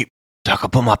asleep. I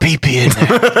could put my pee-pee in there.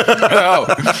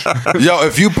 Yo,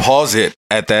 if you pause it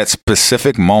at that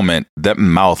specific moment, that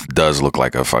mouth does look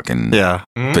like a fucking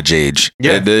vajayge.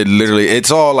 Yeah. It literally,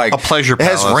 it's all like a pleasure It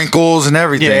has palace. wrinkles and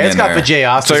everything. Yeah, it's in got there.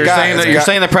 vajayos. So you're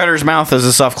saying the Predator's mouth is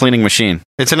a self-cleaning machine?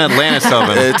 It's an Atlantis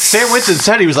oven. Sam Winston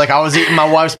said he was like, I was eating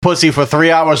my wife's pussy for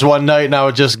 3 hours one night, and I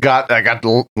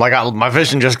got my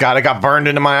vision just got burned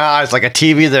into my eyes like a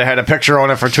TV that had a picture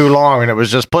on it for too long, and it was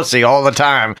just pussy all the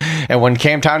time. And when it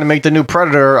came time to make the new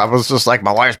Predator, I was just like,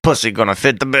 my wife's pussy gonna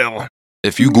fit the bill.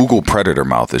 If you Google Predator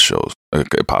mouth, it shows.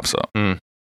 It pops up.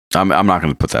 I'm not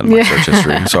going to put that in my search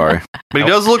history. I'm sorry. But he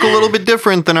does look a little bit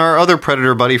different than our other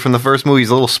Predator buddy from the first movie.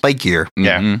 He's a little spikier.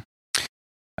 Yeah.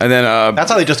 And then that's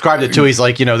how they described it too. He's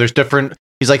like, there's different.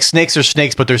 He's like, snakes are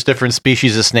snakes, but there's different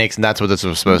species of snakes, and that's what this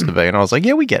was supposed to be. And I was like,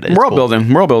 yeah, we get it. World building.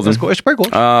 That's cool. It's pretty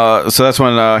cool. So that's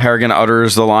when Harrigan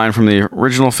utters the line from the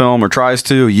original film, or tries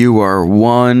to. You are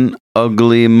one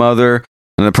ugly mother,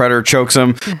 and the Predator chokes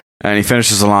him. And he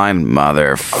finishes the line,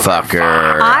 motherfucker.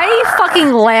 I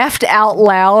fucking laughed out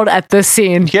loud at this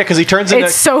scene. Yeah, because he turns into...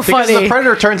 It's so funny. The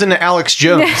Predator turns into Alex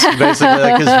Jones, basically,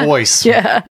 like his voice.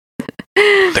 Yeah.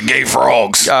 The gay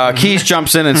frogs. Keyes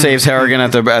jumps in and saves Harrigan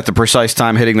at the precise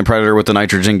time, hitting the Predator with the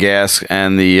nitrogen gas,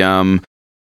 and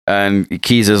and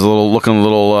Keyes is looking a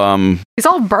little he's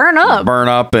all burnt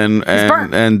up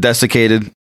and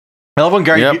desiccated. I love when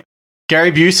Gary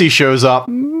Busey shows up.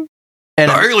 And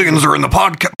the aliens are in the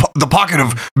pocket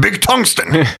of Big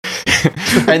Tungsten.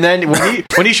 And then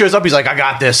when he shows up, he's like, I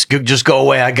got this. Just go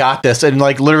away. I got this. And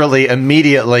like literally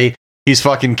immediately, he's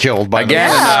fucking killed by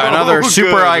Again, another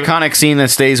super iconic scene that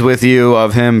stays with you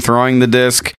of him throwing the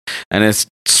disc and it's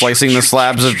slicing the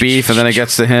slabs of beef, and then it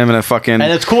gets to him and And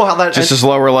it's cool how that his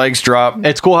lower legs drop.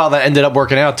 It's cool how that ended up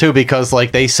working out too, because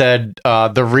like they said,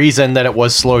 the reason that it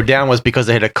was slowed down was because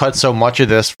they had to cut so much of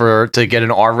this to get an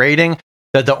R rating.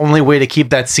 That the only way to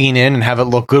keep that scene in and have it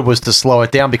look good was to slow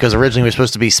it down, because originally it was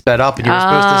supposed to be sped up, and you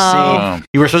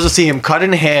were supposed to see him cut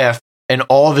in half and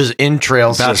all of his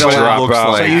entrails. That's what it looks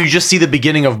like. So you just see the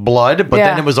beginning of blood, but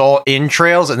then it was all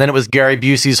entrails, and then it was Gary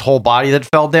Busey's whole body that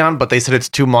fell down. But they said it's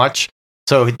too much,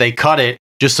 so they cut it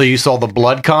just so you saw the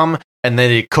blood come. And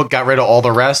then it got rid of all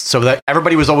the rest, so that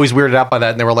everybody was always weirded out by that,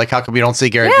 and they were like, "How come we don't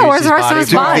see Gary Busey's where's the rest of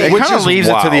his body?" It kind of leaves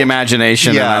it to the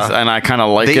imagination, Yeah. and I kind of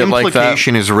like the it like that.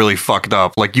 implication is really fucked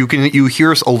up. Like you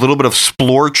hear a little bit of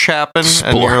splorch happen,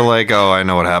 and you're like, "Oh, I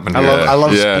know what happened." I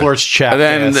love splorch chap.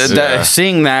 And then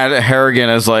seeing that,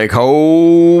 Harrigan is like,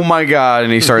 "Oh my god!"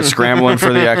 and he starts scrambling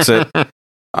for the exit.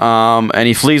 And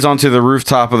he flees onto the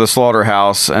rooftop of the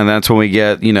slaughterhouse, and that's when we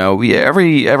get,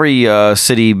 every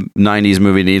city '90s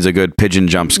movie needs a good pigeon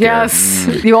jump scare. Yes,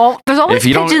 there's always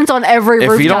pigeons on every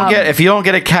rooftop. If you don't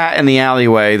get a cat in the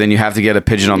alleyway, then you have to get a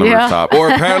pigeon on the rooftop. Or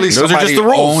apparently those are somebody just the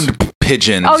rules. owned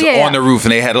pigeons Oh, yeah, on the roof,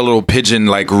 and they had a little pigeon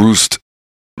like roost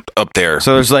up there.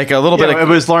 So there's like a little bit of it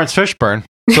was Lawrence Fishburne.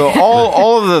 So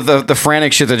all of the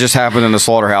frantic shit that just happened in the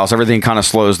slaughterhouse, everything kind of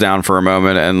slows down for a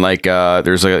moment, and like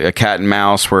there's a cat and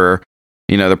mouse where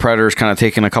the Predator's kind of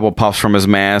taking a couple puffs from his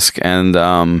mask, and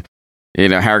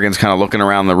Harrigan's kind of looking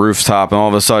around the rooftop, and all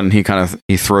of a sudden he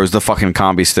throws the fucking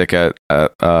combi stick at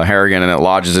Harrigan, and it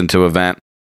lodges into a vent.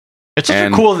 It's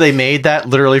just cool that they made that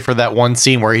literally for that one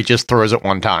scene where he just throws it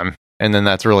one time, and then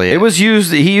that's really it. It was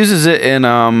used. He uses it in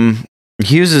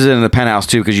the penthouse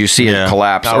too, because you see it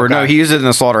collapse. Oh, or no, okay. he uses it in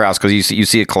the slaughterhouse because you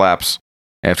see it collapse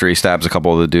after he stabs a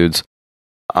couple of the dudes.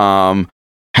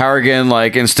 Harrigan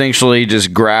like instinctually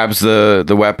just grabs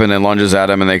the weapon and lunges at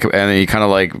him, and he kind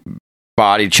of like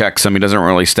body checks him. He doesn't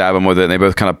really stab him with it, and they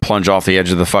both kind of plunge off the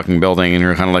edge of the fucking building, and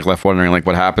you're kind of like left wondering like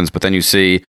what happens. But then you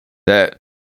see that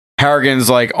Harrigan's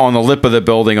like on the lip of the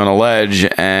building on a ledge,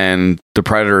 and the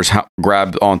Predator's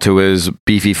grabbed onto his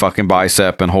beefy fucking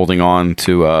bicep and holding on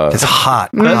to it's hot.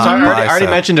 I already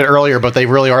mentioned it earlier, but they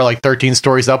really are like 13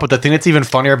 stories up. But the thing that's even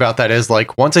funnier about that is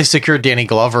like once they secured Danny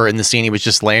Glover in the scene, he was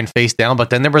just laying face down. But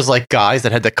then there was like guys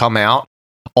that had to come out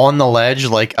on the ledge,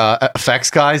 like effects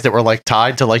guys that were like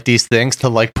tied to like these things to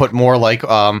like put more like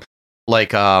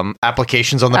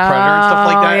applications on the Predator and stuff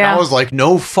like that. And I was like,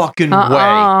 no fucking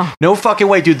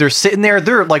way, dude. They're sitting there,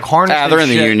 they're like harnessing. they're in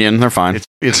the union, they're fine.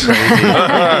 It's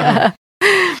crazy.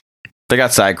 They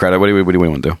got side credit. What do we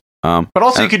want to do? But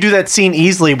also, you could do that scene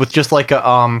easily with just like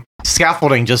a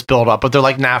scaffolding just build up. But they're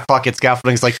like, nah, fuck it.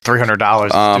 Scaffolding's like $300.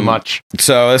 It's too much.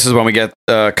 So this is when we get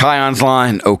Kion's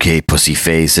line. Okay, pussy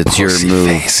face, it's your move.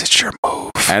 It's your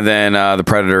move. And then the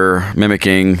Predator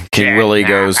mimicking King Willie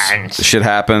goes, shit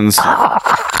happens.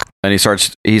 And he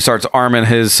starts arming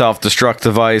his self-destruct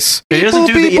device. He doesn't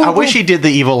do I wish he did the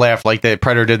evil laugh like the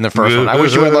Predator did in the first one. I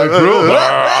wish he went like.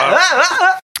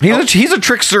 He's a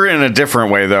trickster in a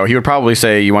different way, though. He would probably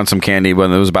say, "You want some candy?"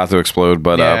 when it was about to explode.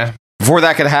 But before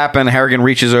that could happen, Harrigan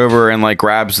reaches over and like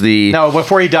grabs the. No,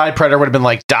 before he died, Predator would have been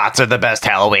like, "Dots are the best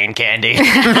Halloween candy." No.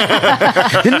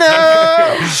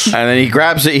 And then he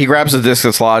grabs it. He grabs the disc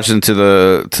that's lodged into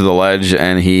the ledge,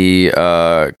 and he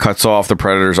cuts off the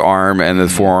Predator's arm and the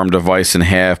forearm device in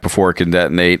half before it can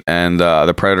detonate. And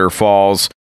the Predator falls,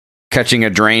 catching a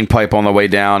drain pipe on the way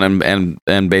down,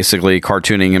 and basically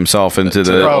cartooning himself into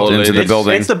the building.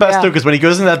 It's the best too, because when he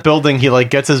goes in that building, he like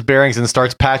gets his bearings and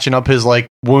starts patching up his like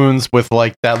wounds with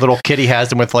like that little kit he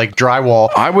has and with like drywall.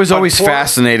 I was always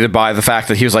fascinated by the fact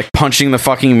that he was like punching the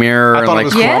fucking mirror and like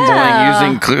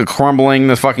crumbling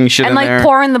the fucking shit and in like there.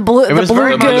 pouring the blue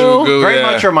goo. Very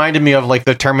much reminded me of like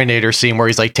the Terminator scene where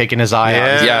he's like taking his eye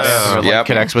out. Yes. Like,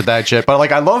 connects with that shit. But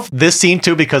like I love this scene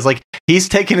too, because like he's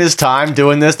taking his time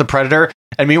doing this, the Predator,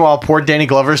 and meanwhile poor Danny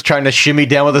Glover's trying to shimmy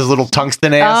down with his little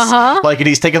tungsten ass. Like, and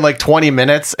he's taking like 20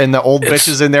 minutes, and the old bitch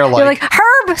is in there You're like,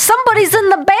 Herb, somebody's in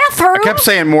the bathroom. I kept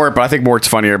saying Mort, but I think Mort's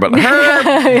funnier. But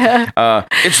Herb,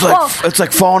 it's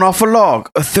like falling off a log,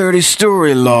 a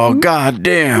 30-story log. God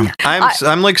damn.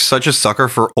 I'm like such a sucker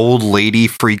for old lady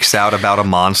freaks out about a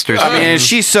monster. I mean,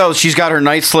 she's got her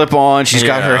night slip on. She's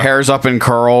got her hairs up in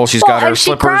curls. She's got her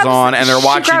slippers on, and they're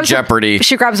watching Jeopardy.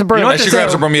 She grabs a broom. You know what she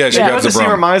grabs a broom. Yeah, she grabs a This scene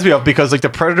broom. reminds me of, because like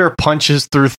like the Predator punches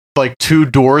through like 2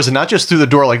 doors, and not just through the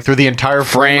door, like through the entire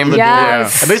frame of the door,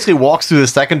 and basically walks through the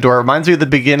second door. It reminds me of the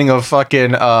beginning of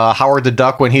fucking Howard the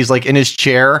Duck when he's like in his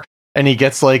chair and he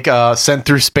gets like sent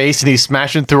through space and he's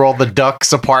smashing through all the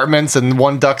ducks' apartments, and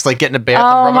one duck's like getting a bath.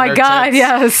 Oh my god,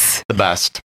 yes, the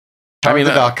best. I mean,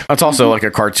 that's also like a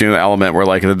cartoon element where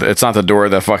like it's not the door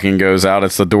that fucking goes out;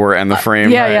 it's the door and the frame,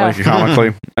 like, comically,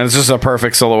 and it's just a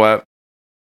perfect silhouette.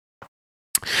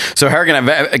 So Harrigan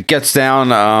gets down.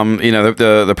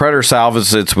 The Predator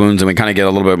salves its wounds, and we kind of get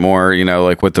a little bit more,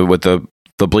 like with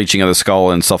the bleaching of the skull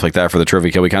and stuff like that for the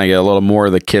trophy kill. We kind of get a little more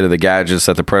of the kit of the gadgets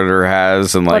that the Predator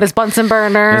has, and like his Bunsen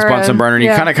burner. And you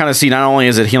kind of see not only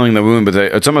is it healing the wound, but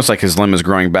it's almost like his limb is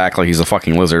growing back, like he's a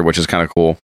fucking lizard, which is kind of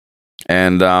cool.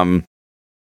 And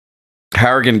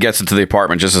Harrigan gets into the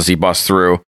apartment just as he busts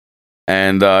through,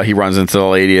 and he runs into the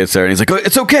lady. It's there, and he's like,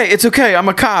 "It's okay, I'm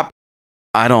a cop."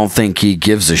 I don't think he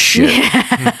gives a shit.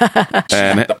 Yeah.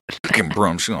 And fucking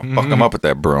broom, she's gonna fuck him up with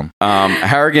that broom.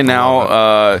 Harrigan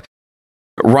now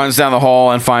runs down the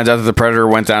hall and finds out that the Predator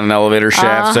went down an elevator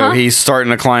shaft. So he's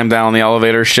starting to climb down the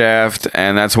elevator shaft,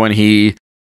 and that's when he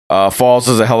falls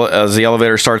as the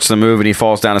elevator starts to move, and he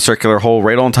falls down a circular hole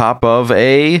right on top of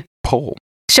a pole.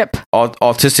 Ship.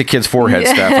 Autistic kid's forehead,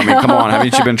 Steph. I mean, come on.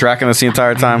 Haven't you been tracking this the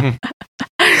entire time?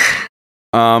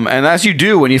 And as you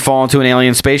do when you fall into an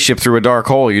alien spaceship through a dark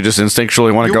hole, you just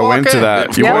instinctually want to go into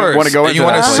that. You want to go into that. You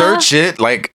want to search it,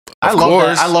 like. I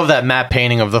love that matte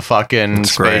painting of the fucking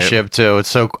spaceship too. It's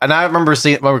so, and I remember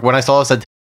seeing when I saw this.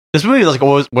 This movie was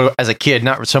like as a kid,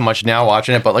 not so much now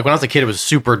watching it, but like when I was a kid, it was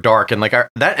super dark, and like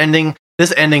that ending.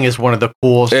 This ending is one of the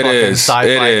coolest fucking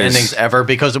sci-fi endings ever,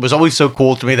 because it was always so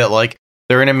cool to me that like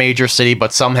they're in a major city,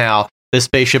 but somehow this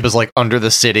spaceship is like under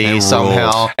the city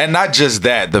somehow. And not just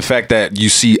that, the fact that you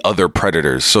see other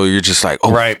predators, so you're just like,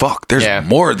 fuck, there's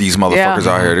more of these motherfuckers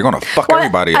out here. They're gonna fuck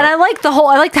everybody and up. I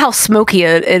like how smoky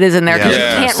it is in there, because you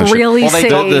can't really see.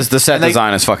 The set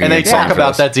design is fucking. And they talk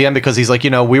about that at the end, because he's like,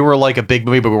 we were like a big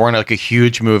movie, but we weren't like a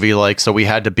huge movie, like, so we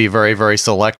had to be very, very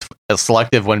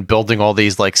selective when building all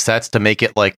these like sets to make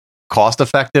it like cost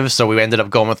effective. So we ended up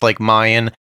going with like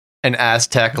Mayan and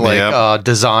Aztec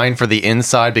design for the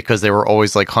inside, because they were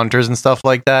always like hunters and stuff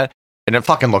like that, and it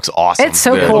fucking looks awesome. It's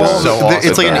so cool. It's so awesome.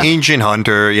 It's like an ancient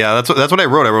hunter. Yeah, that's what I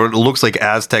wrote. I wrote it looks like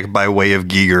Aztec by way of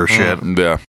Giger shit.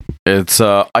 Yeah, it's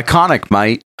iconic,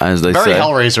 mate, as they say. Very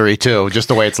Hellraiser-y too, just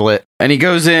the way it's lit. And he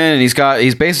goes in, and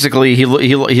he's basically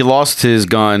he lost his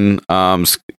gun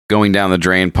going down the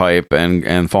drain pipe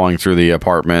and falling through the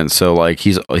apartment. So like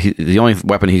the only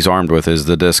weapon he's armed with is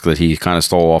the disc that he kind of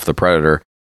stole off the Predator.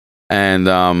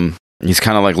 And he's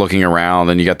kind of like looking around,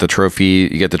 and you get the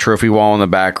trophy wall in the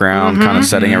background, kind of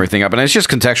setting everything up. And it's just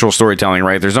contextual storytelling,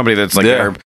 right? There's nobody that's like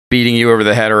there beating you over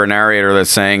the head, or a narrator that's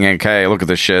saying, "Okay, look at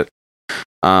this shit."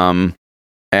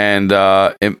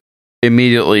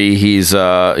 Immediately he's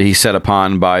set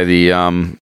upon by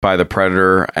the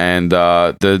Predator, and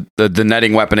the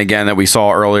netting weapon again that we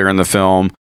saw earlier in the film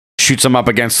shoots him up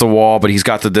against the wall, but he's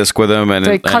got the disc with him, and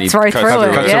so he cuts right through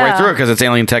it because it's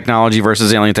alien technology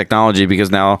versus alien technology, because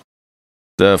now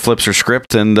the flips are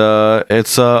script, and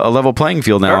it's a level playing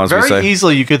field now. Very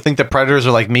easily, you could think the Predators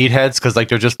are like meatheads, because like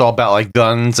they're just all about like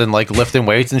guns and like lifting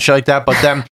weights and shit like that. But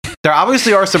then there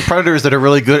obviously are some Predators that are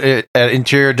really good at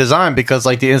interior design, because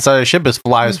like the inside of the ship is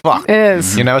fly as fuck. It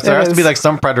is. So there has to be like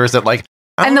some Predators that like,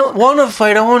 I don't want to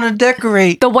fight, I want to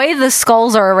decorate. The way the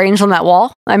skulls are arranged on that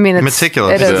wall, I mean, it's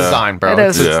meticulous. It is design, bro. It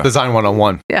is. It's design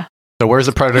 101. Yeah. So where's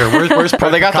the Predator? Where's Predator?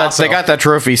 They got that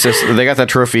trophy system. They got that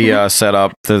trophy set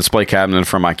up, the display cabinet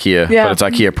from IKEA, but it's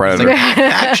IKEA Predator.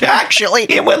 Actually,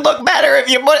 it would look better if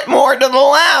you put it more to the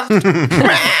left.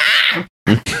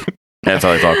 That's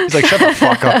how they talk. He's like, shut the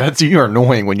fuck up. You're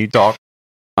annoying when you talk.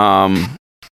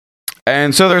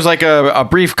 And so there's like a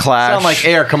brief clash. Sound like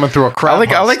air coming through a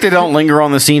crowd. I like they don't linger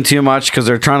on the scene too much, because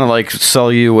they're trying to like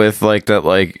sell you with like that,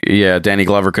 like, yeah, Danny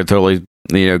Glover could totally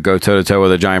go toe to toe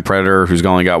with a giant Predator who's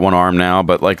only got one arm now,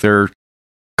 but like they're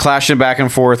clashing back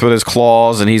and forth with his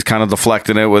claws, and he's kind of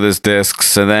deflecting it with his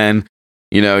discs, and then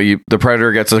the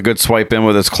Predator gets a good swipe in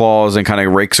with his claws and kind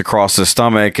of rakes across his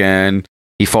stomach, and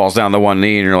he falls down to one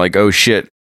knee, and you're like, oh shit,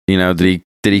 did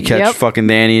he catch fucking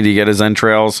Danny? Did he get his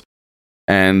entrails?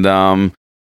 And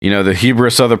the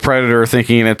hubris of the Predator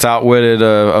thinking it's outwitted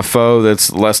a foe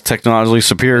that's less technologically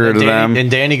superior to them. And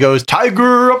Danny goes,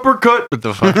 tiger uppercut. What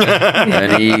the fuck?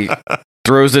 And he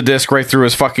throws the disc right through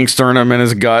his fucking sternum and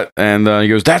his gut, and he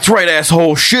goes, "That's right,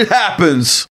 asshole. Shit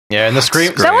happens." Yeah, and the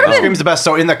scream's the best.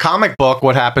 So in the comic book,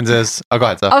 what happens is, go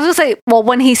ahead. I was gonna say, well,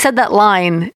 when he said that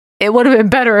line, it would have been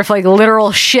better if like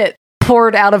literal shit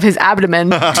poured out of his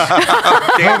abdomen.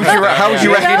 How would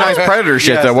you recognize predator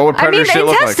shit though? What would predator shit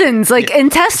look like? intestines. Like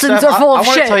intestines Steph, are full of I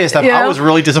want shit. to tell you, Steph, you know? I was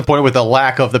really disappointed with the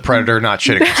lack of the predator not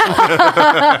shitting himself.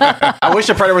 I wish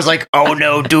the predator was like, oh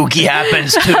no, Dookie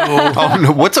happens too. Oh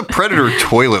no, what's a predator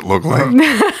toilet look like?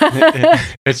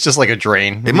 It's just like a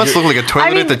drain. It must look like a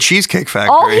toilet at the Cheesecake Factory.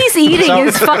 All he's eating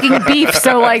is fucking beef,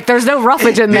 so like there's no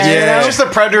roughage in there. You know? It's just the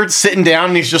predator sitting down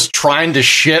and he's just trying to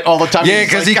shit all the time. Yeah, He's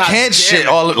because like, he "God can't damn shit it."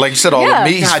 all like you said. All the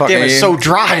meat's God fucking. damn, it's so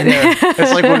dry in there.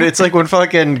 It's like when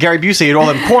fucking Gary Busey ate all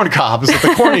them corn cobs at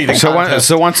the corn eating contest.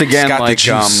 So once again, Got the like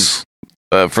juice.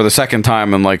 for the second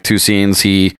time in like 2 scenes,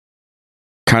 he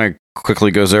kind of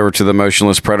quickly goes over to the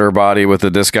motionless predator body with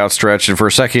the disc outstretched, and for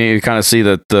a second you kind of see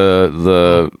that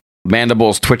the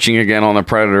mandibles twitching again on the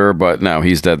predator, but no,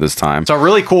 he's dead this time. So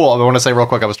really cool. I want to say real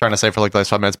quick, I was trying to say for like the last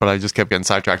 5 minutes, but I just kept getting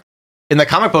sidetracked. In the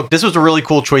comic book, this was a really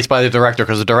cool choice by the director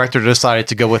because the director decided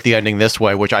to go with the ending this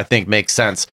way, which I think makes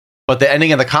sense. But the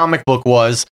ending in the comic book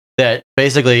was that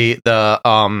basically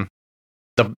the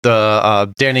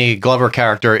Danny Glover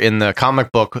character in the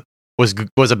comic book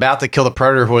was about to kill the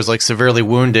predator who was like severely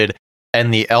wounded,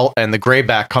 and the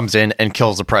Greyback comes in and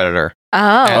kills the predator.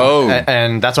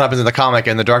 And that's what happens in the comic.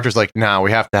 And the director's like, "No,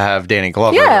 we have to have Danny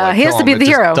Glover. Yeah, like, he has kill to be him." the It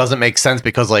just hero. Doesn't make sense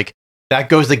because like that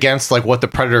goes against like what the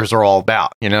Predators are all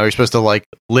about. You know, you're supposed to like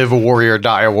live a warrior,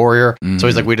 die a warrior. So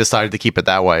he's like, we decided to keep it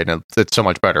that way, and it's so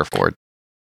much better for it.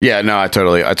 Yeah, no, I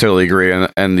totally agree.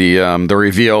 And the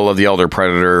reveal of the Elder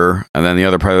Predator and then the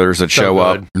other predators that show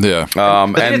up. Yeah.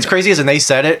 The thing that's crazy is, and they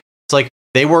said it, it's like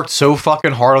they worked so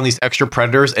fucking hard on these extra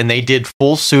predators, and they did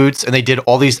full suits, and they did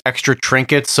all these extra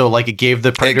trinkets, so like it gave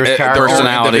the predators character,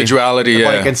 personality, individuality,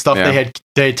 like, and stuff they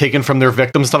had taken from their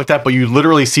victims, stuff like that. But you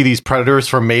literally see these predators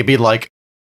for maybe like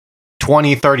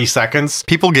 20-30 seconds.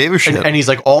 People gave a shit. And he's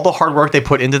like, all the hard work they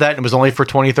put into that, and it was only for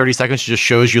 20-30 seconds. It just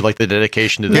shows you like the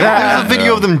dedication to the there's a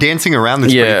video of them dancing around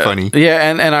that's pretty funny. Yeah,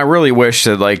 and I really wish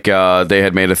that like they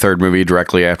had made a third movie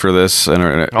directly after this,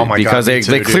 and Oh my because God, me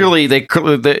too,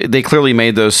 they clearly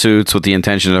made those suits with the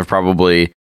intention of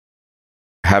probably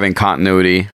having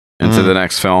continuity into the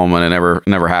next film, and it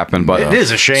never happened. But it is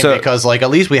a shame because like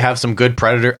at least we have some good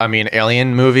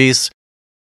Alien movies.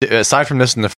 Aside from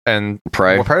this and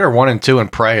Prey, Predator 1 and 2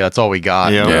 and Prey, that's all we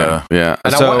got. Yeah.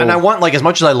 And I want like, as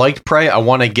much as I liked Prey, I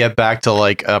want to get back to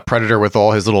like a Predator with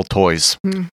all his little toys.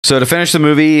 So to finish the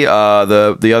movie,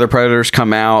 the other predators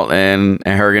come out, and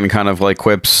Harrigan kind of like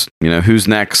quips, you know, who's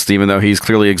next, even though he's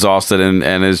clearly exhausted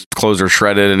and his clothes are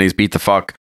shredded and he's beat the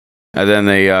fuck. And then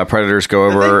the predators go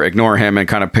over, ignore him, and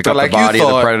kind of pick up the body of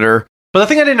the predator. But the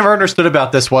thing I never understood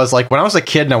about this was like when I was a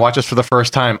kid and I watched this for the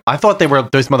first time, I thought those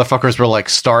motherfuckers were like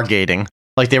stargating,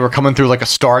 like they were coming through like a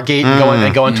Stargate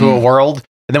and going to a world.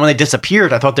 And then when they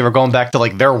disappeared, I thought they were going back to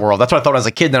like their world. That's what I thought as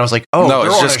a kid. And then I was like, oh, No,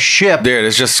 they're it's on just- a ship. Dude,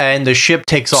 it's just and the ship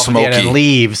takes off at the end smoky. and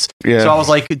leaves. Yeah. So I was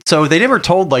like, so they never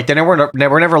told like they were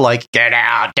never like, get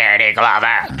out, Danny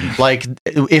Glover. Like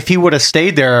if he would have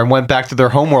stayed there and went back to their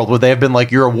homeworld, would they have been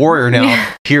like, you're a warrior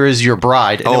now? Here is your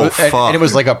bride. And and it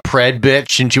was like a pred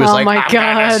bitch, and she was Oh like, my I'm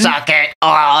gonna God. suck it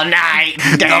all night,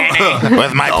 Danny.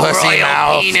 With my pussy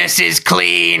mouth. Penis is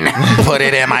clean. Put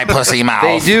it in my pussy mouth.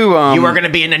 They do. You are going to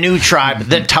be in a new tribe,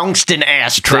 the Tungsten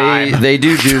Ass Tribe. They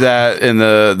do that in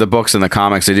the books and the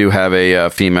comics. They do have a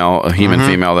human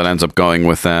female that ends up going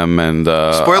with them. And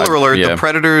Spoiler alert: yeah. the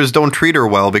predators don't treat her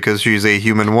well because she's a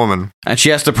human woman, and she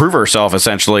has to prove herself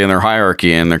essentially in their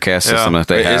hierarcy and their caste system that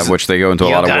they Wait, have, which they go into a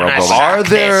lot of world building. Are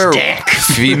there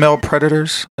female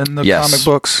predators in the comic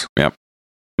books? Yep.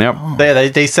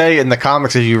 They say in the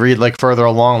comics, as you read like further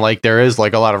along, like there is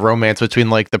like a lot of romance between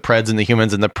like the Preds and the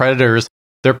humans, and the predators.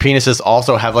 Their penises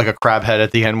also have like a crab head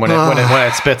at the end when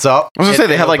it spits up. I was gonna say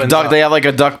they have like duck. They have like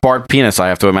a duck bark penis. I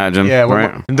have to imagine. Yeah,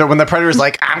 right? when the predator's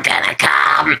like, I'm gonna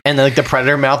come, and then like the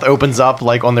predator mouth opens up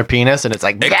like on their penis, and it's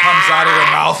like It comes out of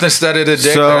the mouth instead of the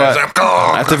dick. So It's like,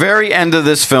 at the very end of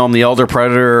this film, the Elder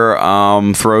Predator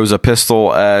throws a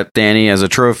pistol at Danny as a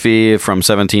trophy from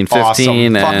 1715,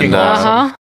 Awesome. Fucking and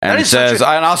awesome. and That is says, such a-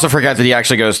 I also forgot that he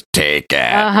actually goes, "Take it."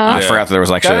 I forgot that there was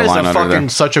actually that a is line a under fucking there.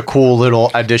 such a cool little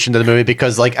addition to the movie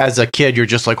because like as a kid you're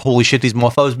just like, holy shit, these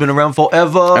motherfuckers been around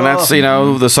forever. And that's, you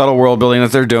know, the subtle world building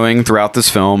that they're doing throughout this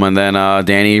film. And then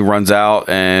Danny runs out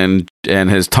and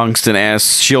his tungsten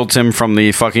ass shields him from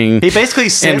the fucking He basically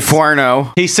sits,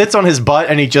 Inferno. He sits on his butt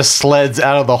and he just sleds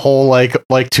out of the whole like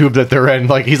tube that they're in.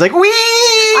 Like he's like, wee.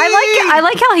 I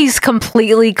like how he's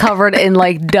completely covered in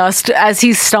like dust as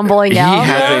he's stumbling out. He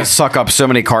had to suck up so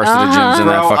many carcinogens in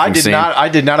that Bro, fucking scene. I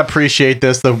did not appreciate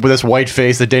this white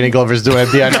face that Danny Glover's doing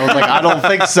at the end. I was like, I don't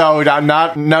think so. I'm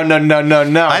not.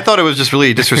 No. I thought it was just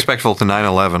really disrespectful to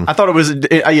 9/11. I thought it was.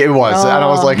 It was, and I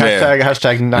was like,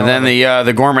 hashtag. And then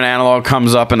the Gorman analog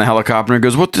comes up in the helicopter and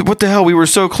goes, "What the hell? We were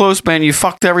so close, man. You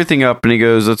fucked everything up." And he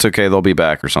goes, "That's okay. They'll be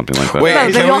back," or something like that.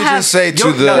 Wait, can we just say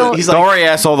to the... He's Don't worry,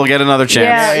 asshole. They'll get another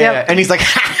chance. Yeah. And he's like,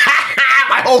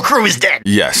 my whole crew is dead.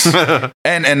 Yes.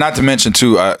 and not to mention,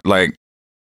 too, like,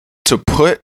 to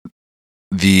put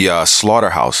the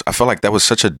slaughterhouse, I felt like that was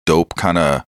such a dope kind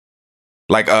of...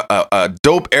 Like, a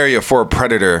dope area for a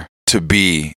predator to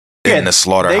be in the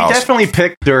slaughterhouse. They definitely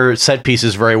picked their set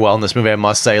pieces very well in this movie, I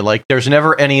must say. Like, there's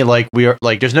never any, like,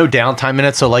 there's no downtime in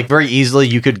it, so, like, very easily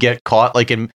you could get caught, like,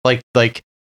 in, like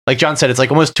John said, it's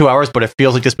like almost 2 hours, but it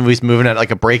feels like this movie's moving at like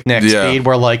a breakneck speed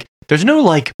where like there's no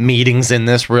like meetings in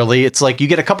this really. It's like you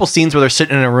get a couple scenes where they're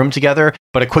sitting in a room together,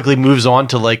 but it quickly moves on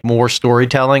to like more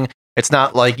storytelling. It's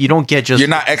not like you don't get just... You're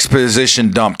not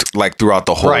exposition dumped like throughout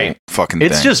the whole fucking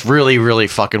thing. It's just really, really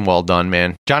fucking well done,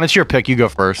 man. John, it's your pick. You go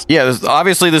first. Yeah,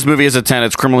 obviously this movie is a 10.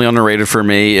 It's criminally underrated for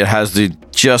me. It has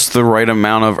just the right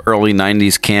amount of early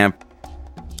 90s camp.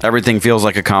 Everything feels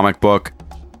like a comic book.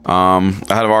 I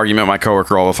had an argument with my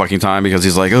coworker all the fucking time because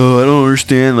he's like, "Oh, I don't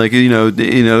understand. Like, they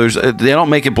don't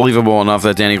make it believable enough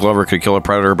that Danny Glover could kill a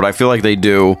predator, but I feel like they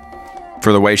do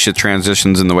for the way shit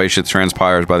transitions and the way shit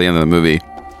transpires by the end of the movie.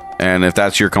 And if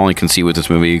that's your only conceit with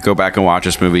this movie, go back and watch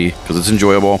this movie because it's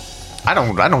enjoyable." I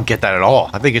don't get that at all.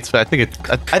 I think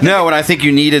No, and I think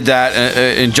you needed that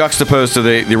in juxtaposed to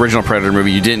the original Predator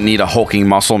movie. You didn't need a hulking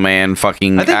muscle man,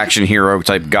 fucking action hero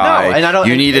type guy. No, and I don't,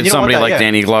 you needed somebody like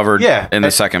Danny Glover in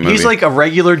the second movie. He's like a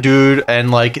regular dude,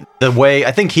 and like the way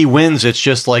I think he wins, it's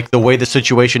just like the way the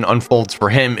situation unfolds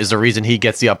for him is the reason he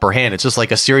gets the upper hand. It's just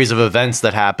like a series of events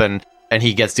that happen, and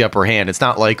he gets the upper hand. It's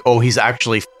not like, oh, he's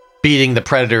actually beating the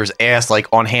Predator's ass like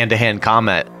on hand-to-hand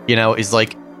combat. It's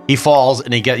like he falls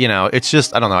and he it's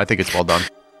just, I don't know. I think it's well done.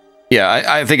 Yeah,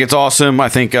 I think it's awesome. I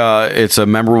think it's a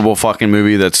memorable fucking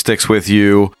movie that sticks with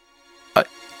you.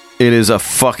 It is a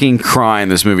fucking crime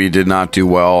this movie did not do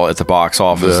well at the box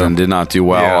office and did not do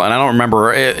well. Yeah. And I don't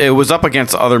remember. It was up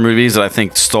against other movies that I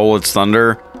think stole its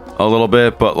thunder a little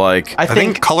bit, but like... I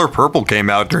think Color Purple came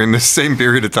out during this same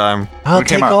period of time. I'll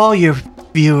take all your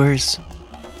viewers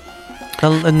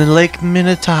in the Lake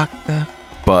Minnetonka.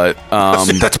 But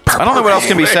that's I don't know what else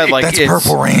can be said. Like that's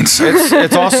Purple Rains.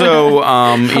 It's also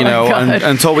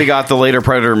until we got the later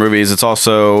Predator movies, it's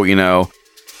also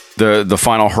the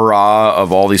final hurrah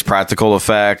of all these practical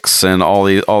effects and all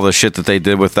the shit that they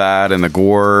did with that and the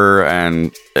gore,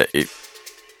 and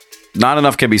not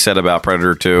enough can be said about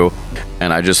Predator 2.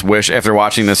 And I just wish, after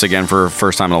watching this again for the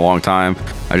first time in a long time,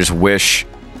 I just wish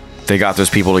they got those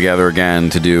people together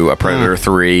again to do a Predator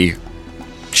 3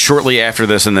 shortly after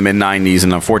this in the mid-90s,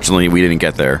 and unfortunately we didn't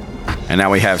get there. And now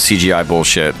we have CGI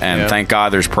bullshit, and thank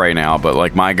God there's Prey now, but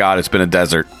like, my God, it's been a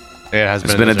desert. Yeah, it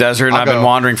has been a desert, and I've been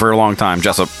wandering for a long time.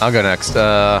 Jessup. I'll go next.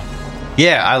 I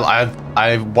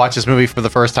watched this movie for the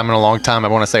first time in a long time. I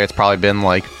want to say it's probably been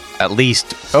like at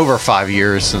least over 5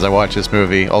 years since I watched this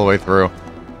movie all the way through.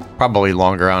 Probably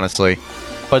longer, honestly.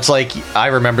 But it's like, I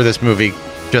remember this movie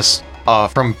just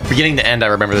from beginning to end. I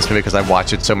remember this movie because I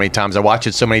watched it so many times. I watched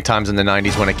it so many times in the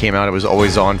 90s when it came out. It was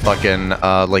always on fucking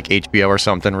like HBO or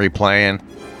something replaying.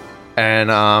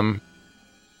 And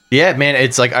yeah, man,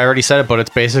 it's like, I already said it, but it's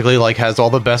basically like has all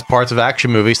the best parts of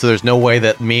action movies. So there's no way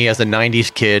that me as a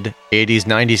 90s kid, 80s,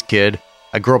 90s kid,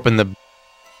 I grew up in the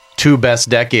two best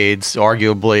decades,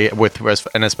 arguably,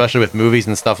 and especially with movies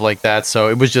and stuff like that. So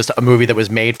it was just a movie that was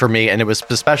made for me, and it was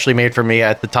especially made for me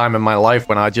at the time in my life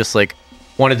when I just like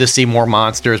wanted to see more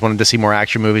monsters, wanted to see more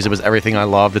action movies. It was everything I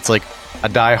loved. It's like a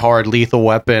Die Hard, Lethal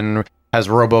Weapon, has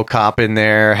RoboCop in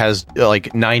there, has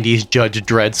like 90s Judge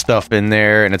Dredd stuff in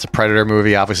there, and it's a Predator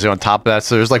movie obviously on top of that.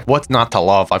 So there's like, what's not to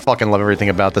love? I fucking love everything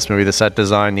about this movie, the set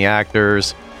design, the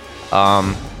actors.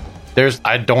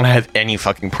 I don't have any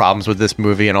fucking problems with this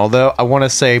movie, and although I want to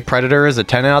say Predator is a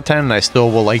 10 out of 10, and I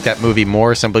still will like that movie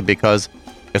more simply because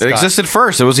it existed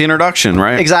first. It was the introduction,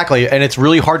 right? Exactly, and it's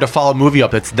really hard to follow a movie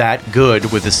up that's that good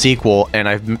with a sequel, and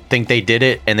I think they did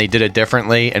it, and they did it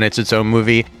differently, and it's its own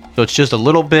movie, so it's just a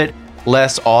little bit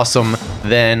less awesome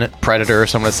than Predator,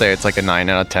 so I'm gonna say it's like a 9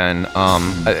 out of 10.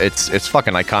 It's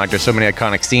fucking iconic. There's so many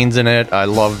iconic scenes in it. I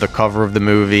love the cover of the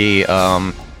movie.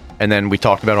 And then we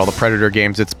talked about all the Predator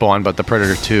games it spawned, but the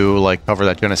Predator 2 cover,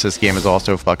 that Genesis game, is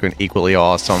also fucking equally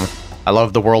awesome. I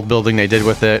love the world building they did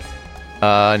with it.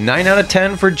 9 out of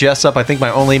 10 for Jessup. I think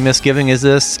my only misgiving is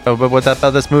this, what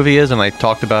this movie is, and I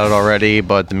talked about it already,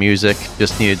 but the music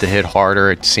just needed to hit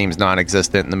harder. It seems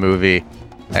non-existent in the movie,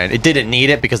 and it didn't need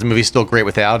it because the movie's still great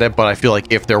without it, but I feel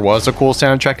like if there was a cool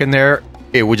soundtrack in there,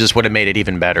 it would have made it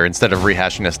even better instead of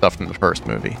rehashing the stuff from the first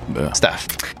movie. Yeah. Steph.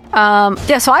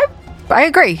 So I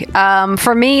agree.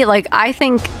 For me, like, I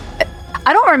think...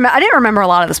 I didn't remember a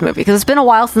lot of this movie because it's been a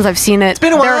while since I've seen it. It's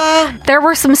been a while. There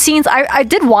were some scenes. I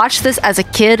did watch this as a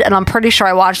kid, and I'm pretty sure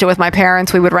I watched it with my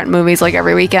parents. We would rent movies like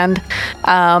every weekend,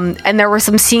 and there were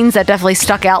some scenes that definitely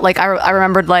stuck out. Like I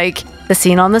remembered like the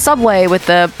scene on the subway with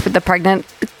the pregnant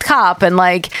cop and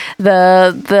like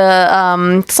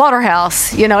the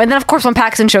slaughterhouse, you know. And then of course when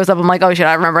Paxton shows up, I'm like, oh shit,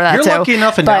 I remember that. You're too. lucky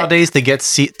enough nowadays to get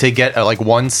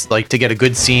a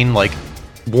good scene, like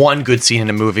one good scene in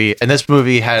a movie, and this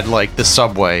movie had like the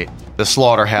subway, the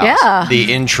slaughterhouse,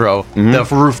 the intro, the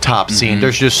rooftop scene.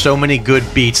 There's just so many good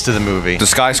beats to the movie. The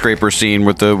skyscraper scene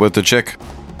with the chick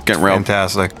getting real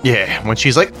fantastic. Yeah, when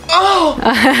she's like, oh,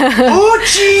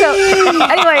 Uchi. So,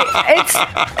 anyway,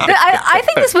 I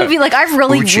think this movie, like, I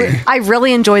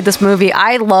really enjoyed this movie.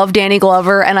 I love Danny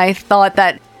Glover, and I thought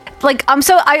that. Like,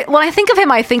 when I think of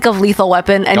him, I think of Lethal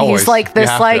Weapon, and Always. he's like this,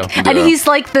 and he's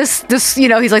like this, you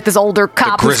know, he's like this older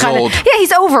cop who's kind of,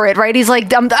 he's over it, right? He's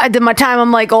like, I did my time.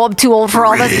 I'm like, oh, I'm too old for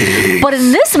all this. But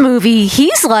in this movie,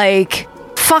 he's like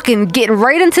fucking getting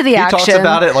right into the action. He talks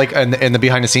about it like in the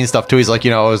behind the scenes stuff too. He's like,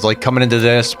 you know, I was like coming into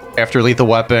this after Lethal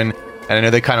Weapon, and I know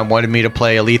they kind of wanted me to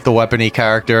play a Lethal Weapon-y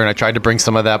character, and I tried to bring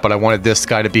some of that, but I wanted this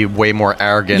guy to be way more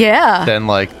arrogant than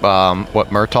like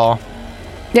Murtaugh.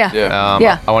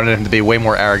 Yeah. I wanted him to be way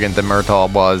more arrogant than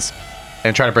Murtaugh was,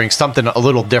 and try to bring something a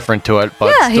little different to it,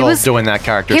 but still doing that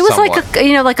character. He was somewhat.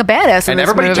 like a badass. And in this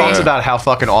everybody movie. talks about how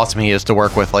fucking awesome he is to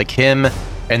work with, like him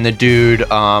and the dude,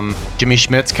 Jimmy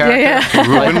Schmidt's character,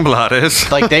 Ruben Blades.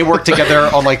 Like they worked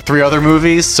together on like 3 other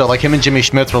movies. So like him and Jimmy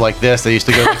Schmidt were like this. They used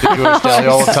to go to the Jewish deli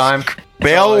all the time.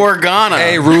 Bail Organa.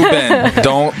 Hey Ruben,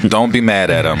 don't be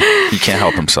mad at him. He can't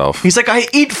help himself. He's like, I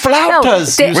eat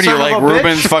flautas. What are you, like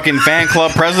Ruben's fucking fan club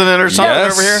president or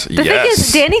something over here? The thing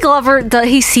is, Danny Glover,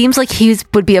 he seems like he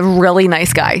would be a really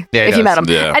nice guy if you met him.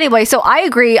 Yeah. Anyway, so I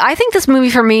agree. I think this movie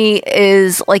for me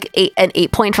is like an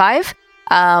 8.5.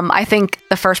 I think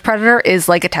the first Predator is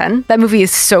like a 10. That movie is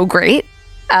so great.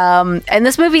 And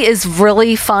this movie is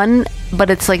really fun, but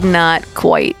it's like not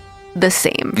quite the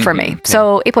same for me.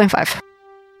 So 8.5.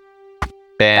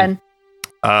 Ben.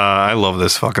 I love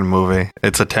this fucking movie.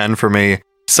 It's a 10 for me.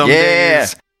 Some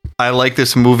days I like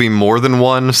this movie more than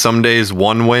one. Some days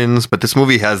one wins, but this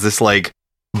movie has this like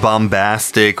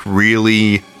bombastic,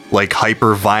 really like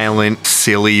hyper violent,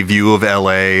 silly view of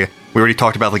LA. We already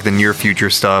talked about like the near future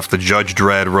stuff, the Judge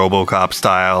Dredd RoboCop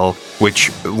style,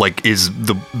 which like is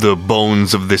the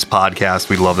bones of this podcast.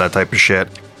 We love that type of shit.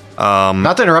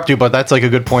 Not to interrupt you, but that's like a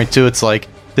good point too. It's like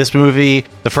this movie,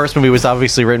 the first movie was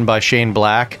obviously written by Shane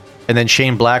Black, and then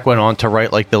Shane Black went on to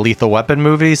write like the Lethal Weapon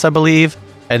movies, I believe.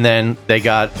 And then they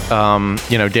got,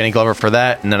 Danny Glover for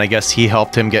that. And then I guess he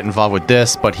helped him get involved with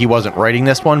this, but he wasn't writing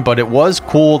this one. But it was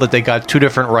cool that they got 2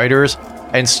 different writers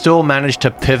and still managed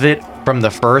to pivot from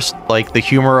the first, like the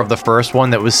humor of the first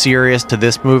one that was serious, to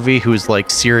this movie who's like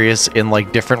serious in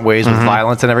like different ways with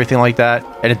violence and everything like that.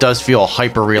 And it does feel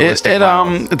hyper realistic.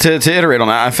 To iterate on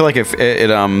that, I feel like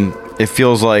it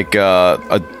feels like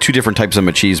 2 different types of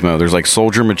machismo. There's like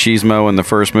soldier machismo in the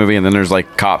first movie, and then there's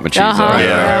like cop machismo.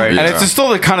 And it's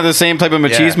still kind of the same type of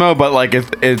machismo, but like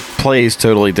it plays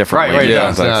totally differently. Right.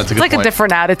 It's like a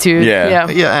different attitude. Yeah,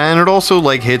 and it also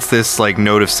like hits this like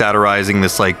note of satirizing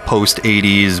this like post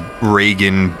 80s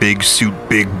Reagan big suit,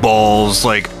 big balls,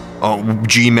 like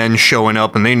G-men showing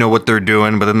up and they know what they're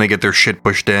doing, but then they get their shit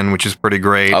pushed in, which is pretty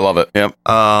great. I love it. Yep.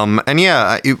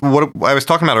 And what I was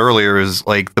talking about earlier is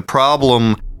like the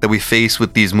problem that we face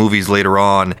with these movies later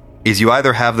on is you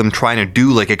either have them trying to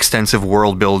do like extensive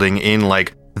world building in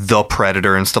like The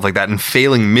Predator and stuff like that and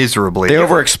failing miserably. They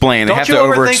over-explain. They have to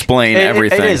over-explain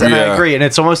everything. It is, and I agree. And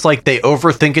it's almost like they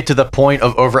overthink it to the point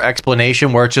of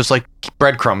over-explanation where it's just like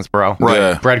breadcrumbs, bro. Right.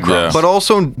 Yeah. Breadcrumbs. But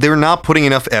also, they're not putting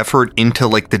enough effort into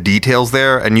like the details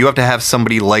there, and you have to have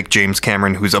somebody like James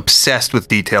Cameron who's obsessed with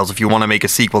details if you want to make a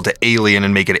sequel to Alien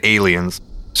and make it Aliens.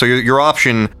 So your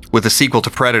option with a sequel to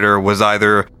Predator was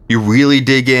either you really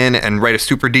dig in and write a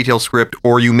super detailed script,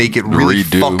 or you make it really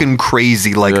fucking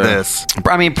crazy like this.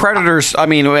 I mean, Predators,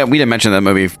 we didn't mention that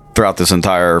movie throughout this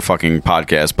entire fucking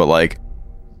podcast, but like,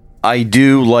 I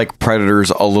do like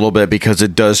Predators a little bit because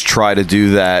it does try to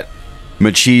do that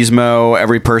machismo.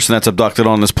 Every person that's abducted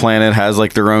on this planet has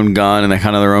like their own gun and they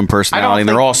kind of their own personality. And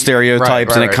they're all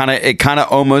stereotypes, and it kind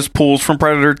of almost pulls from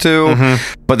Predator 2.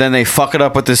 But then they fuck it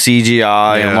up with the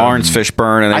CGI and Lawrence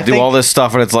Fishburne, and they do all this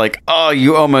stuff, and it's like, oh,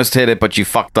 you almost hit it, but you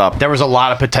fucked up. There was a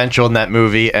lot of potential in that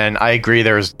movie, and I agree.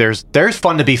 There's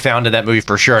fun to be found in that movie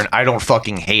for sure, and I don't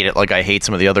fucking hate it like I hate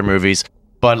some of the other movies.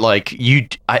 But like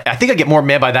I think I get more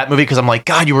mad by that movie because I'm like,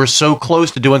 God, you were so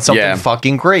close to doing something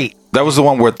fucking great. That was the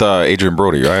one with Adrian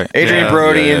Brody, right? Adrian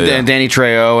Brody and Danny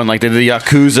Trejo, and like the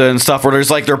Yakuza and stuff, where there's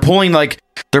like they're pulling like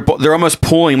they're almost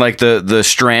pulling like the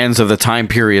strands of the time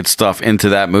period stuff into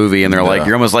that movie, and they're like,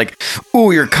 you're almost like,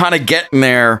 ooh, you're kind of getting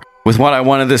there with what I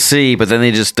wanted to see, but then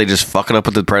they just fuck it up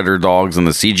with the Predator dogs and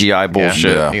the CGI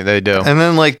bullshit. Yeah, they do. And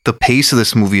then like the pace of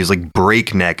this movie is like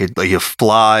breakneck. It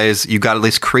flies. You got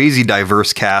this crazy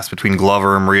diverse cast between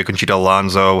Glover and Maria Conchita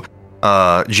Alonso,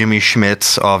 Jimmy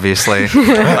Schmitz, obviously.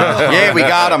 Yeah, we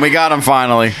got him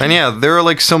finally. And yeah, there are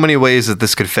like so many ways that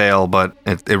this could fail, but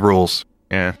it rules.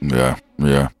 Yeah.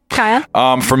 Kaya?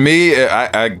 For me,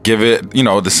 I give it,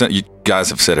 you guys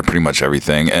have said it pretty much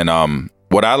everything. And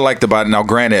what I liked about it, now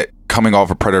granted, coming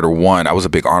off of Predator 1, I was a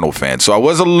big Arnold fan. So I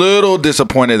was a little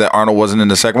disappointed that Arnold wasn't in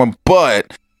the second one.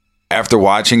 But after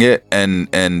watching it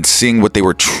and seeing what they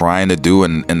were trying to do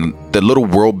and the little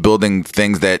world building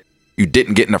things that you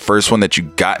didn't get in the first one that you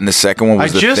got in the second one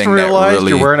was the thing that really... I just realized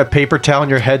you're wearing a paper towel on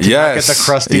your head to not get the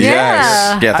crusty...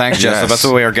 Yeah, thanks, Jessup. That's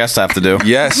the way our guests have to do.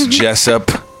 Yes, Jessup.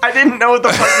 I didn't know what the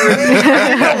fuck I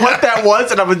didn't know what that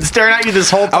was, and I've been staring at you this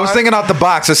whole time. I was thinking out the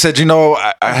box. I said,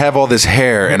 I have all this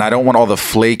hair, and I don't want all the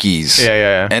flakies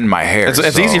in my hair.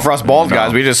 It's easy for us bald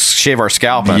guys. We just shave our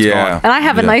scalp and it's gone. And I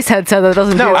have a nice headset that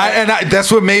doesn't do that.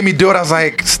 That's what made me do it. I was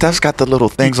like, Steph's got the little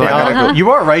things on. You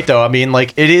are right, though. I mean,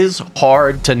 like, it is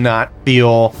hard to not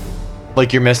feel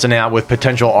like you're missing out with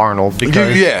potential Arnold.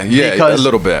 Because, a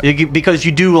little bit. Because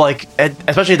you do, like,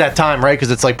 especially at that time, right? Because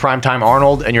it's like primetime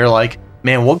Arnold, and you're like,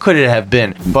 man, what could it have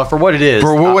been? But for what it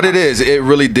is, it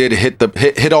really did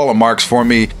hit all the marks for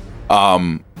me.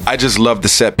 I just love the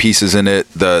set pieces in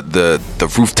it, the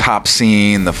rooftop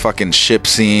scene, the fucking ship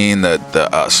scene,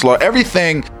 the slaughter,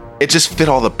 everything. It just fit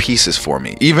all the pieces for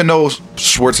me, even though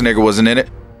Schwarzenegger wasn't in it.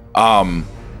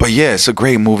 But yeah, it's a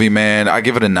great movie, man. I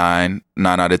give it a 9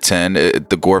 out of 10.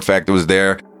 The gore factor was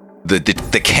there.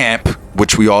 The camp,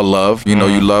 which we all love, you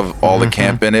love all the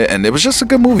camp in it, and it was just a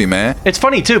good movie, man. It's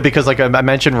funny too because like I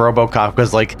mentioned RoboCop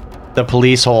because like the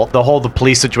police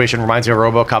situation reminds me of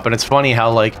RoboCop, and it's funny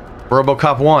how like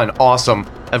RoboCop 1, awesome,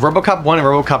 and RoboCop 1 and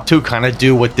RoboCop 2 kind of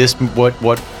do what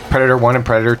Predator 1 and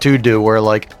Predator 2 do, where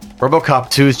like RoboCop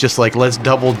 2 is just like, let's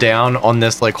double down on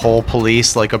this like whole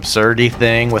police like absurdity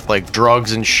thing with like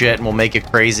drugs and shit, and we'll make it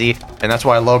crazy, and that's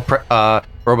why I love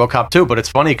RoboCop 2, but it's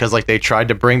funny because like they tried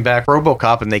to bring back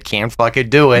RoboCop and they can't fucking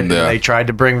do it. Yeah. And they tried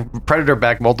to bring Predator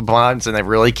back multiple times and they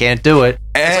really can't do it.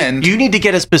 And like, you need to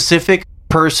get a specific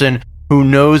person who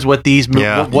knows what these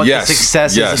the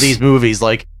success is of these movies.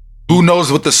 Like, who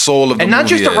knows what the soul of the movie is. And not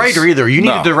just a writer either. You need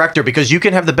a director, because you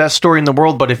can have the best story in the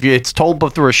world, but if it's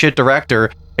told through a shit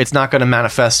director, it's not going to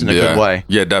manifest in a good way.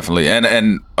 Yeah, definitely.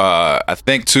 And I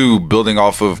think too, building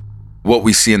off of what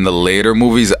we see in the later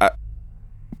movies,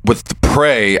 with the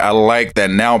Prey, I like that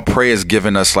now Prey is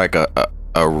giving us like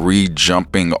a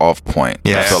re-jumping off point.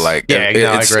 Yes. I feel like I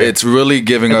agree. it's really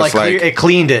giving us like it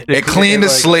cleaned it. It cleaned the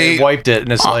slate, it wiped it,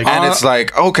 and it's like it's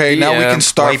like, okay, now we can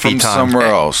start from somewhere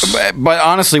else. But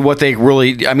honestly, what they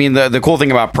really, I mean, the cool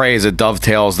thing about Prey is it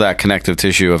dovetails that connective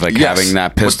tissue of like having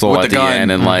that pistol with at the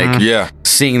end, and like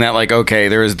seeing that like, okay,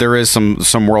 there is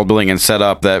some world building and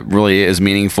setup that really is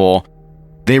meaningful.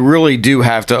 They really do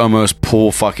have to almost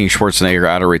pull fucking Schwarzenegger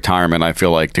out of retirement, I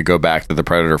feel like, to go back to the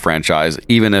Predator franchise,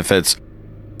 even if it's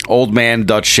old man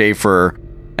Dutch Schaefer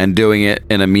and doing it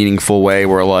in a meaningful way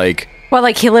where like... Well,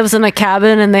 like he lives in a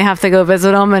cabin and they have to go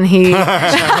visit him, and he... and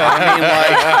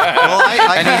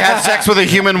he had sex with a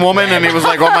human woman, and he was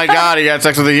like, oh my God, he had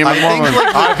sex with a human woman.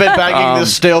 I've been banging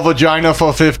this stale vagina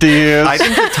for 50 years. I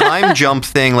think the time jump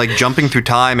thing, like jumping through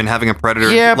time and having a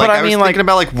Predator... Yeah, like, but I mean, was thinking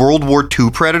about like World War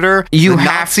II Predator. You the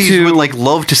have Nazis to... would like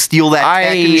love to steal that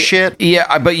tech and shit.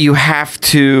 Yeah, but you have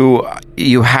to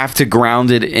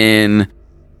ground it in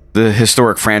the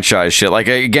historic franchise shit. Like,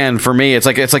 again, for me, it's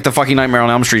like the fucking Nightmare on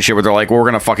Elm Street shit where they're like, well, we're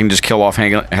gonna fucking just kill off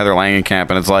Heather Langenkamp,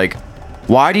 and it's like,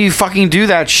 why do you fucking do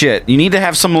that shit? You need to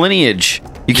have some lineage.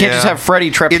 You can't just have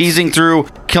Freddy trapezing through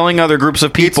killing other groups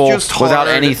of people without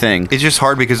anything. It's just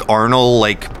hard because Arnold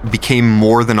like became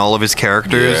more than all of his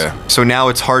characters. Yeah. So now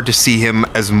it's hard to see him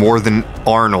as more than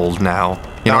Arnold now.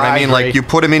 You know what I mean? Like, you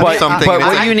put him into something. But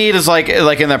what you need is like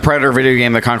in the Predator video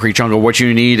game, the Concrete Jungle, what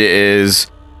you need is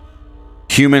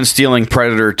human stealing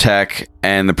Predator tech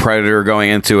and the Predator going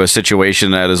into a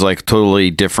situation that is like totally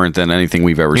different than anything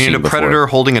we've ever You seen need a before. Predator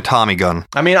holding a Tommy gun.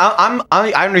 I mean,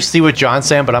 I understand what John's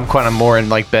saying, but I'm kind of more in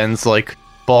like Ben's like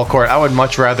ball court. I would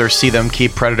much rather see them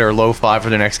keep Predator lo-fi for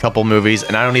the next couple movies,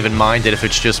 and I don't even mind it if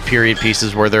it's just period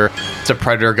pieces where it's a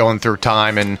Predator going through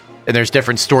time and there's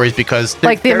different stories because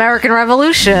Like the American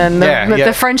Revolution,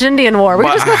 the French Indian War. We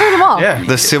can just go through them all.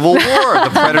 The Civil War. The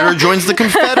Predator joins the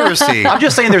Confederacy. I'm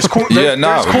just saying there's cool,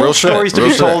 there's cool stories to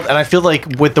be told, and I feel like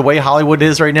with the way Hollywood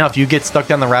is right now, if you get stuck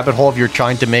down the rabbit hole, if you're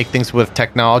trying to make things with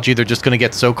technology, they're just going to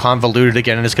get so convoluted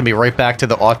again, and it's going to be right back to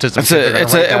the autism.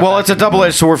 It's a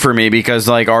double-edged sword for me because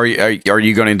like, are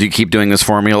you going to keep doing this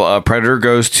formula? Predator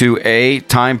goes to A,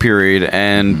 time period,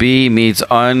 and B, meets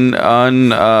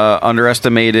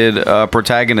underestimated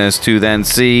protagonist who then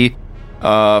C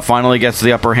finally gets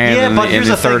the upper hand in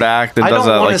the third act and does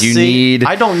that. Like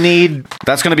I don't need.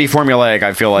 That's going to be formulaic.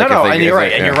 I feel like. No, and you're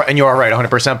right, and you are right,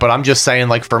 100%. But I'm just saying,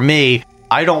 like for me,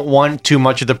 I don't want too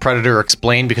much of the Predator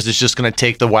explained because it's just going to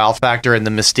take the wow factor and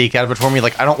the mystique out of it for me.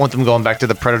 Like I don't want them going back to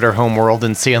the Predator home world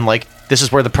and seeing like this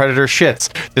is where the Predator shits.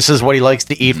 This is what he likes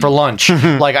to eat for lunch.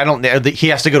 Like I don't. He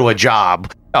has to go to a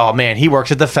job. Oh man, he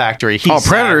works at the factory.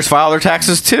 Predators file their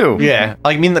taxes too. Yeah,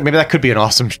 I mean maybe that could be an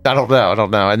awesome. I don't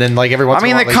know. And then like everyone. I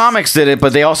mean, the comics did it,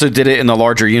 but they also did it in the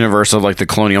larger universe of like the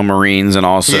Colonial Marines and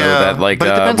also that like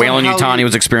Weyland Yutani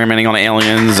was experimenting on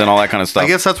aliens and all that kind of stuff. I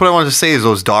guess that's what I wanted to say is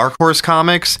those Dark Horse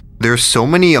comics. There's so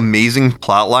many amazing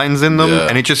plot lines in them,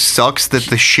 and it just sucks that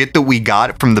the shit that we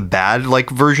got from the bad like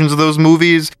versions of those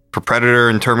movies for Predator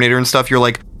and Terminator and stuff, you're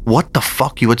like, what the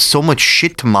fuck? You had so much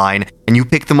shit to mine, and you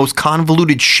picked the most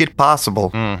convoluted shit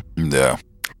possible. Yeah. The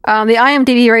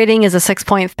IMDb rating is a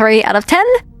 6.3 out of 10,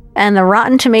 and the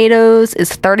Rotten Tomatoes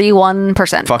is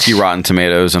 31%. Fuck you, Rotten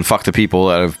Tomatoes, and fuck the people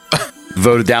that have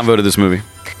downvoted this movie.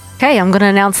 Okay, I'm going to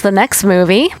announce the next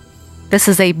movie. This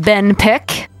is a Ben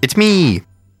pick. It's me.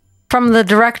 From the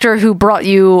director who brought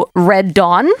you Red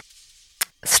Dawn,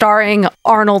 starring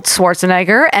Arnold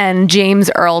Schwarzenegger and James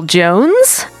Earl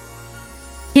Jones.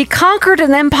 He conquered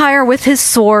an empire with his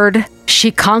sword.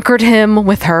 She conquered him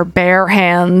with her bare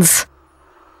hands.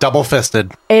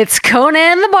 Double-fisted. It's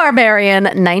Conan the Barbarian,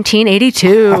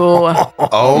 1982.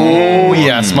 Oh,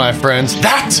 yes, my friends.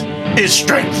 That is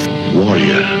strength.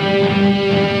 Warrior.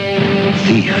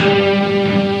 Thief.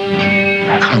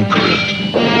 Conqueror.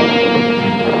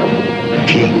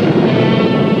 King.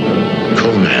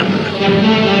 Conan.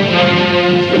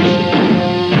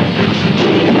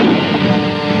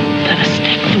 Let us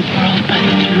take the world by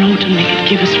the throat and make it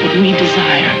give us what we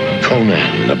desire.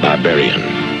 Conan the Barbarian.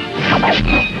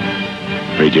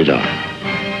 Rated R.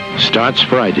 Starts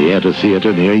Friday at a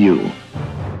theater near you.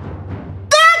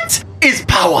 That is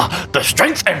power. The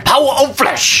strength and power of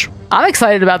flesh. I'm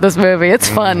excited about this movie. It's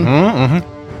fun.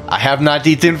 I have not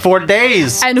eaten in 4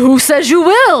 days. And who says you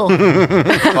will?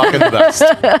 Fucking the best.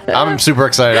 I'm super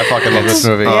excited. I fucking love this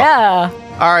movie. Yeah.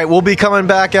 All right, we'll be coming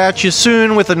back at you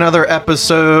soon with another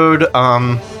episode.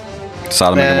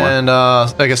 Sodom and Gomorrah. And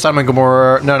I guess Sodom and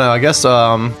Gomorrah. No, I guess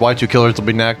Y2 Killers will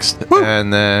be next. Woo.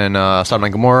 And then Sodom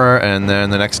and Gomorrah. And then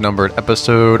the next numbered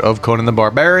episode of Conan the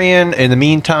Barbarian. In the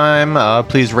meantime,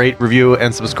 please rate, review,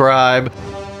 and subscribe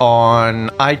on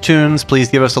iTunes. Please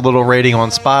give us a little rating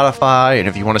on Spotify. And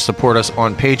if you want to support us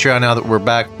on Patreon now that we're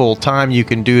back full time, you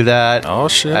can do that. Oh,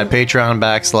 shit. At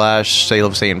Patreon.com/Say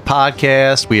Love Satan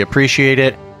Podcast. We appreciate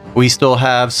it. We still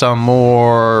have some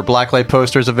more Blacklight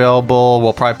posters available.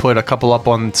 We'll probably put a couple up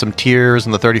on some tiers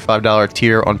on the $35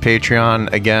 tier on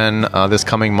Patreon again this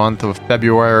coming month of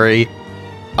February.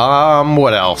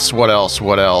 What else?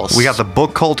 We got the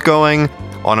book cult going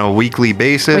on a weekly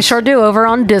basis. We sure do, over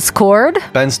on Discord.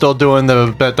 Ben's still doing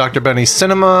the Dr. Benny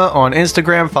Cinema on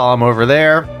Instagram. Follow him over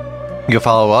there. You can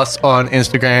follow us on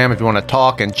Instagram if you want to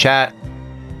talk and chat.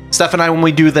 Steph and I, when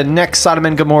we do the next Sodom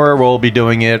and Gomorrah, we'll be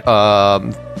doing it,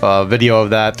 video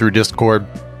of that through Discord.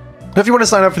 If you want to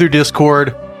sign up through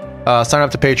Discord, sign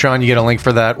up to Patreon, you get a link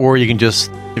for that. Or you can just,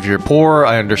 if you're poor,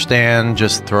 I understand,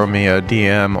 just throw me a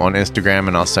DM on Instagram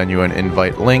and I'll send you an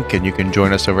invite link and you can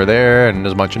join us over there. And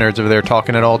there's a bunch of nerds over there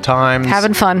talking at all times.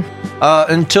 Having fun.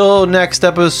 Until next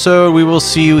episode, we will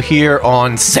see you here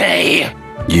on Say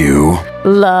You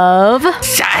Love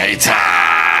Satan.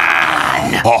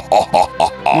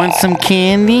 Want some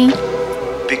candy?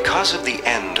 Because of the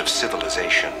end of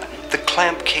civilization, the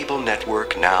Clamp Cable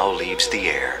Network now leaves the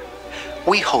air.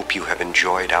 We hope you have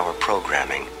enjoyed our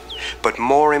programming, but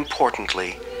more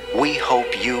importantly, we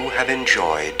hope you have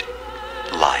enjoyed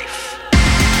life.